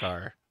sports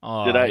car.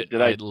 Oh,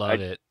 I'd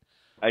love it.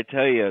 I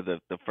tell you,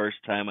 the first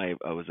time I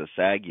was a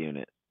SAG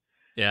unit.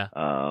 Yeah.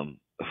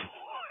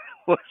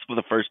 Was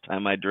the first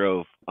time I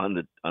drove on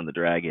the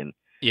Dragon.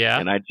 Yeah.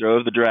 And I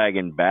drove the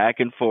Dragon back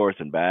and forth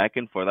and back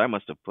and forth. I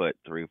must have put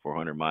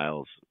 300-400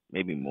 miles,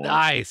 maybe more.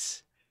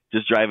 Nice.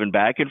 Just driving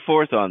back and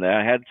forth on that.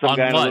 I had some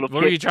guy in a little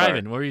What were you kit car.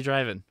 driving? What were you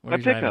driving? My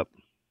pickup.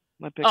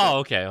 Oh,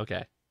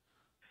 okay.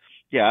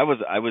 Yeah, I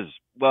was.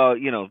 Well,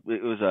 you know,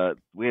 it was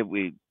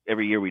we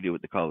every year we do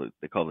what they call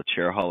the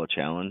Chair Halla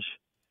Challenge,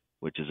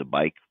 which is a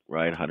bike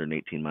ride,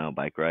 118-mile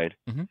bike ride.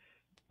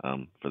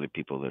 For the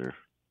people that are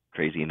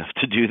crazy enough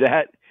to do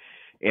that.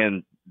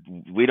 And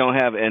we don't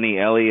have any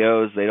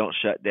LEOs. They don't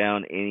shut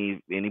down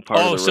any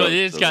part of the road. So it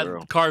is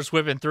got cars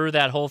whipping through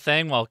that whole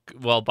thing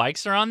while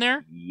bikes are on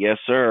there? Yes,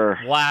 sir.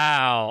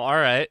 Wow. All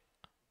right.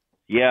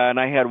 Yeah, and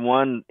I had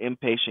one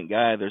impatient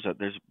guy.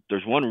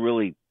 There's one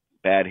really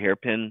bad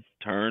hairpin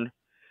turn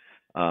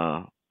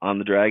on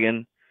the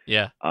Dragon.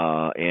 Yeah.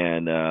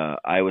 And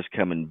I was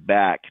coming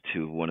back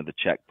to one of the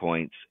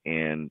checkpoints,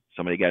 and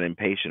somebody got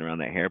impatient around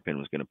that hairpin,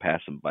 was going to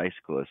pass some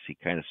bicyclists. He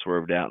kind of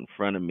swerved out in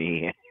front of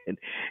me, and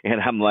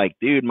I'm like,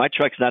 dude, my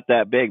truck's not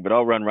that big, but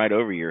I'll run right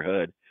over your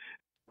hood.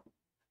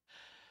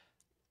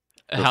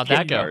 How'd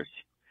that go?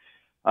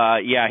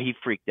 Yeah, he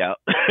freaked out.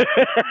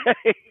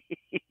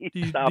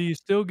 Do you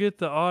still get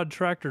the odd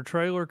tractor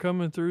trailer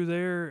coming through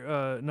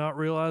there, not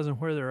realizing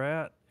where they're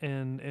at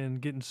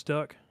and getting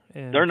stuck?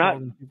 And they're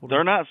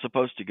not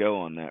supposed to go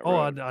on that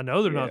road. I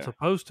know they're not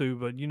supposed to,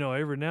 but you know,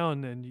 every now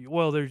and then, you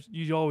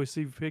always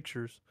see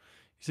pictures.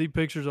 You see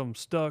pictures of them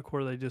stuck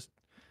where they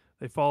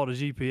followed a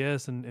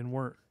GPS and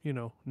weren't,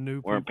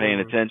 weren't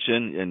paying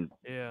attention, and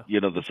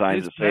the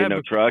signs that say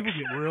no trucks.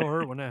 People get real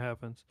hurt when that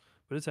happens,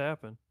 but it's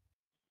happened.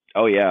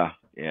 Oh yeah.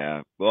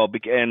 Well,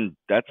 and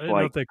that's I didn't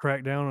know if they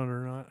cracked down on it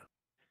or not.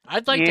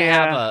 I'd like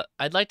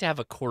to have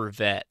a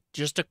Corvette,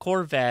 just a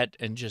Corvette,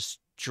 and just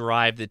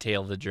drive the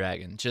Tail of the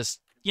Dragon,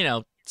 just.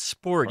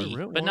 Sporty,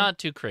 but not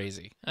too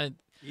crazy.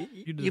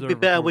 You'd be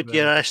better with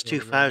your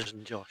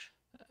S2000, Josh.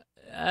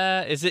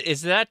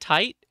 Is that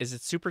tight? Is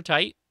it super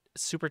tight?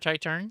 Super tight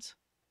turns?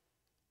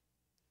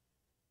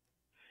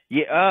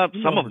 Yeah,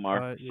 some of them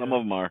are. Some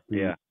of them are.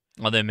 Yeah.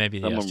 Well, then maybe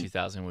the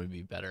S2000 would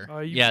be better.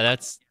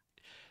 That's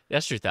the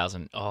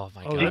S2000. Oh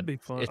my god, that'd be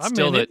fun.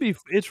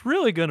 It's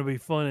really going to be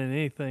fun in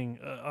anything.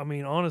 I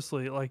mean,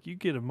 honestly, like you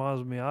get a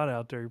Mazda Miata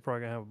out there, you're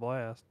probably gonna have a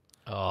blast.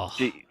 Oh,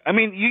 I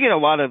mean, you get a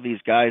lot of these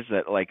guys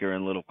that like are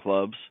in little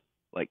clubs,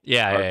 like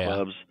car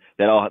clubs.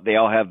 They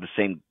all have the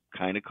same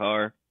kind of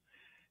car,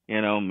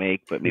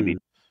 make, but maybe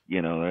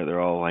they're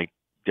all like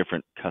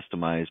different,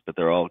 customized, but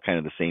they're all kind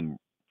of the same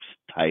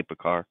type of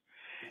car,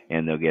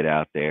 and they'll get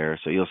out there.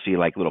 So you'll see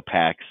like little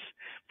packs,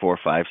 4,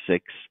 5,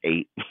 6,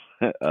 8,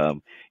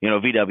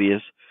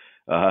 VWs.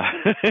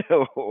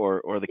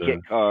 Or the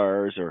kit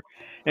cars,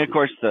 and of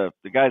course the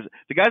guys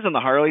on the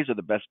Harleys are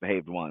the best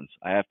behaved ones.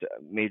 I have to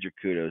major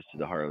kudos to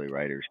the Harley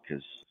riders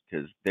because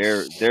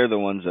they're the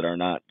ones that are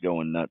not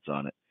going nuts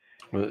on it.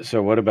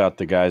 So what about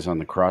the guys on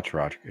the crotch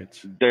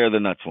rockets? They're the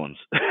nuts ones.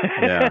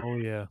 Yeah. Oh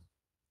yeah.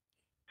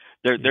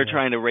 They're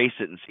trying to race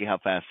it and see how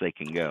fast they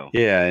can go.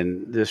 Yeah,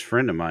 and this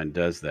friend of mine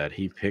does that.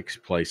 He picks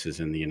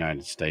places in the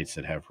United States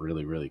that have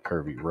really, really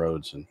curvy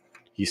roads, and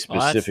he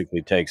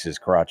specifically takes his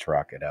crotch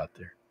rocket out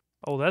there.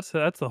 Oh, that's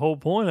the whole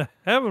point of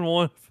having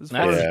one. That's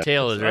the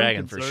Tail of the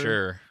Dragon for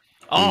sure.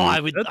 Oh,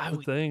 That's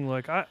the thing.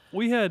 Like I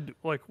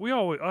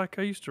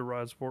used to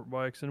ride sport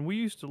bikes, and we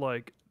used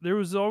to there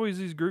was always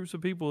these groups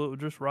of people that would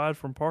just ride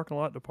from parking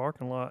lot to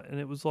parking lot, and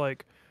it was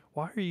like,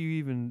 why do you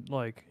even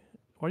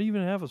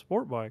have a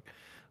sport bike?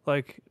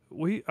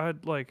 Me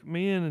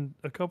and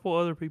a couple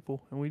other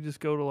people, and we just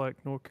go to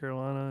North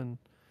Carolina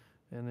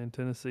and then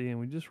Tennessee, and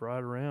we just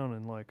ride around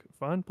and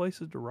find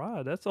places to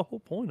ride. That's the whole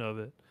point of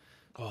it.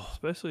 Oh.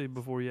 Especially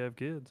before you have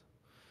kids.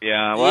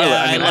 Yeah,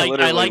 well,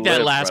 I like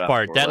that last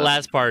part. That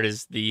last part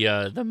is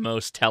the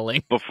most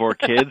telling. Before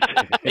kids.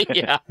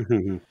 Yeah.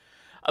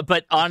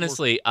 But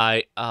honestly,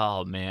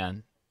 one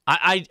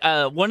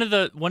of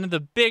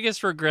the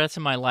biggest regrets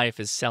in my life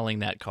is selling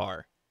that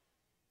car.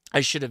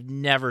 I should have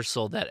never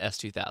sold that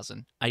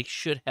S2000. I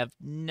should have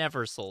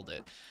never sold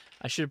it.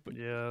 I should.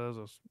 Yeah,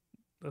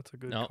 that's a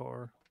good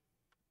car.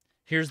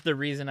 Here's the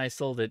reason I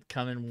sold it.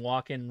 Come and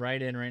walk in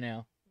right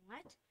now.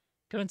 What?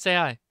 Come and say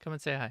hi. Come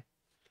and say hi.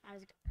 I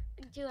was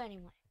going to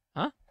anyway.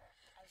 Huh?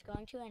 I was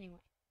going to anyway.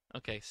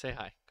 Okay, say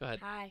hi. Go ahead.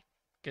 Hi.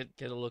 Get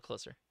a little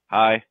closer.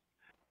 Hi.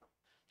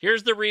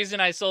 Here's the reason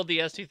I sold the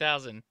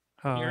S2000.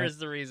 Hi. Here is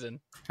the reason.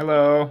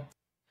 Hello.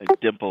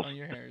 Dimples. On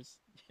your hairs.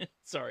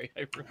 Sorry.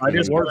 I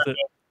just worth it.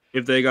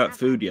 If they got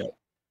food yet.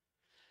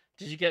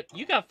 You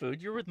got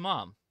food. You're with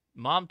Mom.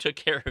 Mom took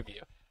care of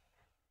you.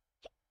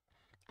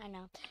 I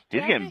know.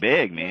 He's getting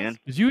big, man.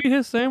 Did you eat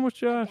his sandwich,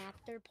 Josh?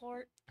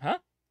 Huh?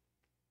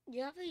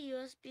 You have a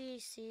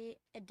USB-C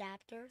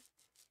adapter?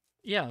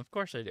 Yeah, of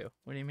course I do.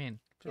 What do you mean?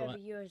 Do you have a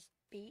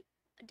USB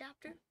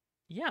adapter?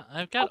 Yeah,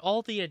 I've got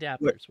all the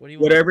adapters. What do you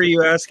want? Whatever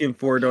you ask him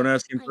for, don't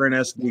ask him for an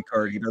SD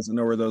card. He doesn't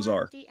know where those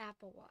are. The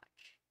Apple Watch.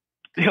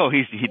 No,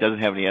 he doesn't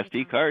have any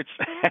SD cards.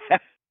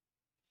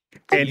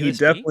 And he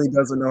definitely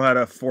doesn't know how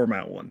to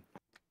format one.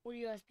 Or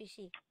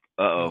USB-C.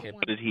 Uh-oh. Okay,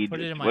 What did he put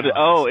it do? in my What did,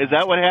 office oh, and is that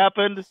I'll what check it.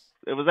 happened?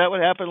 Was that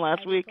what happened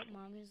last week?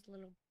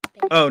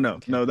 Oh no,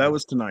 no, that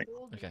was tonight.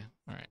 Okay,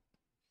 all right.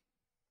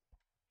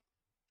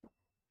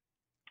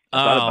 I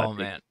thought Oh about taking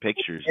man,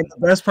 pictures. And the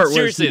best part was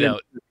seriously he though,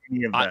 didn't do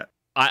any of that.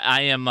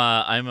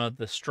 I'm of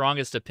the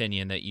strongest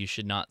opinion that you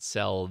should not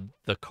sell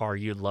the car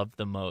you love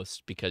the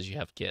most because you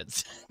have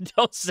kids.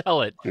 Don't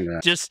sell it. Yeah.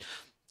 Just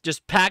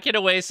pack it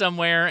away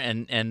somewhere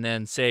and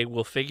then say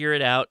we'll figure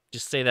it out.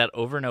 Just say that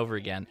over and over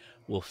again.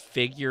 We'll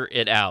figure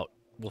it out.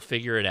 We'll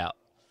figure it out.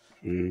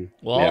 Mm.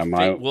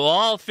 We'll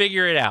all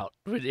figure it out.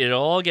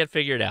 It'll all get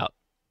figured out.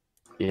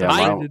 Yeah,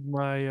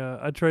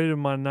 I traded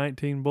my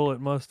 19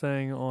 Bullet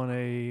Mustang on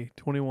a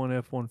 21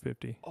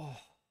 F-150. Oh.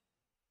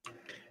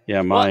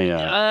 Yeah,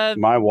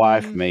 my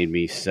wife made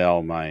me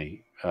sell my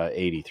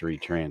 83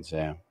 Trans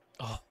Am.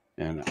 Oh.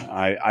 And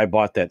I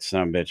bought that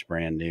sumbitch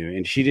brand new,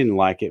 and she didn't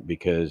like it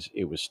because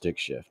it was stick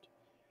shift.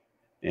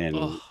 And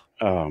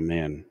oh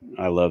man,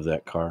 I love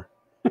that car.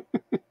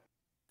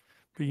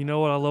 But you know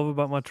what I love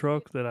about my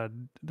truck that I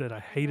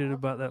hated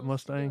about that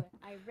Mustang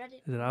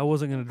is that I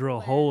wasn't going to drill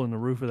a hole in the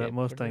roof of that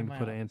Mustang to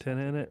put an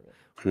antenna in it.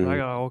 But I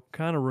got all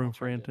kind of room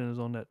for antennas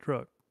on that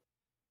truck.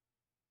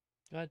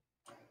 Good.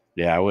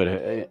 Yeah, I would.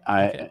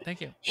 Okay,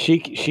 thank you.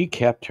 She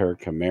kept her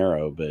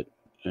Camaro, but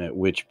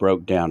which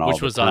broke down all the time.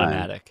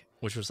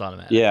 Which was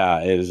automatic.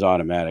 Yeah, it is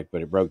automatic,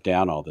 but it broke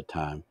down all the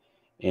time.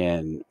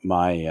 And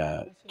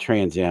my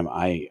Trans Am,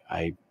 I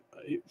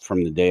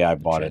from the day I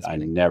bought it, I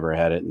never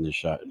had it in the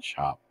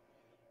shop.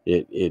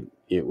 It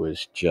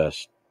was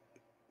just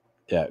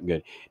that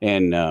good.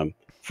 And a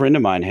friend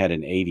of mine had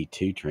an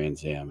 82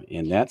 Trans Am,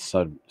 and that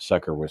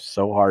sucker was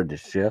so hard to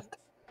shift,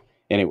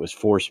 and it was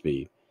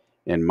 4-speed,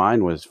 and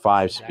mine was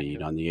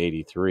 5-speed on the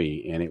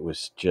 83, and it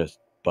was just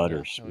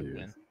butter smooth.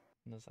 I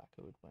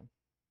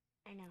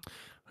know.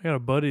 I got a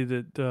buddy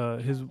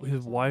that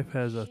his wife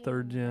has a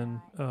 3rd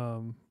gen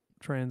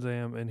Trans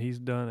Am, and he's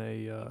done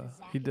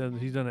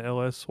an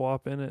LS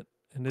swap in it,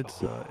 and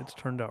it's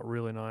turned out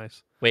really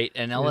nice. Wait,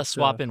 an LS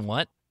swap in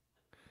what?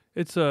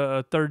 It's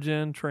a 3rd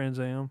gen Trans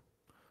Am,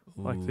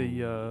 like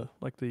the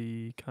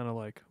kind of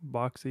like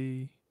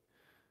boxy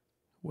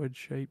wedge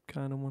shape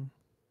kind of one.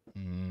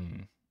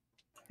 Mm.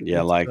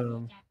 Yeah, like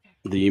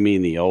do you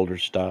mean the older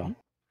style?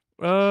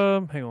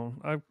 Hang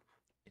on,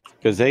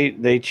 because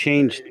they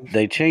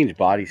changed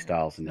body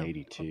styles in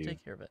 '82. I'll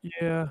take care of it.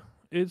 Yeah,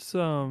 it's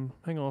hang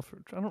on,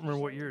 I don't remember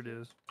what year it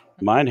is.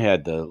 Mine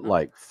had the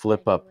like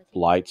flip up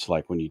lights,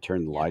 like when you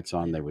turn the lights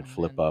on, they would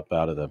flip up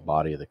out of the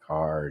body of the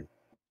car.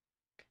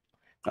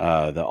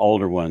 The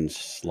older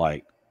ones,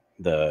 like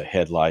the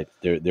headlight,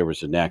 there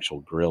was an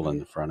actual grill in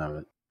the front of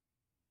it.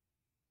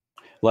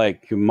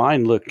 Like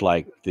mine looked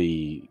like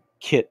the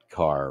kit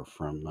car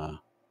from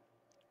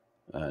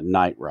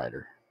Knight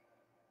Rider.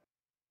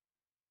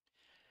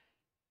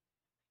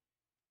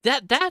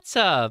 That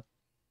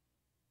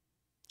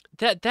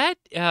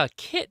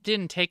kit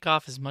didn't take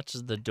off as much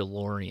as the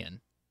DeLorean.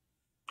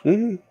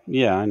 Mm-hmm.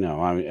 Yeah, I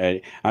know.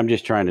 I'm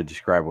just trying to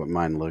describe what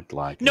mine looked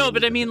like. No,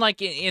 but I mean,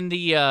 like in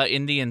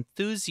the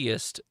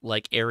enthusiast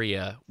like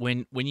area,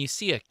 when you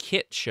see a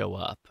kit show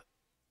up,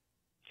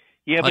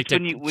 yeah, like but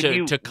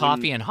to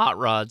coffee and hot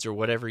rods or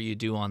whatever you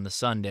do on the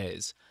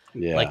Sundays,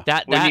 yeah, like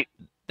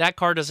that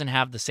car doesn't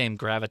have the same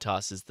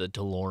gravitas as the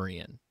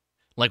DeLorean.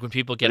 Like when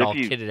people get all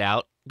kitted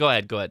out. Go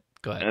ahead. I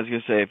was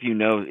gonna say if you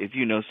know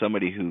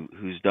somebody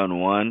who's done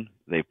one,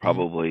 they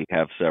probably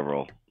have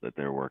several that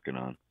they're working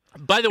on.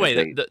 By the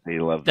way, they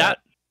love that.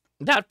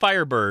 That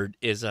Firebird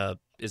is a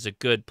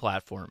good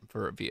platform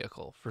for a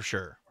vehicle for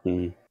sure.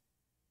 Mm.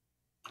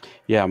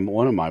 Yeah,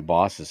 one of my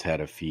bosses had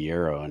a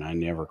Fiero, and I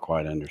never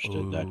quite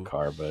understood that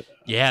car. But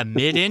yeah,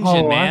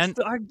 mid-engine, man.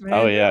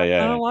 Oh yeah. I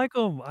kind of like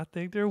them. I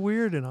think they're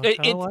weird, and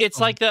it's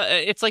like the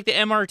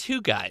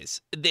MR2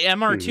 guys. The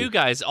MR2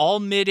 guys, all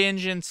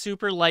mid-engine,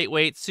 super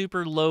lightweight,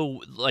 super low,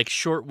 like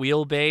short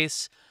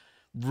wheelbase,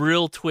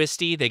 real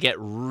twisty. They get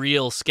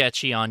real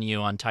sketchy on you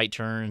on tight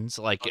turns.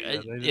 Like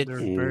they're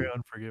very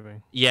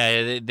unforgiving.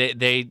 Yeah,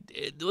 the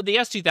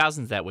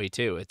S2000's that way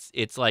too.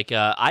 It's like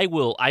I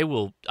will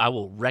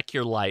wreck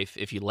your life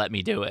if you let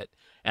me do it,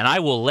 and I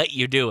will let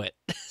you do it.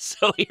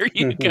 So here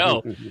you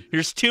go.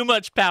 There's too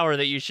much power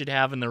that you should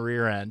have in the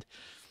rear end.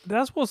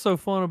 That's what's so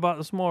fun about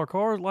the smaller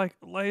cars. Like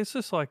it's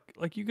just like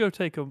you go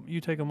take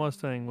a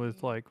Mustang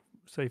with like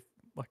say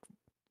like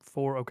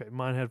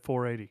mine had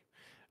 480.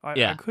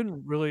 I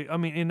couldn't really. I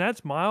mean, and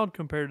that's mild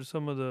compared to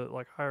some of the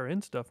like higher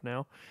end stuff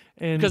now,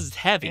 and because it's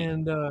heavy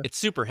and it's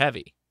super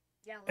heavy.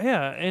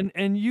 Yeah,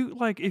 and you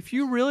like if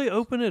you really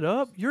open it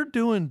up, you're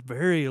doing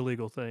very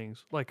illegal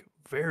things, like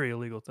very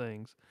illegal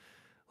things.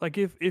 Like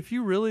if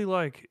you really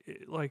like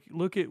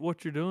look at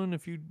what you're doing,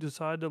 if you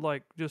decide to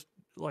like just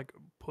like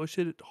push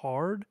it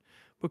hard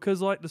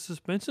because like the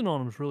suspension on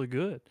them is really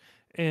good.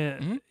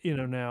 And you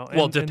know now,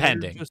 Well, and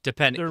depending.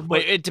 they're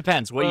Wait, it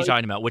depends. What are you well,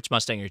 talking about? Which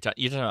Mustang are you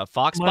talking? You're talking about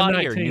Fox my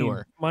body or 19,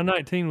 newer? my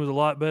 19 was a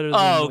lot better than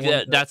Oh, the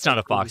one that's not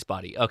a that Fox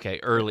body.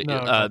 Okay, early,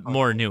 no, not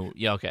more new.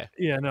 Yeah, okay.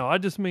 Yeah, no, I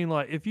just mean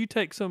like if you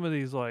take some of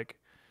these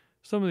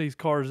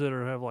cars that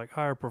have like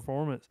higher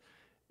performance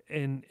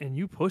and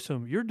you push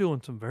them, you're doing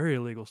some very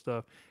illegal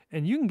stuff.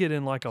 And you can get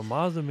in like a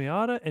Mazda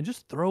Miata and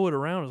just throw it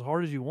around as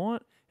hard as you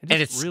want and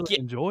just it's really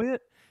enjoy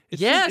it.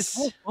 It's yes, it's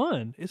more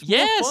fun. It's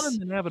yes, more fun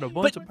than having a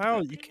bunch of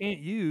power that you can't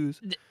use.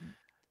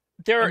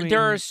 There I are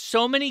mean-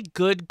 so many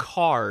good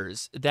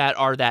cars that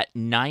are that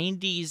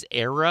 90s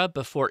era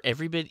before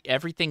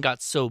everything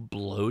got so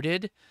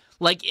bloated.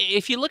 Like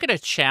if you look at a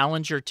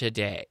Challenger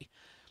today,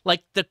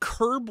 like the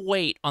curb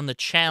weight on the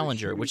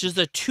Challenger, which is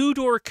the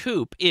 2-door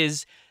coupe,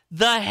 is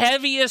the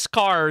heaviest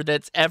car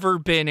that's ever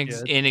been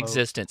in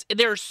existence.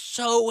 They're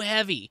so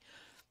heavy.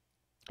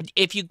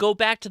 If you go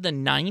back to the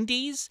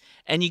 90s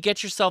and you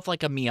get yourself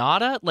like a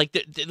Miata, like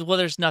well,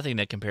 there's nothing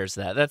that compares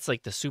to that. That's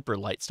like the super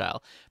light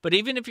style. But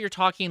even if you're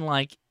talking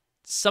like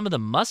some of the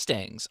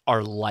Mustangs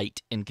are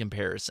light in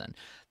comparison.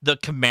 The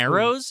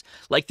Camaros,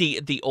 like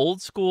the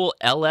old school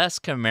LS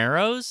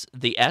Camaros,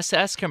 the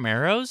SS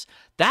Camaros,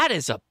 that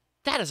is a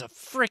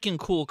freaking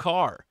cool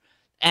car.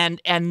 And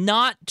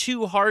not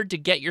too hard to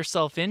get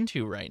yourself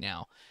into right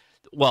now.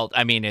 Well,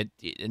 I mean,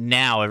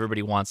 now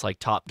everybody wants like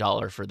top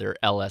dollar for their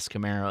LS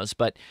Camaros,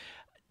 but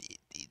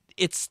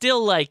it's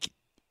still like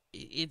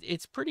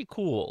it's pretty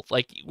cool.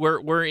 Like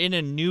we're in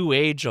a new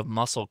age of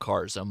muscle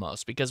cars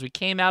almost, because we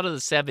came out of the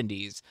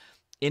 70s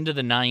into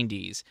the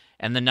 90s,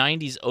 and the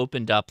 90s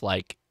opened up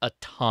like a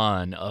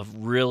ton of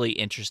really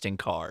interesting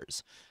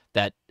cars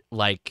that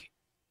like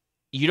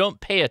you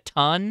don't pay a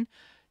ton.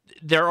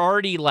 They're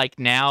already like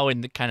now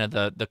in the kind of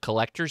the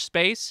collector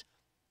space,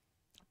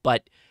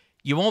 but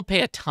you won't pay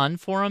a ton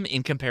for them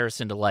in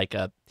comparison to like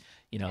a,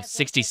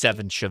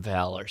 67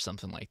 Chevelle or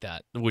something like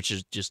that, which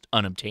is just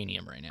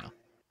unobtainium right now.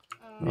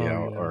 Yeah,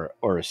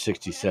 or a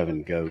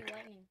 67 Goat.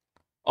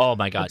 Oh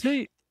my God.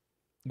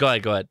 Go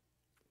ahead.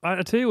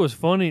 I tell you what's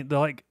funny,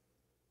 like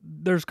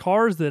there's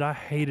cars that I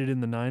hated in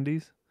the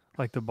 90s,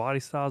 like the body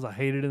styles I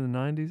hated in the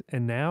 90s,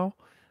 and now,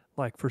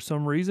 like for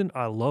some reason,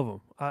 I love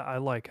them. I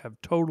like have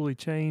totally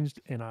changed,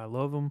 and I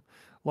love them.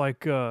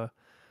 Like I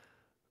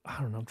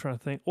don't know, I'm trying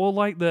to think. Well,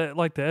 like the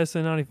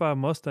SN95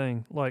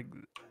 Mustang, like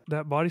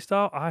that body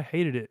style, I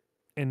hated it,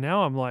 and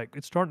now I'm like,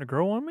 it's starting to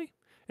grow on me.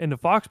 And the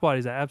Fox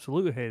bodies I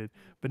absolutely hated,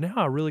 but now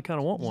I really kind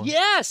of want one.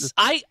 Yes,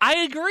 I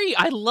agree.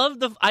 I love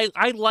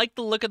I like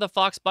the look of the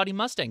Fox body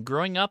Mustang.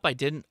 Growing up, I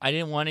didn't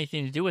want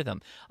anything to do with them.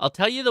 I'll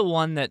tell you the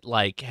one that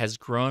like has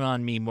grown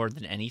on me more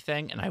than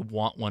anything, and I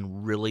want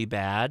one really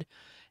bad,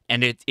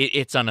 and it's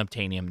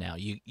unobtainium now.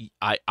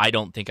 I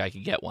don't think I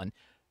could get one.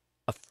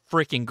 A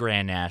freaking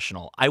Grand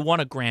National. I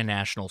want a Grand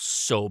National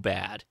so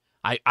bad.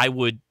 If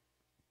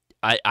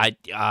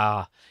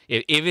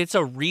it's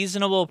a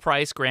reasonable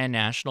price Grand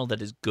National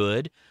that is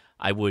good,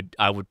 I would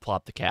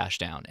plop the cash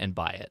down and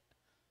buy it.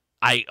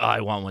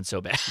 I want one so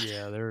bad.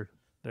 Yeah,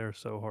 they're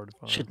so hard to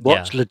find. Should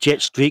watch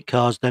Legit Street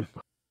Cars then.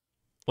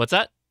 What's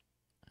that?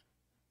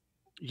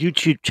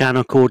 YouTube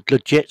channel called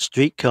Legit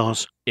Street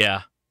Cars.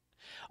 Yeah.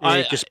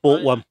 I just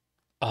bought one.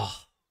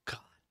 Oh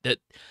God,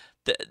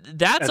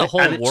 that's a And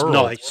whole it's world.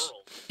 nice.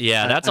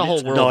 Yeah, And that's a whole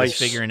it's world nice. is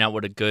figuring out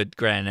what a good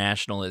Grand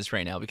National is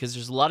right now, because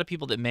there's a lot of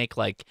people that make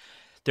like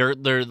they're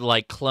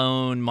like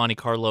clone Monte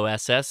Carlo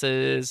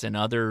SS's and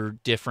other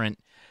different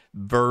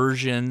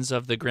versions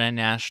of the Grand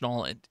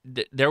National.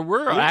 There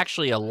were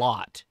actually a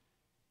lot.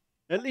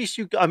 At least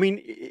I mean,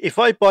 if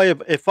I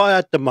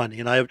had the money,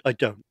 and I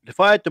don't, if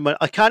I had the money,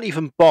 I can't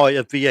even buy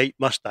a V8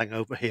 Mustang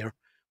over here.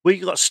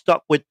 We're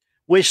stuck with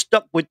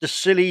the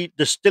silly,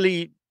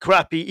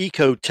 crappy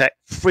Ecotech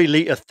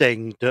 3-liter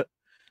thing that,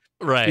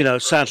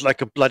 right, sounds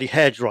like a bloody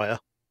hairdryer,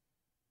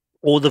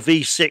 or the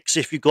V6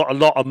 if you've got a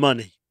lot of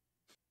money.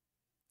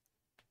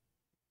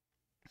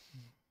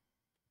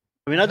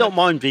 I mean, I don't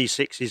mind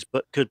V6s,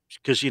 but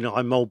because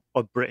I'm old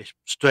British,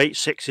 straight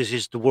sixes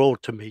is the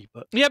world to me.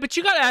 But yeah, but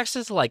you got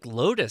access to like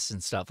Lotus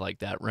and stuff like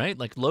that, right?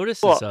 Like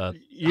Lotus Well, is a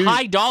you-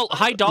 high dollar,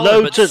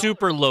 loads but of-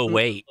 super low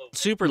weight.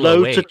 Super low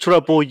loads weight. of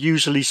trouble,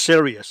 usually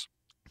serious.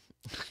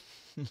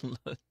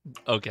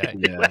 Okay.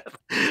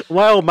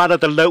 My old man had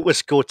the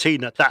Lotus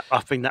Cortina. I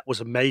think that was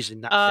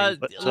amazing. That thing.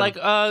 But,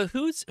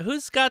 who's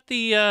got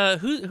the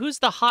who's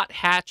the hot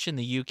hatch in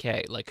the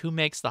UK? Like who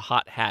makes the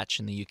hot hatch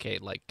in the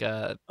UK? Like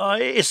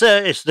it's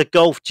the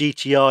Golf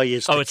GTI.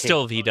 Is the it's king.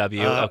 still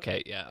VW.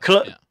 Okay, yeah.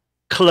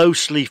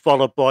 Closely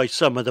followed by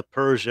some of the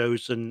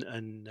Peugeots and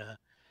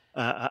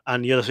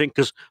the other thing,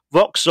 because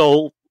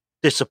Vauxhall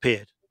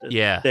disappeared.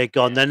 Yeah, they're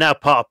gone. They're now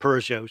part of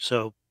Peugeot,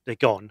 so they're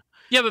gone.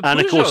 Yeah, but and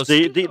of course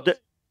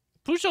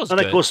Peugeot's and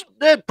of good. course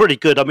they're pretty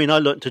good. I mean, I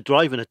learned to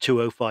drive in a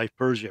 205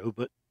 Peugeot,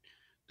 but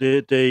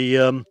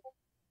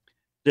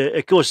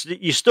of course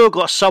you still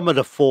got some of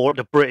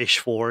the British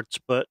Fords,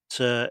 but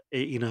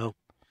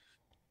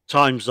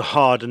times are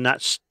hard and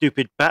that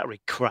stupid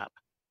battery crap.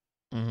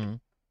 Mm-hmm.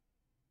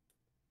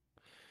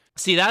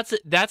 See,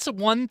 that's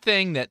one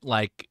thing that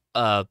like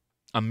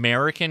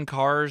American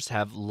cars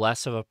have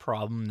less of a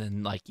problem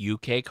than like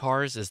UK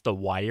cars is the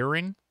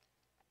wiring.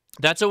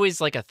 That's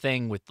always like a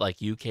thing with like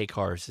UK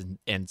cars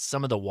and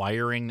some of the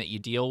wiring that you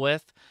deal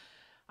with.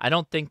 I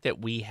don't think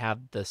that we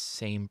have the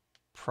same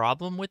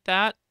problem with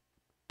that,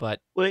 but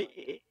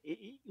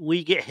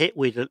we get hit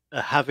with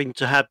having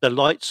to have the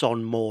lights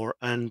on more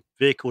and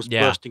vehicles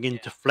bursting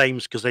into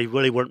flames because they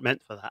really weren't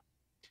meant for that.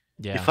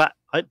 Yeah. In fact,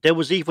 there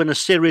was even a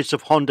series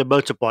of Honda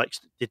motorbikes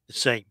that did the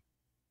same.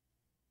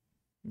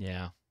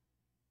 Yeah.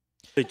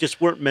 They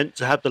just weren't meant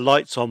to have the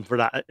lights on for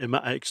that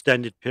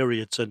extended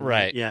periods, and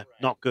right. Yeah,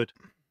 not good.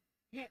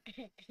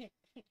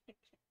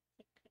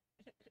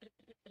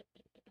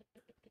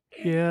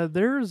 Yeah,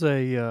 there's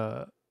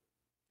a.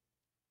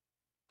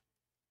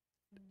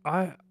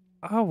 I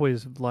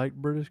always liked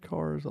British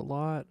cars a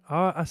lot.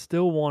 I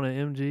still want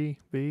an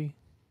MGB.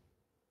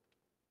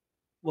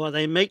 Well,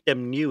 they make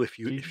them new. If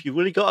you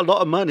really got a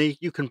lot of money,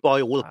 you can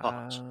buy all the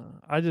parts.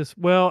 I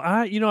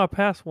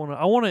passed one.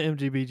 I want an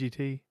MGB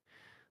GT.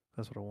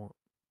 That's what I want.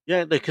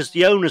 Yeah, because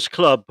the owners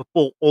club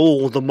bought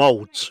all the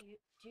molds.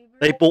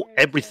 They bought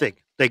everything.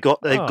 They've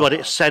got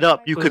it set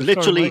up. You could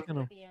literally.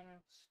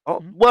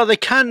 Well, they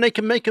can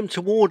make them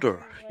to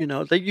order. You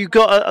know, they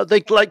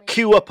like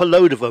queue up a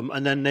load of them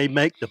and then they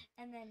make them.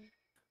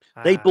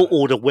 They bought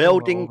all the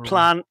welding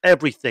plan,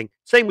 everything.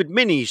 Same with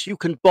minis. You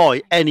can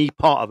buy any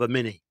part of a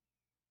mini.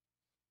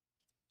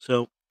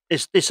 So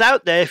it's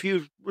out there if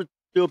you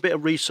do a bit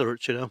of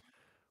research. You know.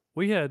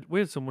 We had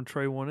someone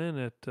trade one in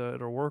at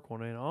our work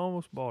one day, and I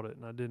almost bought it,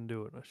 and I didn't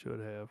do it, and I should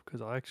have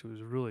because I actually was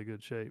in really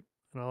good shape,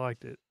 and I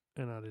liked it,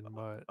 and I didn't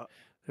buy it.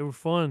 They were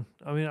fun.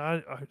 I mean,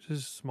 I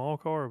just a small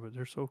car, but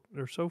they're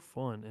so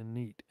fun and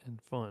neat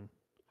and fun.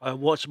 I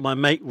watched my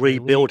mate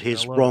rebuild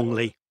his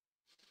wrongly,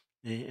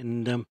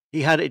 and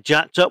he had it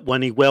jacked up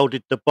when he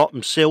welded the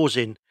bottom sills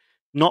in,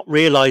 not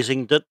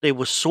realizing that they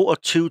were sort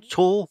of too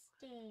tall,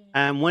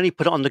 and when he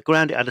put it on the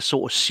ground, it had a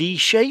sort of C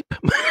shape.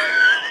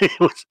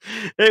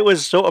 It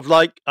was sort of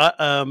like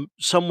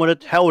someone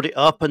had held it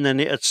up and then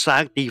it had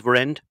sagged either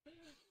end.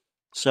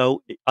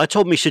 So I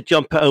told him he should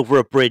jump it over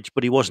a bridge,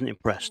 but he wasn't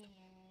impressed.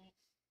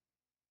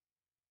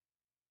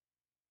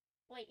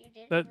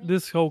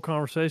 This whole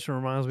conversation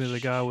reminds me of the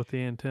guy with the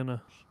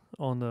antenna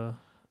on the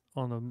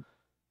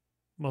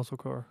muscle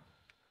car.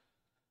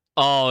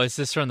 Oh, is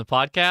this from the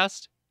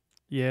podcast?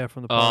 Yeah,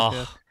 from the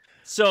podcast. Oh.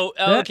 So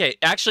okay,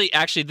 actually,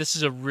 this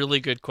is a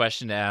really good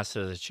question to ask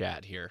to the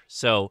chat here.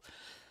 So.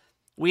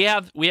 We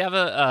have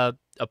a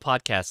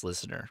podcast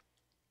listener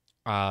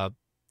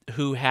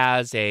who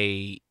has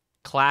a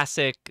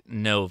classic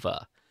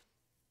Nova,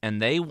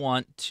 and they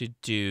want to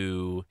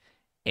do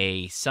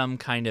some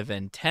kind of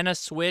antenna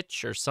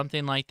switch or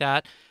something like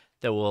that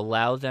will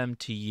allow them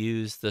to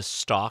use the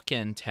stock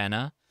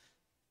antenna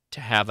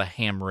to have a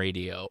ham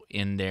radio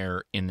in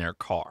their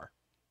car.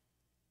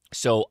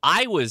 So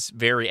I was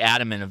very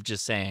adamant of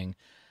just saying,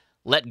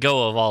 let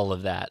go of all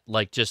of that.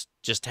 Like just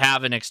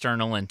have an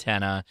external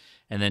antenna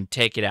and then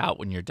take it out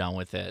when you're done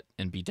with it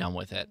and be done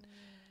with it.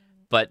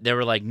 But they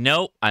were like,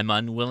 nope, I'm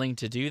unwilling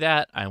to do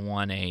that. I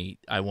want a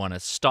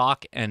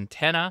stock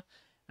antenna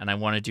and I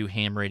want to do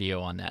ham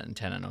radio on that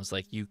antenna. And I was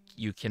like, you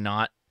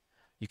cannot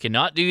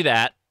do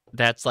that.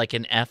 That's like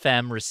an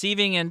FM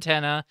receiving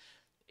antenna.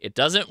 It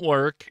doesn't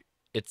work.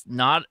 It's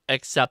not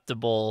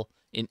acceptable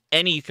in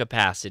any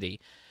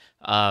capacity.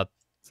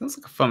 Sounds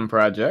like a fun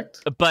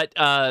project. But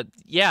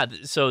yeah,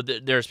 so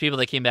there's people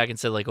that came back and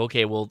said like,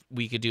 okay, well,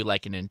 we could do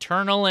like an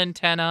internal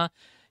antenna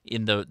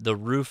in the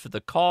roof of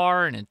the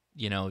car, and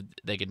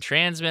they can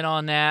transmit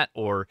on that,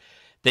 or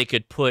they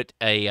could put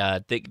they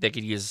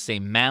could use the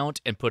same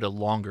mount and put a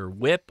longer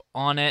whip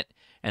on it,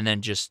 and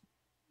then just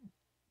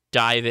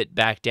dive it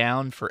back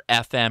down for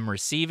FM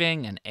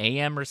receiving and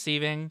AM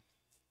receiving.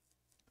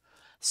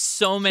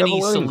 So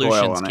many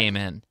solutions came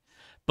in,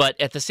 but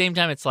at the same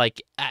time, it's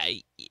like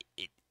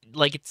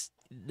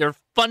they're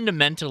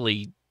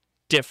fundamentally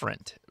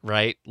different,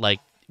 right? Like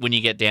when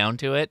you get down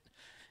to it,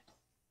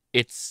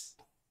 it's.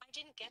 I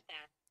didn't get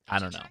that.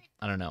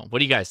 I don't know. What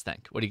do you guys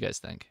think?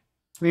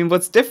 I mean,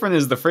 what's different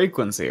is the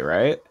frequency,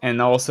 right?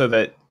 And also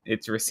that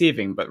it's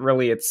receiving, but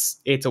really it's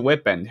a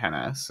whip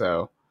antenna,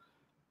 so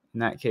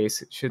in that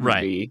case it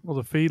shouldn't be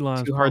the feed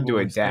line's too hard to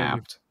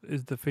adapt.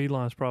 The feed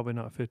line's probably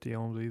not 50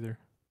 ohms either.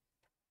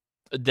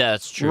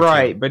 That's true.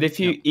 Right, but if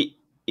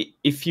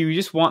you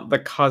just want the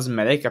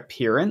cosmetic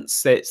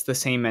appearance that it's the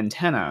same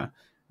antenna,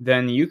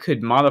 then you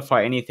could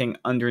modify anything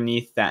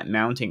underneath that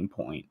mounting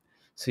point.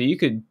 So you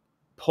could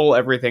pull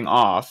everything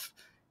off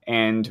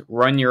and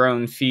run your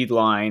own feed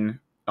line,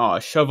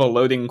 shove a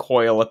loading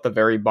coil at the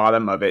very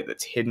bottom of it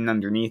that's hidden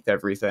underneath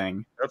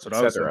everything, That's what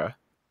I was etc.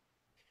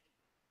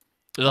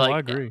 Like, I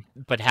agree.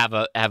 But have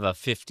a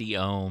 50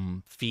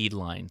 ohm feed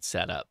line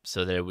set up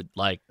so that it would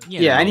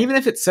and even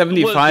if it's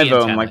 75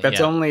 ohm, like that's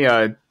only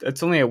a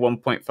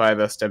 1.5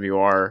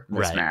 SWR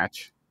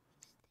mismatch.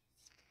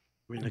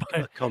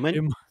 A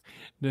comment?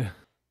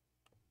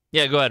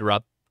 Yeah, go ahead,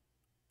 Rob.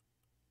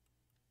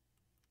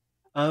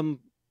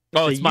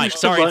 Oh, it's Mike.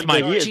 Sorry, it's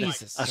Mike.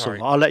 Jesus. That's all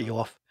right. I'll let you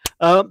off.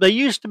 They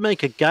used to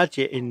make a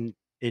gadget in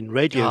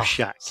Radio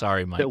Shack.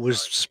 Sorry, Mike. That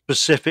was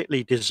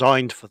specifically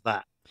designed for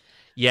that.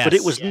 Yes. But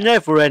it was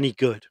never any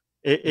good.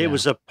 It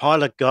was a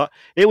pile of gut.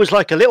 It was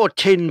like a little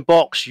tin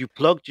box. You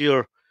plugged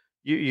your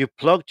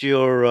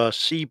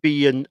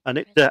CB and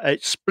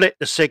it split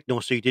the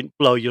signal so you didn't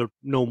blow your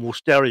normal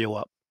stereo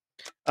up.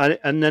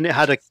 And then it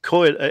had a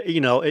coil.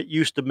 It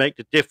used to make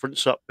the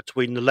difference up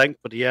between the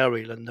length of the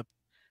aerial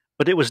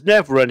but it was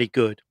never any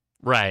good.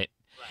 Right.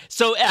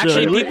 So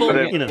actually,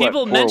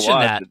 people mention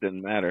that it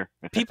didn't matter.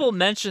 People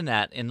mention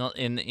that in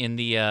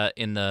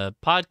the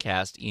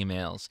podcast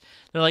emails.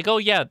 They're like, "Oh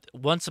yeah,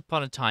 once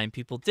upon a time,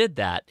 people did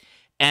that,"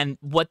 and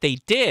what they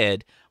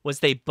did was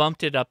they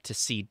bumped it up to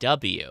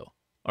CW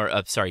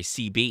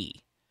CB.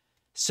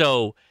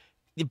 So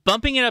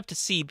bumping it up to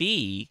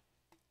CB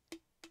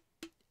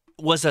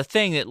was a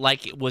thing that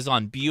it was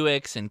on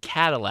Buicks and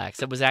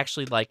Cadillacs. It was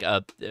actually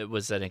it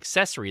was an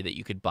accessory that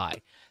you could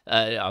buy.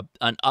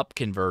 An up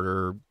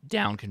converter,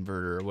 down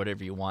converter, or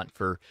whatever you want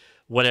for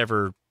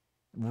whatever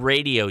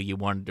radio you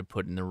wanted to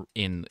put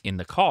in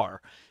the car.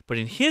 But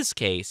in his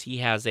case, he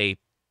has a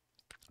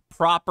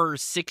proper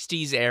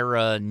 60s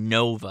era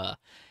Nova,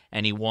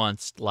 and he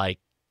wants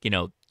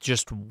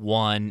just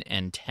one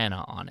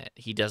antenna on it.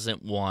 He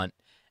doesn't want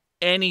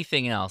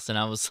anything else. And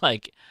I was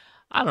like,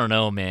 I don't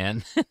know,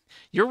 man.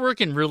 You're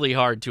working really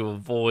hard to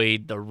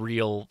avoid the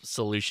real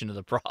solution to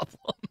the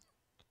problem.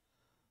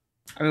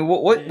 I mean,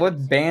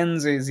 what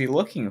bands is he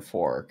looking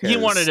for? He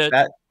wanted a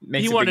 2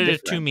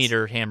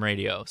 2-meter ham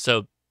radio.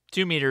 So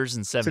 2 meters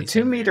and 70.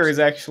 So 2 meter is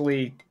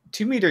actually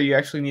 2 meter. You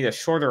actually need a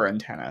shorter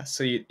antenna.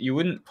 So you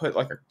wouldn't put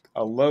like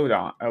a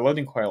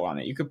loading coil on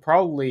it. You could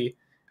probably,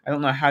 I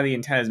don't know how the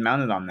antenna is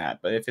mounted on that,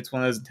 but if it's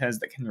one of those antennas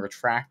that can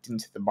retract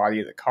into the body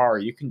of the car,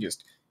 you can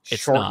just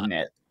shorten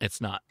it.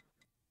 It's not.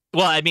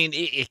 Well, I mean,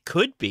 it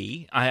could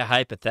be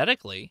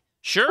hypothetically.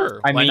 Sure.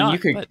 I mean, not?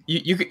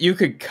 You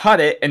could cut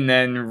it and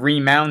then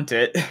remount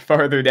it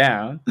farther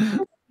down.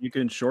 You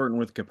can shorten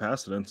with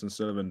capacitance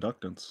instead of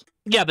inductance.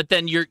 Yeah, but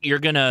then you're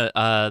gonna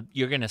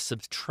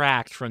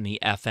subtract from the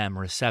FM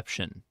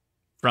reception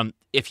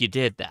if you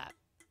did that,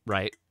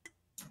 right?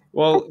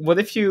 Well, what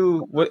if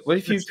you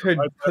could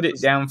put it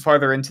down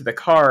farther into the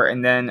car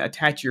and then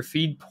attach your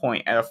feed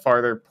point at a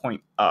farther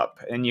point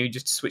up, and you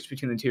just switch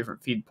between the two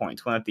different feed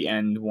points, one at the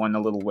end, one a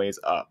little ways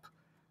up.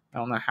 I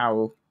don't know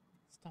how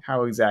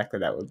exactly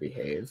that would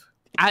behave.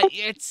 I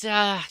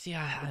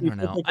don't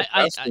know.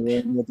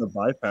 With a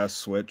bypass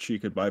switch, you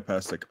could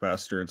bypass the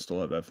capacitor and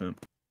still have FM.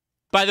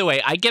 By the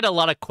way, I get a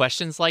lot of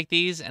questions like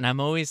these, and I'm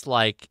always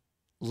like,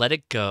 let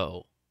it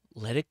go.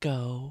 Let it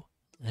go.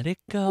 Let it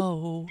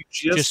go.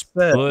 Just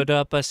put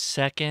up a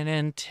second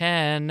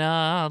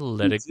antenna.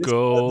 Let it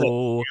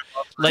go.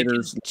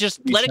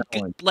 Just let it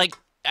go.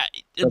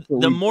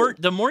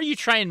 The more you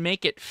try and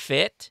make it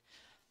fit,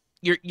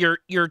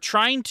 you're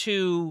trying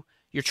to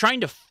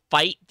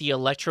fight the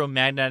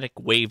electromagnetic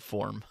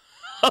waveform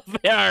of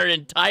our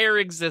entire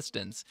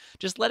existence.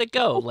 Just let it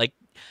go.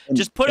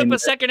 Just put up a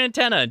second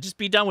antenna and just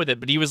be done with it.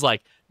 But he was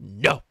like,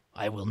 no,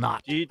 I will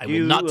not. I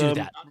will not do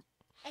that.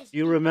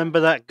 You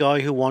remember that guy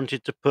who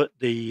wanted to put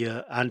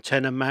the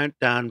antenna mount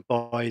down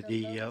by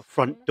the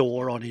front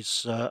door on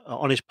his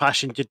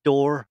passenger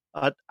door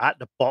at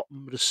the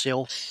bottom of the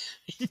sill?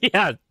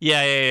 Yeah.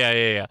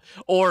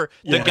 Or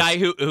the guy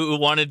who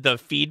wanted the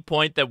feed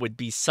point that would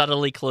be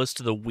subtly close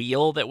to the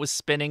wheel that was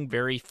spinning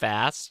very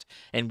fast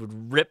and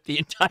would rip the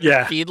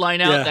entire feed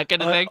line out, that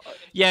kind of thing.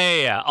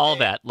 Yeah. All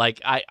that.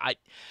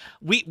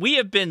 We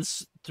have been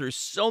through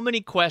so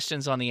many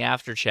questions on the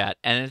after chat,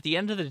 and at the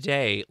end of the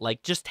day,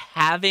 just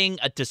having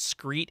a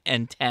discrete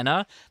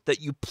antenna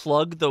that you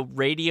plug the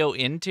radio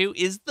into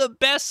is the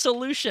best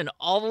solution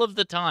all of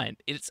the time.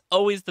 It's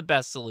always the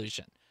best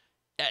solution.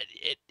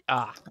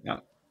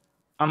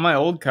 On my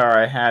old car,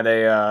 I had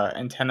a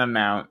antenna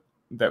mount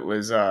that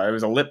was it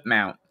was a lip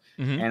mount,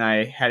 and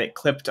I had it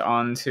clipped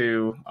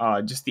onto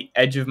just the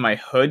edge of my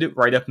hood,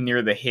 right up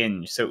near the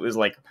hinge. So it was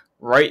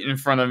right in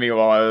front of me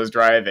while I was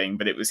driving,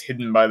 but it was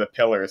hidden by the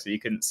pillar, so you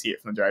couldn't see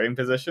it from the driving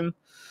position.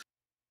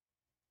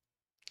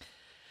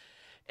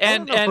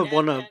 And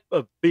put a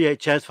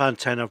VHF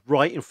antenna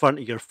right in front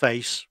of your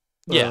face.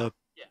 Yeah.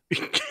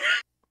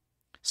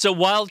 So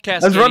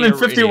Wildcast. I was running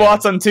 50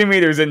 watts on 2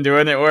 meters into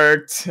it, and it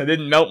worked. I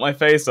didn't melt my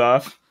face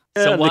off.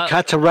 Yeah, the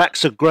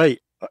cataracts are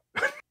great.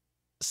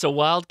 So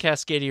Wild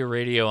Cascadia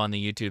Radio on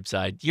the YouTube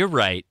side, you're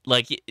right.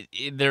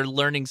 They're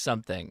learning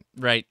something,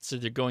 right? So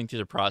they're going through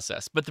the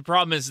process. But the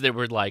problem is they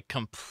were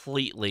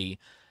completely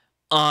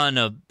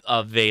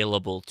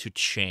unavailable to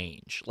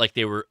change.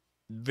 They were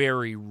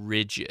very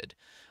rigid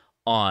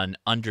on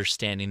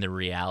understanding the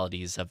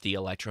realities of the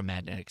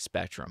electromagnetic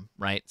spectrum,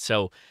 right?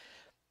 So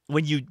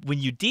when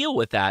you deal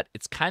with that,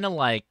 it's kind of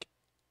like,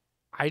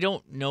 I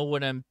don't know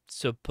what I'm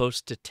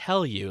supposed to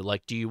tell you.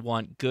 Do you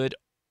want good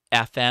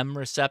FM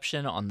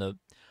reception on the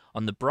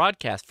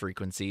broadcast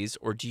frequencies,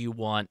 or do you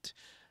want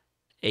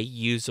a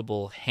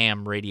usable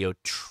ham radio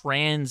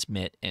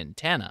transmit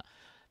antenna?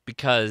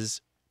 Because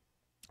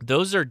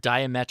those are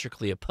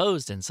diametrically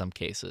opposed in some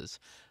cases,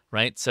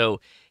 right?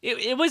 So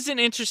it was an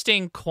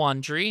interesting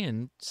quandary,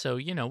 and so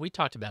we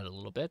talked about it a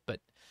little bit, but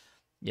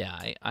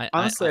yeah,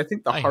 honestly, I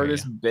think the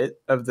hardest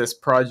bit of this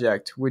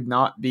project would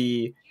not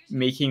be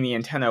making the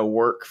antenna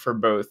work for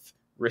both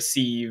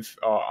receive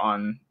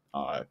on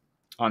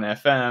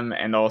FM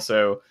and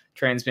also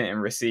transmit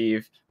and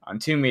receive on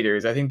 2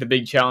 meters. I think the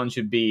big challenge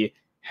would be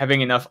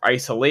having enough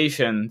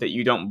isolation that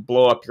you don't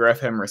blow up your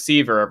FM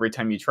receiver every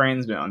time you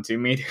transmit on 2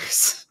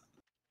 meters.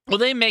 Well,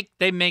 they make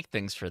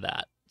things for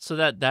that, so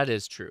that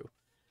is true,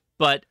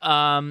 but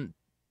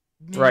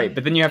right.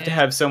 But then you have to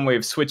have some way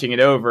of switching it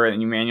over,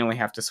 and you manually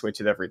have to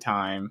switch it every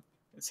time,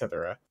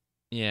 etc.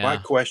 Yeah. My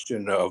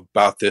question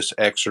about this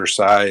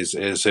exercise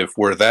is, if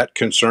we're that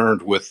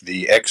concerned with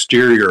the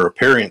exterior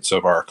appearance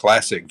of our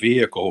classic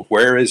vehicle,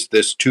 where is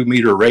this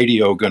 2-meter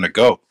radio going to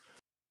go?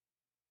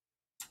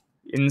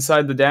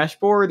 Inside the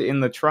dashboard,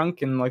 in the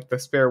trunk, in like the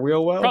spare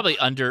wheel well? Probably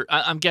under.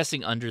 I'm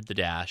guessing under the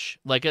dash,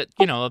 like a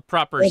a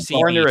proper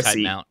CB type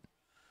mount.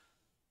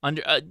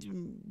 Under,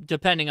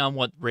 depending on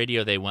what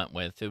radio they went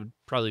with, it would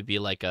probably be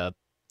like a.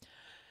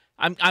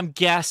 I'm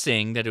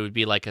guessing that it would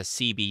be like a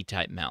CB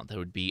type mount that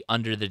would be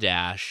under the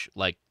dash,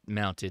 like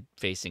mounted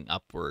facing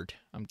upward.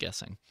 I'm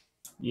guessing.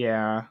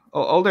 Yeah,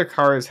 older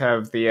cars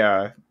have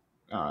the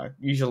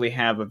usually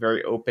have a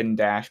very open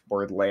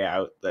dashboard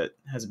layout that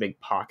has a big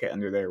pocket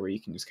under there where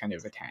you can just kind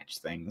of attach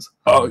things.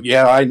 Oh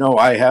yeah, I know.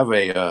 I have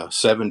a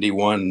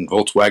 71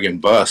 Volkswagen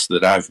bus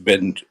that I've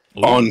been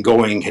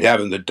ongoing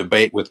having the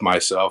debate with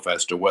myself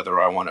as to whether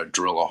I want to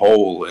drill a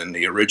hole in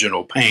the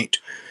original paint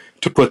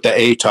to put the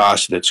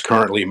ATOS that's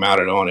currently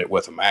mounted on it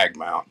with a mag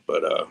mount.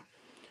 But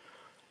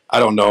I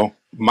don't know.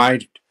 My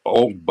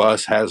old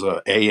bus has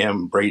a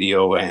AM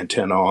radio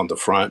antenna on the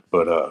front,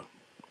 but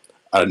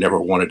I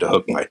never wanted to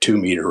hook my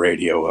 2-meter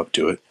radio up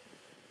to it.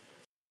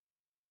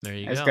 There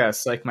you go. I just gotta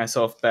psych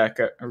myself back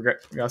up.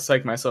 Gotta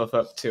psych myself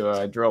up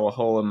to drill a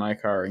hole in my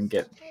car and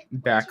get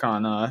back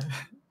on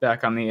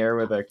the air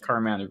with a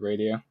car-mounted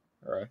radio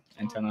or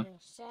antenna.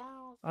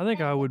 I think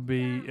I would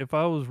be, if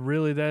I was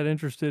really that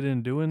interested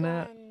in doing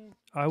that,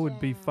 I would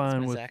be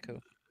fine with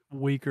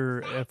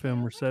weaker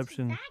FM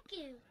reception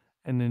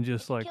and then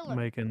just like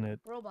making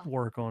it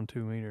work on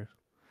 2 meters.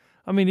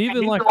 I mean,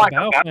 even like the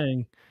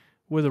Baofeng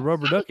with a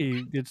rubber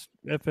ducky gets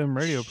FM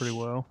radio pretty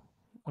well.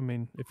 I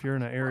mean, if you're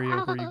in an area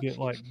where you get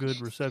like good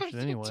reception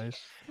anyways.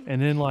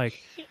 And then like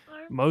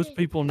most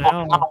people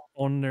now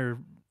on their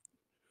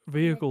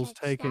vehicles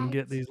take and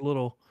get these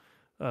little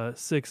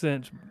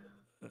 6-inch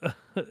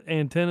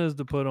antennas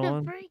to put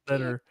on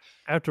that are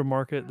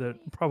aftermarket that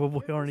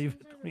probably don't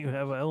even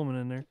have an element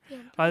in there.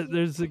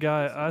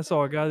 I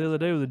saw a guy the other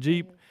day with a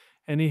Jeep,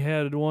 and he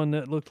had one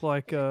that looked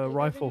like a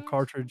rifle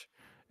cartridge,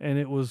 and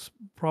it was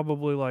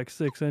probably like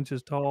 6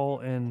 inches tall.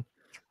 And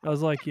I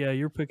was like, "Yeah,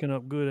 you're picking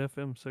up good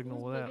FM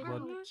signal with that,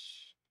 bud."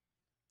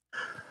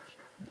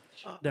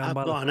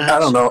 I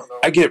don't know.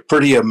 I get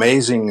pretty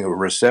amazing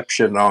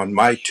reception on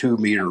my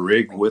 2-meter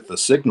rig with a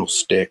signal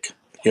stick,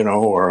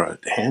 or a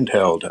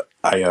handheld.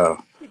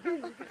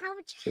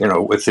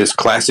 With this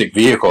classic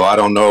vehicle, I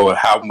don't know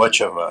how much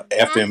of a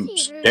FM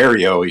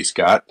stereo he's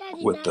got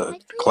with the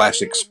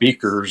classic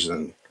speakers.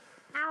 And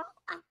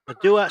I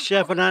do actually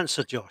have an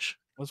answer, Josh.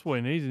 That's what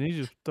he needs. He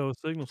needs to throw a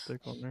signal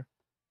stick on there.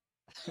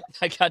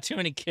 I got too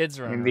many kids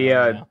running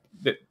around.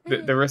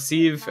 The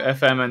receive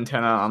FM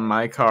antenna on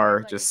my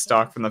car, just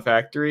stock from the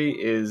factory,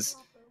 is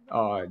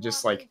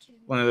just like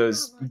one of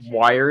those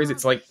wires.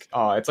 It's like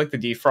the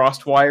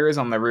defrost wires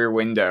on the rear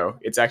window.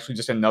 It's actually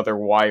just another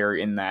wire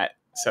in that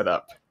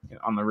setup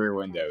on the rear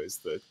window is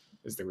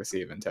the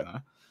receive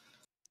antenna.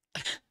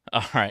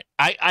 All right,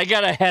 I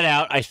gotta head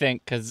out, I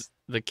think, because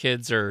the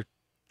kids are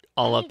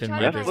all up in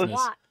my business.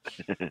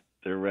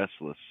 They're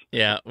restless.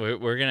 Yeah,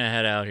 we're gonna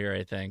head out here,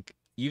 I think.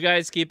 You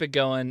guys keep it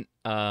going.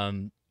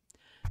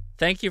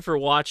 Thank you for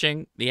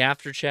watching the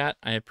after chat.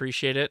 I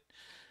appreciate it,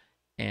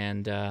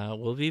 and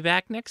we'll be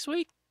back next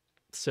week.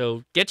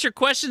 So get your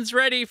questions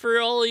ready for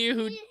all of you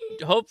who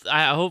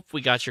I hope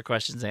we got your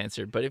questions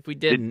answered. But if we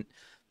didn't,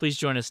 please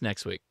join us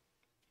next week.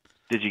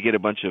 Did you get a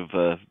bunch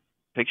of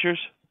pictures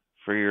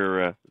for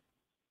your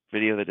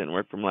video that didn't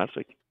work from last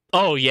week?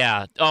 Oh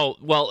yeah. Oh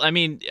well. I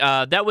mean,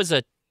 that was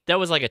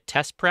like a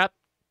test prep.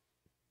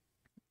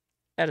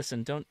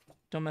 Edison, don't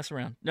mess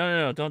around.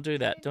 No, don't do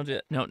that. Don't do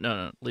that.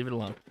 No, leave it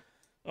alone.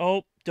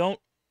 Oh, don't.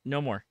 No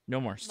more.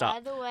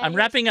 Stop. By the way, I'm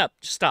wrapping up.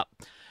 Just stop.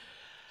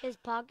 His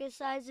pocket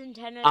size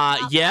antenna is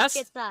not yes.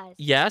 pocket size.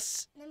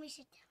 Yes. Let me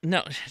sit down.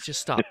 No, just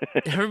stop.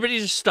 Everybody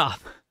just stop.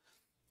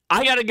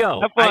 I gotta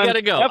go. Have fun. I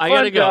gotta go. Have I fun,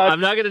 gotta go. Josh. I'm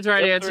not gonna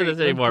try to answer this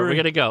anymore. We're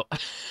gonna go.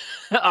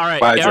 All right.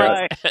 Bye,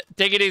 Josh.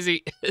 Take it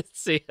easy.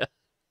 See ya.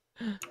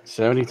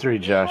 73,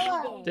 Josh.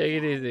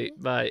 Take it easy.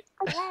 Bye.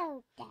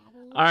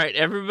 All right,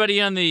 everybody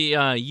on the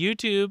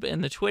YouTube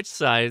and the Twitch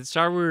side,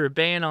 sorry we were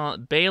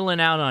bailing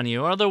out on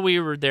you, although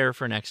we were there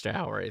for an extra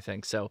hour, I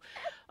think. So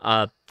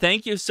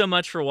thank you so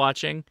much for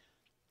watching,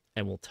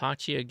 and we'll talk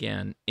to you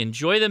again.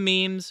 Enjoy the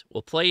memes.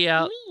 We'll play you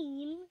out.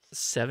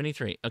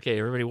 73. Okay,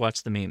 everybody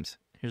watch the memes.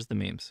 Here's the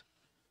memes.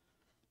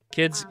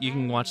 Kids, you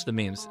can watch the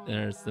memes.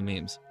 There's the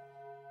memes.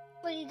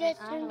 Well, you guys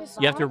turn this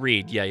You have to off?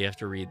 read. Yeah, you have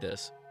to read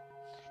this.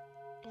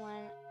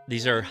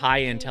 These are high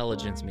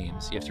intelligence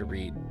memes. You have to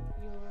read.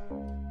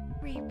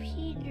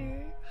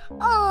 Repeater.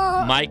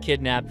 Oh. My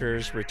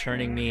kidnappers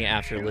returning me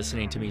after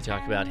listening to me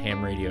talk about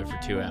ham radio for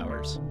 2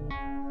 hours.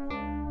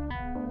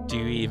 Do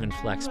you even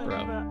flex,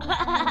 bro?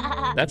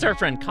 That's our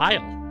friend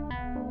Kyle.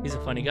 He's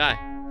a funny guy.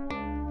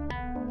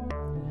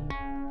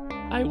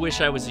 I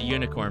wish I was a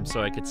unicorn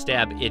so I could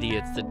stab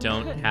idiots that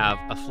don't have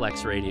a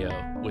flex radio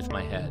with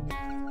my head.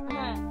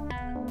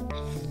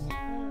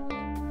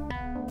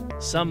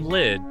 Some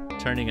lid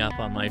turning up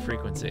on my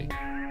frequency.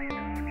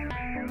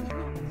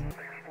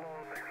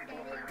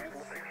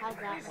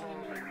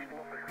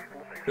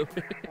 Where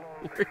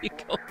are you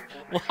going?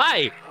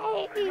 Why?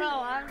 Bro,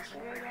 I'm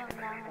sure I'm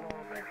not.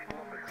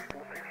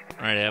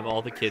 Alright, I have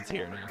all the kids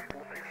here now.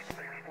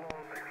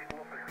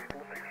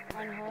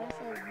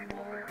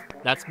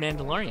 That's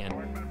Mandalorian.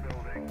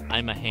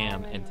 I'm a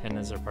ham.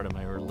 Antennas are part of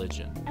my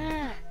religion.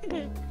 I'm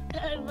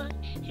a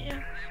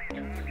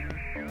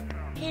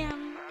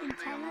ham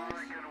antennas.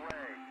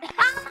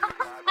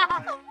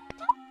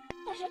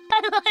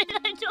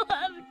 I don't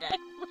have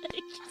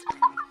Netflix.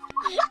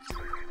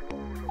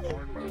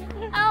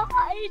 How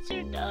high is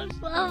your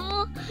dose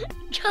level?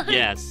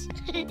 Yes.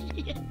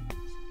 Yes.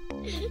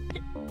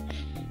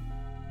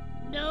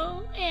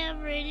 No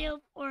ham radio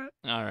for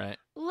Alright.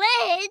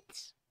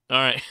 lids.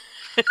 Alright.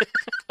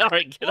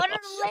 Alright, get What off.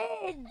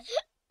 are lids?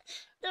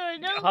 There are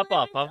no Hop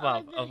off, lids hop off,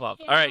 on the hop off.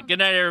 ham. Alright, good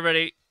night,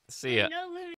 everybody. See ya. No